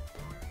see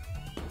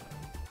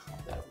how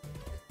that would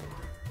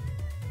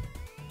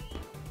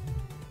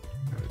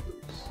work.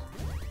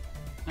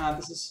 Ah,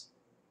 this is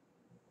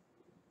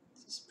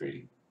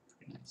pretty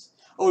nice.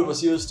 Oh, it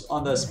was used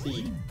on the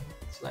speed.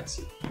 So let's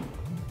see.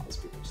 The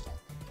speed was done.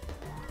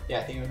 Yeah,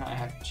 I think we're gonna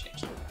have to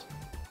change that.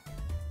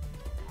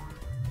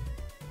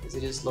 Because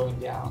it is slowing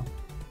down.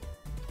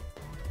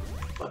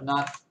 But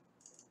I'm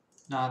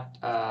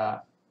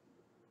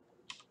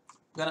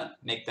gonna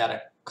make that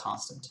a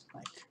constant,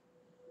 like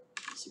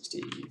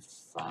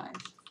 65.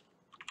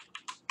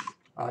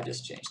 I'll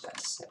just change that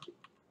to 70.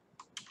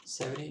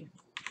 70.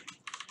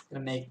 I'm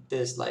gonna make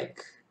this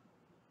like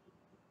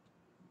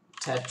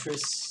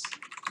Tetris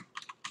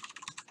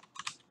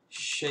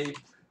shape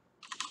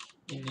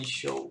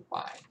initial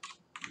y.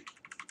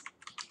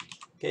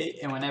 Okay,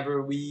 and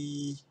whenever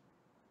we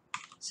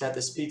set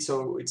the speed,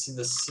 so it's in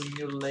the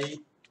simulate.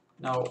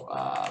 No,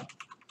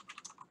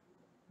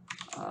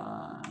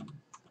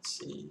 let's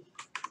see.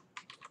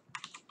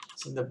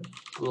 It's in the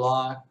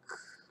block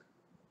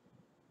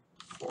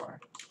 4.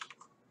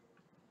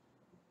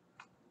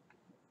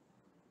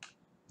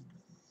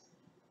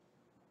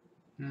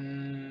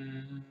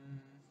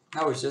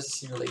 Now it's just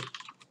simulate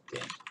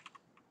game.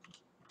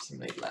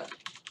 Simulate level.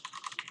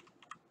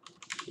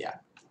 Yeah.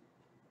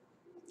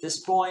 At this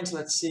point,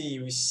 let's see,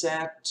 we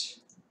set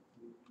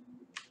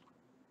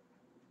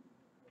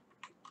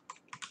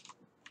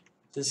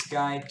this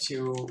guy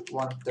to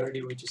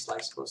 130, which is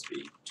like supposed to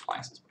be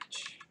twice as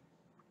much.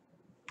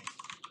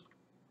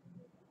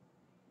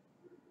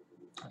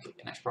 Okay,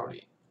 and I should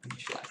probably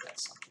initialize that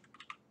some.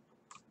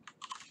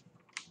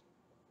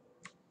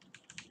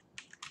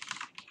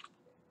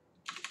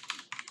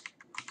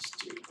 Let's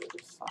do the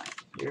define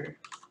here.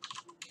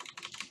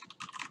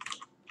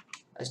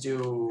 Let's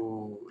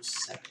do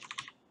 7.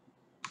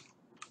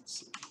 Let's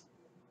see.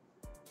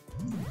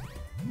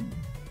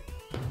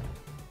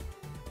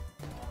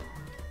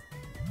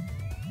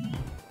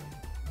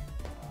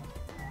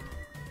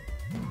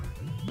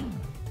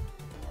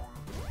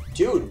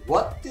 Dude,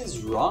 what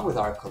is wrong with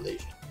our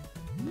collision?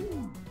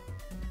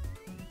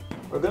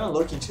 We're gonna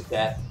look into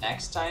that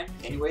next time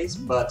anyways,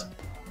 but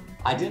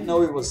I didn't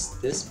know it was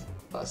this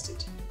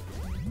busted.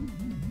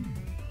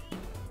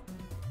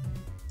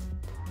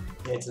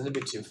 Yeah, it's a little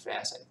bit too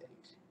fast, I think.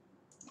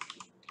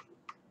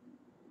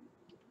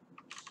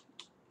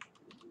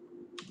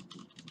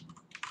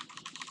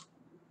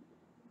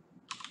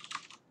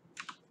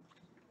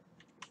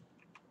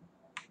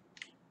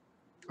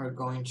 We're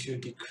going to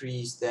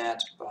decrease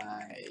that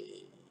by,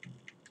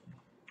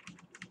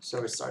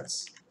 so it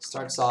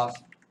starts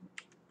off.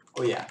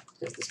 Oh yeah,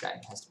 because this guy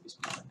has to be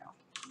smaller now.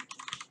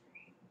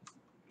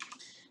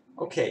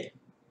 Okay,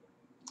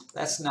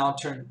 let's now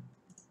turn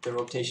the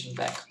rotation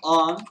back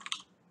on.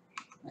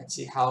 Let's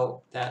see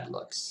how that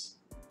looks.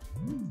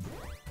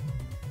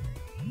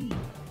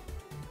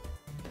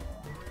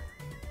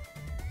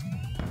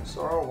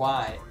 So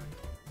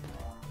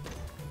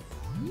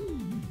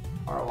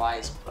ROI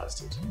is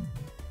busted,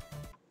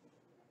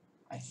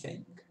 I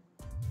think.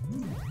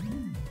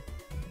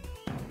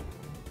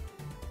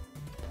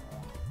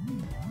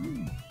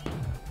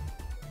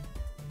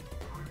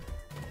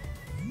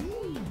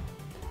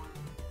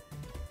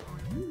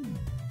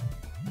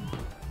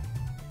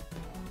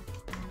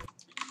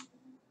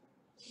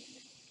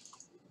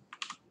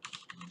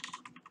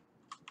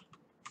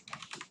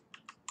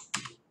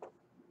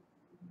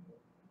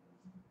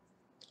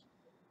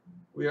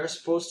 We are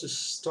supposed to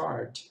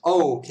start.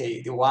 Oh,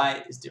 okay, the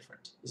Y is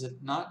different. Is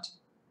it not?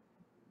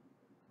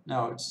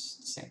 No, it's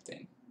the same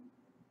thing.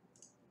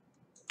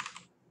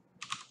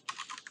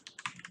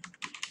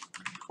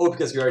 Oh,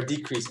 because we are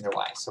decreasing the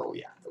Y. So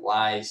yeah, the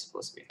Y is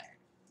supposed to be negative.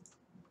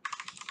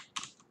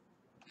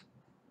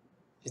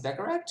 Is that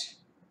correct?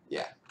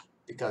 Yeah,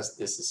 because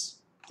this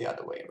is the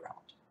other way around.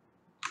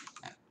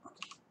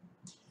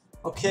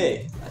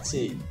 Okay, let's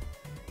see.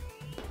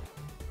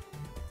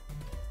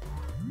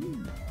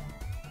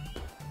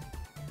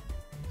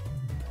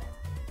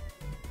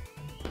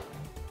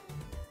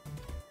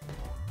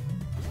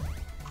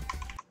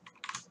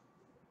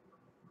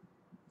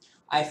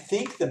 I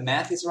think the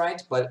math is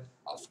right, but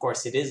of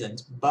course it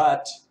isn't.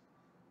 But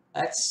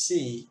let's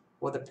see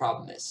what the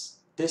problem is.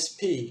 This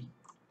P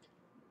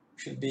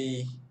should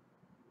be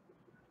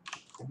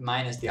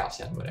minus the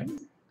offset, whatever.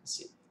 Let's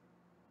see.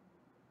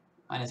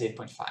 Minus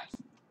 8.5.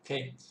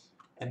 Okay.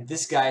 And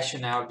this guy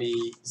should now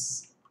be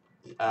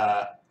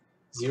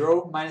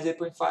 0 minus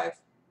 8.5.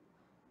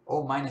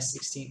 Oh, minus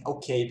 16.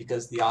 Okay,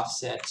 because the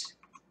offset.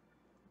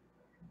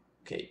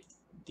 Okay,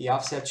 the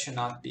offset should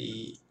not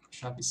be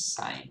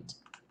signed.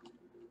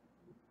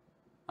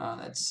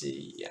 Let's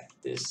see. Yeah,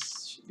 this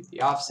should be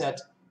the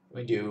offset.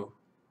 We do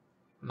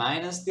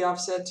minus the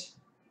offset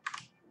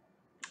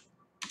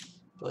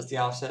plus the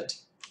offset.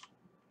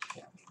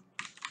 Yeah.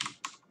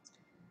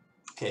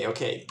 Okay.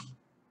 Okay.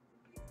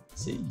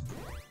 Let's see.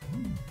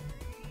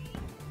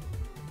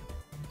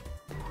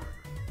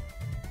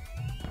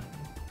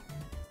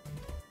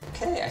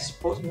 Okay, I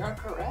suppose we are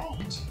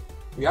correct.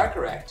 We are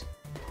correct.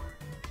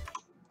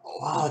 Oh,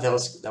 wow, that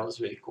was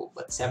really cool.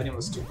 But 70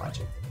 was too much,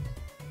 I think.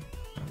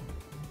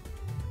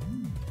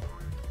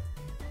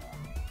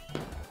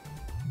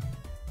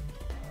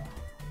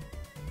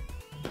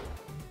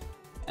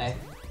 And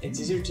it's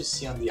easier to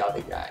see on the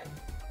other guy.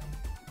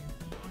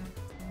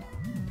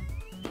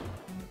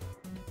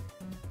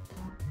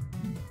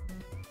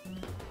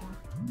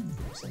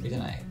 For some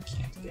reason I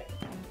can't get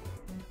it.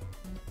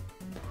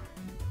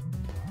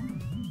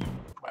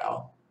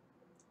 Well,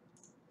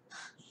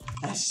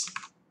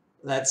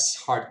 let's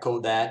hard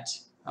code that.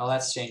 Now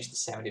let's change the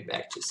 70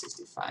 back to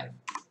 65.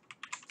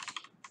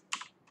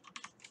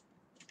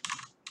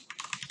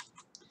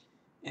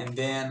 And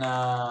then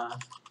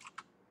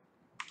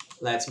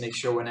let's make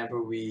sure whenever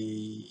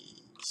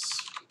we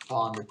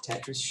spawn the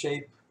Tetris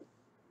shape,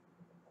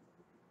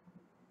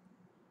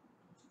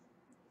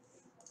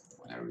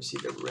 whenever we see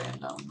the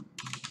random,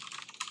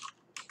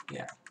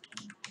 yeah,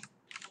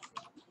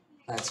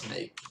 let's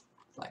make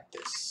like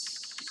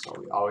this. So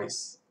we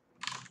always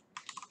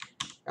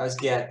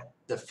get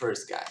the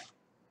first guy.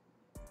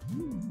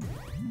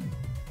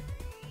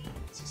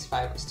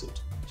 65 is too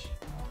much.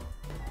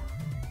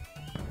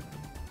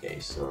 Okay,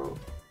 so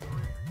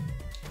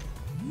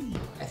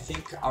I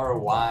think our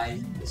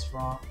Y is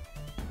wrong.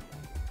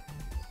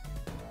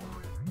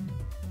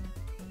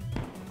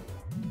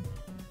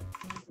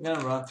 I'm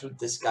gonna run through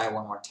this guy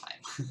one more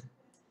time.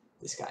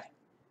 This guy.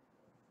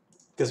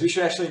 Because we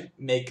should actually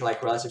make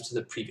like relative to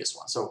the previous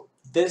one. So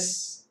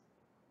this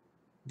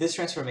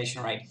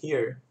transformation right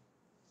here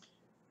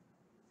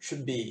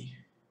should be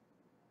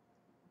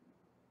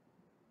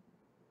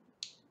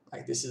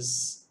like this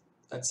is,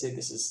 let's say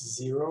this is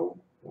 0,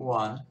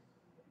 1.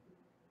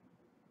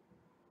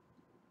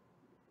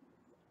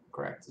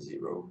 Correct,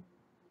 0,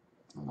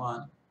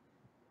 1.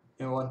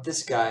 And we want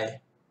this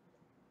guy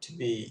to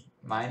be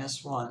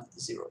minus 1,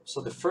 0.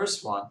 So the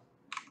first one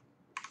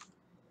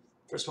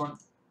is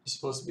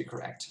supposed to be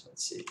correct.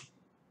 Let's see.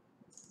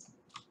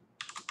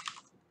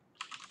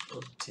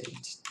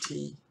 Rotate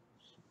T.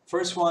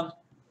 First one,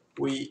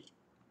 we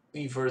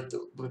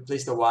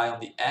place the Y on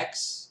the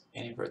X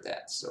and invert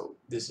that. So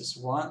this is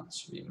 1,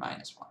 should be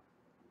minus 1.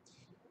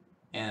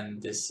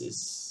 And this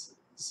is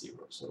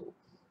 0. So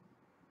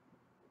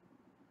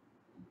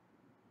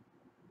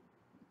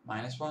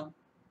minus 1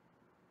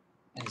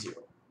 and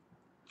 0.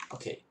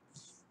 Okay.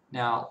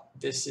 Now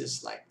this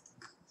is like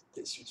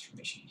this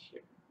transformation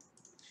here.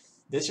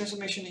 This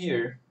transformation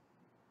here,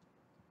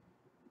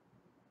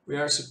 we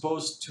are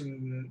supposed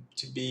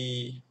to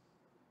be,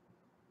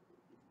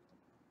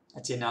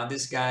 let's say now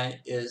this guy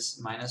is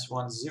minus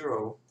 1,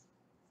 0.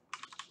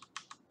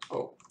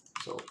 Oh,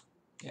 so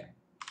yeah,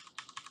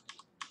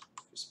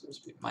 it's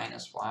supposed to be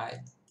minus y,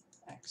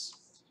 x,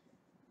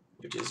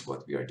 which is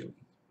what we are doing,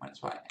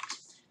 minus y,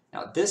 x.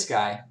 Now this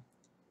guy,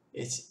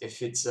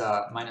 if it's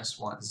minus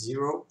 1,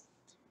 0,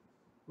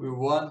 we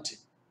want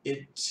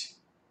it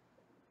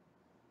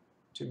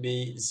to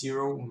be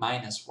 0,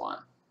 minus 1.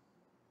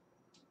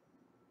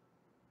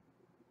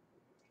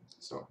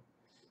 So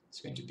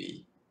it's going to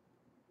be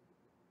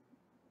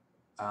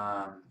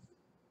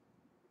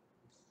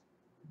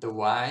the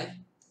y,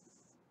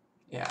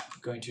 yeah, I'm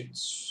going to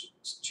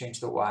change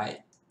the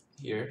y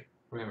here.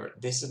 Remember,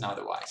 this is now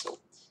the y, so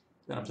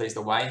I'm going to place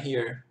the y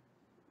here,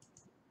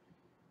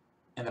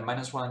 and the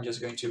minus 1, I'm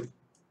just going to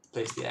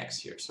place the x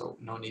here, so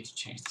no need to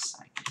change the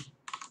sign.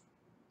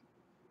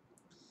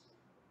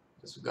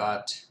 Because we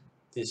got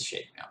this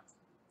shape now,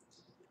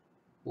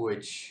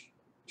 which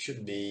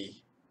should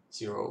be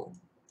 0,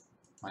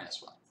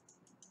 minus 1.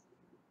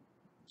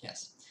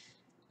 Yes.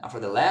 Now for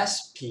the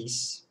last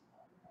piece,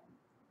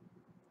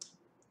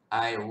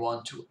 I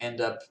want to end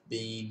up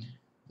being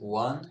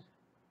 1,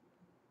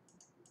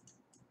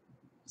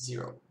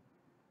 0.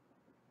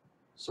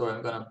 So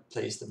I'm gonna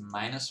place the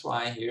minus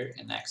y here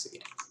and x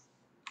again.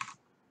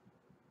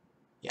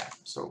 Yeah,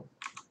 so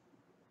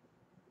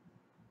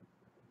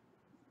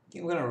I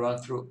think I'm gonna run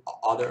through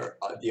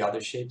the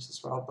other shapes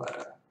as well,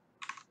 but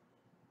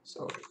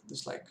so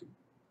just like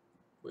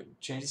we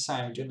change the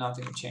sign, we do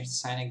nothing, we change the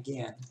sign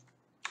again.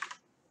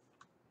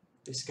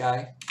 This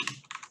guy,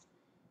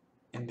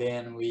 and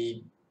then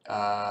we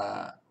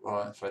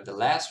well, for the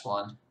last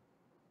one,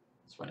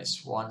 this one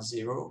is 1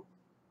 0.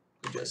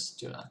 We just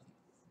do nothing.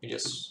 We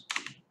just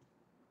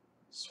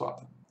swap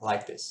them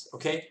like this.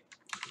 Okay.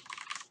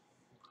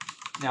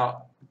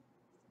 Now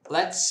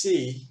let's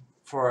see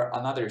for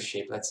another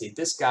shape. Let's see.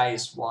 This guy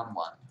is 1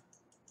 1.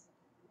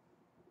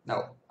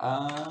 No.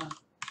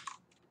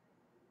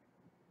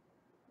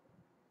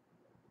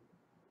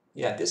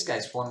 Yeah, this guy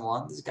is 1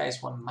 1. This guy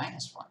is 1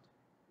 minus 1.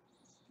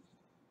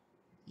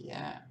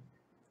 Yeah.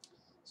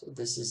 So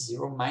this is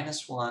 0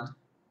 minus 1.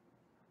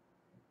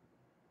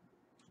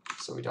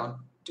 So we don't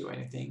do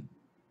anything.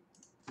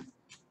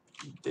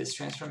 This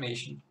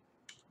transformation.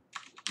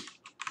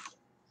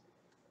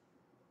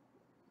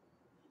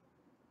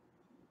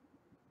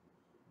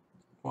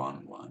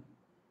 One, one.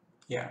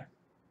 Yeah.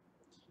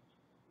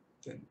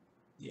 Then,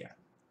 yeah.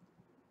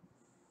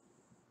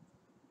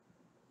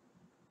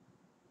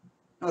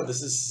 No,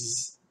 this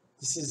is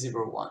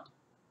 0 1.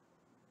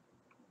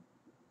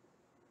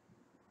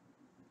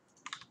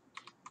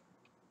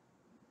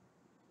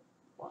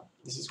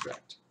 This is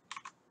correct.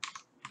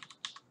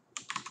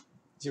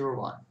 0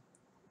 1.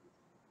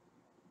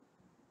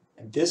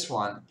 And this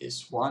one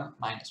is 1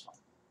 minus 1.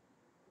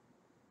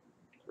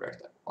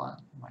 Correct. 1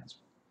 minus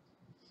 1.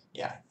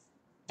 Yeah.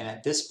 And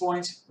at this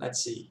point,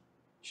 let's see,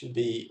 should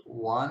be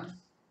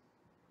 1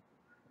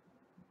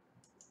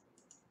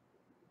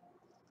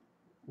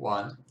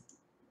 1.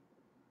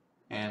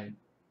 And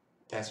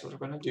that's what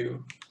we're going to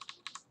do.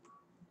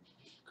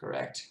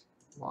 Correct.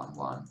 1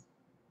 1.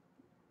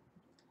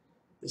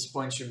 This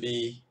point should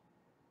be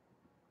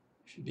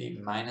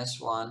minus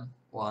 1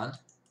 1.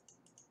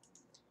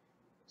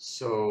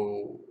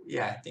 So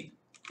yeah, I think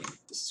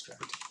this is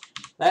correct.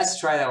 Let's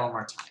try that one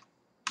more time.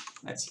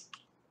 Let's see.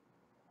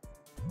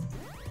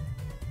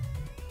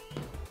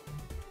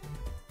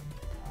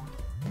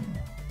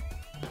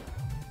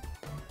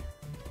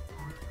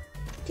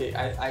 Okay,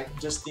 I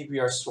just think we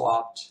are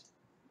swapped.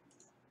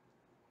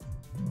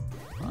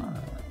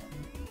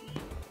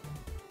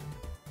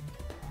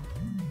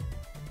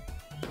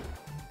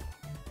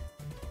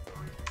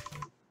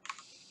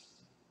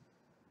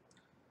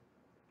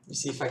 Let me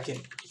see if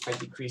I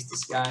decrease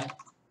this guy.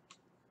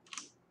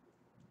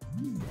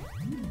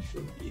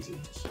 Should be easy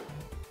to see.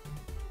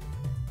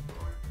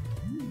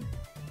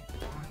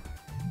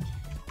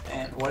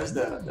 And what is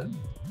the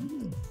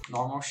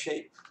normal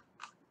shape?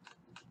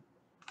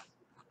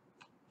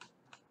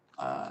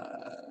 Oh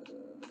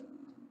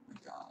my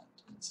god,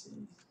 let's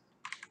see.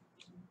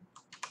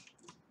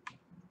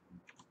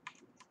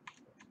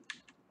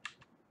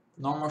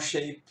 Normal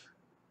shape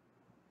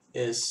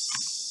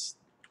is,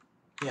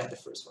 yeah, the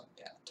first one.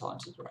 Yeah,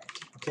 tolerance is right.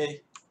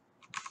 Okay.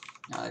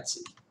 Now let's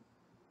see.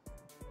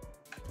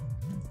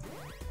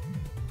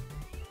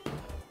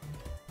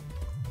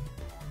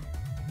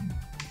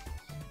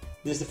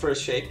 This is the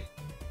first shape.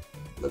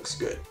 Looks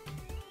good.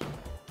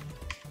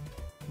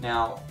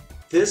 Now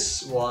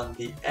this one,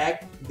 the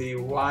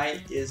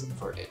y is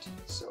inverted.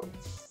 So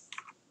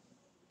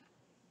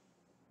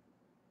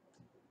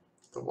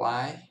the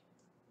y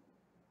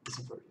is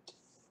inverted.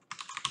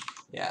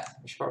 Yeah,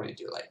 we should probably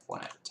do like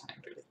one at a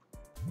time, really.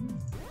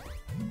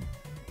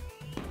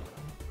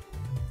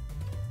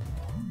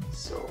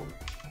 So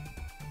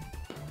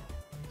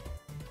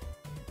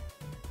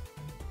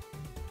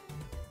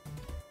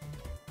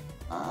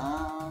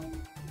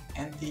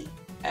and the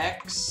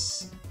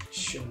x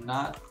should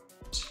not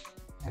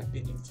have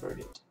been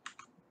inverted.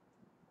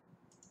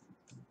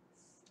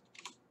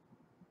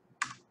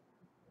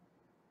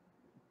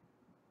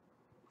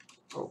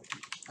 Oh,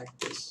 like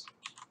this.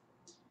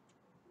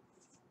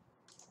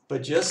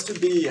 But just to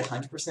be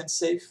 100%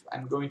 safe,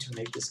 I'm going to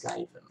make this guy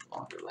even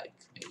longer, like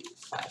maybe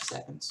 5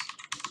 seconds.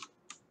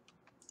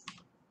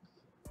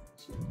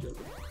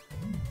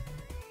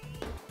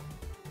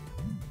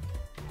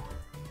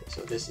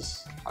 So this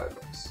is how it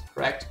looks,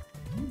 correct?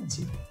 Let's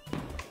see.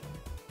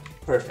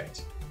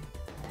 Perfect.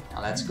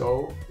 Now let's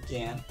go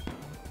again.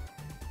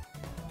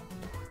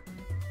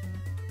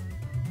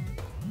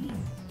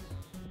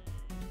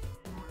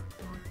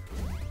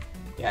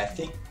 Yeah, I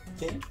think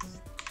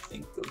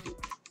we'll do.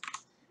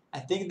 I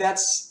think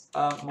that's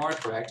more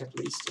correct, at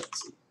least.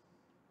 Let's see.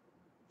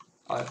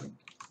 Oh,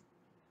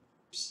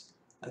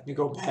 let me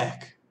go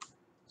back.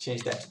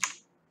 Change that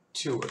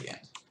to 2 again.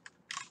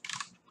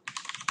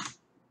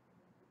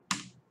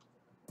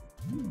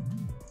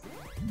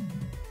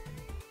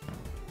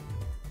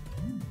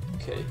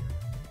 Okay.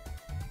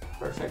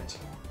 Perfect.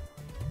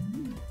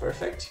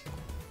 Perfect.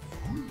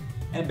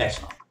 And back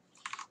to normal.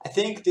 I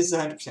think this is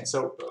 100%.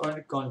 So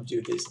we're going to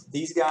do this.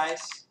 These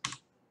guys.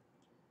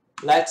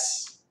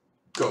 Let's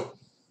go.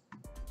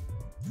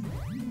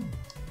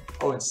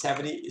 Oh, and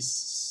 70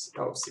 is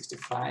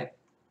 65.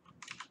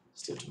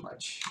 Still too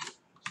much.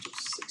 Let's do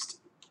 60.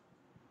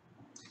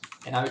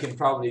 And now we can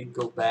probably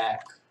go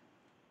back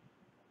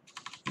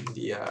in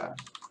the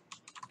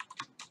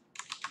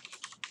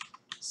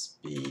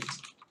speed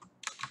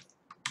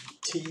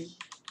T.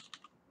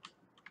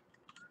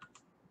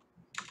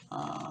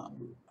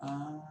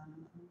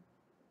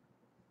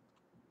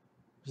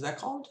 What's that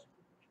called?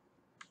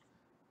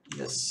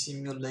 The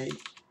simulate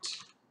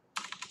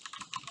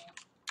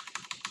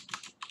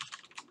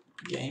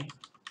game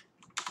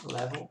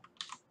level.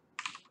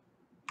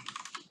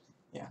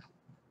 Yeah.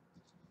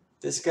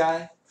 This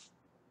guy,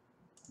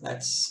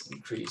 let's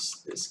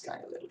increase this guy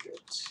a little bit.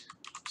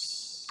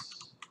 Oops.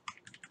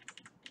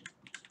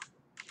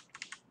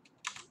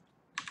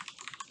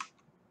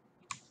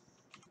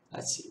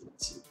 Let's see.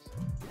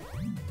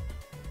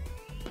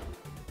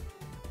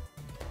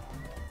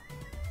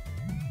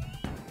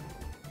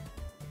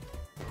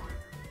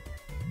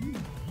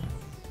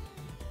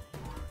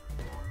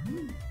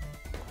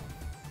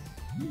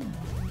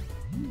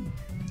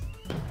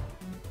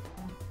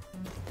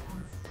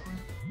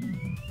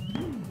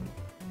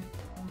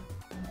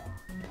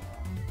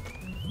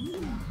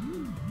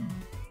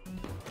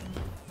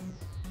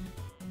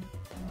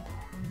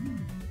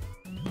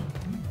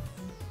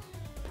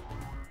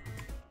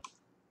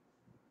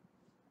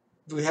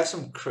 We have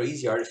some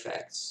crazy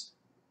artifacts.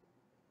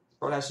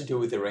 Probably has to do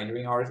with the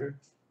rendering order.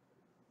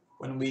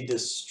 When we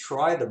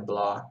destroy the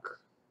block,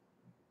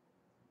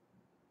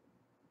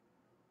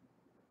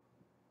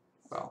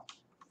 well,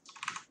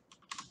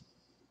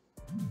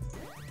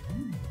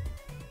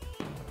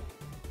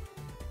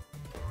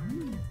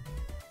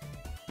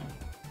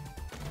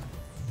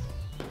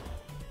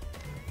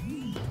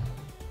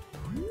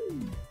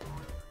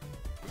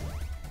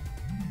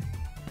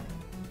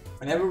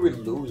 whenever we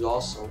lose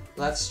also,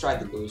 let's try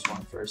the lose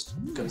one first,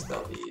 because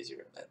that'll be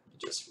easier. Let me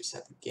just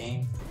reset the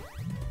game.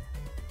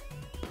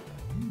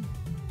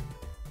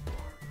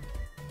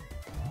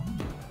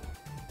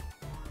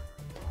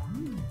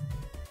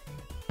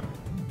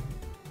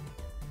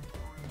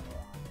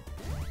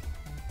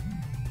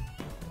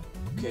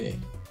 Okay.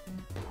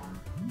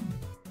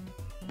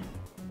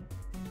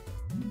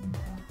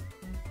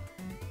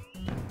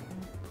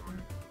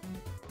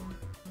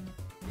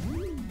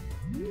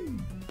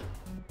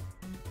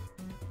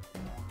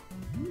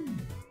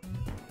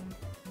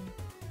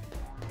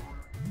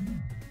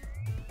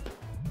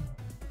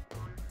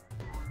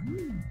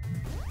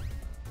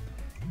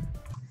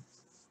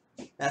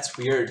 That's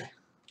weird.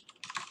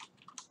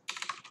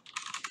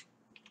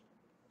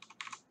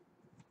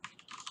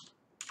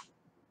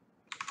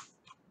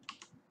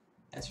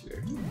 That's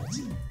weird. Let's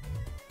see.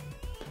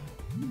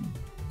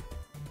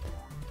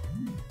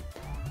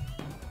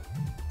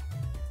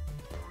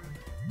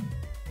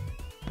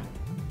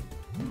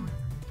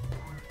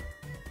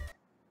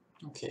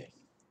 Okay.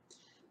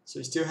 So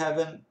we still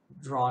haven't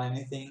drawn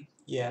anything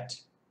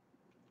yet.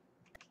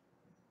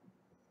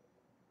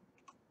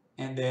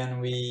 And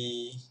then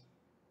we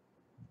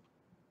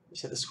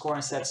set the score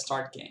and set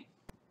start game.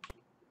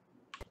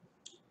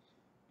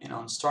 And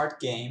on start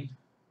game,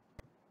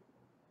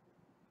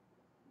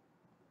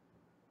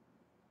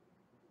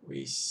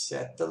 we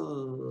set the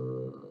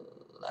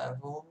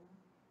level.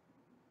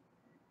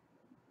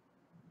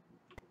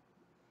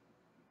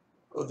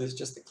 Oh, this is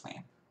just the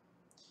clamp.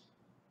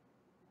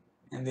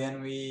 And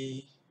then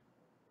we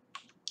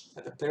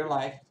set the player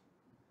life,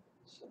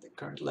 set the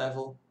current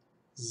level,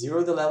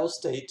 0 the level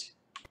state,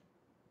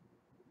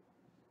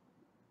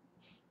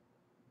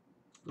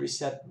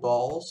 reset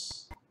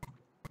balls,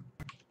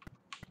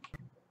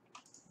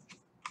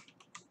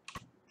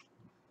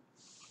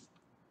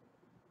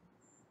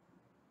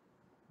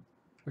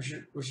 we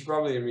should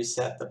probably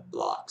reset the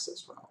blocks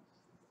as well.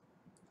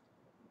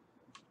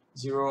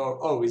 0,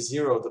 oh, we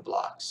 0 the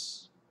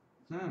blocks.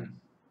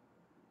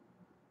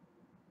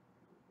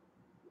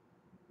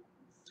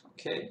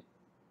 Okay.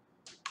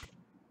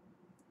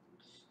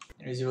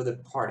 And we 0 the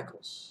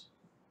particles.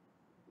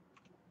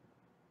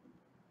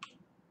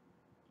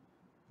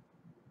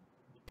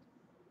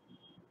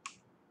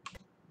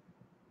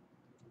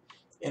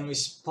 And we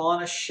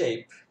spawn a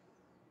shape.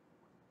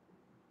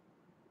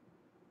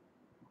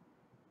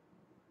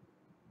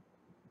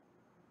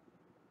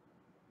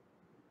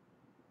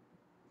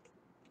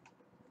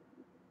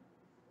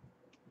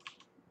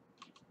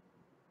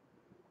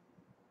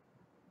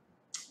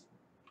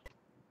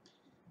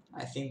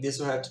 I think this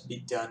will have to be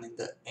done in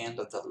the end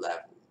of the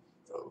level,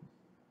 though.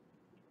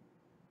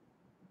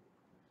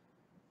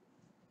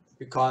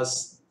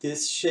 Because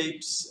this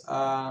shapes,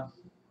 well,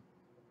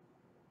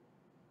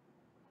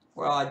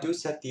 I do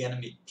set the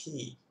enemy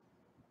P.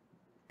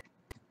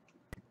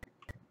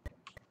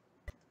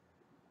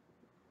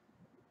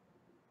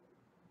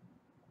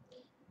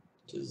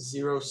 To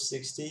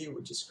 0.60,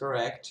 which is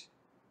correct.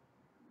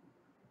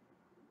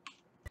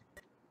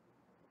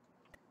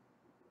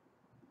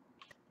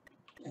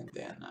 And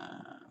then,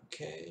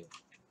 okay,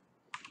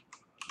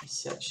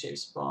 set shape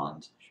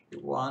spawned, should be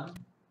 1.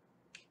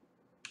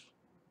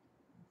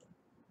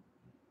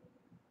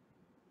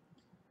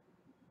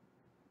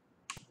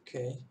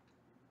 Okay.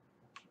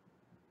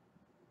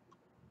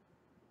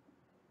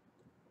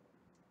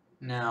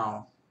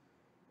 Now,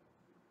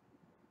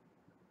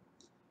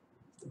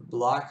 the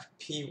block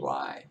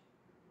PY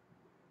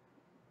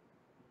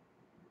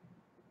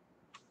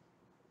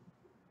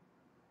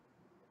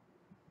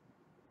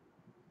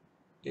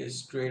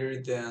is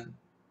greater than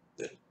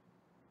the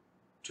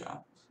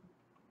drop.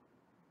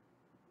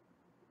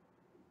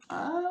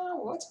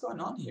 What's going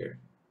on here?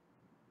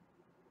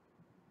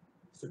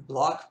 If the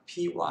block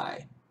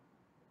PY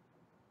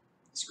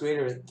is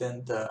greater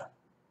than the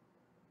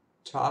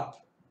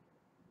top,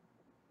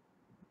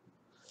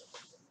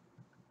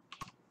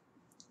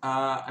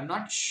 I'm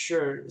not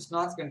sure. It's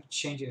not going to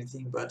change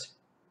anything, but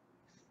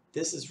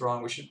this is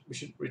wrong. We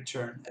should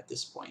return at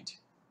this point.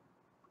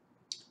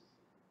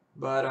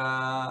 But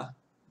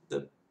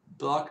the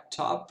block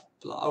top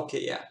block.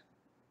 Okay, yeah.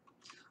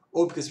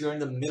 Oh, because we're in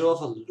the middle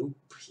of a loop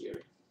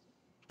here.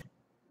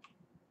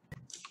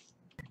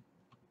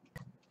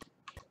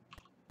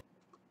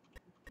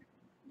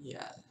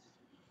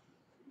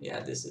 Yeah,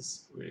 this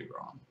is really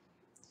wrong.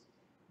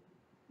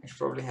 I should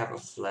probably have a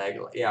flag.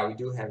 Yeah, we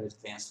do have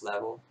advanced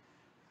level.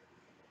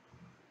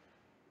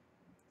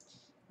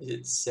 Is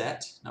it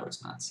set? No,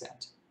 it's not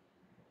set.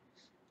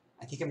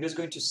 I think I'm just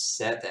going to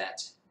set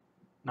that.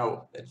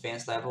 No,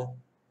 advanced level.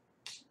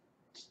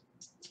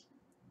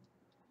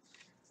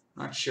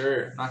 Not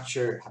sure how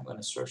I'm going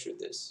to structure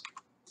this.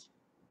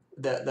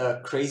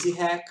 The crazy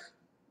hack.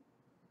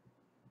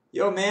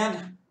 Yo,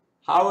 man,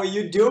 how are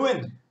you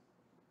doing?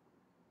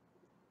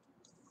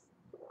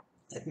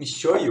 Let me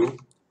show you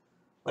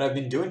what I've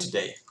been doing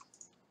today.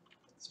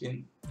 It's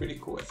been pretty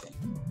cool, I think.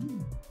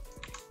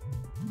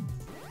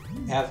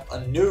 We have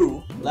a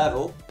new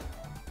level,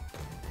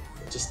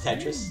 which is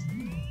Tetris.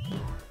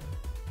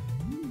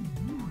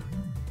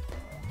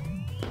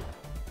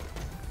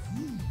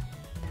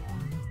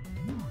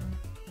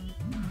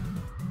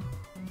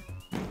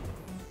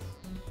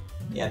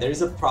 Yeah, there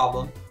is a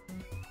problem.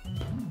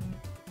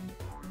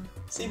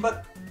 See,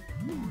 but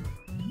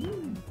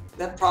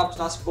that problem's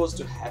not supposed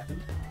to happen.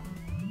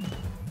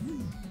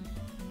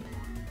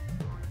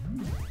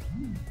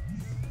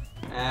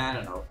 I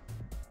don't know.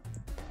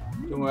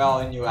 Doing well,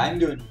 and you? I'm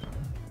doing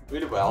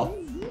really well.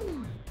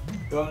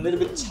 Though I'm a little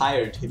bit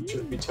tired, if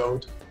truth be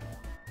told.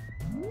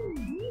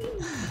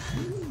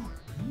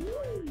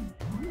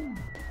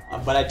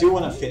 But I do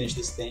want to finish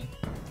this thing.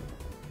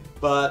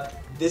 But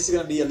this is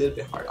going to be a little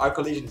bit hard. Our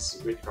collision is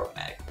really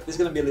problematic. But this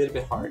is going to be a little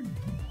bit hard,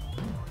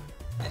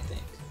 I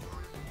think.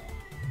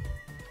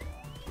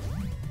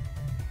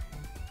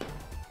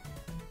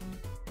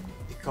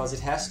 Because it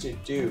has to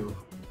do...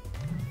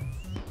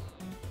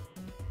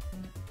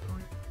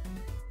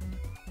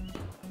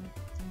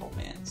 Oh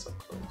man, so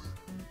close.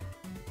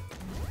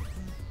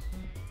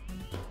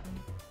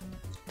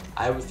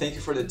 I would thank you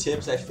for the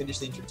tips. I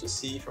finished the Intro to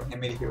C from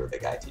Handmade Hero. The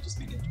guy teaches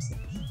me interesting.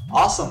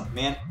 Awesome,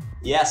 man.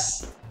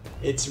 Yes.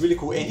 It's really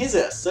cool, and he's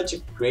such a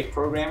great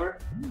programmer.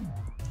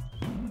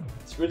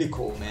 It's really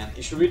cool, man.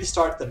 You should really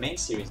start the main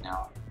series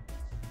now.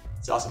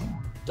 It's awesome.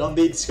 Don't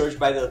be discouraged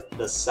by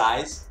the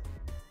size,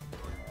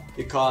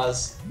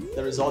 because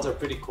the results are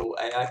pretty cool.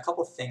 I have a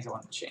couple of things I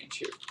want to change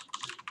here.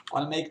 I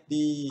want to make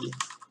the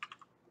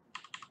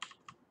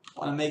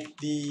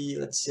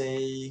let's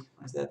say,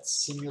 what is that,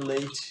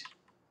 simulate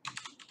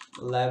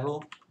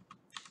level.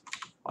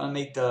 I want to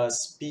make the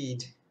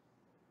speed.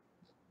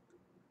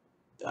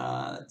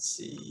 Let's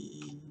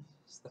see,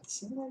 is that the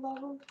simulate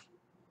level?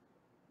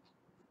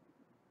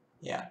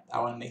 Yeah, I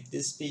want to make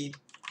this speed.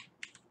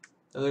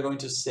 What are going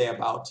to say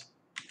about?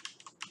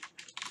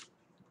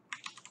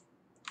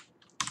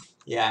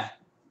 Yeah,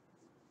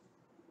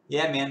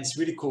 man, it's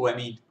really cool. I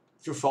mean,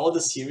 if you follow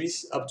the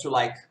series up to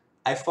like,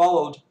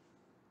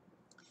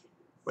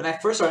 when I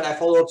first started, I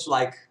followed up to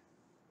like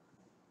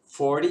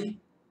 40,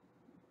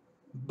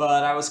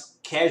 but I was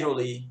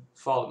casually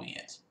following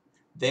it.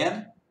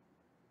 Then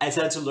I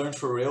decided to learn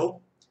for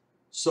real,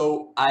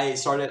 so I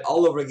started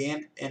all over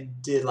again and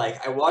did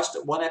like, I watched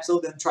one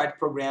episode and tried to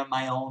program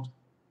my own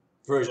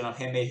version of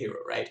Handmade Hero,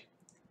 right?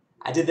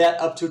 I did that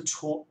up to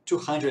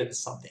 200 and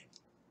something.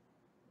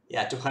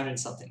 Yeah, 200 and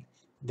something.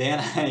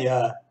 Then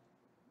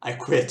I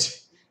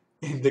quit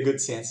in the good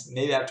sense.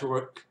 Maybe I have to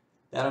work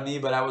that on me,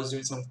 but I was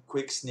doing some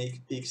quick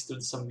sneak peeks through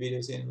some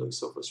videos and it looks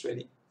so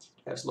frustrating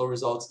to have slow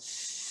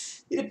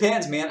results. It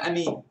depends, man. I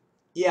mean,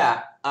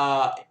 yeah,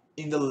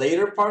 in the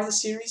later part of the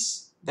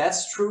series,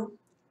 that's true,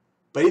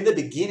 but in the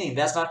beginning,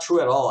 that's not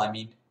true at all. I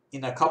mean,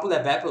 in a couple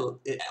of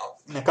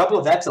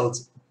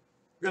episodes,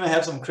 you're gonna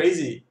have some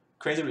crazy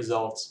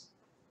results.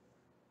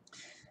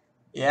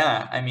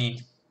 Yeah, I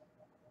mean,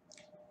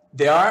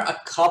 there are a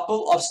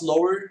couple of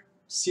slower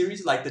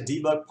series, like the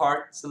debug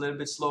part is a little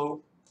bit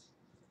slow,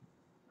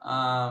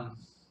 that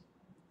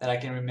I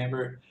can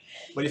remember.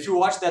 But if you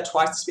watch that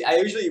twice the speed, I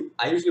usually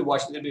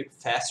watch a little bit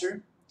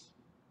faster,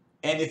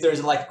 and if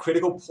there's like a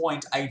critical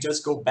point, I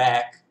just go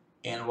back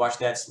and watch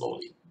that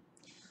slowly.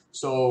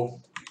 So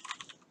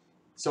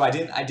I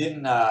didn't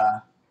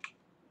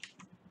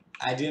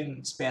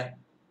spend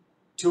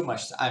too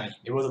much time. I mean,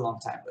 it was a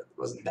long time, but it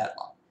wasn't that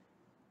long.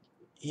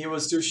 He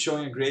was still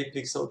showing a great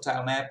pixel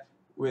tile map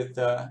with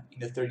in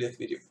the 30th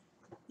video.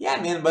 Yeah,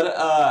 man, but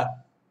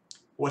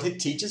what it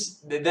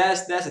teaches,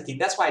 that's the thing.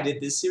 That's why I did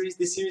this series.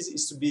 This series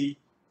is to be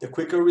the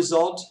quicker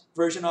result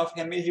version of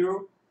Handmade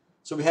Hero.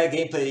 So we had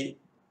gameplay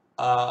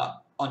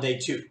on day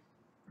 2,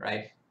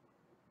 right?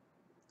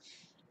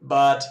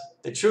 But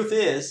the truth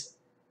is,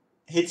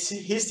 he's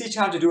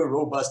teaching how to do a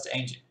robust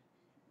engine.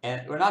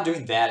 And we're not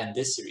doing that in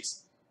this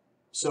series.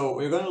 So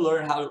we're going to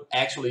learn how to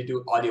actually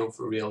do audio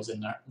for reals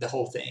and the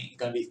whole thing. It's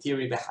going to be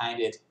theory behind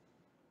it.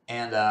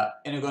 And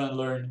you're going to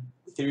learn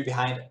the theory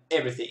behind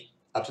everything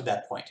up to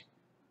that point.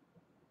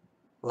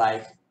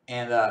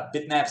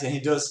 Bitmaps, and he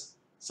does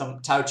some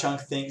tile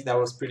chunk things that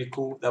was pretty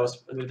cool. That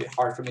was a little bit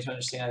hard for me to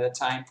understand at that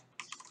time.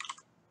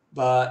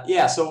 But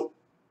yeah, so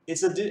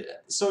it's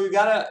so you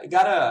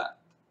gotta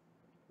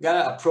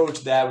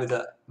approach that with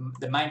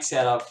the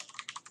mindset of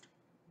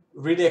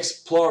really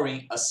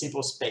exploring a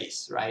simple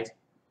space, right?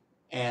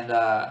 And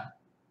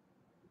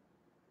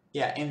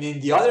yeah, and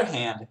in the other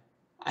hand,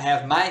 I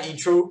have my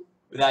intro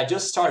that I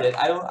just started.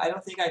 I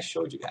don't think I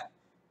showed you guys.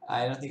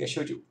 I don't think I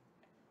showed you.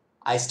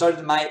 I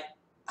started my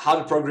how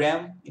to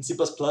program in C++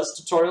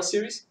 tutorial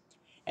series,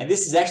 and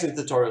this is actually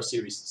the tutorial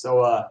series.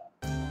 So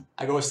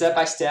I go step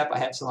by step. I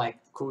have some like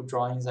cool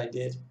drawings I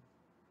did,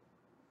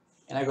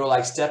 and I go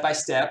like step by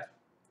step,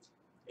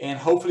 and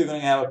hopefully we're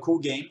gonna have a cool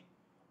game,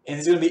 and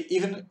it's gonna be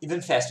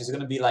even faster. It's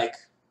gonna be like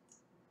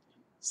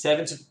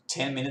 7 to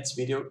 10 minute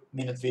video.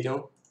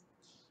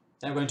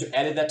 Then I'm going to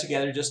edit that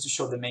together just to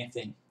show the main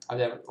thing. I've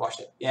never watched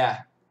it.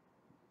 Yeah.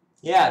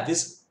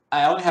 This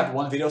I only have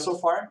one video so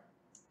far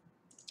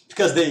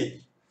because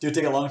they do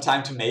take a long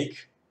time to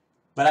make,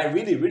 but I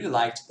really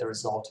liked the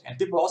result, and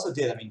people also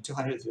did. I mean,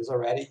 200 views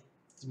already.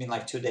 It's been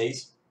like 2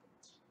 days,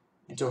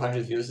 and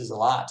 200 views is a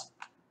lot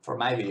for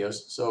my videos.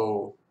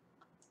 So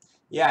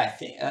yeah, I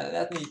think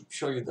let me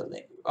show you the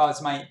link. Oh,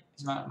 it's my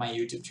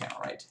YouTube channel,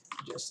 right?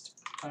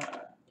 Just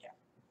yeah.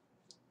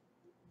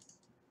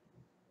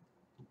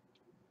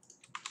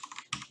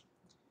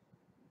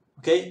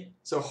 Okay,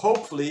 so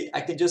hopefully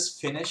I can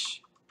just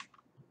finish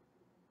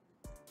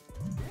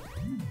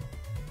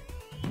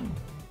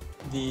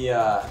the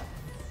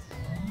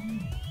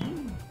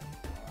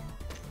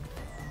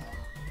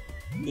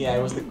yeah,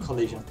 it was the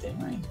collision thing,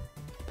 right?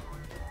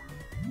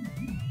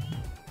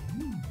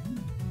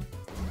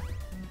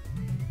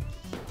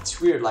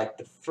 It's weird, like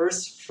the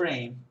first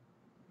frame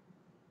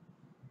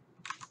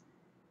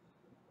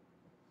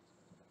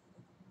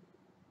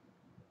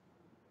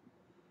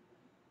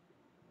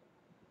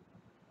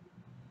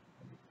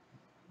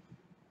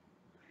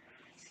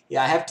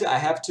yeah, I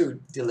have to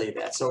delay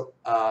that. So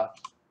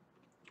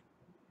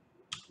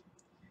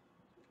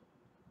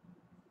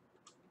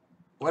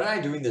what did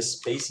I do in the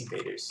Space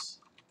Invaders?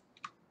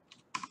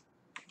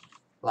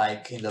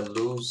 Like in the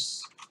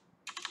lose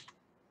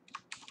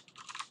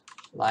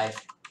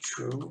life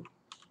true.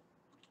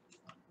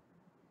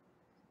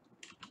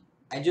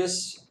 I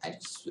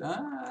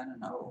don't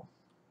know.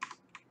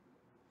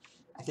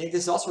 I think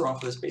this is also wrong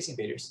for the Space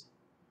Invaders.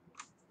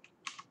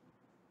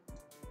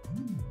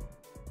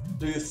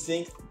 Do you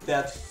think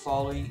that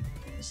following?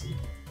 Let's see.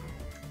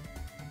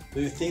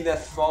 Do you think that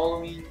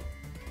following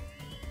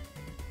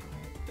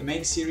the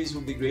main series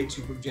would be great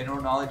to improve general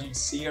knowledge in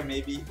C, or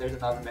maybe there's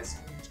another method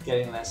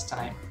getting less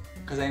time?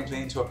 Because I am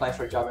planning to apply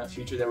for a job in the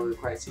future that will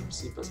require C++.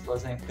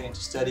 I am planning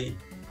to study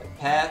that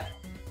path.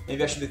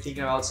 Maybe I should be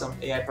thinking about some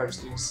AI projects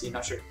doing C,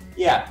 not sure.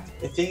 Yeah,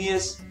 the thing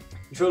is,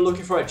 if you're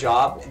looking for a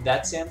job in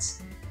that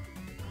sense,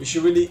 you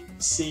should really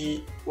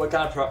see what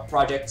kind of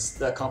projects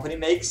the company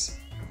makes,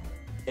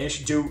 and you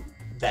should do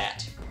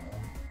that.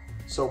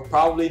 So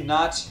probably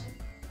not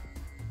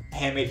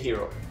Handmade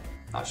Hero.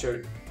 Not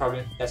sure,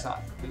 probably that's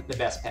not the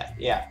best path.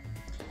 Yeah.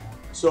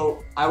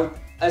 So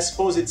I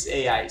suppose it's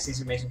AI, since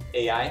you mentioned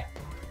AI.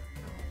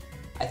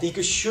 I think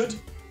you should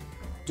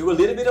do a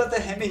little bit of the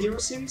Handmade Hero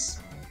series,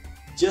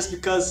 just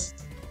because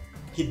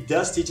he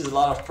does teach us a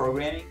lot of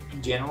programming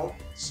in general.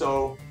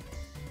 So,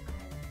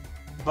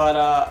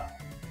 but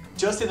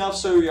just enough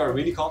so you are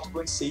really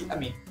comfortable in C. I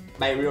mean,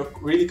 by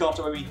really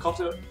comfortable, I mean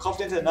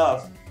confident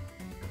enough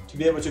to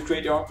be able to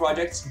create your own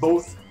projects,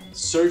 both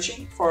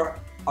searching for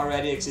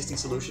already existing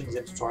solutions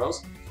and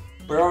tutorials,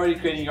 but already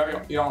creating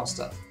your own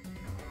stuff.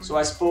 So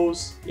I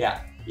suppose,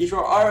 yeah, if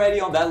you're already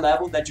on that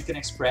level that you can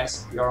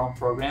express your own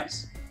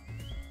programs,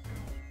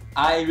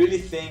 I really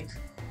think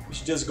you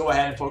should just go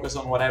ahead and focus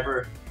on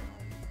whatever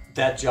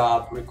that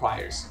job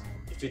requires.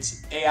 If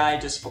it's AI,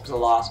 just focus a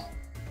lot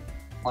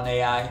on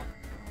AI,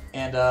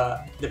 and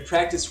the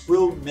practice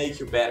will make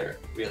you better,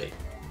 really,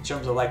 in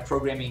terms of like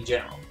programming in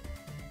general.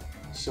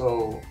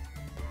 So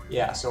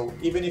yeah, so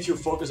even if you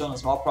focus on a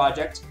small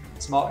project,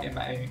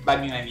 by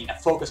me I mean a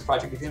focused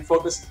project, if you can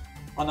focus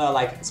on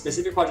a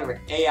specific project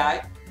like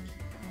AI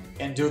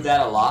and do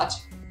that a lot,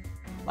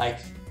 like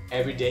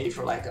every day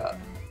for like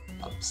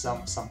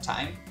some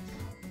time,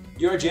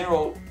 your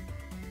general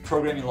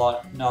programming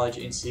knowledge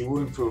in C will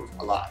improve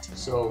a lot.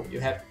 So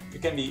you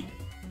can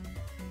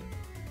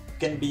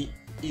be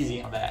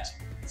easy on that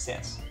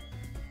sense.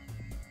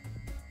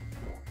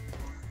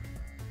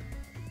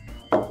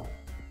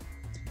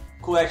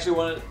 Cool.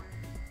 Actually,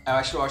 I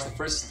actually watched the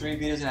first 3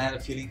 videos and I had a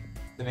feeling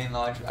the main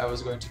knowledge I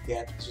was going to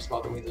get was just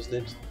about the Windows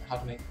libs, how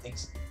to make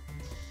things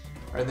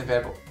rather than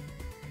variable.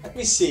 Let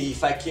me see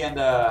if I can.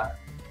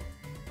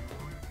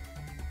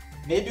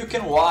 Maybe you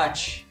can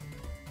watch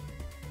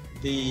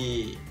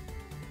the.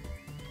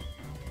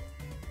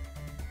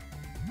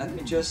 Let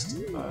me just.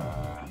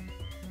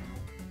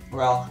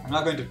 Well, I'm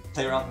not going to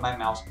play around with my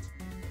mouse,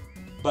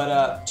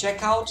 but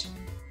check out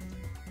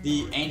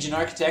the engine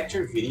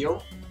architecture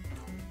video,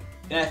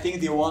 and I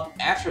think the one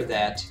after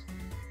that.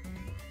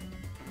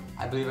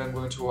 I believe I'm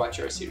going to watch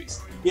your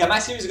series. Yeah, my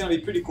series is going to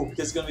be pretty cool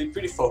because it's going to be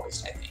pretty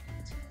focused, I think.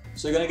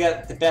 So you're going to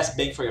get the best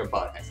bang for your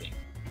buck, I think.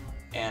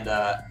 And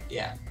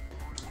yeah,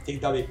 I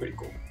think that'll be pretty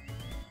cool.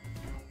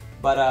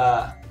 But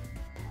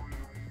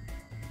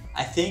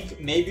I think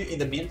maybe in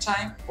the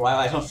meantime, while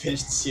I don't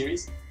finish the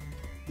series,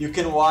 you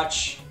can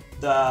watch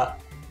the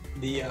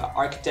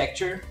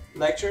architecture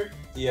lecture,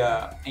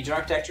 the engine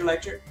architecture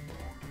lecture,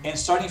 and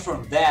starting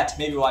from that,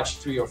 maybe watch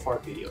 3 or 4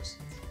 videos.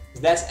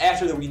 That's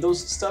after the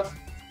Windows stuff.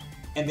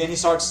 And then he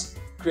starts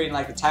creating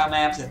like the tile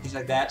maps and things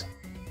like that.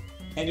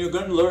 And you're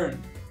going to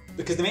learn,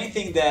 because the main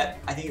thing that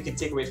I think you can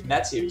take away from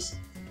that series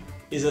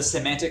is a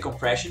semantic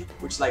compression,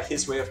 which is like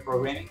his way of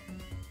programming.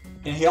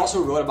 And he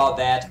also wrote about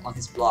that on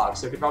his blog,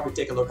 so you can probably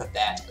take a look at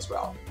that as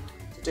well.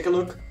 So take a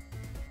look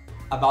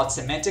about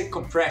semantic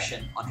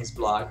compression on his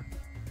blog.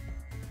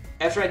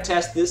 After I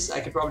test this,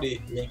 I can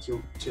probably link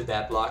you to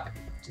that blog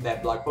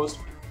post.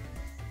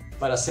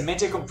 But a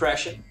semantic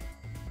compression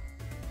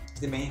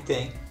is the main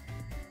thing.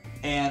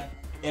 And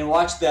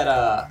watch that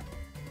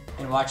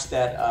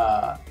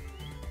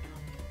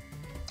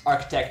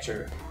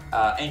architecture,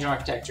 engine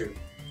architecture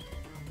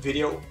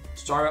video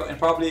tutorial, and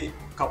probably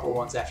a couple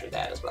ones after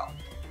that as well.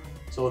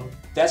 So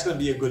that's going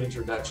to be a good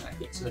introduction, I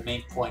think, to the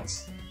main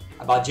points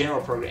about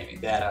general programming.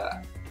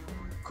 That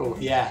cool,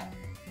 yeah,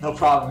 no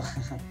problem.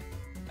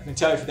 I can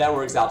tell you if that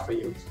works out for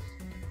you.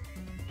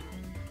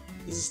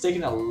 This is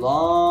taking a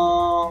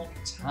long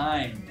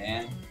time,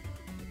 man.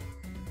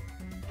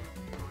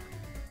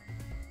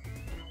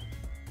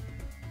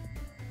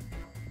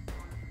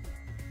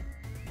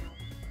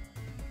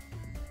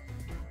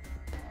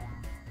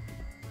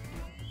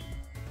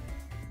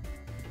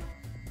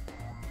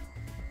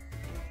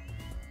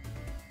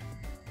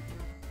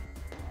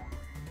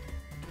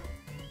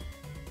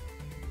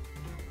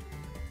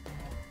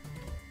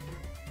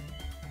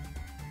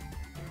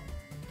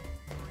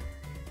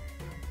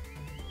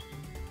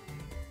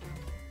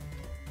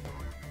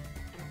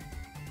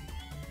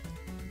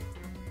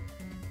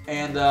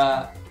 And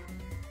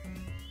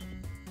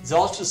it's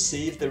all to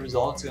see if the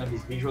result's going to be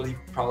visually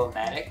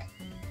problematic.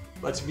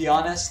 But to be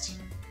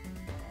honest,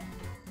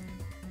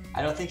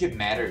 I don't think it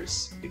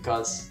matters,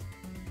 because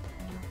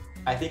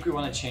I think we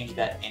want to change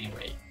that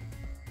anyway.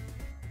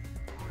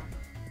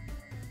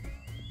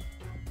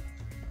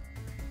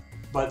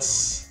 But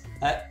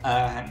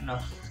I don't know.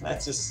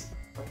 Let's just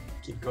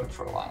keep going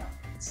for a while.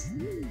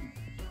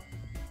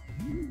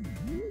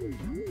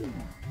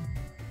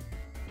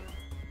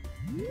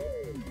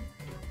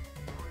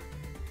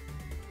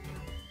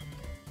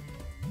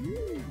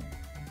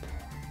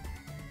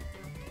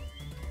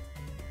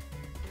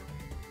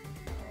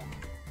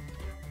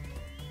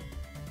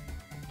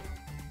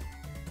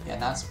 Yeah,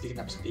 now it's picking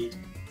up speed.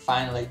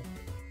 Finally.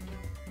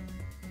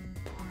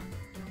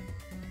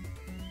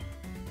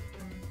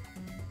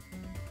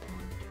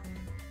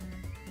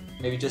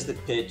 Maybe just the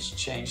pitch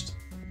changed.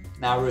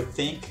 Now we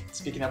think it's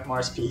picking up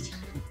more speed.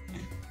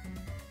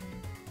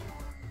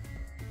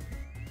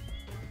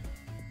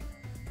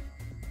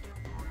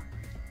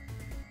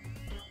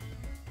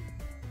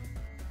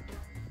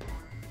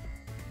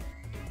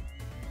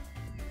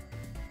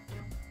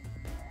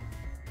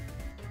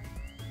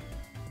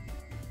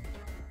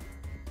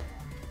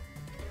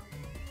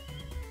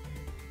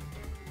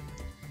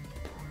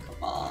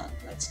 Come on,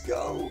 let's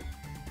go.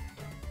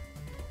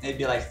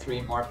 Maybe like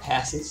 3 more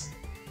passes.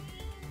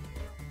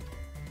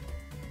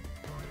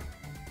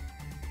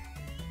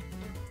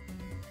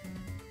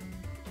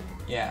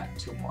 Yeah,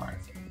 2 more, I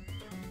think.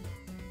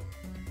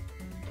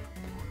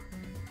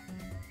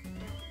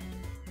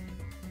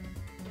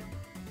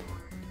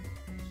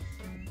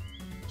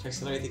 To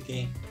accelerate the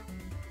game.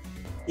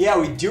 Yeah,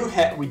 we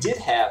did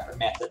have a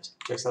method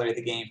to accelerate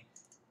the game,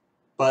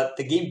 but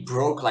the game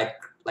broke like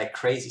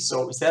crazy.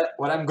 So instead,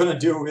 what I'm gonna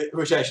do,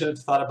 which I should have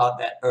thought about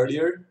that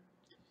earlier,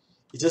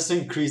 is just to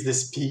increase the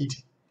speed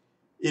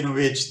in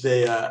which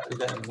they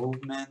that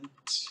movement.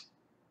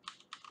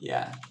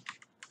 Yeah.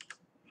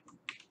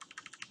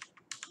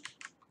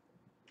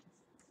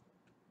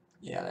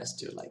 Yeah,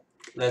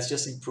 let's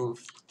just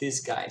improve this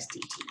guy's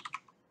DT.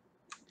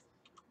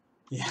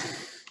 Yeah.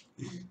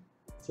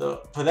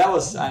 So, but that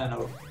was, I don't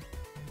know,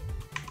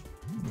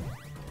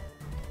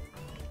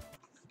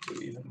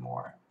 do even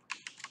more.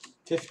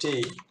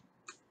 50.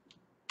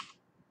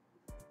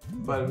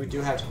 But we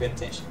do have to pay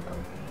attention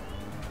though.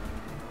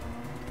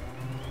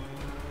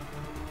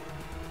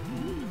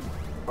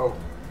 Oh.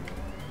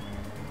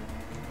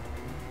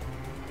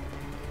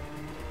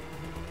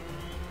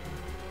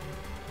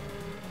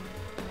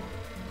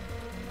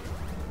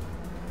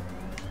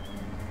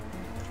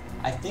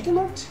 I think it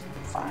looked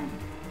fine.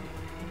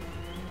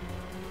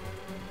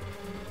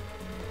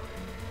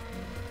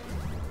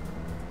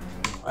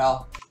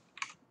 Well,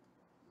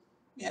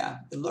 yeah,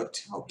 it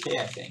looked okay,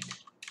 I think.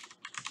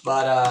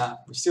 But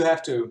we still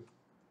have to,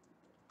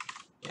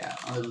 yeah,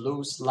 on the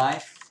loose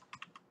life,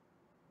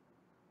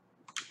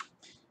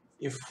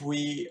 if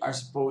we are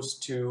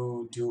supposed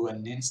to do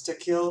an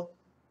insta-kill,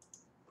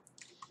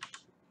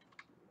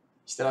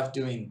 instead of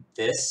doing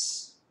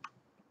this,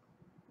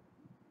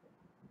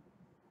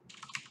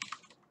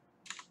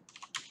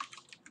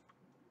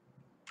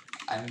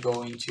 I'm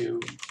going to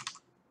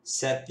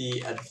set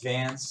the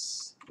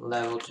advanced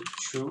level to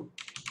true.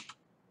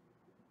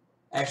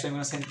 Actually, I'm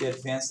going to set the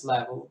advanced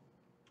level,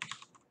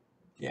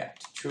 yeah,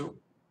 to true.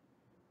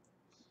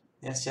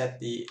 Then set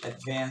the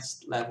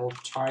advanced level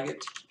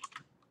target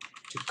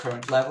to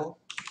current level.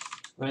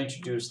 I'm going to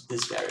introduce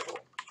this variable.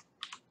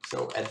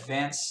 So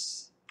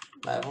advanced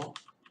level,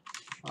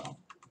 well,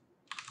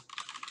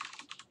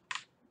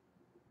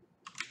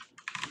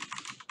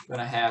 I'm going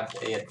to have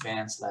a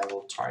advanced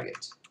level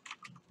target.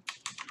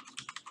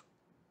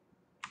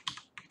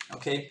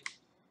 Okay,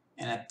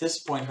 and at this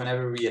point,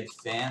 whenever we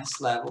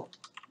advance level,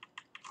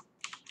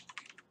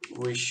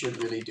 we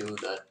should really do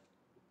the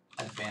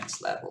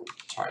advanced level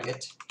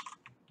target.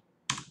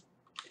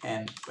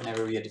 And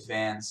whenever we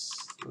advance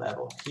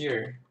level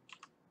here,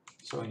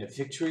 so in the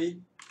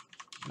victory,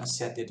 I'm going to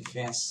set the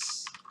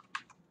advanced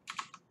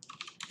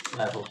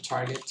level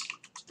target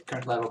to the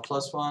current level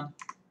 +1.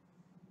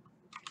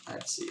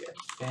 Let's see,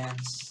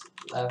 advanced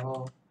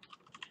level,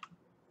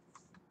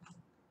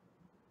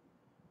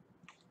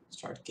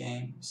 start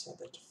game, set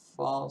that to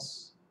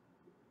false.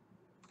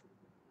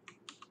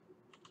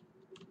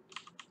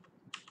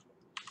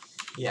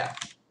 Yeah.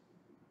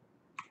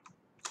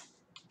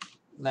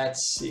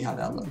 Let's see how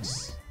that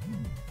looks.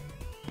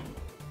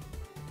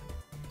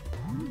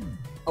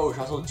 Oh, we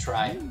should also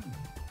try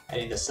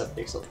adding the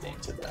subpixel thing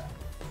to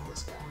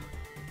this guy.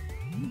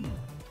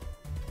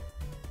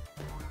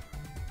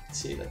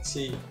 Let's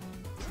see.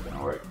 It's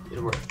gonna work.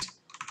 It worked.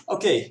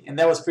 Okay, and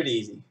that was pretty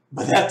easy.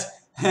 But that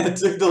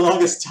took the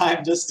longest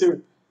time just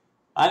to,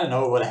 I don't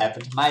know what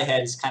happened. My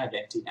head is kind of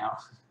empty now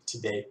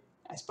today,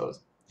 I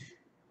suppose.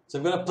 So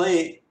I'm gonna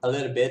play a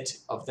little bit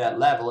of that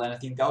level, and I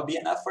think that'll be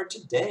enough for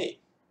today.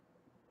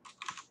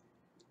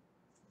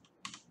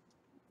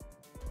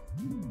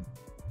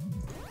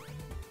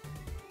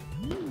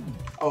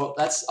 Oh,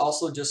 let's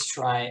also just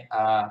try,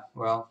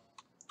 well,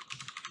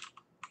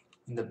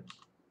 in the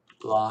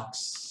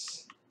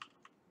blocks.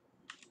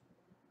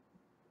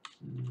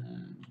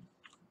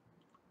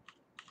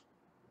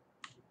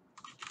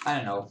 I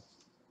don't know.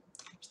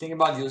 Just thinking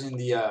about using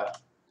the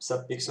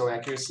subpixel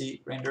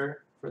accuracy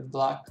render for the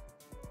block.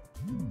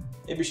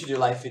 Maybe we should do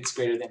like if it's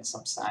greater than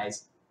some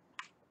size.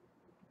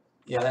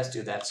 Yeah, let's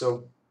do that.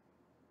 So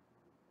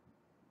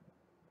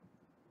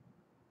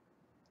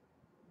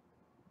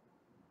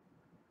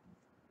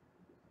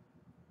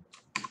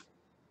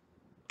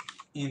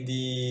in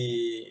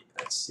the,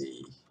 let's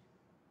see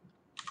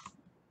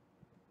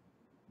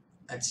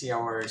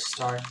our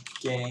start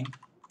game,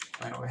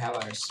 when we have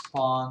our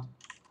spawn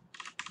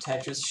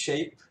Tetris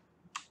shape,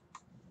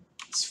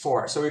 it's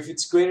 4. So if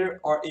it's greater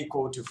or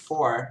equal to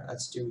 4,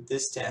 let's do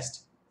this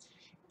test.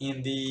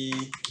 In the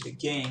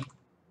game,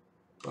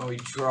 when we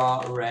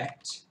draw a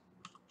rect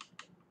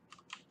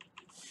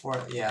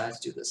for, yeah, let's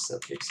do the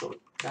subpixel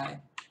guy.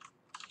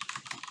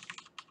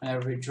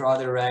 Whenever we draw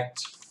the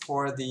rect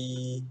for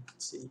the,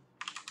 let's see,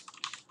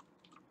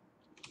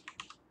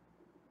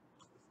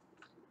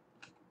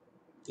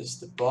 this is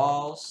the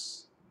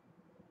balls,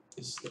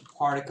 this is the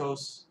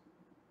particles.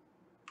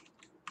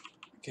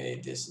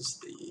 Okay, this is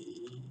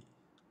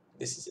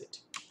it.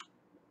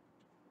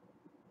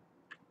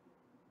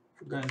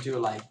 We're gonna do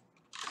like,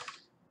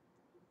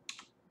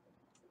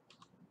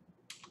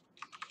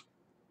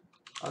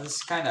 oh, this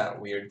is kind of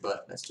weird,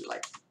 but let's do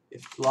like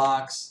if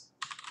blocks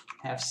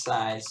have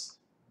size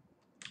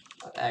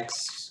of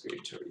x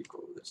greater or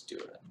equal, let's do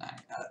it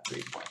at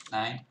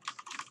 3.9.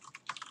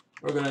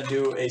 We're gonna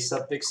do a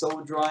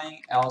subpixel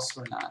drawing, else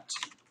we're not.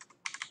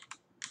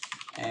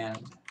 And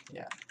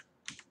yeah,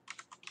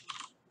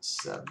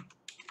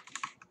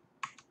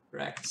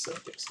 rect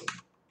subpixel.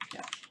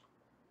 Yeah.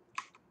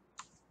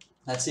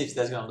 Let's see if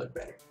that's gonna look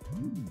better.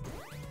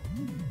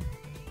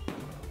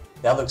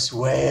 That looks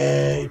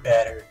way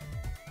better.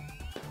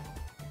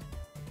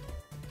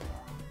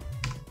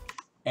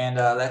 And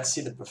let's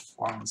see the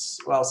performance.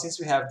 Well, since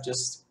we have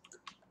just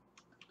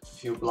a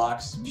few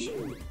blocks,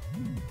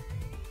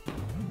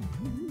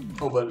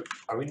 oh, but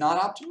are we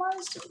not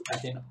optimized? I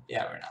think,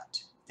 yeah, we're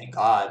not. Thank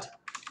God,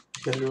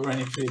 because we're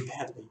running pretty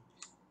badly.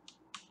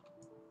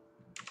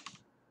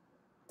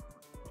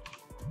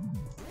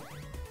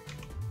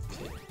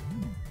 Okay.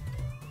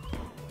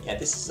 Yeah,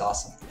 this is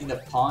awesome. In the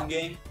Pong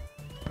game,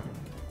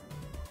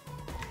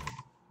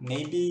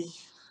 maybe,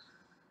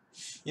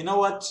 you know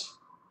what?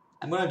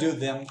 I'm gonna do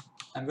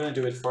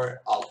it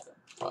for all of them,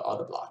 for all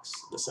the blocks,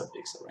 the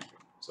subpixel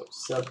rendering. So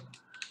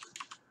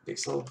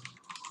subpixel.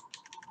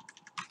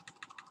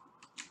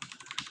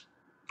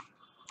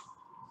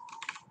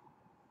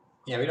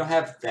 Yeah, we don't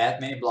have that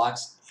many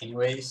blocks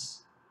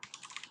anyways.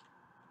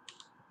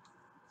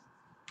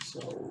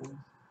 So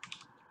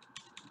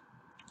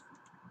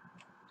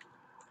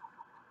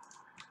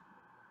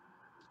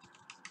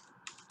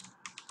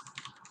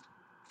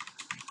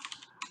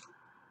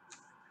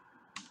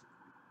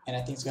and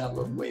I think it's gonna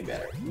look way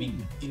better. I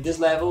mean, in these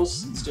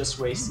levels, it's just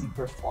wasting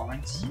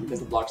performance because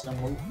the blocks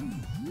don't move.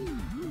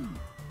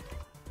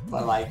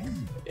 But like,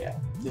 yeah,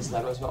 this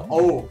level as well.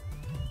 Oh!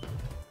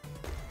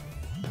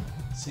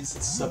 Since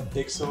it's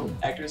sub-pixel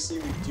accuracy,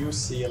 we do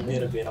see a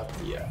little bit of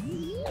the,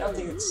 I don't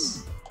think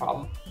it's a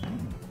problem.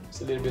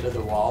 It's a little bit of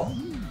the wall.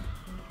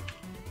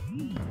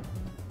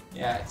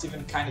 Yeah, it's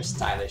even kind of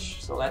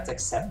stylish. So let's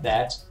accept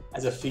that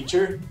as a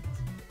feature.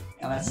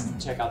 And let's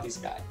check out this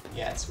guy.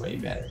 Yeah, it's way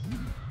better.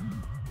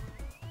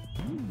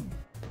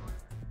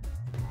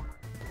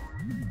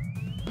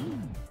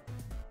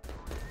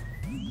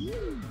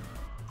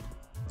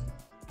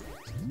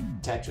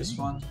 Tetris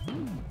one.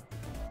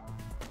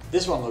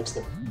 This one looks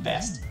the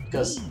best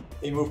because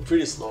they move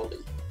pretty slowly.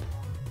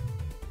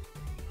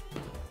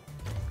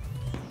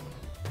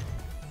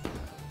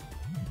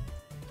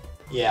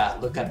 Yeah,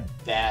 look at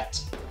that.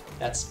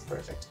 That's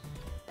perfect.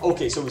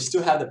 Okay, so we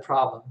still have the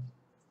problem.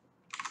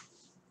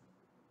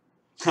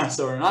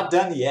 So we're not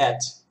done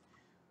yet.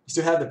 We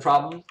still have the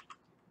problem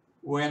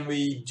when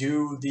we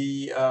do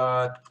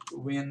the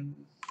win.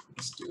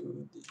 Let's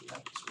do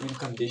the win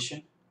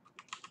condition.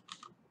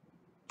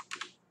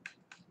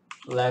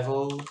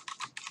 Level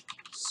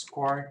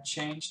score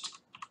changed.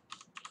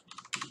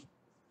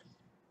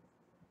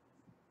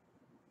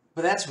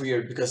 But that's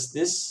weird because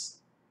this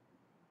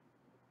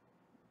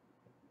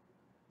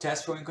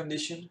test for win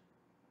condition.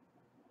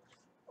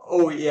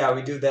 Oh yeah,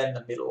 we do that in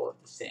the middle of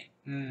the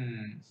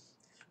thing.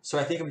 So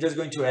I think I'm just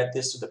going to add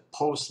this to the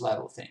post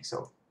level thing.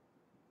 So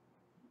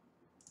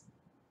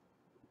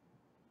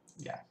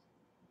yeah,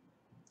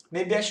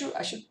 maybe I should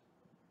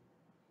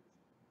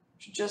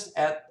just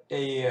add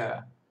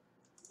a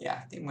yeah,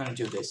 I think I'm gonna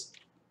do this.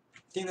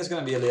 I think that's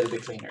gonna be a little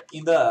bit cleaner.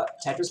 In the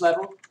Tetris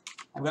level,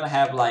 I'm gonna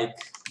have like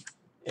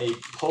a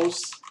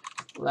post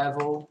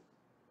level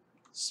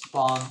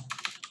spawn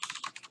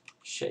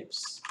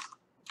shapes.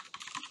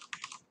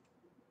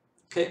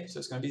 Okay, so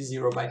it's gonna be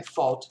 0 by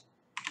default.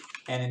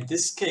 And in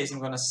this case, I'm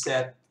gonna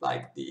set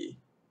like the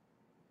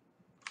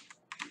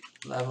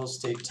level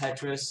state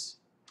Tetris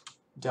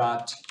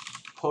dot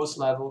post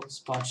level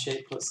spawn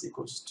shape plus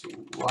equals to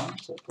 1,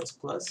 so plus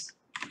plus.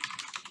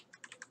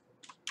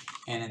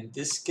 And in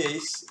this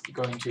case, I'm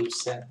going to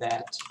set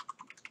that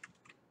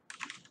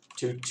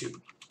to 2.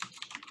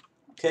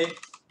 Okay,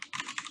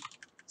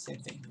 same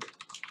thing here.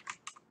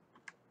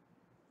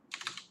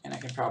 And I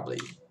can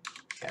probably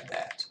get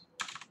that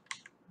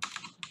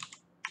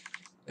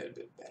a little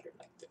bit better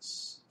like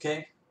this.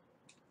 Okay,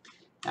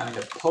 now in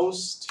the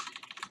post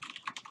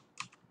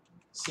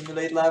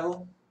simulate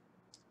level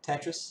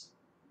Tetris,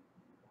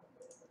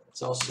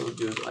 let's also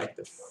do like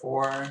the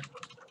 4.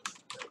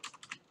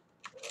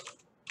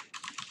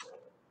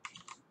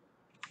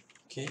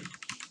 Okay.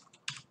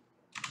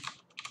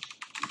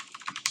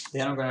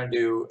 Then I'm gonna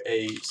do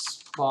a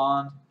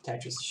spawn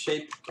Tetris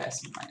shape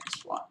passing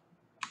 -1.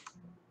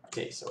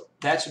 Okay, so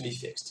that should be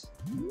fixed.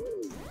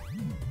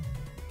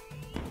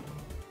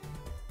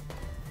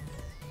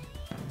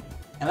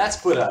 And let's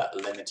put a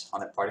limit on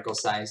the particle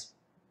size.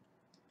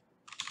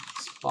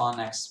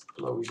 Spawn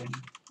explosion.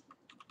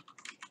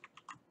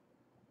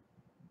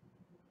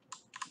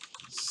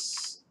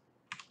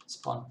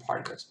 Spawn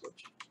particle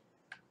explosion.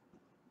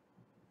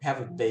 We have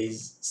a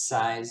base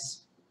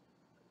size.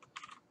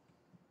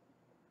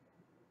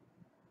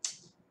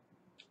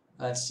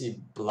 Let's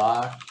see,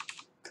 block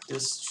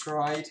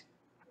destroyed.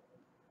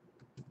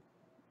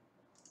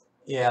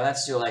 Yeah,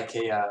 let's do like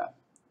a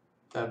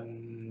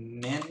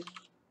min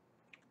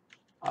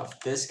of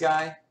this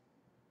guy.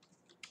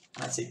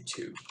 Let's say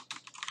 2.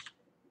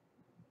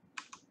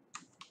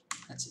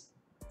 Let's see.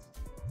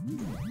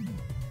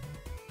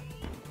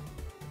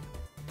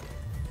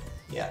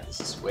 Yeah, this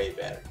is way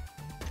better.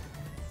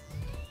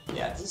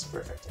 Yeah, this is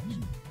perfect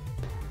actually.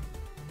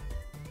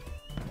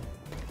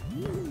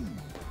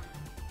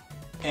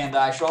 And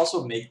I should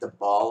also make the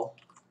ball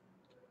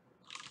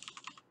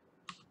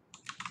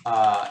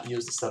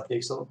use the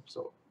subpixel,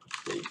 so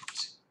date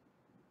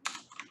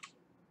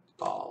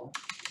ball.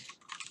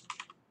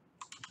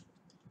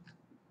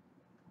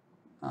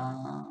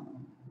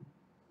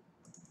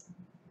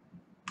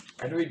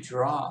 Where do we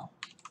draw?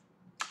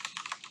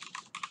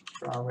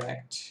 Draw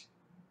rect,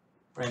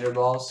 render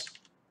balls.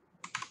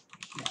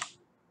 Yeah.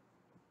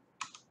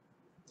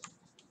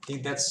 I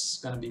think that's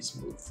gonna be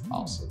smooth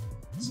also.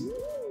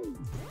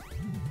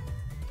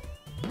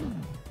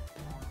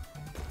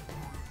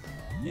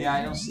 Yeah,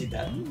 I don't see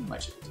that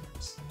much of a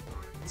difference.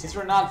 Since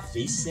we're not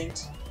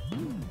V-synced,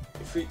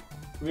 if we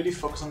really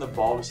focus on the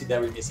ball, we see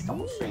that we miss a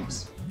couple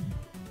frames.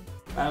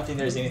 I don't think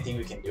there's anything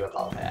we can do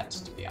about that,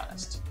 to be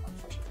honest,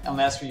 unfortunately.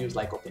 Unless we use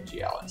like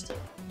OpenGL instead,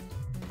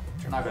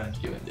 which we're not going to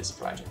do in this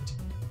project.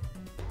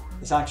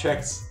 The soundtrack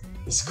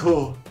is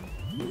cool.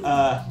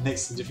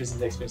 Makes a difference in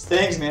the experience.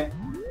 Thanks, man.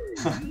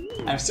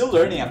 I'm still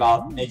learning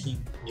about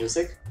making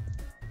music,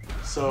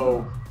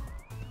 so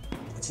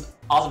it's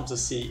awesome to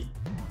see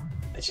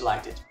that you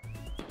liked it.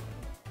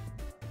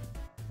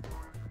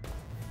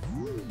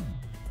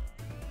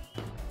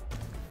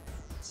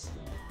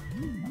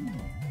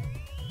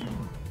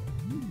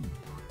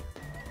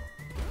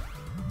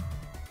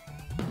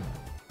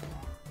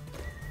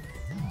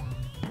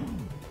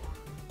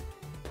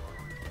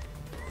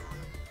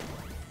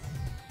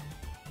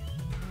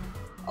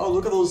 Oh,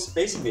 look at those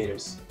Space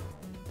Invaders.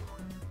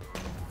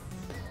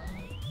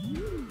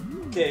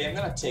 Okay, I'm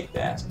gonna take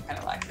that. I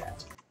kinda like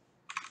that.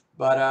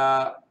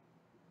 But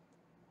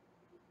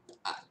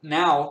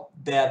now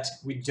that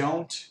we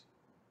don't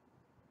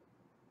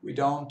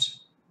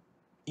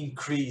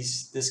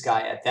increase this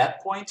guy at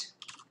that point,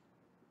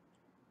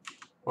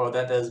 well,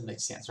 that doesn't make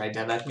sense, right?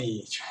 Then let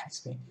me try to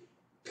explain.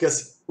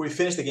 Because we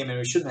finished the game and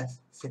we shouldn't have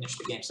finished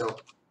the game. So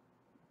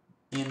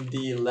in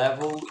the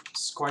level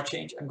score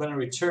change, I'm gonna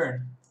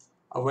return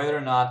whether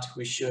or not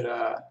we should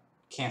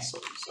cancel.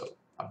 So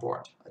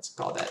abort, let's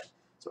call that.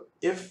 So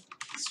if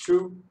it's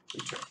true,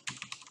 return.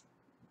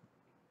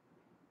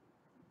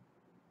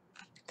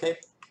 Okay,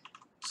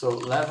 so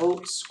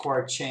level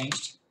score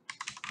changed.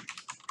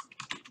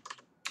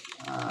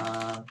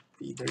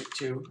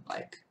 B32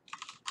 like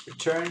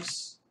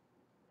returns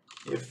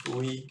if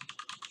we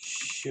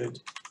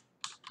should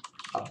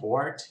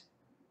abort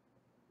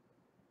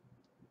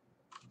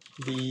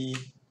the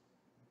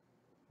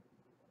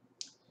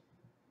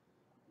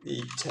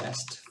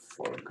test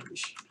for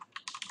completion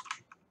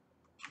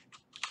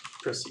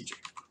procedure.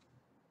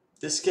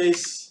 This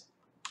case,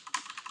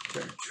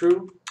 turn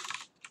true.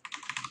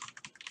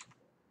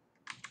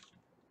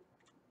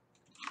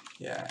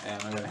 Yeah,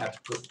 and I'm gonna have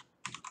to put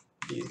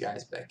these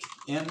guys back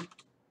in.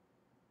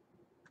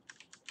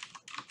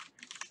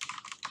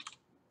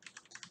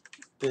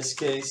 This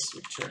case,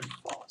 return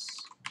false.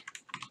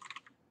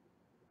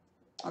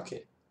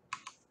 Okay.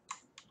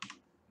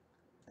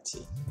 Let's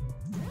see.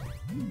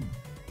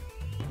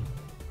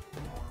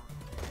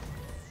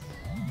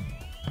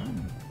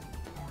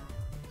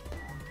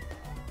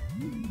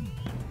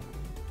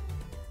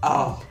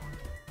 Oh.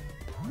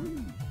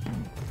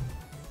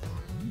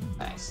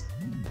 Nice.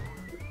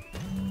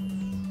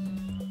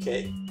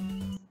 Okay.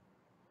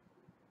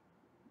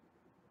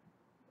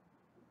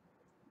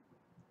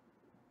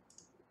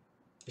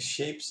 The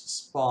shapes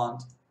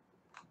spawned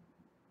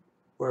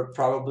were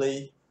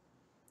probably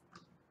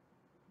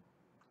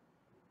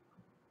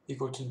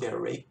equal to the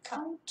array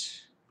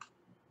count.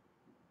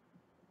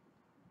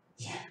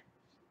 Yeah.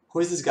 Who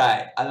is this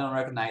guy? I don't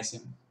recognize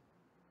him.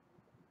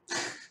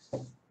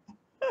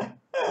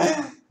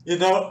 You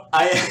know,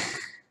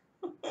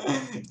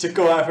 it took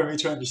a while for me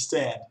to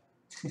understand.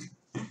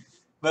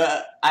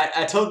 But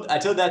I told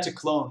that to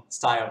Clone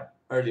Style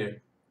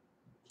earlier.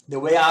 The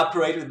way I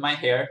operate with my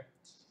hair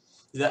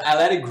is that I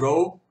let it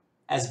grow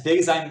as big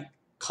as I'm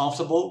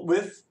comfortable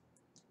with,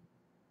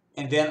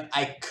 and then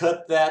I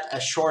cut that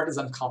as short as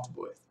I'm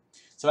comfortable with.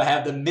 So I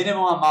have the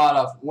minimum amount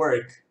of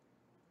work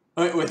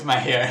with my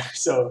hair.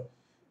 So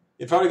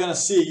you're probably gonna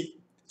see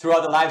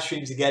throughout the live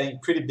streams it getting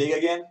pretty big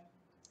again.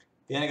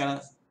 Then you're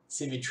gonna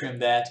see me trim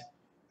that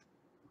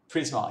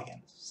pretty small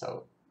again.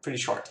 So pretty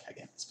short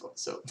again, I suppose.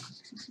 So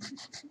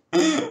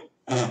I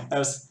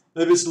was a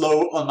little bit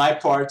slow on my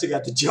part to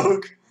get the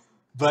joke,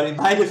 but in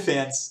my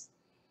defense,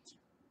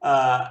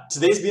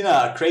 today's been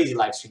a crazy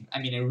live stream. I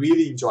mean, I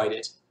really enjoyed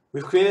it.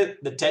 We've created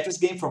the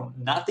Tetris game from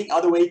nothing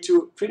all the way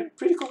to pretty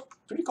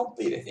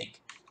complete, I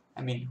think.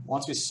 I mean,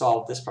 once we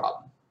solve this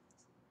problem.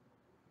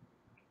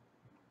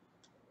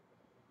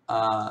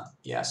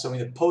 Yeah, so in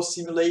the post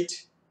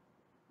simulate.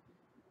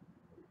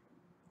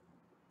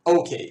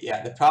 Okay,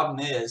 yeah, the problem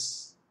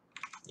is,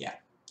 yeah.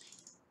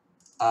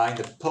 In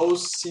the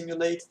post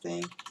simulate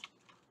thing,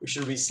 we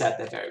should reset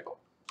that variable.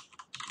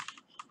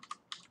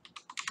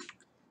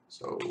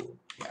 So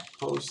yeah,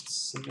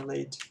 post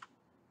simulate,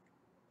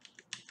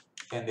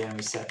 and then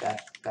we set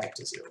that back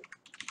to 0,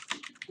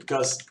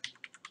 because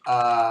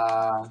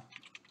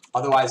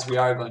otherwise we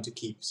are going to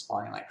keep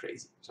spawning like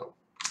crazy. So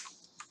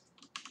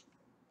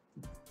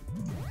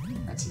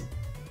let's see.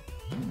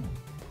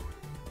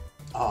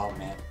 Oh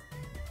man,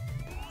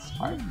 it's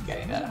hard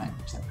getting that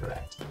 100%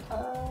 correct.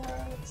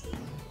 Let's see.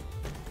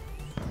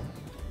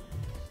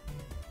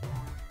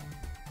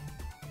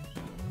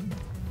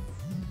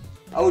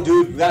 Oh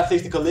dude, we gotta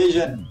fix the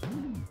collision.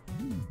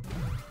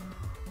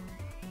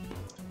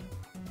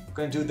 I'm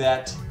gonna do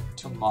that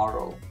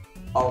tomorrow.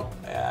 Oh,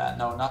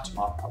 no, not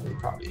tomorrow,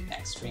 probably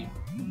next stream.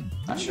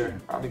 Not sure,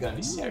 probably gonna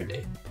be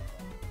Saturday.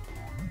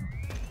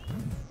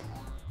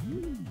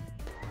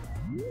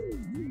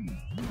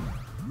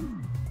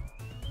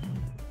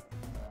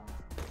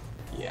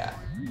 Yeah,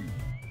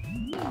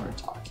 now we're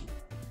talking.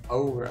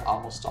 Oh, we're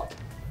almost talking.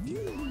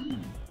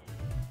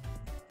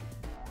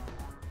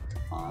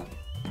 Come on.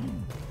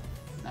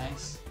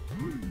 Nice.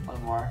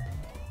 One more.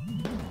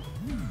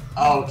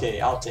 Oh,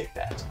 okay, I'll take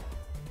that.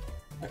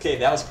 Okay,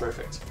 that was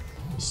perfect.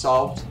 We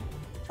solved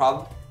the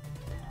problem.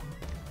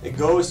 The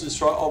goal is to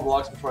destroy all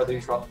blocks before they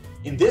drop.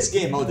 In this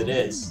game mode it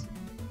is.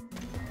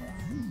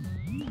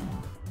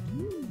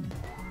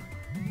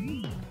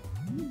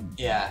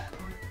 Yeah.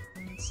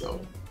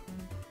 So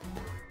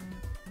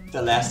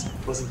the last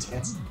was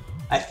intense.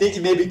 I think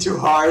it may be too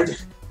hard.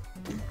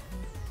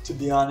 To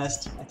be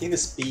honest, I think the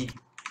speed.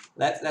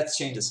 Let's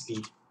change the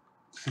speed.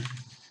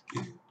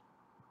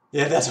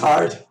 Yeah, that's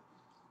hard.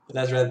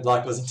 That red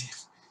block was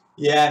intense.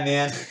 Yeah,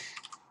 man,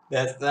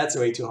 that's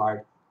way too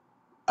hard.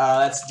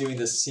 Let's do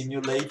the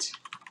simulate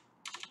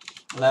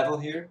level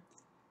here.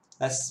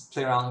 Let's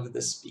play around with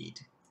the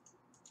speed.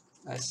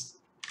 Let's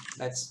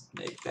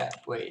make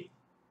that way.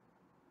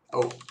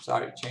 Oh,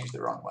 sorry, changed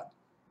the wrong one.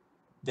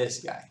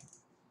 This guy.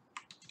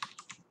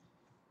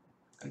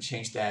 I'm gonna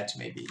change that to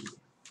maybe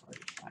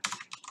 45.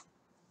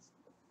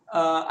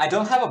 I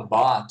don't have a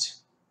bot.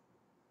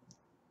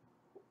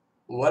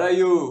 What are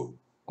you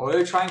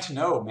trying to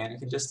know, man? You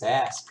can just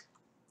ask.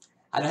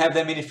 I don't have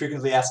that many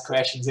frequently asked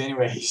questions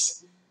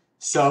anyways.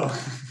 So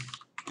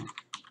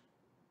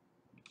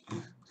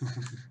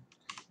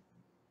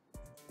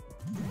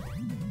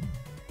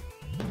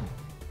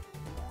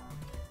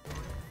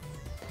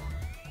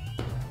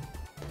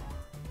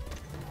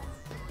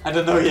I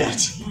don't know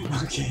yet.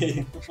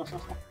 Okay.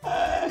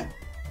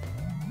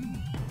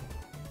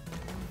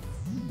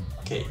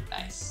 Okay,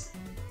 nice.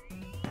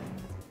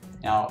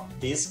 Now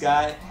this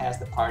guy has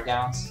the power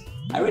downs.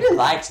 I really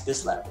liked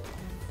this level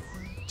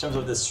in terms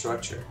of the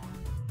structure.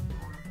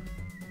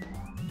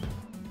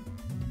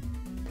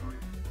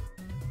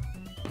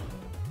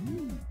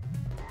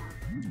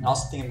 I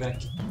also think I'm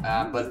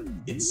gonna, but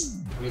it's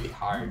really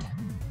hard.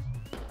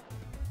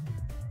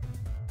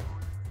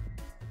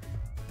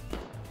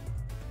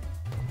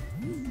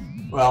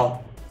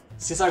 Well,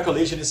 since our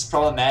collision is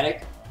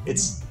problematic,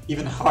 it's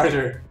even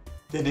harder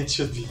than it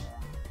should be.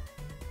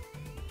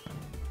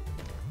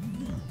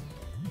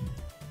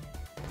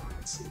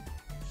 Let's see.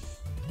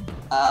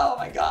 Oh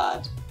my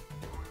god.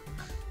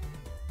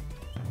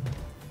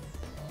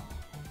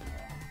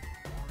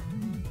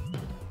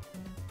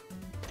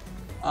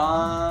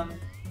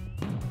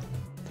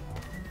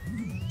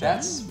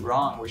 That's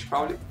wrong. We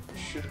probably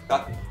should have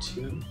gotten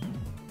 2.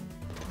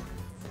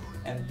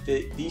 And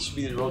these should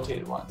be the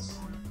rotated ones.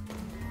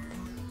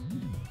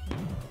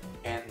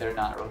 And they're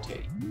not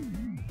rotating.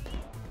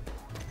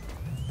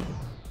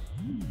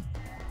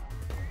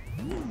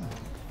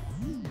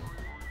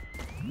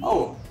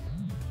 Oh!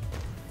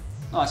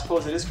 No, I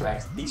suppose it is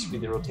correct. These should be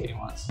the rotating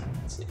ones.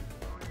 Let's see.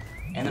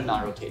 And they're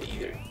not rotating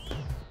either.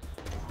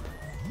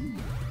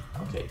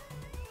 Okay.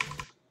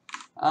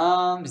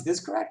 Is this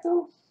correct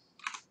though?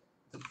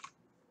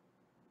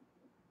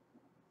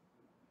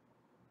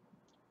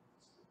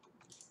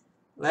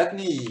 Let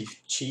me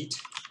cheat.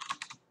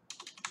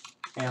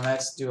 And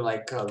let's do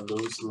like a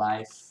lose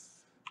life.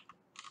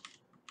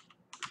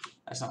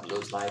 That's not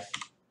lose life.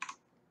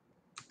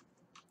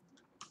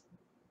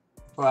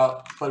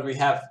 Well, but we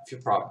have a few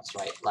problems,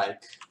 right?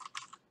 Like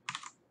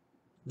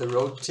the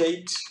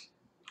rotate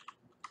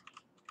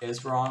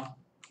is wrong.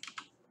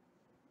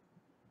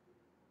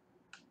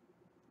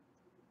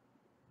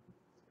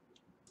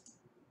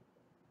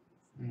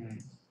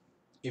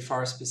 If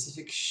our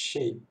specific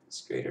shape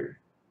is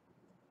greater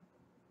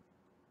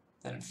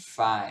than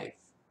 5,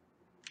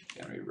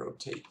 can we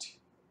rotate?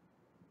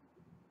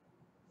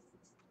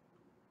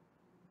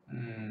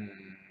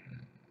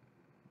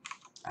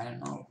 I don't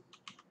know.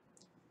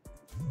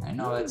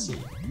 Let's see.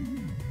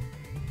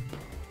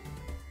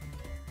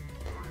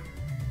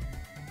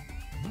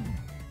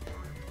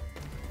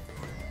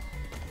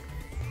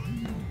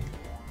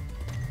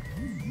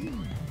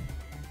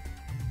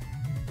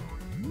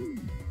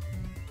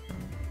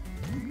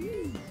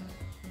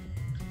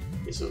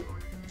 Okay, so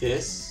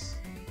this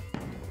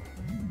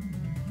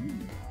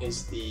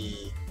is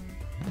the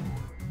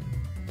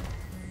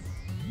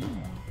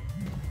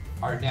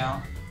R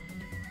down.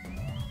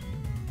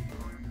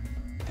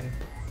 And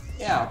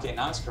yeah, okay,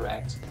 now it's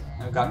correct.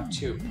 And we got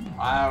 2.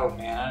 Oh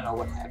man, I don't know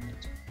what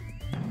happened.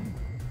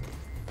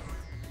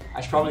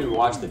 I should probably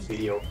watch the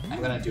video.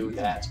 I'm gonna do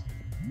that.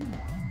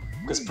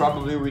 Because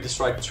probably we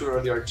destroyed too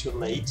early or too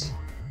late.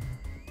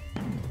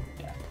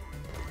 Yeah.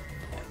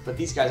 But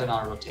these guys are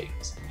not rotating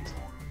for some reason.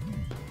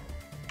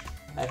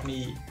 Let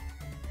me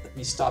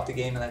stop the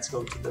game and let's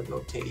go to the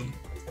rotating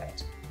with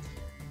that.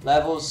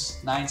 Levels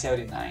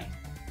 979.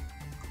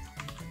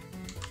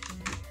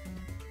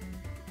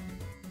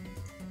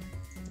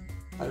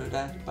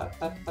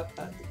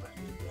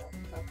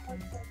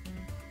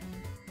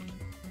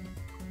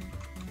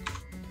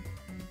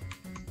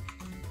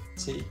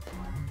 See?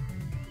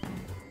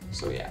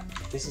 So yeah,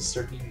 this is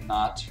certainly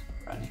not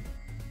running.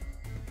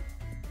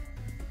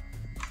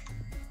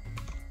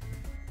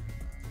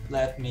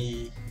 Let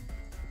me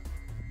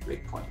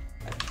breakpoint.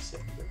 Let me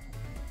set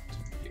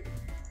breakpoint here.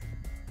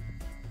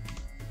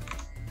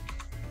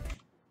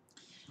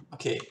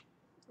 Okay,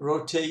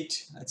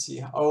 rotate. Let's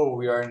see. Oh,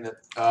 we are in the.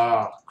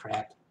 Oh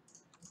crap.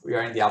 We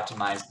are in the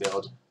optimized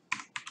build.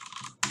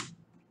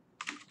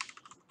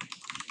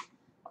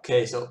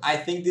 Okay, so I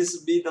think this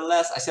will be the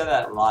last. I said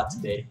that a lot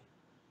today,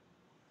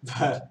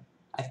 but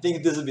I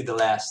think this will be the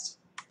last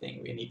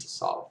thing we need to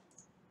solve.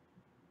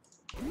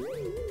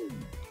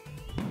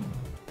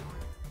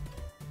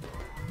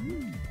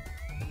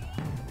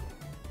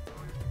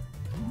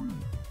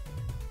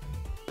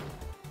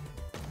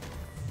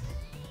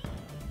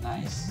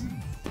 Nice.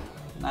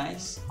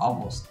 Nice.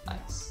 Almost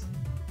nice.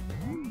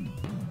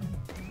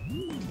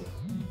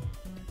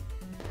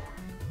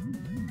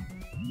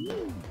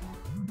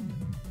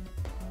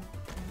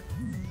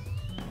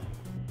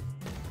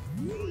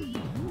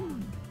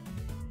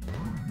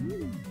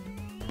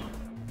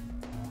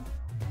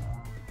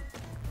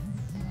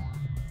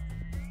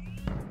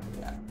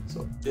 Yeah,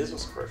 so this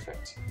was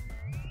perfect.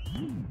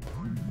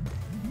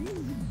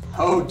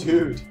 Oh,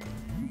 dude.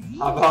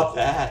 How about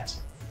that?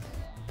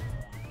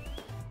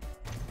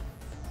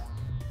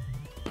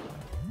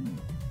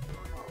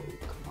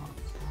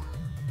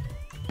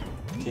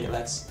 Okay,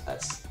 let's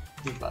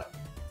debug.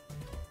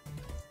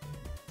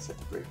 Set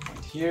the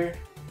breakpoint here.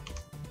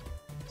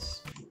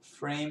 Let's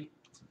frame.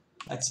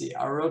 Let's see,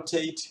 our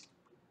rotate.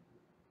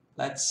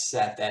 Let's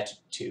set that to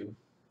 2.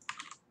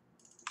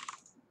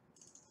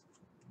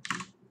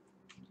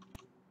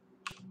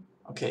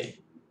 Okay.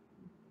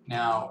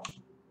 Now,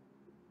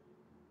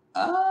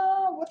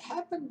 what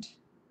happened?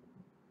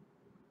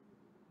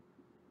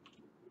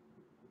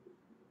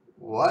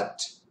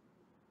 What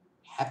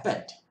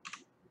happened?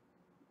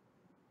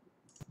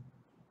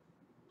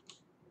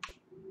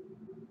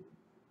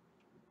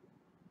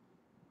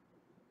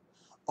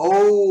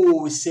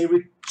 Oh, say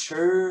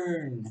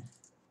return.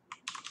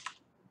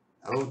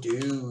 Oh,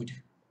 dude.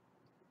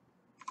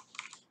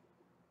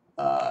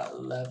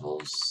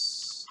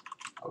 Levels.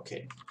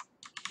 Okay.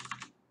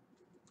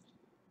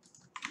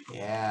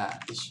 Yeah,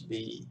 this should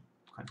be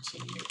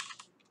continued.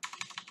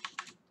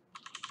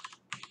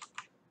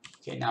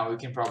 Okay, now we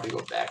can probably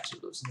go back to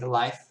losing the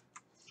life.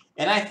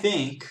 And I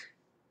think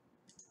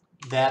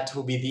that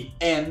will be the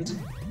end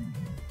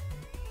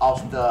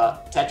of the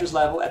Tetris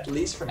level, at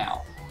least for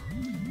now.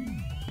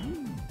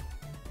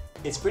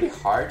 It's pretty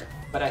hard,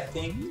 but I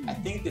think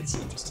it's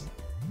interesting.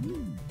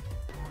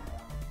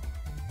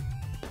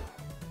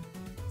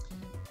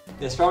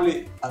 There's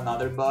probably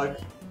another bug.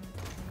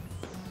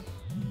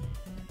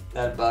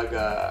 That bug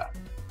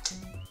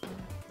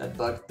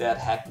that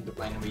happened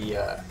when we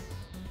okay.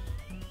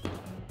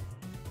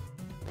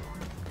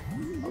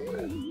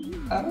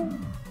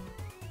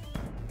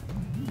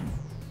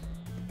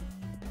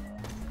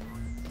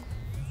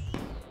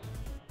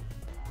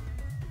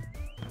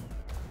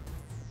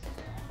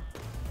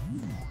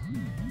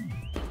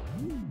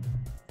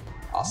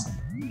 Awesome.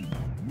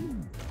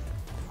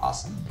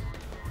 Awesome.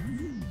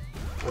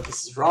 But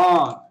this is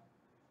wrong.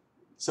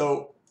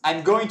 So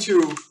I'm going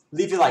to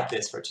leave it like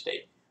this for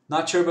today.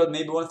 Not sure, but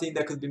maybe one thing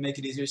that could make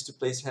it easier is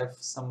to have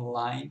some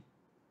line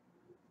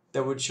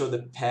that would show the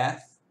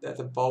path that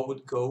the ball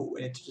would go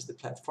when it touches the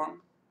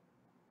platform.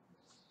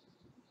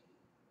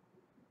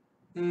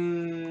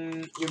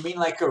 You mean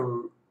like a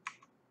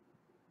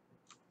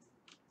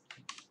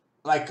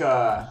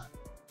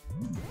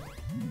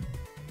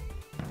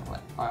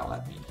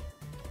let me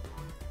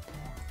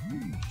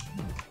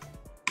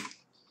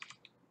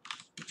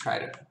try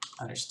to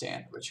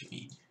understand what you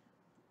mean.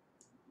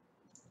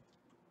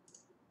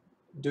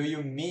 Do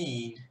you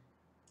mean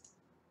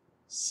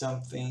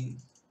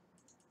something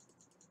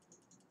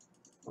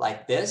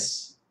like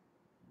this,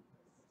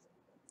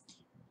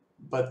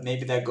 but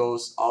maybe that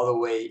goes all the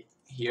way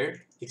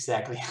here?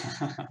 Exactly.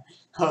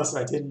 Oh, so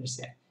I didn't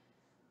understand.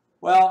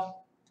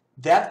 Well,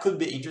 that could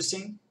be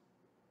interesting,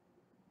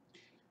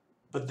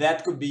 but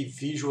that could be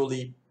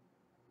visually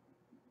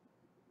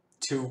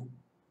too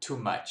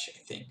much, I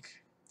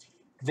think.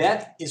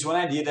 That is one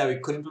idea that we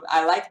could implement.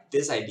 I like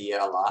this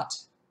idea a lot.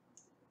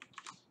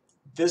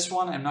 This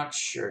one, I'm not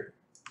sure.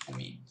 I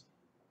mean,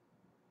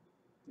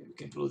 we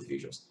can pull the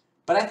visuals.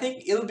 But I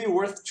think it'll be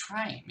worth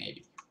trying,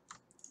 maybe.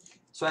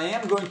 So I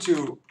am going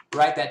to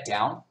write that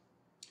down,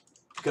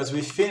 because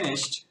we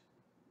finished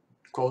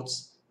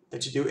quotes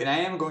that you do, and I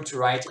am going to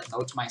write a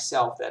note to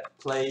myself that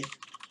play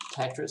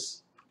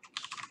Tetris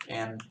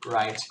and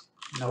write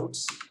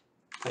notes,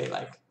 play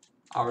like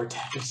our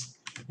Tetris,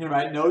 and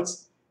write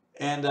notes,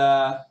 and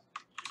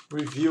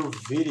review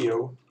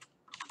video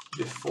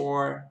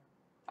before,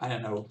 I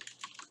don't know,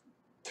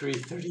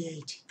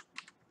 3:38,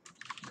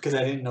 because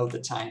I didn't know the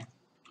time,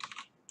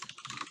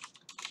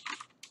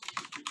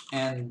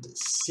 and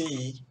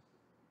see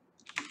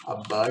a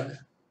bug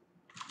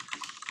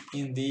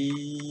in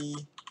the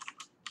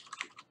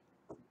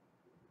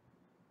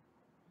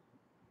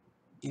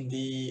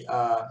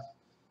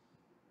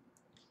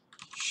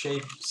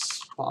shape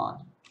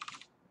spawn.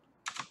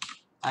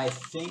 I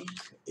think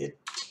it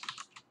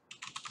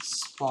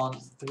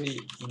spawned 3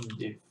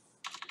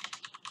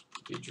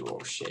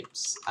 individual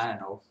shapes. I don't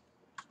know.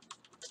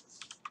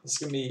 It's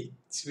gonna be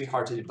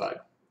hard to debug.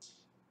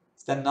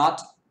 Is that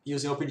not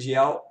using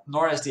OpenGL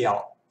nor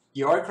SDL?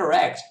 You are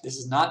correct. This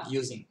is not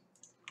using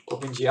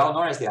OpenGL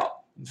nor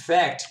SDL. In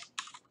fact,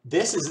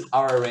 this is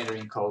our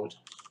rendering code.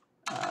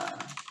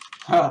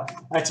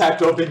 I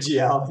typed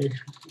OpenGL here,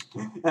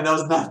 and that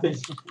was nothing.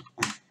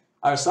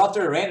 Our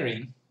software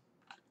rendering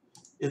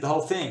is the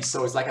whole thing.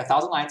 So it's like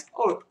 1,000 lines.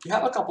 Oh, you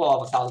have a couple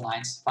of 1,000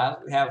 lines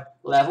files. We have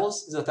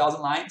levels is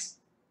 1,000 lines.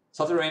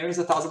 Software rendering is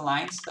 1,000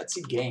 lines. Let's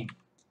see game.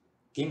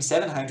 Game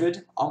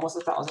 700, almost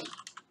 1,000.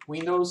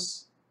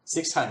 Windows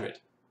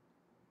 600.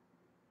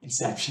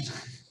 Inception.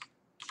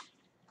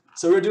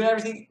 So we're doing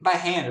everything by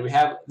hand. We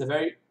have the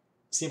very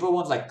simple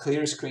ones like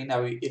clear screen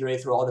that we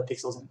iterate through all the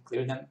pixels and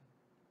clear them.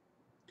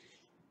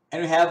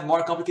 And we have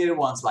more complicated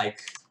ones like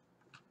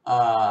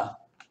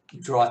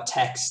draw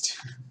text.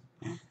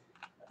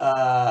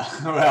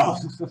 Well,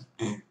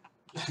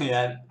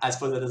 yeah, I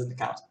suppose that doesn't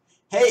count.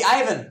 Hey,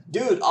 Ivan,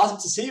 dude, awesome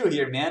to see you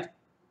here, man.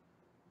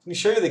 Let me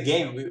show you the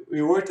game.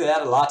 We worked at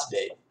that a lot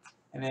today,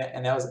 and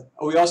that was.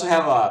 Oh, we also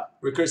have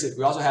recursive.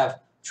 We also have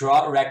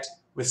draw rect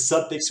with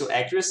subpixel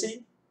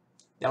accuracy.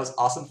 That was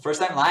awesome.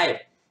 First time live.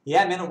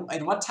 Yeah, man.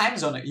 In what time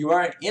zone? You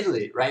are in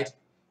Italy, right?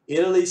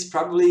 Italy's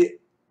probably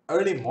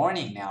early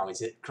morning now.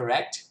 Is it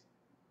correct?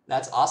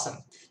 That's awesome.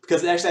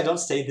 Because actually, I don't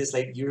stay this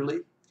late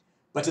usually.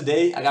 But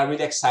today, I got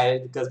really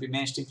excited because we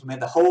managed to implement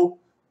the whole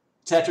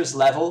Tetris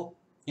level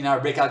in our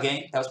breakout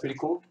game. That was pretty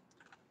cool.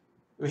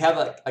 We have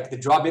like the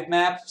draw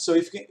bitmap. So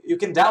if you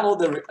can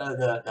download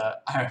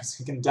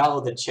you can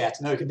download the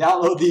chat. No, you can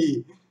download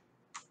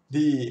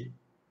the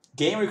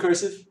game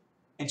recursive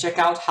and check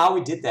out how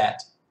we did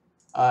that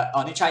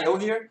on itch.io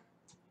here.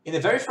 In the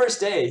very first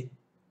day,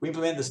 we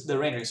implemented the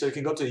rendering. So you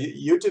can go to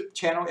the YouTube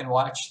channel and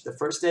watch the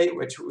first day,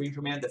 which we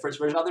implemented the first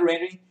version of the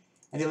rendering.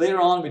 And then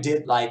later on, we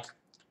did like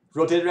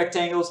rotated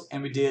rectangles,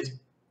 and we did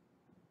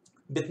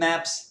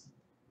bitmaps,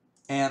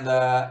 and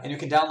you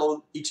can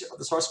download each of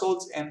the source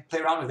codes and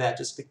play around with that.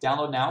 Just click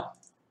download now.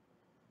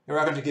 You're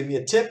not going to give me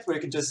a tip where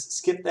you can just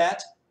skip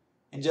that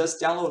and just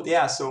download.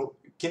 Yeah, so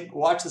you can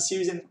watch the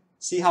series and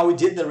see how we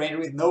did the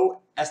rendering with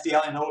no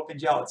SDL and no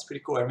OpenGL. It's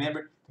pretty cool. I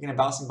remember making a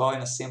bouncing ball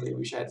in assembly. I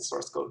wish I had the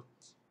source code.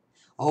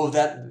 Oh,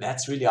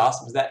 that's really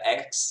awesome. Is that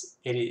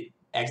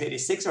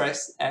x86 or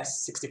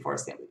x64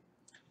 assembly?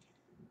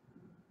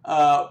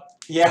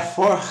 Yeah,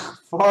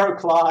 4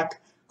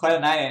 o'clock, quite a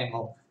night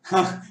animal.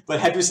 But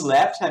have you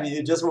slept? I mean,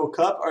 you just woke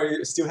up, or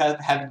you still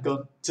haven't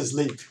gone to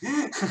sleep?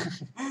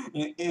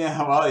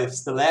 Yeah, well, if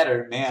it's the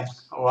latter, man,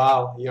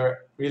 wow,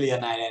 you're really a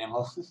night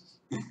animal.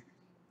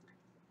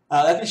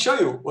 Let me show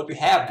you what we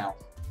have now.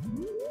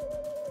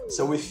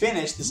 So we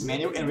finished this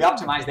menu, and we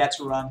optimized that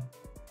to run.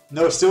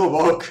 No, still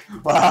woke.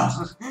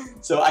 Wow.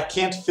 So I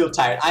can't feel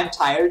tired. I'm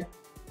tired,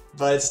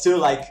 but it's still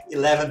like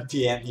 11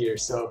 p.m. here,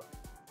 so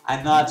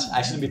I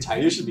shouldn't be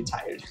tired. You should be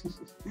tired.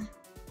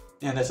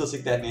 And let's also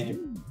take that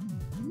menu.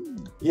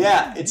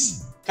 Yeah,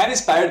 it's kind of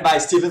inspired by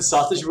Steven's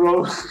sausage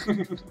roll.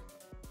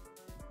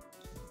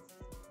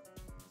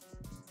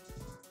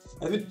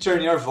 Let me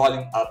turn your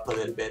volume up a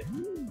little bit,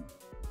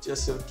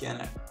 just so we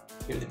can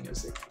hear the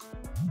music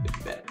a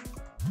bit better.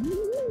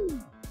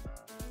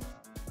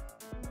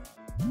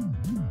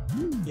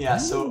 Yeah,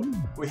 so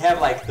we have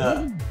like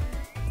the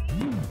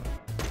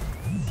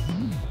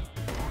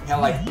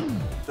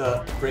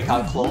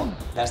breakout clone.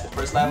 That's the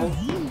first level.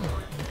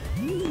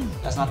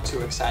 That's not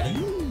too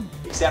exciting,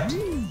 except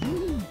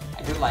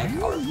I do like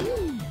our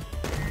view.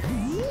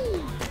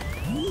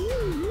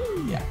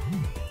 Yeah,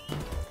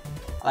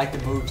 I like the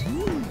mood.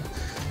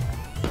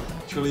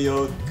 Truly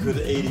old, good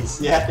 80s.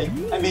 Yeah,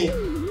 I mean,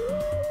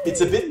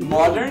 it's a bit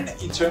modern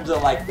in terms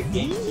of like the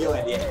game feel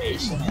and the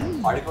animation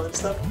and particles and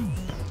stuff.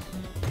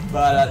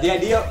 But the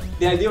idea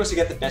was to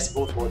get the best of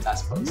both worlds, I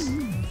suppose.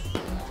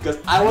 Because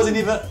I wasn't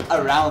even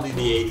around in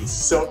the 80s,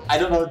 so I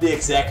don't know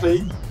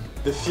exactly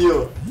the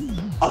feel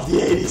of the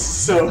 80s.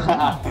 So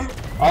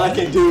all I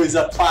can do is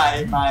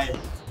apply my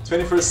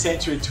 21st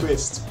century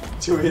twist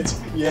to it.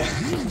 Yeah.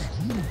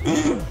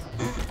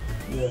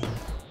 Yeah.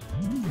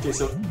 Okay,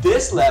 so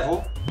this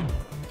level,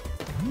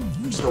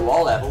 which is the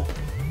wall level,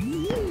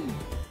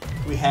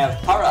 we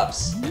have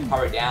power-ups and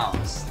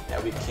power-downs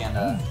that we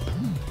can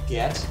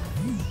get.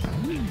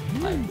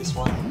 Like this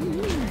one,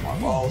 more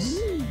walls.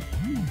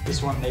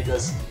 This one made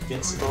us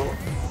invincible.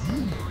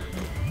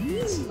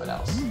 Let's see what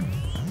else. And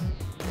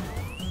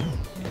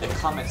the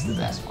comet's the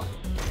best one.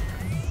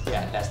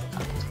 Yeah, that's the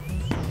comet.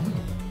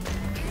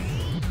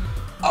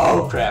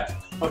 Oh crap!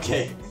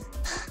 Okay.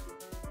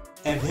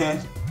 And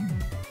then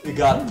we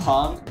got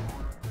Pong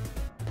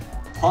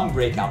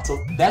Breakout.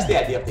 So that's the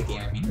idea of the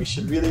game. I mean, we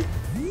should really.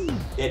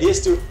 The idea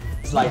is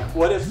it's like,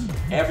 what if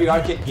every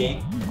arcade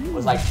game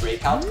was like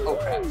Breakout? Oh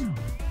crap!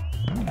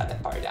 I got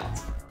that power down.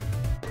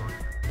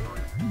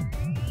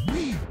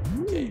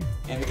 Okay,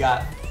 and we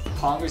got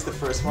Pong is the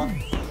first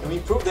one, and we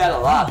improved that a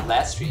lot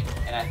last stream,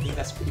 and I think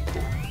that's pretty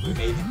cool. We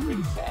made it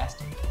really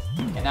fast,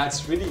 and now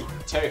it's really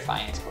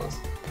terrifying, I suppose,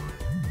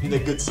 in the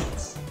good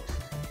sense.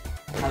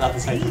 I love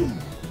this idea.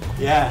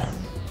 Yeah.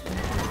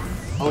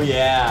 Oh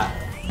yeah.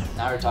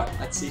 Now we're talking.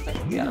 Let's see if I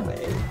can get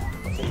away.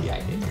 Okay, yeah,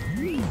 I did.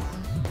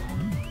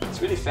 It's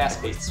really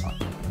fast-paced, this one.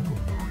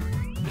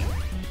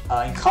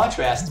 In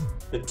contrast,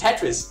 the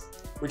Tetris,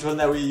 which one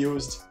that we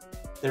used,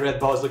 the red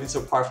ball is looking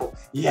so powerful.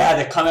 Yeah,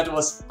 the comment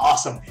was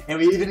awesome, and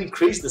we even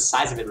increased the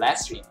size of it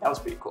last stream. That was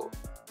pretty cool.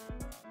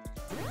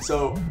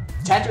 So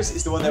Tetris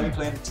is the one that we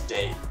played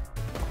today,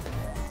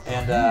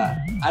 and I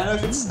don't know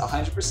if it's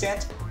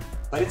 100%,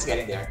 but it's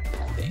getting there,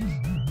 I think.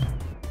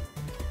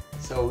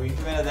 So we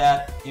implemented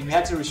that, and we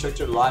had to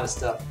restructure a lot of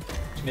stuff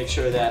to make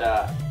sure that.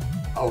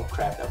 Oh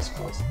crap, that was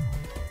close.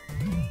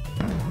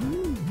 I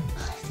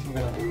think I'm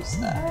gonna lose. moves.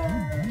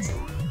 Let's see.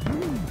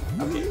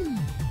 Okay,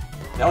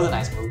 that was a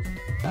nice move.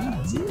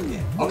 Let's see it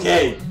again.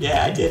 Okay,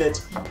 yeah, I did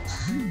it.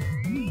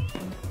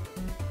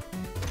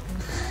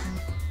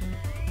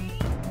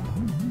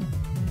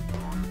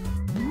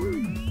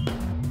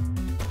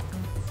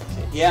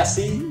 Okay, yeah,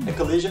 see the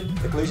collision.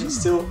 The collision is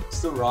still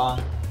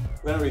wrong.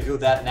 We're gonna review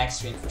that next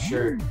stream for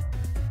sure.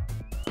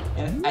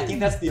 And I think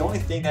that's the only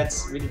thing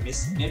that's really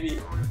missing. Maybe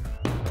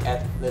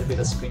add a little bit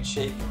of screen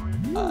shake.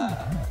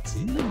 Let's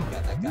see if I can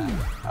get that guy.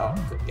 Oh,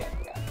 couldn't get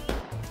the guy.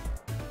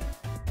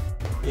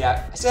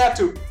 Yeah, I still have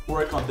to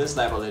work on this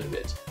level a little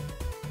bit.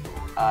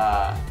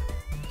 Yeah,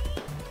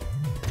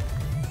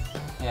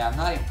 I'm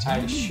not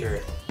entirely sure.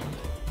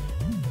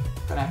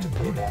 Gonna have to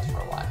play that for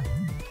a while.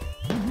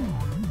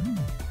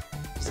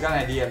 Just got an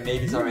idea,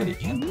 maybe it's already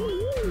in.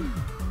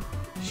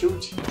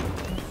 Shoot.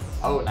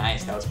 Oh,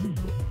 nice, that was pretty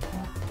cool.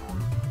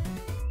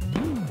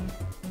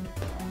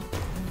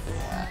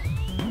 Yeah.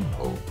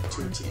 Oh,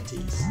 2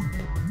 TNTs.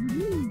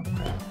 Oh,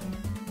 crap.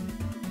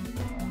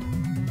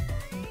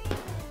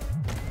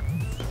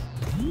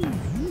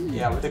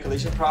 Yeah, with the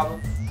collision problem,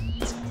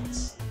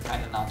 it's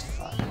kind of not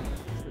fun.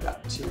 We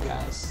got 2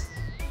 guys.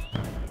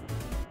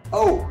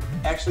 Oh,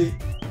 actually,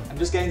 I'm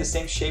just getting the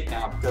same shape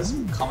now because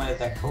we commented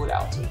that code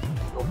out to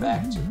go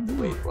back to the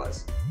way it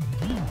was.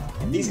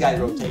 And these guys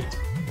rotate.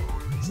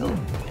 So,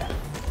 yeah.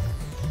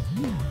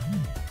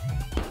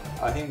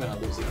 Oh, I think I'm gonna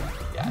lose again.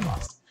 Yeah, I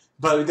lost.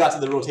 But we got to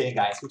the rotating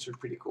guys, which were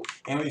pretty cool.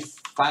 And we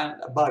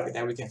found a bug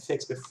that we can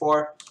fix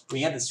before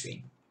we end the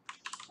stream.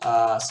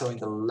 So in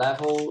the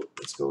level,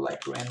 let's go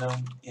like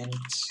random int.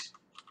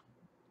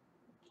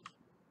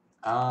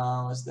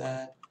 What's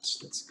that?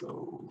 Let's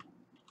go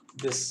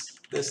this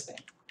thing.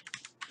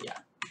 Yeah.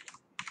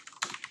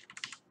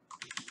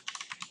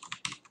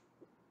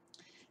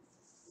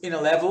 In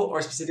a level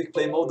or specific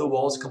play mode, the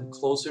walls come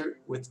closer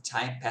with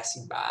time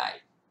passing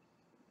by.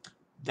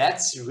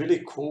 That's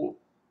really cool.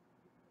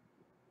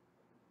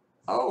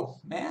 Oh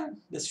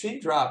man, the stream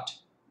dropped.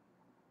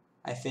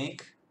 I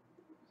think.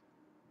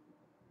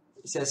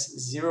 It says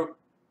 0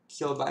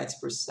 kilobytes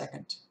per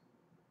second.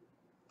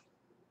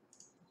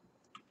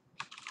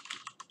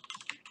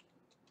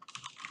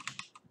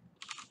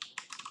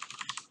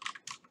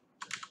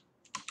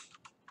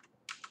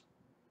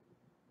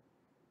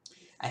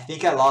 I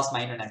think I lost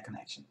my internet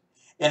connection.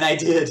 And I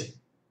did.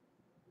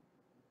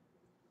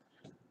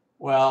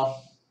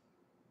 Well,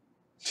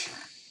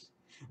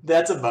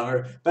 that's a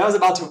bummer. But I was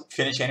about to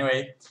finish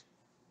anyway.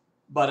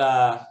 But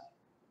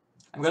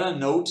I'm gonna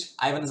note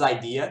Ivan's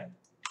idea,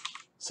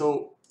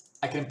 so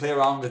I can play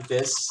around with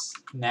this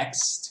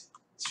next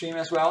stream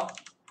as well.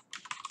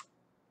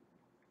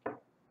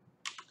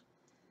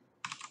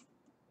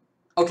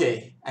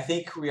 Okay, I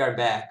think we are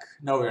back.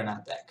 No, we're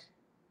not back.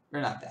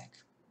 We're not back.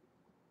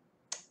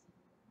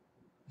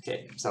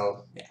 Okay,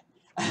 so yeah,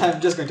 I'm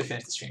just going to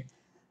finish the stream.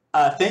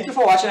 Thank you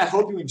for watching. I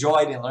hope you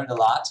enjoyed and learned a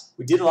lot.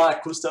 We did a lot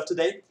of cool stuff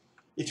today.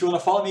 If you want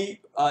to follow me,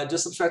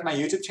 just subscribe to my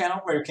YouTube channel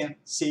where you can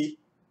see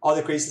all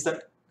the crazy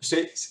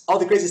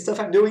stuff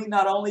I'm doing.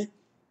 Not only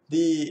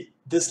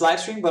this live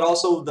stream, but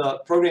also the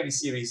programming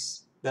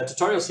series, the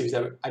tutorial series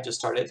that I just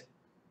started.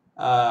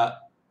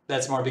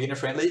 That's more beginner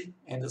friendly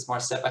and this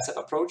more step-by-step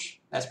approach.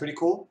 That's pretty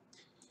cool.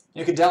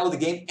 You can download the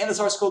game and the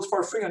source code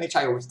for free on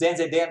itch.io. It's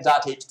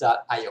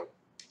danzadam.h.io.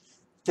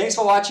 Thanks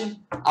for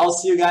watching. I'll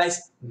see you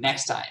guys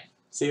next time.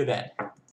 See you then.